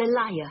 Butt is a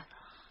liar.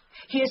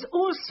 He is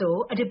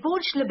also a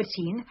debauched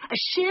libertine, a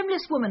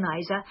shameless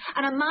womanizer,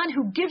 and a man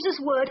who gives his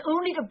word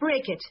only to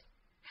break it.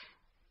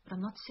 But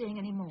I'm not saying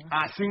any more.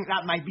 I think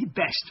that might be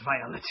best,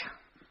 Violet.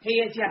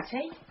 Here,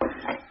 Jatty.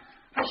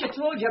 I should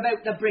told you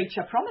about the breach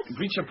of promise.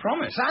 Breach of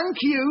promise? Thank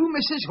you,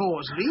 Mrs.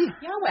 Horsley.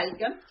 You're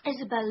welcome.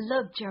 Isabel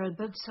loved Gerald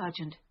Butt,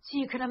 Sergeant, so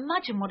you can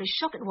imagine what a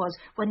shock it was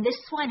when this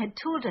swine had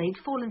told her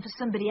he'd fallen for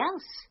somebody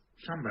else.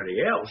 Somebody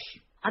else?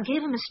 I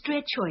gave him a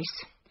straight choice.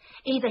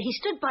 Either he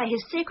stood by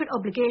his sacred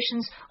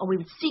obligations, or we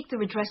would seek the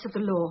redress of the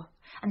law,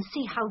 and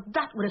see how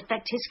that would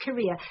affect his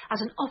career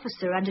as an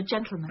officer and a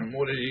gentleman. And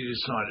what did he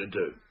decide to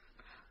do?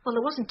 Well,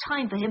 there wasn't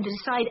time for him to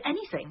decide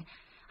anything.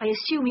 I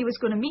assume he was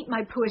going to meet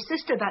my poor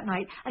sister that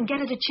night and get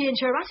her to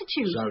change her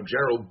attitude. So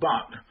Gerald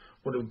Butt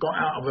would have got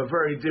out of a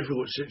very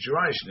difficult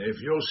situation if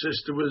your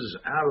sister was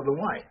out of the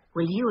way.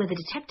 Well, you are the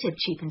detective,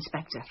 Chief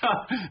Inspector.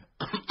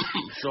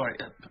 Sorry,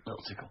 a little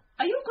tickle.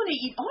 Are you going to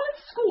eat all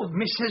at school?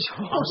 Mrs.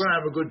 I'm going to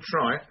have a good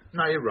try.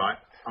 No, you're right.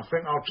 I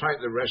think I'll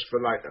take the rest for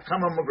later.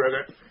 Come on,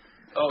 McGregor.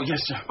 Oh, yes,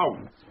 sir. Oh,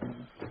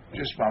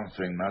 just one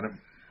thing, madam.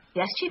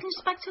 Yes, Chief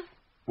Inspector?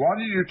 Why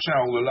did you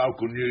tell the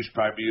local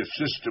newspaper your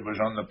sister was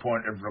on the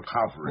point of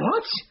recovery?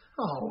 What?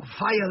 Oh,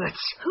 Violet.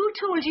 Who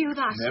told you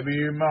that? Never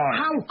you mind.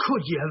 How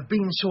could you have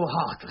been so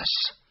heartless?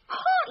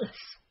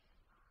 Heartless?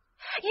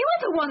 You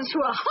are the ones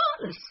who are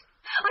heartless.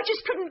 I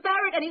just couldn't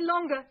bear it any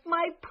longer.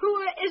 My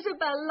poor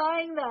Isabel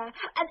lying there,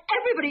 and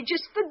everybody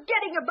just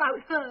forgetting about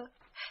her.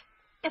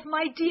 If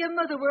my dear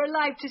mother were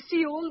alive to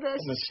see all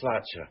this... Miss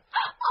Fletcher.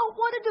 I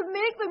wanted to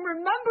make them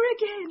remember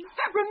again.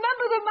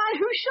 Remember the man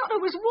who shot her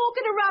was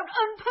walking around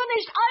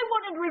unpunished. I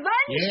wanted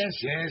revenge.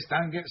 Yes,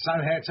 don't get so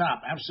het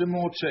up. Have some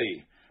more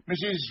tea.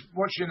 Mrs.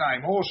 What's your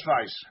name?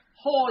 Horseface.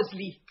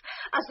 Horsley.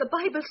 As the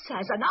Bible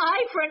says, an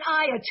eye for an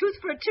eye, a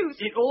tooth for a tooth.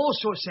 It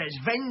also says,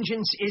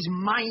 vengeance is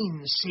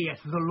mine,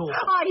 saith the Lord.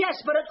 Ah, yes,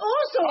 but it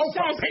also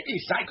says... For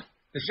pity's sake,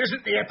 this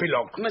isn't the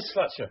epilogue. Miss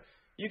Fletcher,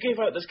 you gave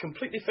out this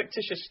completely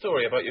fictitious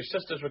story about your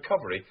sister's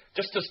recovery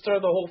just to stir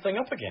the whole thing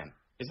up again.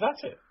 Is that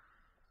it?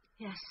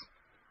 Yes.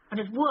 And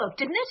it worked,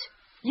 didn't it?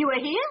 You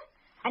were here,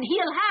 and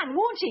he'll hang,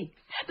 won't he?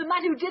 The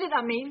man who did it,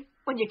 I mean,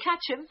 when you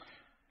catch him.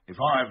 If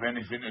I have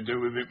anything to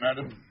do with it,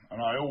 madam,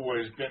 and I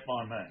always get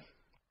my man.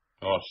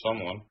 Or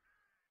someone.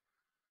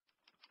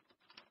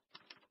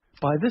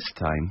 By this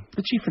time,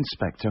 the Chief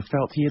Inspector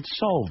felt he had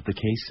solved the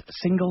case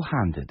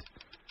single-handed.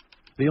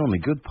 The only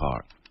good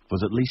part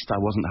was at least I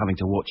wasn't having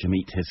to watch him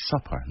eat his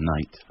supper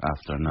night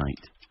after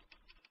night.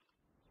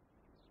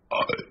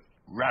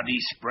 Ruddy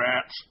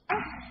sprouts.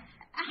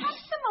 Have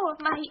some more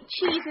of my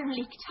cheese and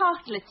leek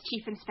tartlets,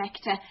 Chief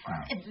Inspector.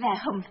 They're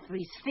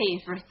Humphrey's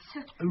favourites.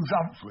 Who's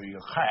Humphrey,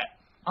 a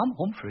cat? I'm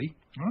Humphrey.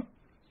 Huh?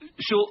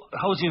 So,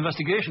 how's the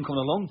investigation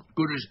coming along?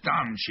 Good as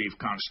done, Chief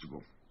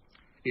Constable.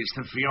 It's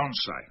the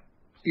fiancée.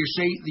 You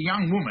see, the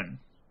young woman,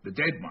 the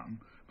dead one,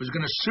 was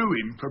going to sue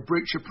him for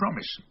breach of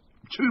promise.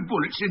 2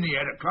 bullets in the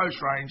head at close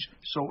range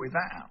sorted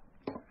that out.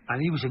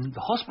 And he was in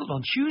the hospital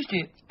on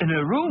Tuesday, in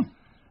her room,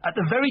 at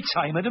the very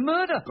time of the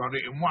murder. Got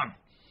it in one.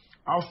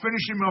 I'll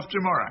finish him off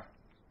tomorrow.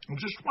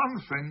 There's just one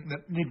thing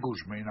that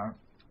niggles me, though.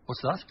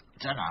 What's that?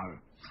 Dunno.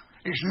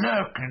 It's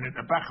lurking at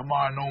the back of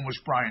my enormous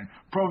brain,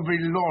 probably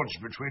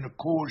lodged between a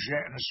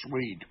courgette and a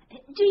Swede.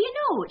 Do you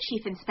know,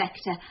 Chief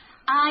Inspector,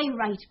 I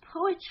write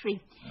poetry,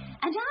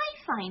 and I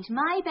find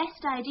my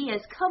best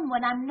ideas come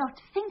when I'm not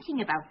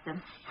thinking about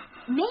them.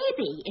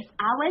 Maybe if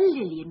our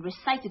Lillian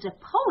recited a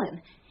poem,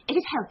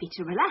 it'd help you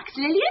to relax,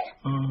 Lillian?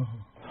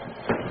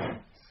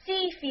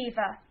 Sea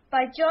Fever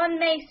by John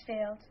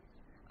Masefield.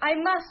 I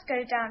must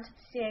go down to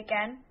the sea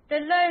again, the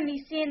lonely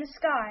sea in the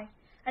sky,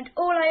 and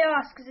all I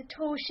ask is a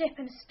tall ship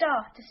and a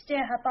star to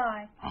steer her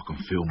by. I can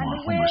feel my And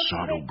the wheels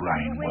homicidal click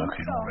brain and the wind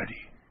working song,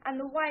 already. And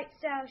the white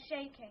sail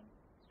shaking,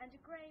 and a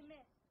grey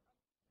mist.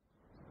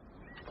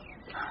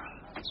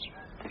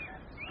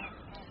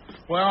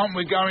 Well, aren't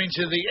we going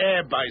to the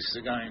air base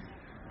again?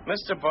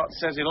 Mr. Butt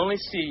says he'll only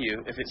see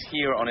you if it's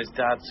here on his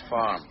dad's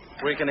farm,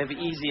 where he can have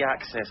easy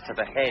access to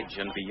the hedge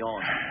and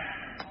beyond.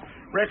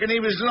 Reckon he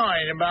was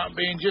lying about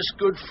being just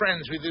good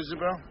friends with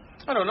Isabel?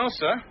 I don't know,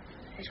 sir.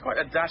 He's quite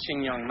a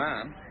dashing young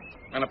man.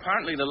 And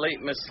apparently the late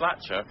Miss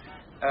Slatcher,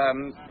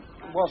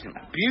 wasn't.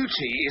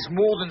 Beauty is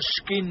more than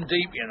skin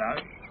deep, you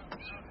know.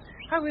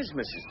 How is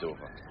Mrs.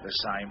 Dover? The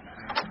same.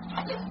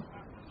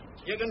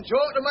 You can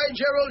talk to my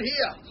Gerald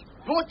here,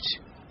 but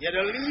you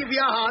to leave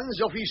your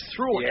hands off his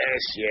throat.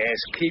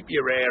 Yes, keep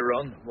your hair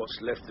on, what's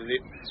left of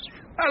it.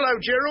 Hello,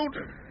 Gerald.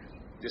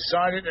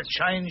 Decided to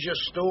change your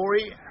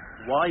story?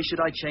 Why should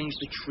I change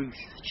the truth,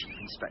 Chief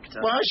Inspector?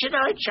 Why should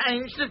I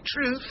change the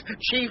truth,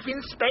 Chief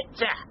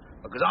Inspector?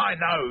 Because I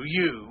know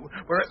you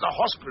were at the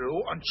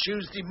hospital on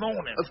Tuesday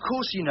morning. Of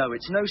course you know,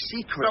 it's no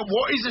secret. But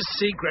what is a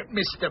secret,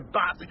 Mr.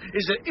 Butt,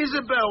 is that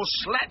Isabel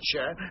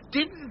Slatcher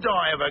didn't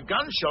die of her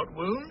gunshot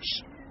wounds.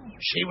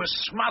 She was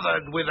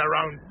smothered with her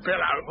own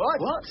pillow.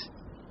 What?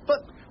 But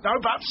no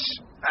buts.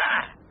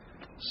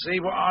 See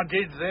what I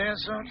did there,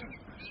 Sergeant?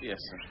 Yes,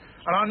 sir.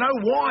 And I know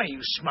why you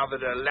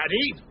smothered her,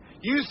 laddie.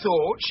 You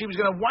thought she was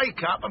going to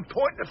wake up and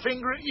point the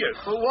finger at you.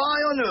 But why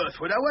on earth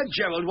would our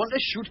Gerald want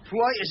to shoot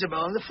poor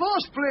Isabel in the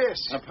first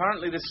place?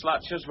 Apparently the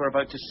Slatchers were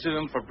about to sue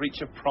him for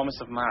breach of promise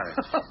of marriage.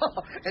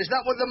 Is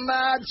that what the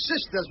mad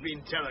sister's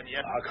been telling you?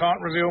 I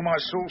can't reveal my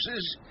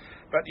sources,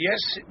 but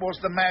yes, it was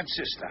the mad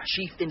sister.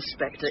 Chief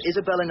Inspector,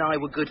 Isabel and I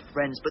were good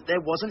friends, but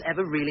there wasn't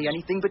ever really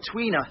anything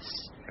between us.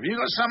 Have you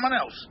got someone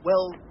else?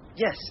 Well,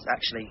 yes,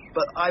 actually.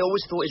 But I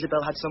always thought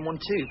Isabel had someone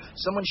too.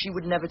 Someone she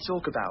would never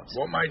talk about.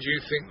 What made you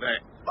think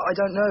that? I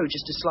don't know,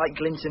 just a slight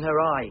glint in her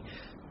eye.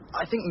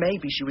 I think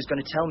maybe she was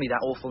going to tell me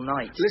that awful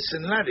night.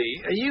 Listen, laddie,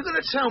 are you going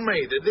to tell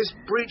me that this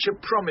breach of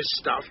promise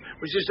stuff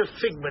was just a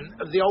figment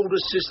of the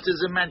older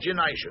sister's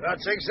imagination?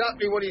 That's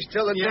exactly what he's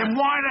telling you. Then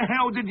why the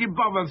hell did you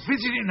bother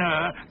visiting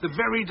her the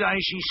very day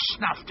she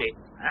snuffed it?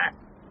 Huh?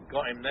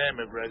 Got him there,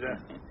 McGregor.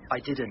 I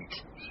didn't.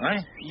 Eh?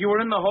 You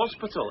were in the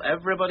hospital.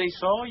 Everybody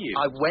saw you.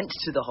 I went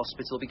to the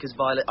hospital because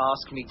Violet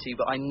asked me to,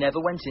 but I never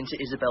went into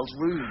Isabel's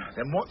room.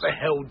 Then what the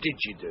hell did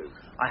you do?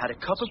 I had a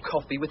cup of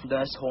coffee with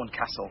Nurse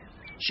Horncastle.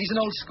 She's an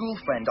old school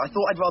friend. I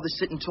thought I'd rather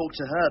sit and talk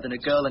to her than a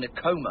girl in a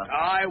coma.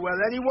 Aye, well,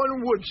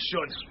 anyone would,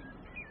 son.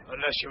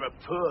 Unless you're a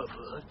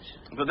pervert.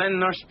 But then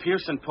Nurse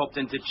Pearson popped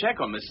in to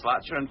check on Miss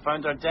Slatcher and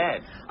found her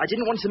dead. I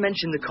didn't want to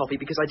mention the coffee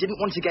because I didn't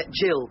want to get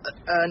Jill,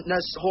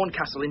 Nurse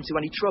Horncastle, into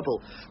any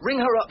trouble. Ring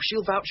her up,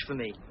 she'll vouch for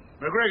me.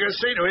 McGregor,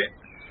 see to it.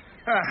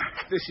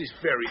 This is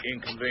very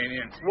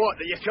inconvenient. What,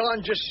 that you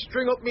can't just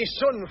string up me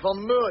son for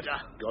murder?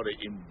 Got it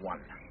in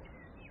one.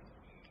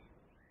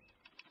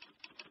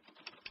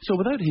 So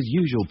without his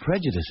usual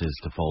prejudices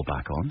to fall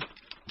back on,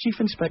 Chief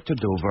Inspector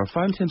Dover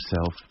found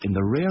himself in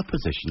the rare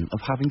position of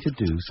having to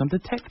do some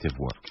detective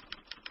work.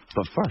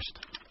 But first,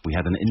 we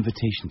had an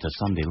invitation to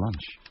Sunday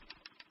lunch.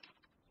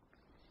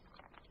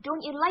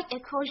 Don't you like a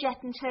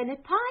courgette and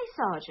turnip pie,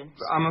 Sergeant?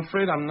 I'm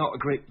afraid I'm not a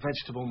great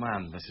vegetable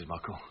man, Mrs.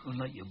 Buckle.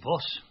 Unlike your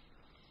boss.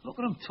 Look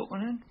at him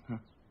tucking in. Eh?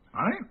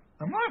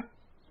 Am I?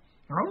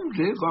 Oh,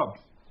 dear God.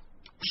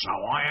 So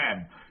I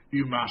am.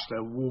 You must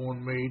have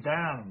worn me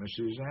down,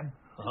 Mrs. M.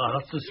 Ah,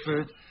 that's the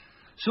spirit.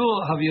 So,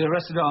 have you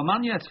arrested our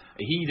man yet?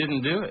 He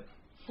didn't do it.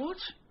 What?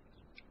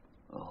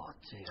 Oh,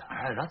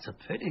 dear. That's a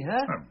pity,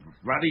 eh?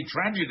 Bloody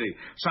tragedy.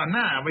 So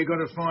now we've got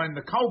to find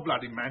the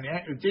cold-blooded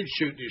maniac who did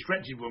shoot this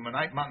wretched woman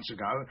 8 months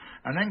ago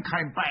and then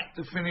came back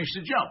to finish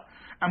the job.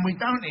 And we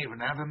don't even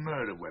have a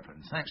murder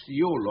weapon, thanks to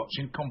your lot's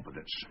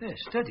incompetence. Yeah,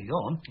 steady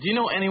on. Do you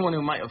know anyone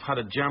who might have had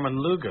a German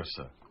Luger,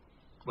 sir?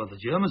 Well, the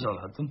Germans all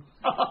had them.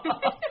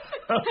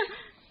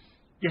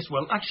 Yes,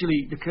 well,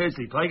 actually, the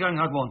Kersley Pie Gang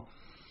had one.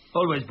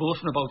 Always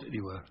boasting about it,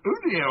 they were. Who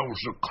the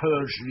hell's the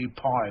Kersley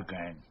Pie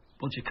Gang?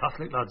 Bunch of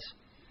Catholic lads.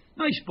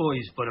 Nice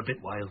boys, but a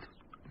bit wild.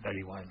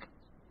 Very wild.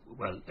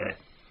 Well,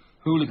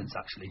 hooligans,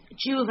 actually.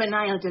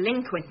 Juvenile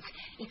delinquents.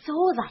 It's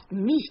all that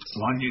meat.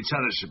 Why didn't you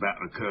tell us about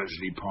the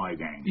Kersley Pie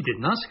Gang? You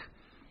didn't ask.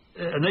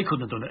 And they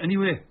couldn't have done it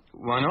anyway.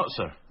 Why not,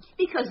 sir?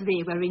 Because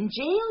they were in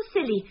jail,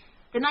 silly.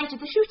 The night of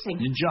the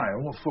shooting. In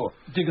jail? What for?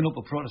 Digging up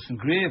a Protestant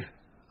grave.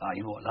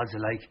 You know what lads are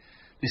like.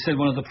 They said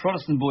one of the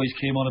Protestant boys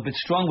came on a bit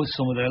strong with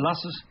some of their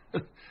lasses.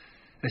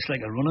 It's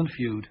like a running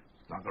feud.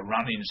 Like a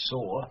running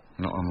sore.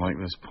 Not unlike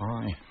this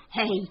pie.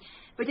 Hey,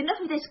 but enough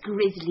of this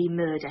grisly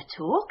murder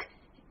talk.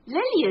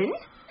 Lillian?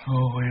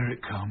 Oh, here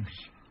it comes.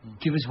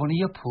 Give us one of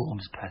your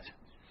poems, pet.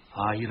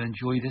 You'll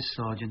enjoy this,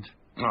 Sergeant.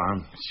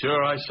 I'm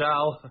sure I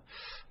shall.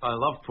 I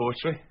love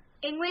poetry.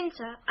 In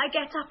winter, I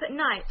get up at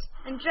night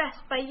and dress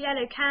by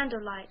yellow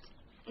candlelight.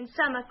 In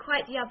summer,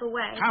 quite the other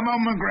way. Come on,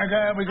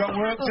 McGregor, we got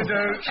work to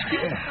do.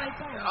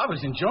 I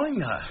was enjoying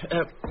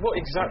that. What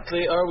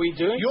exactly are we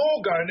doing?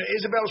 You're going to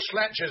Isabel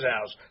Slatcher's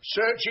house.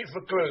 Search it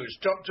for clues,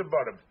 top to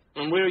bottom.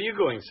 And where are you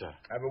going, sir?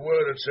 Have a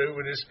word or two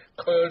with this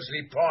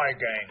Kersley Pie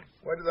Gang.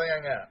 Where do they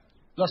hang out?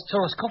 Las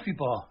Torres Coffee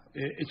Bar.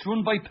 It's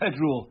run by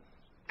Pedro,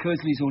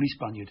 Kersley's only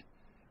Spaniard.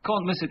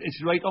 Can't miss it.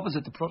 It's right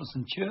opposite the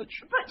Protestant church.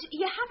 But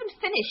you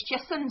haven't finished your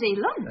Sunday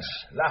lunch.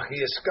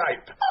 Lucky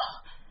escape. Oh.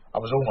 I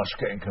was almost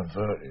getting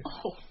converted.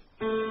 Oh.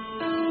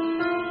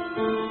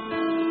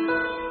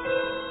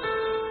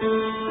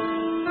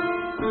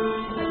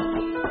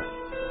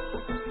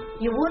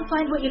 You won't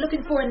find what you're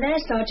looking for in there,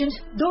 Sergeant.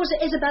 Those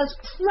are Isabel's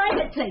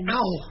private things.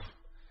 Ow!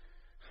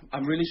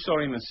 I'm really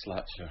sorry, Miss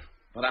Slatcher,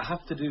 but I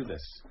have to do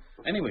this.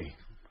 Anyway,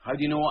 how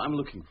do you know what I'm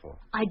looking for?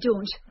 I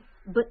don't.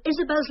 But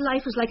Isabel's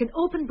life was like an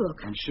open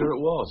book. I'm sure it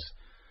was.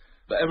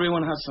 But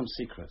everyone has some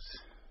secrets.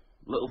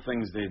 Little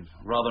things they'd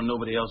rather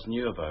nobody else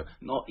knew about.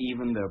 Not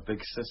even their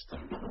big sister.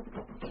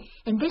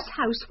 In this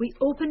house, we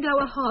opened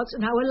our hearts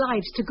and our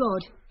lives to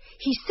God.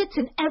 He sits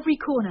in every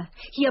corner.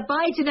 He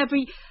abides in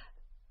every...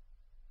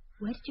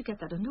 Where did you get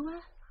that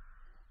underwear?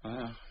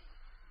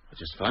 I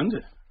just found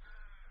it.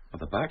 At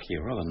the back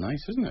here, rather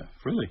nice, isn't it?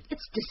 Really?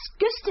 It's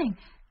disgusting.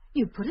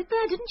 You put it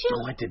there, didn't you?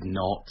 No, I did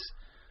not.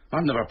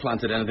 I've never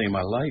planted anything in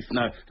my life.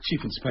 Now,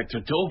 Chief Inspector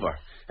Dover...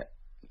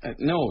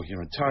 no,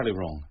 you're entirely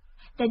wrong.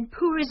 Then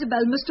poor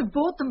Isabel must have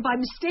bought them by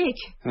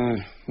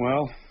mistake.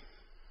 Well,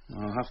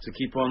 I'll have to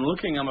keep on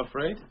looking, I'm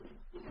afraid.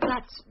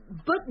 That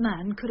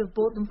Buttman could have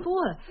bought them for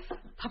her.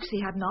 Perhaps they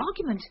had an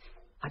argument.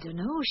 I don't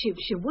know,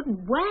 she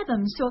wouldn't wear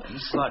them, so...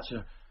 Miss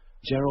Slatcher,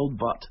 Gerald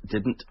Butt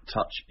didn't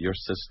touch your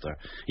sister.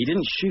 He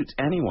didn't shoot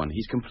anyone.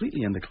 He's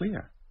completely in the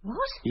clear. What?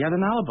 He had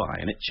an alibi,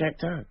 and it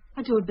checked out.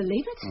 I don't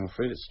believe it. I'm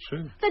afraid it's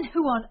true. Then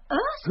who on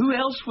earth? Who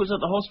else was at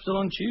the hospital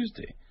on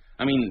Tuesday?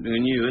 I mean, who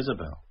knew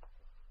Isabel?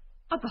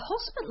 At the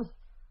hospital?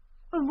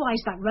 Well, why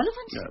is that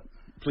relevant?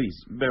 Please,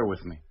 bear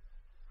with me.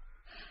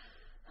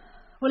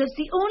 Well, it's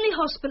the only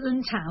hospital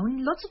in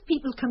town. Lots of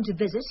people come to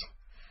visit.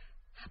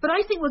 But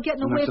I think we're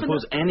getting away from... I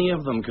suppose any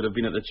of them could have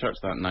been at the church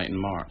that night in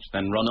March,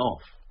 then run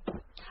off.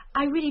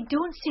 I really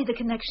don't see the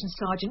connection,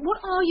 Sergeant.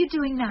 What are you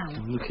doing now?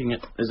 I'm looking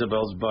at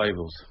Isabel's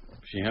Bibles.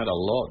 She had a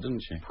lot,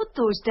 didn't she? Put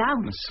those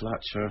down. Miss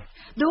Slatcher.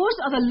 Those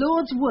are the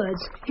Lord's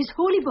words, his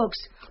holy books.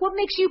 What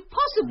makes you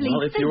possibly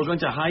Well, if think... you were going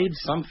to hide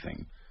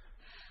something...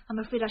 I'm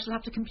afraid I shall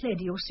have to complain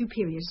to your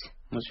superiors.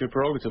 That's your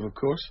prerogative, of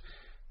course.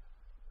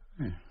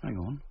 Hang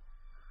on.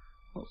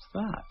 What's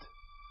that?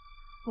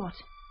 What?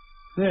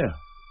 There,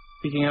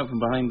 peeking out from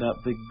behind that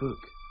big book.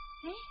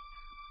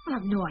 Well,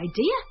 I've no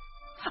idea.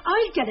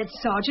 I'll get it,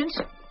 Sergeant.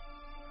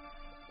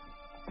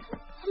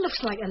 It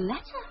looks like a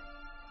letter.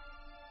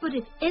 But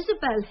if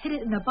Isabel hid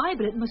it in the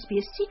Bible, it must be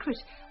a secret.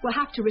 We'll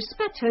have to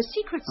respect her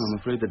secrets. I'm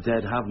afraid the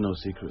dead have no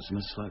secrets,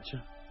 Miss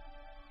Slatcher.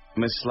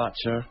 Miss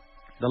Slatcher,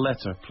 the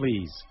letter,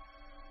 please.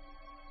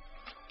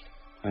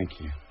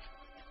 Thank you.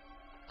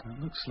 It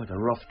looks like a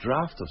rough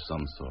draft of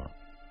some sort.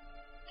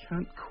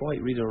 Can't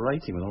quite read her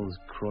writing with all this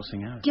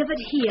crossing out. Give it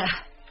here.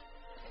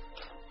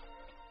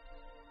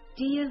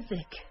 Dear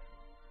Vic.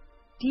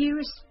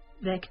 Dearest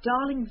Vic,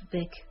 darling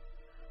Vic.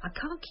 I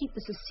can't keep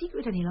this a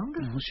secret any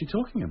longer. What's she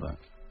talking about?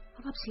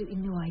 I've absolutely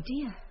no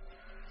idea.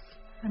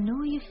 I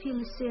know you feel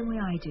the same way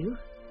I do.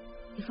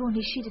 If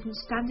only she didn't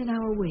stand in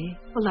our way.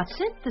 Well, that's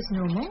it. There's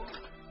no more.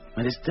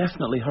 And it's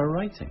definitely her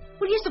writing.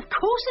 Well, yes, of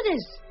course it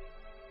is.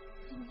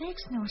 It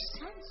makes no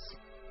sense.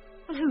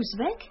 Well, who's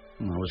Vic?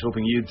 I was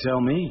hoping you'd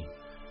tell me.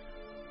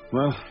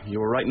 Well, you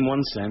were right in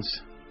one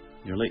sense.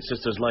 Your late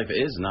sister's life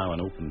is now an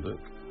open book.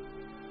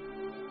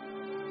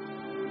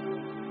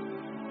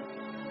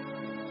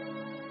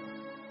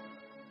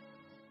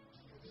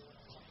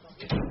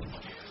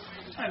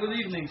 Hi, good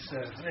evening,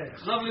 sir.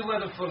 Lovely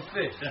weather for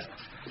fish.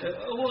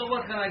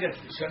 What can I get?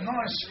 It's a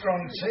nice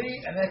strong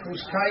tea, an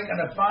Eccles cake,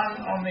 and a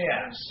bun on the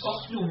house.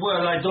 Oh,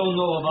 well, I don't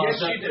know about yes,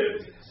 that. Yes, you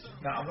do.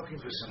 Now, I'm looking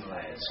for some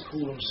lads.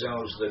 Call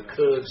themselves the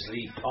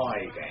Curdsley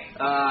Pie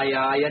Gang.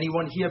 Aye.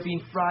 Anyone here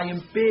been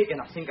frying bacon?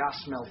 I think I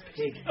smell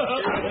pig.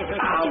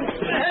 Ow!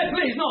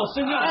 Please, no,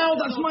 senor. Ow,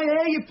 that's my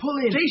hair you're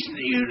pulling. Decent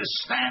of you to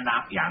stand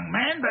up, young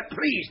man, but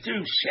please do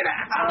sit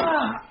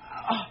down.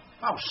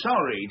 Oh,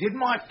 sorry. Did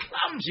my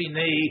clumsy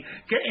knee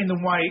get in the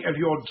way of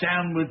your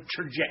downward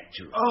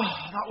trajectory? Oh,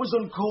 that was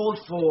uncalled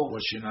for.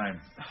 What's your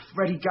name?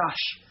 Freddie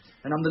Gash,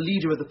 and I'm the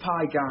leader of the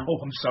Pie Gang. Oh,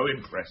 I'm so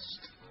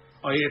impressed.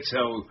 I hear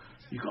tell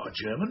you got a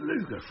German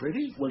Luger,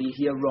 Freddie. Well, you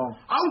hear wrong.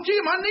 Oh,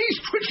 dear, my knee's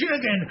twitching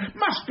again.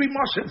 Must be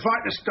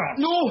Mossenfighter stance.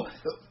 No!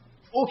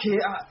 Okay,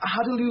 I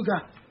had a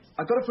Luger.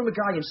 I got it from a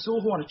guy in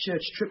Soho on a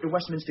church trip to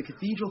Westminster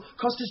Cathedral.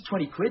 Cost us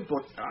 20 quid,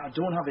 but I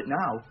don't have it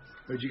now.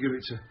 Where'd you give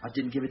it to? I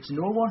didn't give it to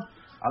no one.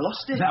 I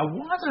lost it. Now,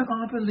 why don't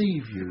I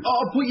believe you?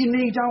 Oh, put your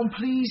knee down,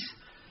 please.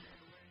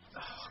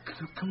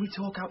 Oh, can we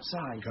talk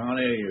outside? Can't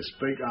hear you.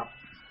 Speak up.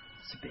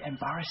 It's a bit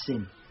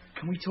embarrassing.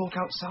 Can we talk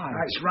outside?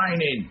 It's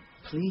raining.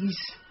 Please.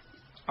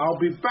 I'll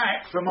be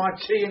back for my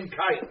tea and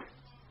cake.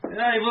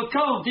 Hey, we'll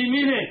come 10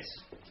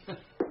 minutes.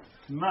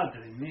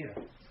 Madre mia.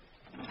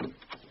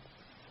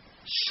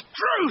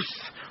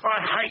 Struth!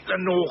 I hate the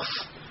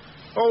North.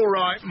 All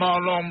right,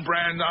 Marlon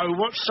Brando,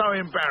 what's so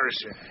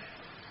embarrassing?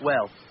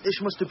 Well, this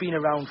must have been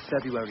around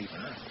February.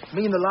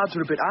 Me and the lads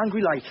were a bit angry,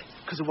 like,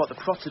 because of what the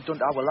Prots had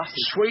done to our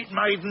lasses. Sweet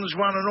maidens,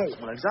 one and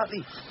all. Well, exactly.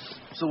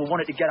 So we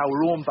wanted to get our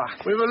own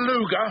back. With a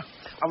Luger?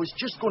 I was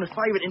just going to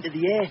fire it into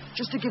the air,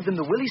 just to give them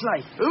the willies,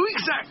 like. Who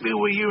exactly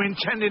were you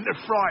intending to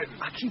frighten?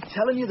 I keep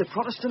telling you, the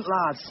Protestant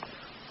lads.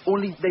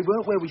 Only they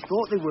weren't where we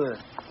thought they were.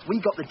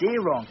 We got the day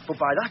wrong, but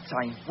by that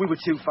time, we were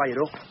too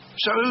fired up.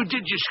 So who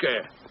did you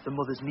scare? The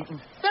mothers' meeting.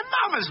 The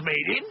mothers'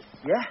 meeting?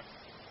 Yeah.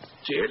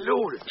 Dear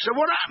Lord. So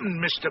what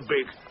happened, Mr.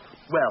 Big?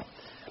 Well,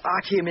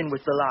 I came in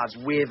with the lads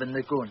waving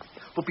the gun.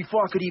 But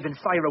before I could even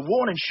fire a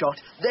warning shot,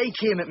 they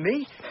came at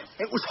me.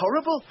 It was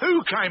horrible.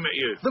 Who came at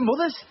you? The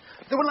mothers.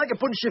 They were like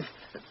a bunch of,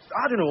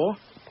 I don't know,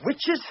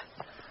 witches.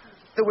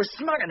 They were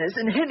smacking us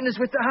and hitting us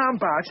with the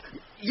handbags.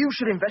 You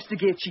should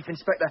investigate, Chief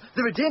Inspector.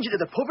 They're a danger to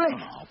the public.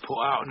 Oh, put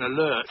out an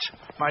alert.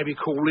 Maybe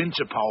call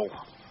Interpol.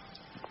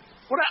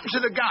 What happened to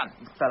the gun?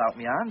 It fell out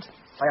my hand.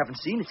 I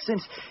haven't seen it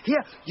since. Here,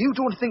 you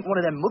don't think one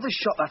of them mothers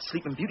shot that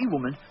Sleeping Beauty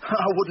woman?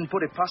 I wouldn't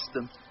put it past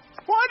them.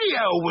 Why the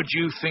hell would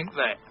you think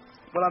that?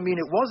 Well, I mean,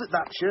 it was at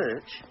that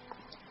church.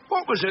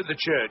 What was at the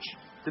church?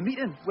 The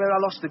meeting where I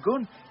lost the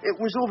gun. It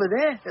was over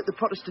there at the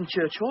Protestant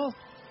Church Hall.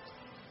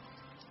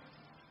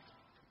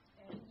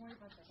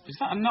 Is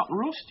that a nut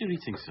roast you're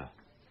eating, sir?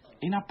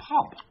 In a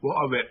pub?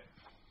 What of it?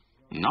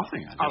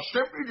 Nothing, I've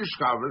simply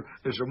discovered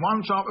it's the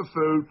one type of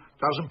food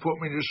doesn't put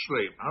me to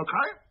sleep,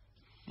 okay?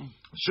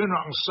 The sooner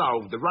I can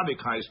solve the ruddy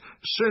case,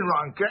 the sooner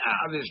I can get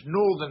out of this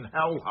northern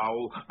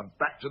hellhole and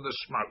back to the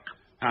smoke.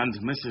 And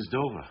Mrs.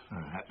 Dover?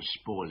 Oh, had to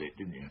spoil it,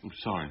 didn't you? I'm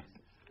sorry.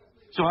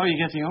 So how are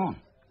you getting on?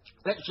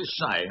 Let's just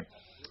say,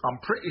 I'm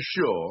pretty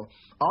sure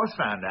I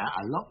found out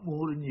a lot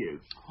more than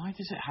you. Why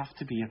does it have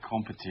to be a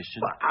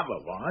competition? Well,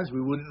 otherwise we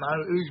wouldn't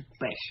know who's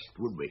best,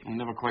 would we? You've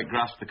never quite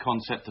grasped the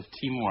concept of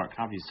teamwork,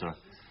 have you, sir?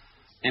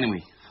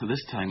 Anyway,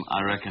 this time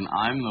I reckon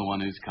I'm the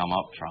one who's come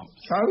up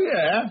trumps. Oh,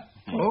 yeah?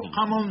 Well,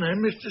 come on then,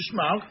 Mr.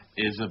 Smoke.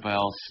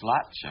 Isabel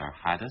Slatcher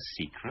had a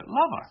secret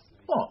lover.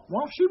 What,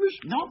 while she was...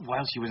 Not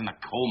while she was in a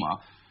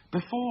coma.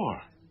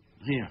 Before.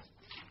 Here.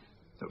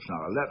 That's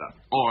not a letter.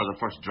 Or the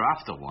first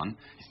draft of one.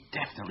 It's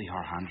definitely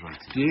her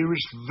handwriting.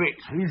 Dearest Vic.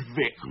 Who's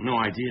Vic? No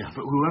idea.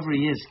 But whoever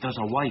he is, there's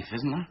a wife,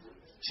 isn't there?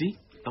 See?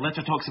 The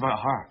letter talks about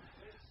her.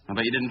 I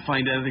bet you didn't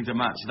find anything to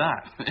match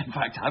that. In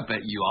fact, I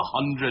bet you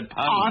 £100.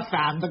 I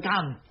found the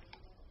gun.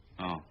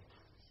 Oh.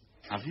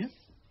 Have you?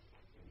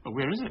 But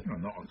where is it? Well,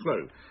 not a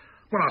clue.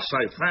 When I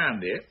say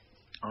found it,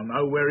 I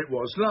know where it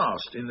was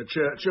last, in the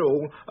church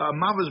hall, at a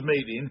mother's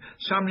meeting.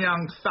 Some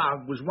young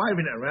thug was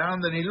waving it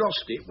around and he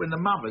lost it when the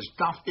mothers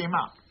duffed him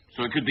up.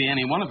 So it could be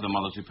any one of the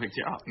mothers who picked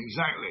it up.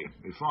 Exactly.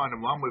 You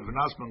find one with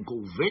an husband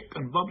called Vic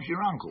and Bob's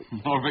your uncle.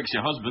 Or Vic's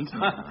your husband.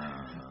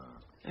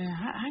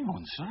 Hang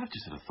on, sir. I've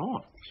just had a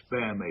thought.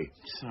 Spare me.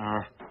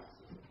 Sir,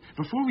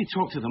 before we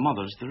talk to the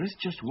mothers, there is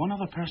just one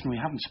other person we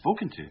haven't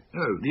spoken to.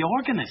 Who? The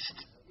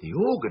organist. The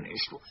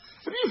organist?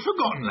 Have you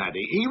forgotten,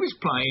 laddie? He was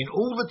playing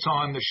all the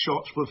time the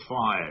shots were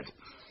fired.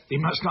 He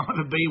must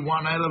either be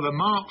one hell of a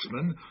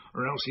marksman,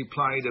 or else he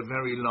played a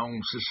very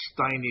long,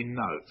 sustaining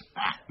note.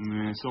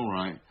 Yeah, it's all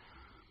right.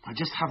 I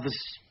just have this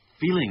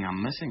feeling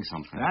I'm missing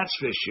something. That's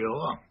for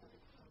sure.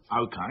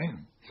 Okay,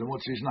 so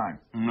what's his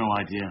name? No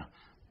idea.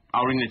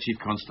 I'll ring the chief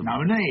constable.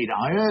 No need.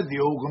 I heard the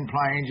organ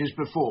playing just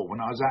before when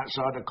I was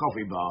outside the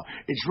coffee bar.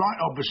 It's right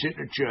opposite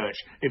the church.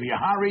 If you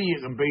hurry, you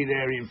can be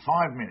there in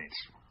 5 minutes.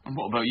 And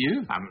what about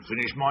you? Haven't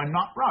finished my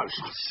nut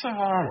roast. Oh, sir.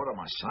 What am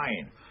I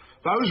saying?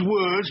 Those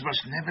words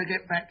must never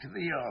get back to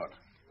the yard.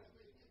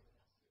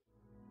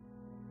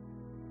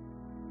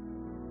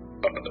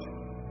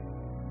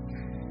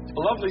 A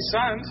lovely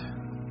sound.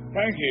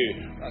 Thank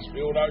you. Must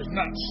be all those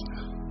nuts.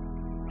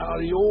 Oh,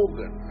 the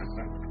organ.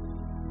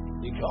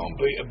 You can't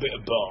beat a bit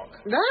of bark.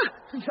 Ah!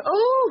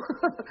 Oh!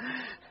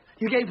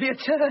 You gave me a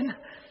turn.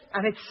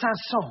 And it's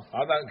Sanson. I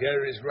don't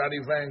care if it's Ruddy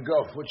Van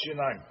Gogh. What's your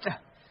name?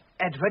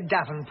 Edward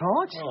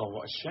Davenport. Oh,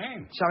 what a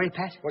shame. Sorry,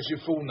 Pet. What's your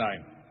full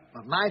name?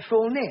 Well, my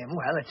full name?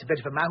 Well, it's a bit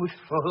of a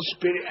mouthful.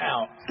 Spit it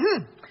out.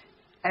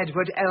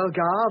 Edward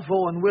Elgar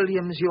Vaughan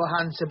Williams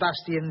Johann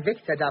Sebastian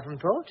Victor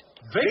Davenport.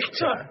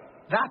 Victor?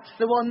 That's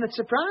the one that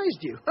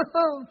surprised you.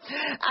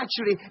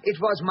 Actually, it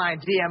was my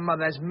dear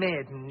mother's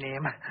maiden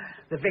name.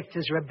 The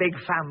Victors are a big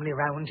family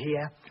round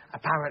here.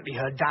 Apparently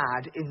her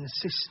dad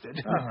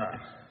insisted.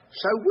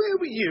 So where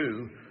were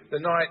you the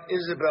night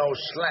Isabel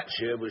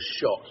Slatcher was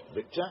shot,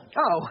 Victor?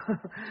 Oh,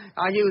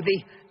 are you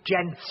the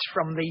gents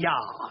from the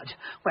yard?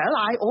 Well,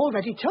 I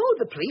already told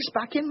the police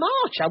back in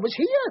March. I was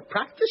here,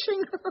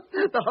 practising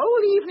the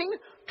whole evening.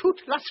 Toute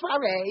la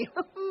soirée.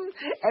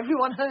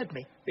 Everyone heard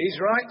me. He's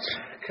right.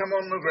 Come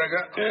on,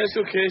 McGregor. Yeah, it's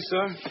okay,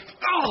 sir.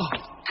 Oh,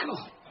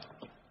 God.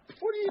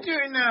 What are you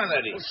doing now,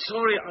 laddie? Oh,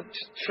 sorry, I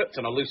just tripped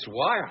on a loose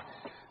wire.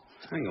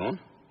 Hang on.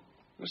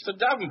 Mr.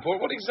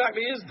 Davenport, what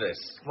exactly is this?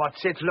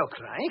 What's it look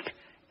like?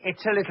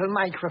 It's a little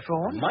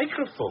microphone. A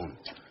microphone?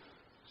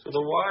 So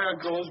the wire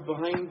goes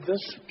behind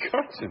this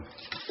curtain.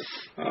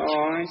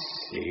 Oh, I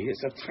see.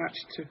 It's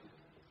attached to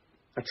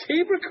a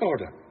tape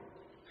recorder.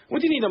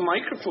 What do you need a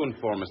microphone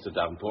for, Mr.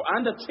 Davenport,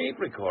 and a tape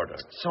recorder?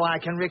 So I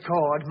can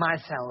record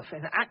myself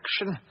in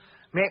action.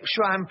 Make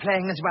sure I'm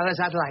playing as well as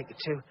I'd like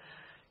to.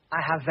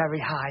 I have very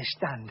high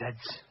standards.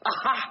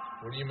 Aha!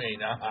 What do you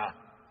mean, aha?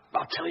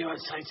 I'll tell you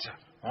outside, sir.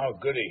 Oh,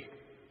 goody.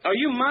 Are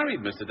you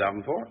married, Mr.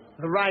 Davenport?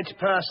 The right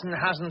person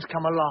hasn't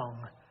come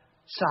along,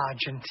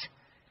 Sergeant,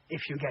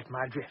 if you get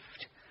my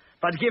drift.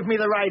 But give me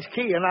the right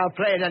key and I'll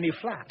play in any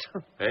flat.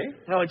 Eh?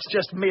 No, it's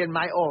just me and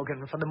my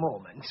organ for the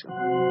moment.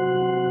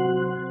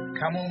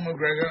 Come on,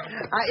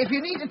 McGregor. If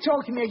you need to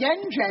talk to me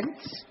again,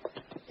 gents,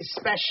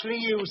 especially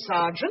you,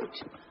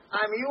 Sergeant,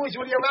 I'm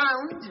usually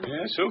around.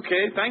 Yes,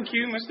 okay. Thank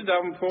you, Mr.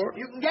 Davenport.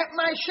 You can get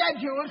my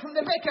schedule from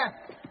the vicar.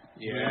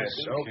 Yes,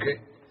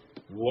 okay.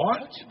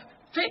 What?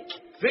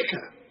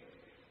 Vicar?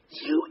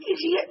 You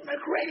idiot,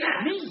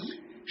 McGregor. Me?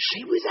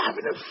 She was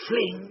having a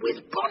fling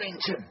with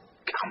Bonington.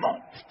 Come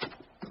on.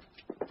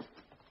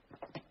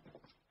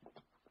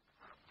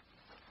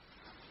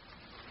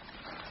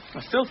 I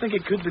still think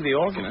it could be the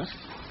organist.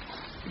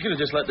 You could have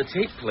just let the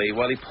tape play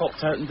while he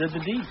popped out and did the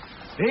deed.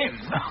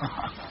 Him?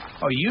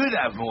 Oh, you'd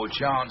have more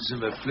chance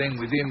of a fling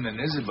with him than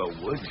Isabel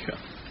would.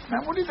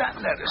 Now, what did that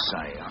letter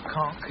say? I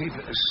can't keep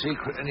it a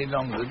secret any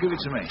longer. Give it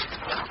to me.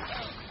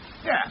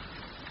 Yeah.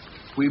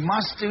 We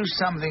must do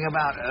something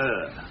about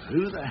her.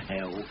 Who the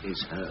hell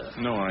is her?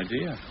 No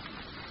idea.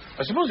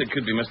 I suppose it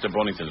could be Mr.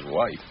 Bonington's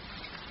wife.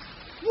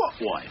 What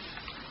wife?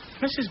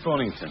 Mrs.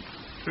 Bonington.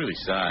 It's really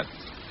sad.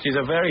 She's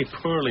a very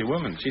poorly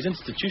woman. She's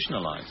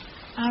institutionalized.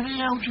 How the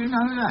hell do you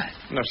know that?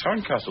 Nurse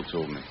Horncastle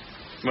told me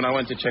when I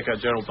went to check out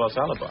Gerald Butt's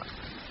alibi.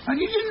 And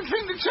you didn't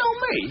think to tell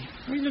me?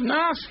 You didn't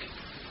ask.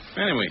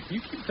 Anyway, you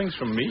keep things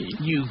from me.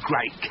 You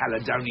great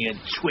Caledonian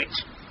twit.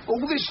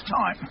 All this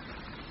time.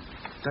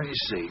 Don't you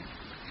see?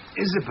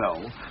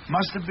 Isabel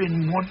must have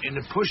been wanting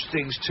to push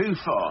things too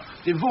far.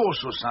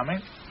 Divorce or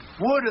something.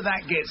 Word of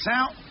that gets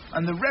out,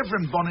 and the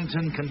Reverend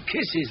Bonington can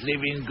kiss his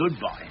living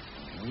goodbye.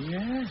 Oh,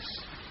 yes.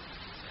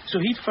 So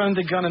he'd found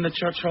the gun in the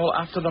church hall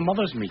after the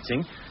mothers'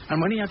 meeting,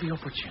 and when he had the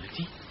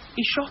opportunity,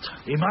 he shot her.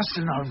 He must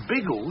have known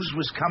Biggles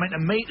was coming to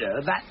meet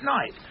her that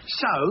night.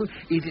 So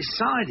he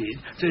decided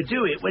to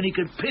do it when he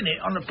could pin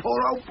it on the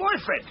poor old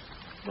boyfriend.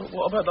 But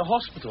what about the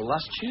hospital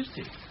last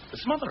Tuesday? The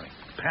smothering?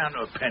 Pound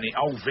to a penny,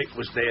 old Vic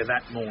was there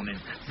that morning,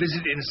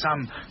 visiting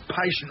some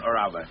patient or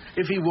other.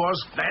 If he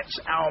was, that's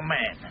our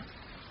man.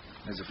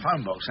 There's a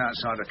phone box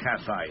outside the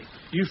cafe.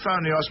 You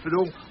phone the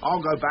hospital,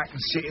 I'll go back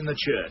and sit in the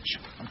church.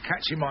 I'm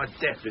catching my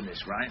death in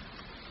this, right?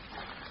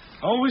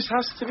 Always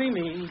has to be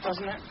me,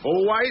 doesn't it?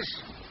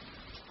 Always?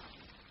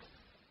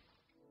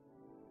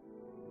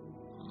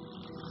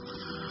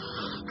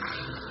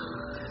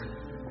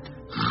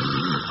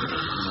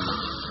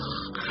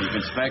 Chief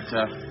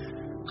Inspector.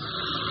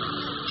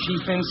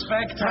 Chief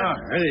Inspector.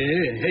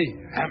 Hey.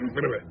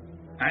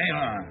 Hang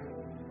on.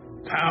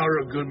 Power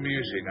of good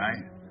music,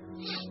 eh?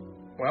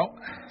 Well?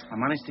 I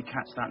managed to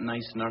catch that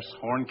nice Nurse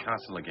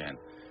Horncastle again.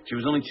 She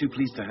was only too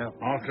pleased to help.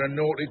 After a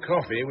naughty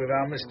coffee with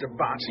our Mr.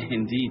 Butt.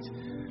 Indeed.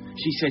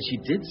 She said she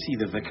did see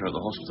the vicar at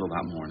the hospital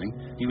that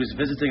morning. He was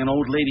visiting an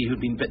old lady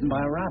who'd been bitten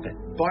by a rabbit.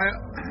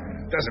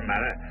 Doesn't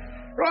matter.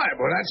 Right,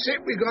 well, that's it.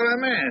 We got our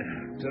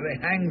man. Do they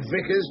hang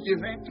vicars, do you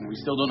think? We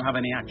still don't have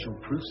any actual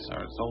proof,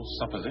 sir. It's all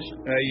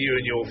supposition. You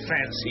and your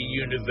fancy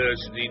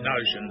university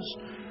notions.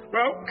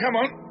 Well, come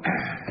on.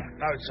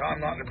 No time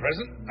like the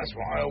present. That's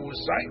what I always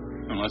say.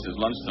 Unless it's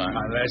lunchtime.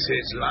 Unless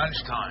it's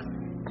lunchtime.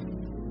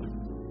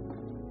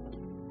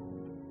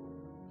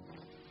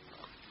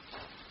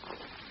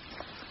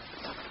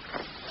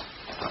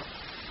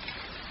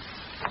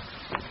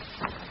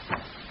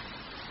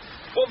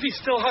 What if he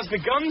still has the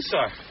gun,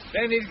 sir?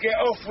 Then he'd get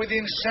off with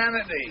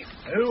insanity.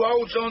 Who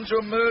holds on to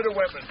a murder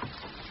weapon?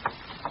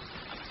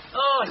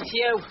 Oh, it's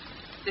you.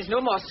 There's no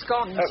more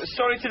scones.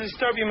 Sorry to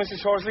disturb you,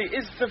 Mrs. Horsley.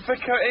 Is the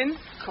vicar in? Of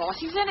course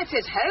he's in. It's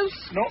his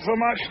house. Not for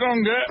much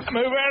longer.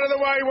 Move out of the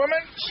way,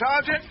 woman.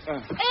 Sergeant.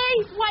 Hey,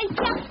 wipe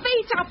your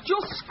feet. I've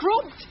just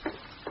scrubbed.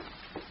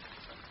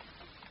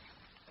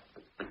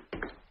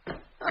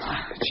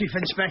 Chief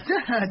Inspector,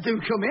 do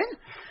come in.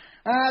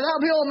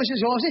 That'll be all, Mrs.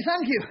 Horsley,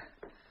 thank you.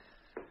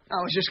 I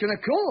was just going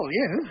to call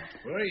you.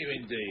 Were you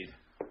indeed?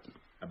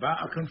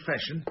 About a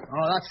confession?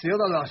 Oh, that's the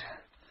other lot.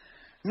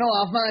 No,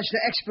 I've managed to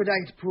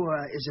expedite poor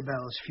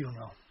Isabel's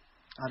funeral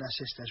at her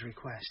sister's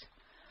request.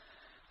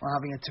 We're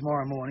having it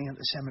tomorrow morning at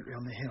the cemetery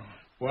on the hill.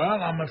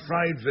 Well, I'm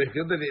afraid,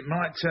 Vicar, that it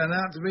might turn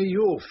out to be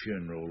your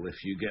funeral, if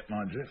you get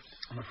my drift.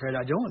 I'm afraid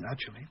I don't,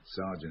 actually.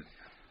 Sergeant.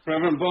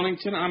 Reverend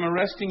Bonington, I'm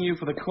arresting you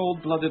for the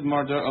cold-blooded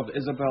murder of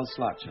Isabel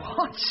Slatcher.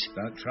 What?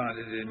 Don't try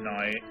to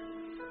deny it.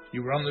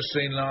 You were on the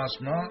scene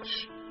last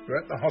March. You were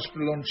at the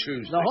hospital on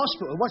Tuesday. The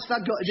hospital? What's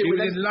that got to do with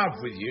with it? She was in love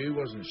with you,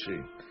 wasn't she?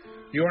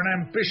 You're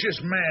an ambitious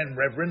man,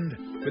 Reverend,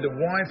 with a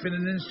wife in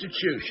an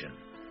institution.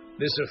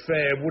 This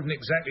affair wouldn't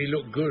exactly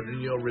look good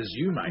in your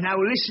resume. Now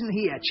listen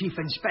here, Chief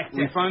Inspector.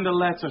 We found a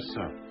letter,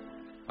 sir.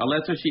 A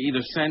letter she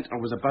either sent or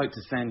was about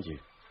to send you.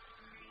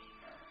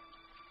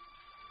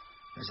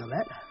 There's a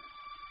letter?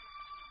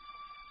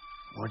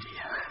 Oh,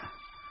 dear.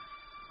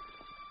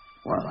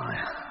 Well,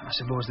 I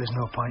suppose there's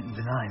no point in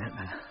denying it,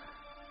 then.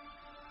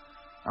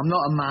 I'm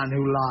not a man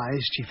who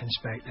lies, Chief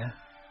Inspector.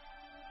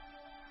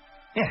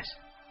 Yes.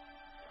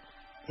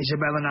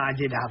 Isabel and I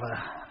did have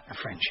a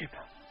friendship.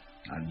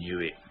 I knew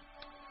it.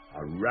 I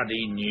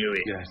ruddy knew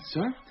it. Yes,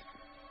 sir?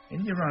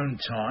 In your own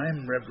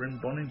time,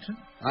 Reverend Bonington.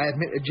 I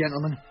admit it,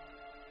 gentlemen.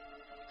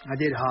 I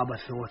did harbour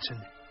thoughts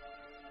and,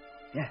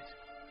 yes,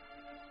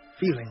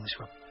 feelings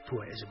for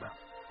poor Isabel.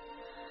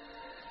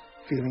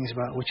 Feelings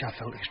about which I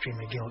felt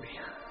extremely guilty.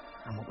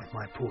 And what with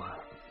my poor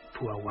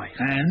wife.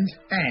 And?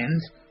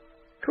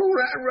 Call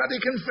that a ruddy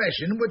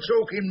confession? We're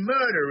talking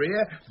murder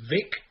here,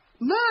 Vic.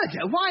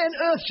 Murder? Why on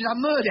earth should I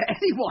murder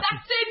anyone?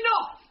 That's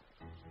enough!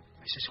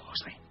 Mrs.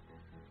 Horsley.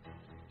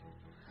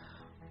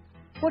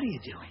 What are you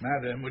doing?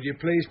 Madam, would you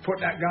please put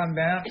that gun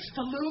down? It's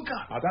the Luger.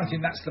 I don't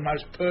think that's the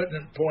most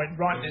pertinent point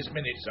right this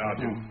minute,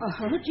 Sergeant. I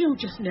heard you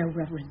just now,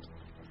 Reverend.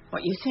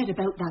 What you said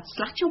about that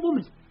Slatcher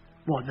woman.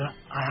 What, that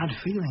I had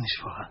feelings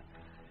for her?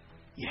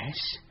 Yes,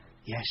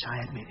 I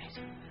admit it.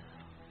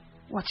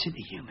 What's it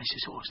to you,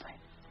 Mrs. Horsley?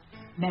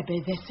 Maybe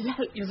this'll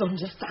help you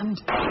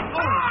understand.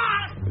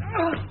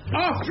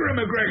 After him,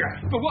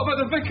 McGregor. But what about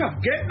the vicar?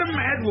 Get the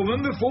mad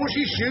woman before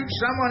she shoots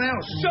someone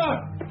else. Sir!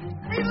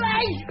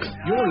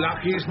 You're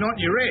lucky it's not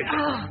your head.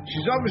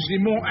 She's obviously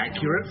more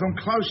accurate from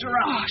closer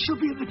up. She'll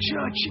be at the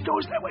church. She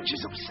goes there when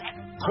she's upset.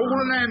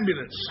 Call an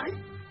ambulance.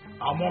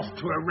 I'm off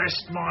to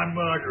arrest my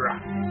murderer.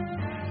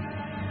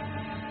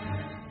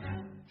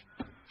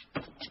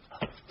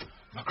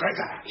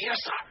 McGregor. Yes,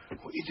 sir.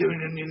 What are you doing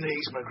on your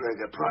knees,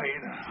 McGregor?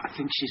 Praying? I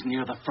think she's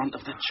near the front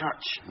of the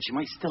church, and she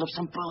might still have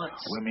some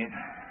bullets. Women.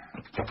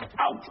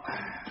 Oh!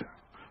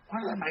 Why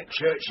do they make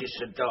churches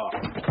so dark?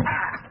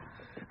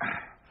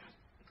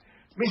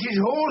 Mrs.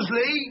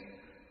 Horsley,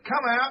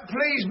 come out,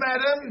 please,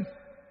 madam,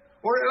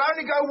 or it'll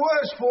only go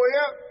worse for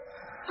you.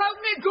 How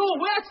can it go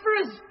worse for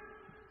us?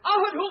 I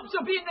had hopes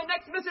of being the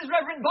next Mrs.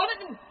 Reverend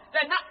Bonington.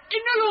 Then that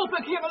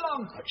interloper came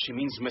along. She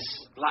means Miss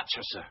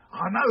Slatcher, sir.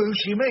 I know who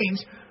she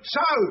means.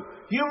 So,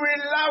 you were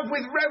in love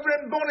with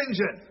Reverend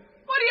Bonington?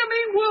 What do you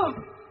mean, Wolf?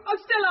 I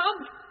still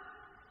am.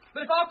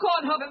 But if I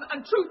can't have him, and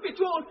truth be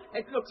told,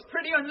 it looks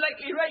pretty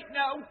unlikely right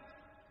now,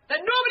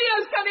 then nobody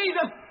else can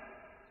either.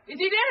 Is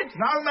he dead?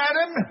 No,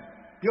 madam.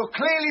 You're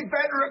clearly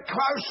better at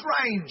close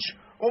range.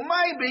 Or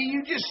maybe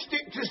you just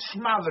stick to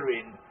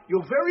smothering.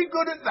 You're very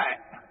good at that.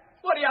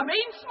 What do you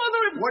mean,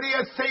 smothering? What do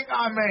you think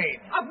I mean?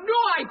 I've no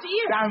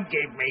idea. Don't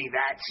give me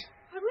that.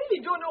 I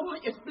really don't know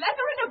what you're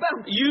blathering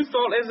about. You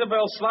thought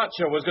Isabel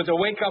Slatcher was going to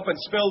wake up and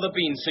spill the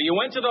beans, so you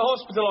went to the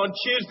hospital on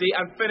Tuesday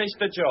and finished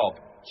the job.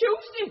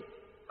 Tuesday?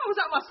 I was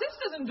at my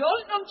sister's in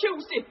Dalton on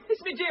Tuesday. It's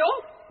my day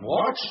off.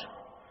 What?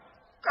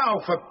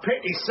 Oh, for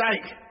pity's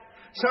sake.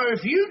 So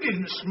if you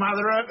didn't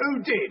smother her, who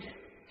did?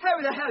 How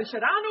the hell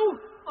should I know?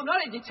 I'm not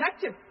a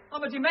detective.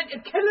 I'm a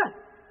demented killer.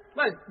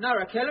 Well, not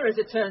a killer, as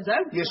it turns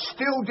out. You're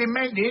still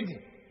demented?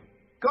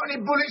 Got any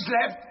bullets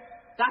left?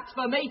 That's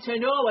for me to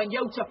know and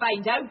you to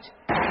find out.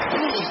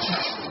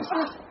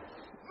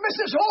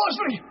 Mrs.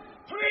 Horsley,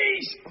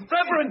 please!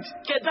 Reverend,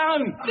 get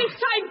down! This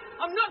time,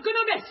 I'm not going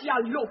to mess you,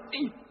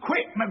 lofty.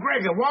 Quick,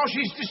 McGregor, while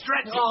she's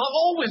distracted. Oh,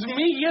 always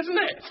me, isn't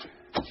it?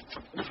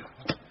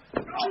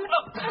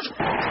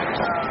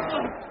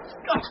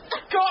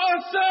 Got her,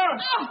 sir!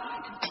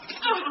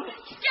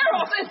 Get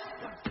off this!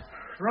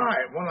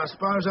 Right, well, I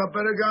suppose I'd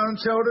better go and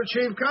tell the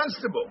Chief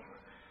Constable.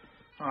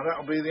 Oh,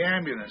 that'll be the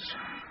ambulance.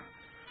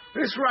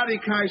 This ruddy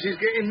case is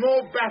getting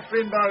more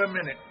baffling by the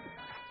minute.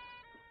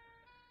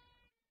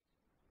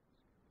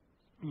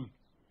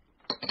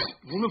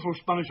 Wonderful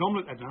Spanish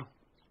omelette, Edna.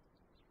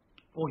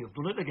 Oh, you've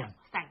done it again.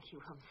 Thank you,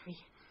 Humphrey.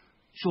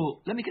 So,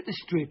 let me get this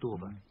straight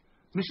over.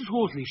 Mrs.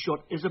 Horsley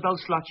shot Isabel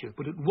Slatcher,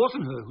 but it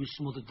wasn't her who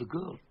smothered the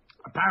girl.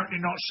 Apparently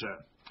not, sir.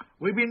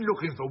 We've been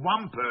looking for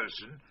one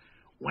person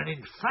when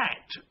in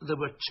fact there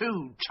were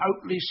two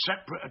totally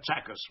separate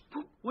attackers.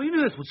 Why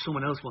on earth would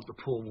someone else want the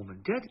poor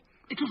woman dead?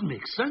 It doesn't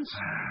make sense.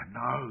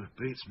 No, it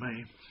beats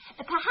me.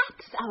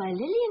 Perhaps our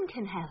Lillian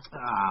can help.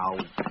 Oh.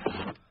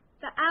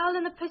 The Owl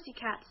and the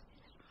Pussycat.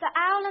 The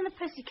Owl and the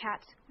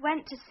Pussycat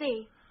went to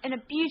sea in a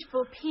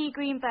beautiful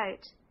pea-green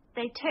boat.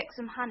 They took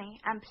some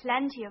honey and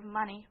plenty of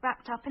money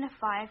wrapped up in a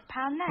 £5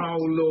 note. Oh,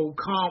 Lord,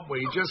 can't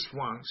we, just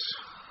once?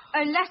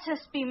 Oh, let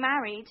us be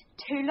married.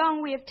 Too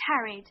long we have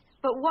tarried.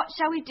 But what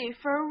shall we do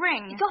for a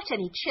ring? Got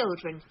any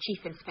children,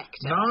 Chief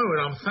Inspector? No,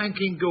 and I'm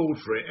thanking God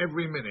for it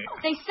every minute.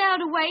 They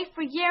sailed away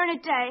for a year and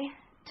a day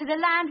to the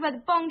land where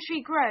the bong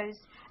tree grows.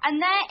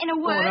 And there, in a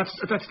word...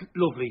 Oh, that's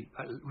lovely.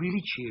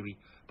 Really cheery.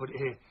 But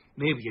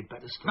maybe you'd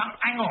better stop. No,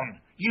 hang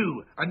on.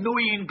 You,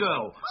 annoying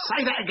girl.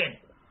 Say that again.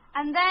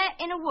 And there,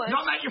 in a wood...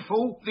 Not that, you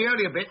fool. The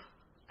earlier bit.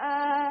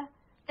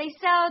 They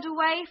sailed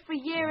away for a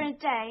year and a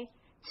day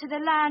to the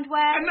land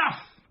where...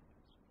 Enough!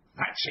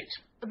 That's it.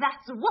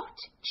 That's what,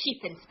 Chief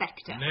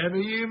Inspector? Never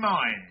you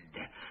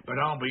mind. But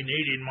I'll be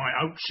needing my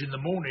oats in the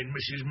morning,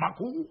 Mrs.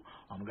 Muckle.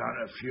 I'm going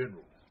to a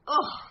funeral.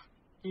 Oh,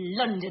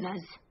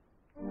 Londoners.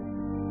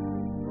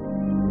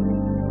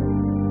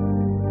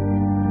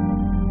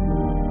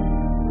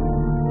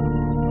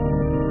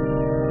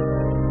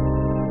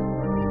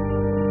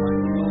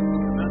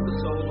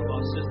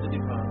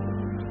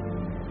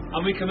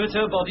 And we commit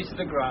her body to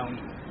the ground,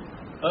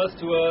 earth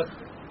to earth,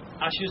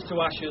 ashes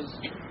to ashes,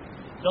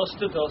 dust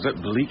to dust. It's a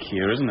bit bleak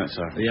here, isn't it,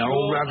 sir? The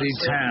old ruddy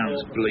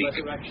town's bleak.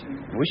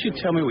 I wish you'd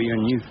tell me what your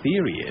new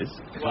theory is.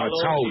 If I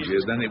told you,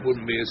 then it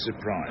wouldn't be a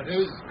surprise.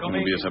 It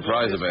wouldn't be a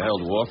surprise if it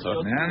held water.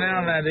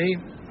 Now, laddie.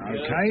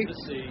 Okay.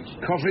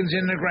 Coffin's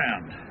in the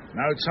ground.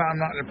 No time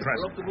like the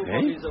present.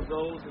 Eh?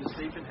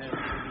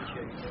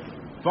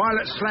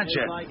 Violet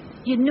Slatcher.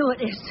 You know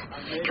it is.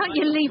 Can't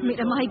you leave me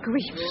to my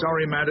grief?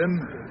 Sorry, madam,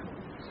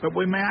 but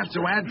we may have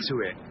to add to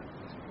it.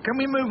 Can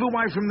we move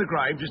away from the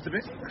grave just a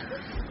bit?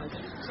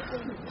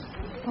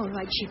 All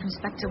right, Chief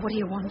Inspector, what do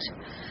you want?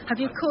 Have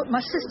you caught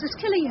my sister's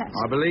killer yet?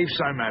 I believe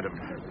so, madam.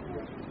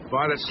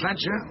 Violet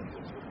Slatcher,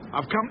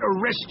 I've come to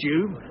arrest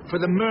you for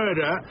the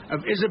murder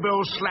of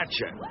Isabel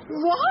Slatcher.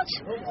 What?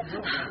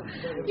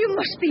 You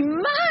must be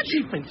mad.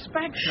 Chief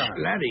Inspector.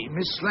 Laddie,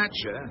 Miss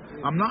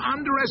Slatcher, I'm not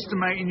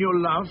underestimating your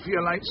love for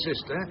your late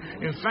sister.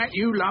 In fact,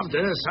 you loved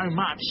her so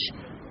much,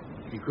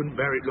 you couldn't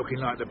bear it looking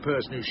like the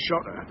person who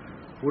shot her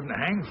wouldn't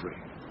hang for it.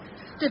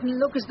 Didn't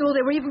look as though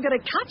they were even going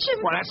to catch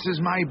him. Well, that's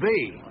as may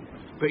be.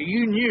 But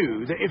you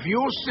knew that if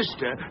your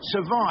sister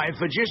survived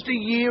for just a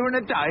year and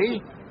a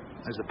day,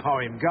 as the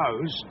poem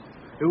goes,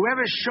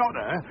 whoever shot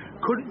her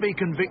couldn't be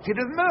convicted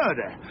of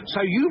murder.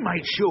 So you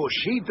made sure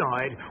she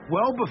died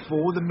well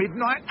before the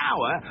midnight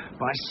hour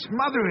by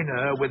smothering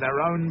her with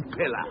her own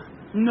pillow.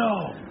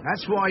 No.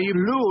 That's why you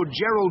lured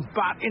Gerald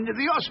Butt into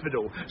the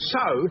hospital.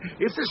 So,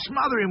 if the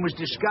smothering was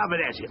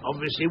discovered, as it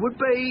obviously would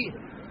be,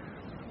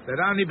 there'd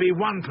only be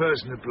one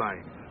person to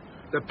blame.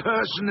 The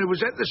person who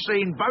was at the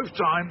scene both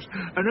times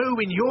and who,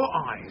 in your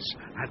eyes,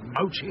 had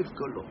motive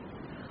galore.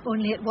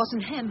 Only it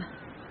wasn't him.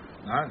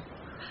 No?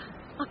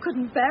 I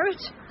couldn't bear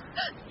it.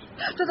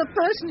 For the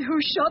person who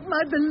shot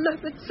my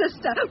beloved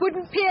sister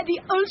wouldn't pay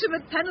the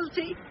ultimate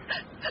penalty.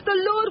 The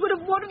Lord would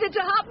have wanted it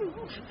to happen.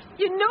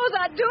 You know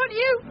that, don't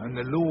you? And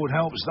the Lord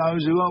helps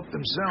those who help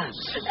themselves.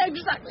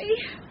 Exactly.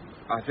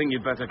 I think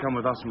you'd better come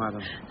with us,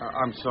 madam.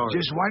 I'm sorry.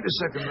 Just wait a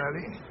second,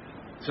 laddie.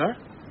 Sir?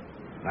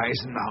 That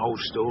isn't the whole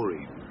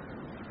story.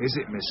 Is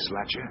it, Miss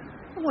Slatcher?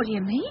 What do you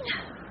mean?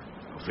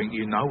 I think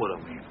you know what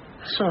I mean.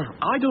 Sir,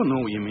 I don't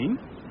know what you mean.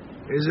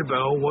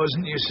 Isabel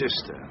wasn't your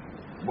sister,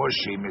 was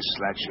she, Miss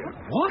Slatcher?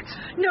 What?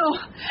 No,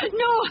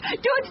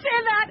 don't say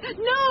that.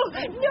 No,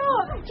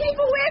 keep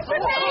away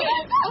from me.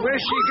 Where's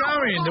she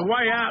going? The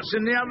way out's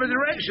in the other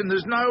direction.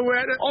 There's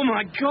nowhere to... Oh,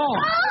 my God.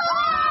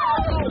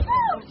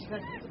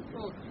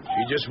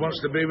 She just wants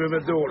to be with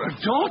her daughter.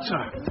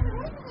 Daughter?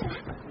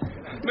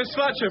 Miss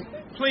Fletcher,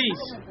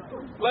 please,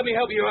 let me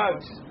help you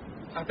out.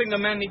 I think the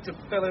men need to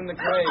fill in the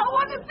grave. I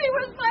want to be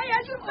with my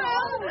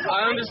Isabel.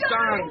 I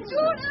understand.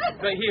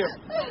 But here,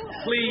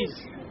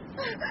 please,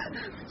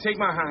 take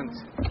my hand.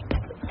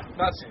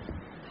 That's it.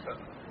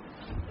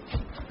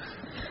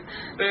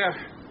 There.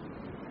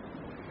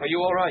 Are you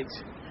all right?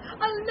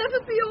 I'll never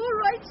be all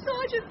right,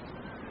 Sergeant.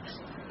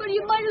 But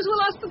you might as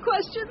well ask the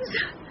questions.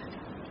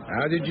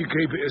 How did you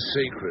keep it a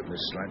secret, Miss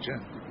Slatcher?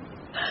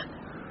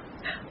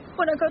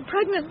 When I got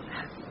pregnant,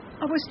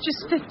 I was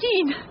just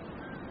 15.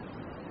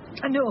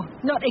 I know,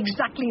 not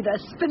exactly the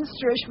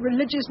spinsterish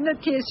religious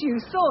nutcase you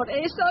thought,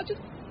 eh, Sergeant?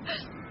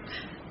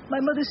 My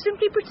mother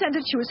simply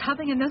pretended she was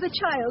having another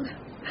child.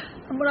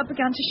 And when I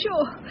began to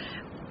show,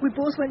 we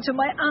both went to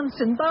my aunt's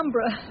in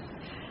Bamborough.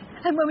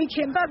 And when we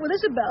came back with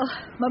Isabel,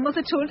 my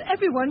mother told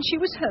everyone she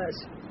was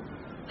hers.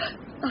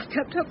 I've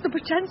kept up the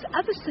pretense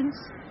ever since.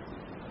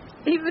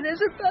 Even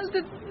Isabel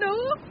didn't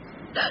know.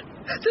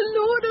 The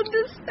Lord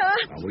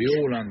understands. Oh, we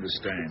all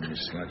understand, Miss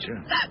Slatcher.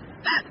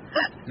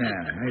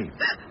 Now, hey,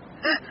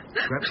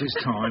 perhaps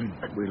it's time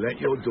we let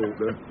your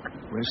daughter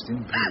rest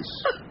in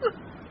peace.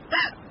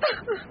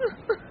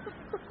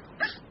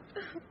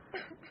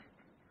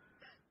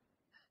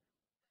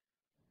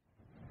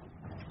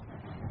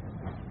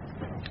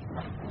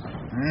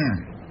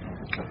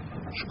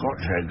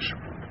 Scotch eggs.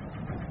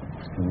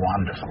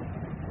 Wonderful.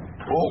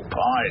 Pork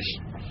pies.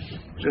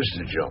 Just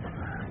the job.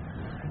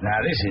 Now,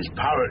 this is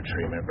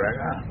poetry,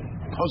 McGregor.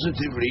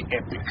 Positively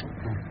epic.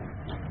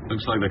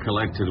 Looks like the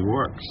collected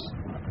works.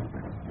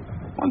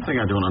 One thing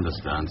I don't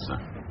understand, sir.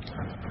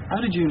 How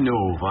did you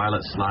know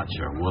Violet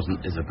Slatcher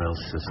wasn't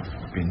Isabel's sister?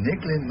 Been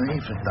niggling me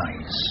for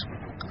days.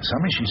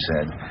 Something she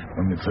said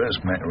when we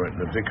first met her at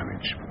the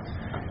vicarage.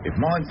 If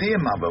my dear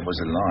mother was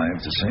alive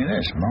to see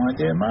this, my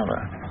dear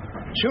mother.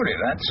 Surely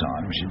at that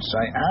time she'd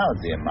say our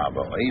dear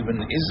mother, or even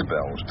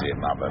Isabel's dear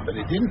mother, but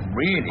it didn't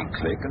really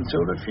click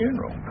until the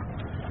funeral.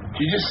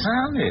 She just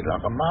sounded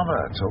like a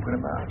mother talking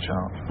about a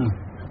child.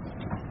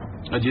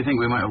 Do you think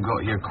we might have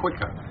got here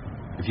quicker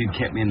if you'd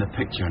kept me in the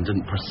picture and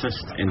didn't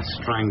persist in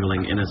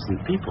strangling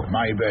innocent people?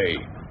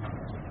 Maybe.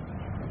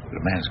 But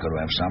a man's got to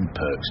have some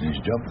perks in his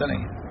job, doesn't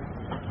he?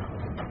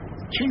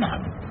 Do you know,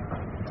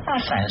 I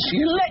fancy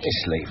a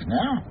lettuce leaf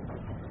now.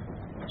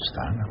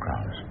 Stone the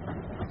crows.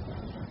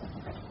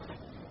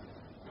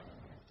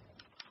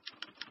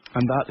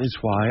 And that is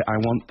why I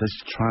want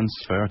this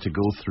transfer to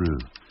go through.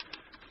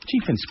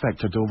 Chief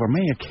Inspector Dover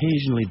may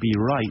occasionally be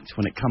right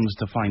when it comes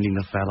to finding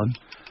the felon,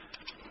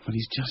 but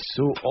he's just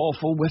so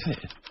awful with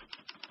it.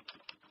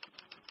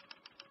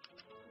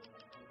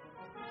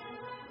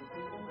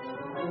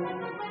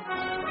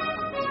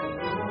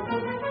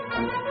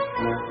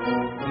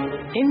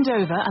 In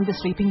Dover and the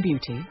Sleeping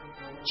Beauty,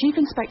 Chief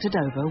Inspector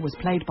Dover was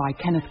played by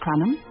Kenneth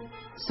Cranham,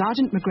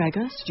 Sergeant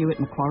McGregor, Stuart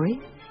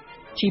Macquarie,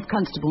 Chief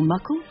Constable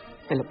Muckle,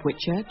 Philip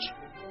Whitchurch,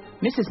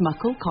 Mrs.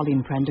 Muckle,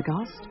 Colleen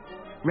Prendergast,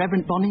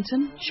 Reverend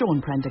Bonington,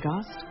 Sean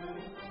Prendergast,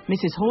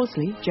 Mrs.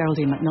 Horsley,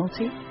 Geraldine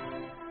McNulty,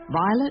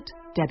 Violet,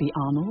 Debbie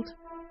Arnold,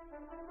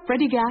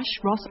 Freddie Gash,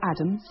 Ross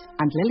Adams,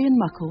 and Lillian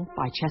Muckle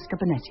by Cheska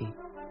Bonetti.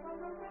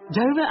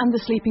 Dover and the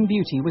Sleeping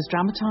Beauty was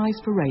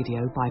dramatised for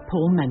radio by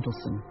Paul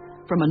Mendelsohn,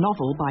 from a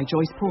novel by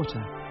Joyce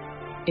Porter.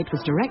 It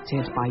was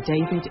directed by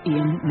David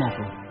Ian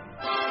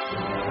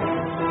Neville.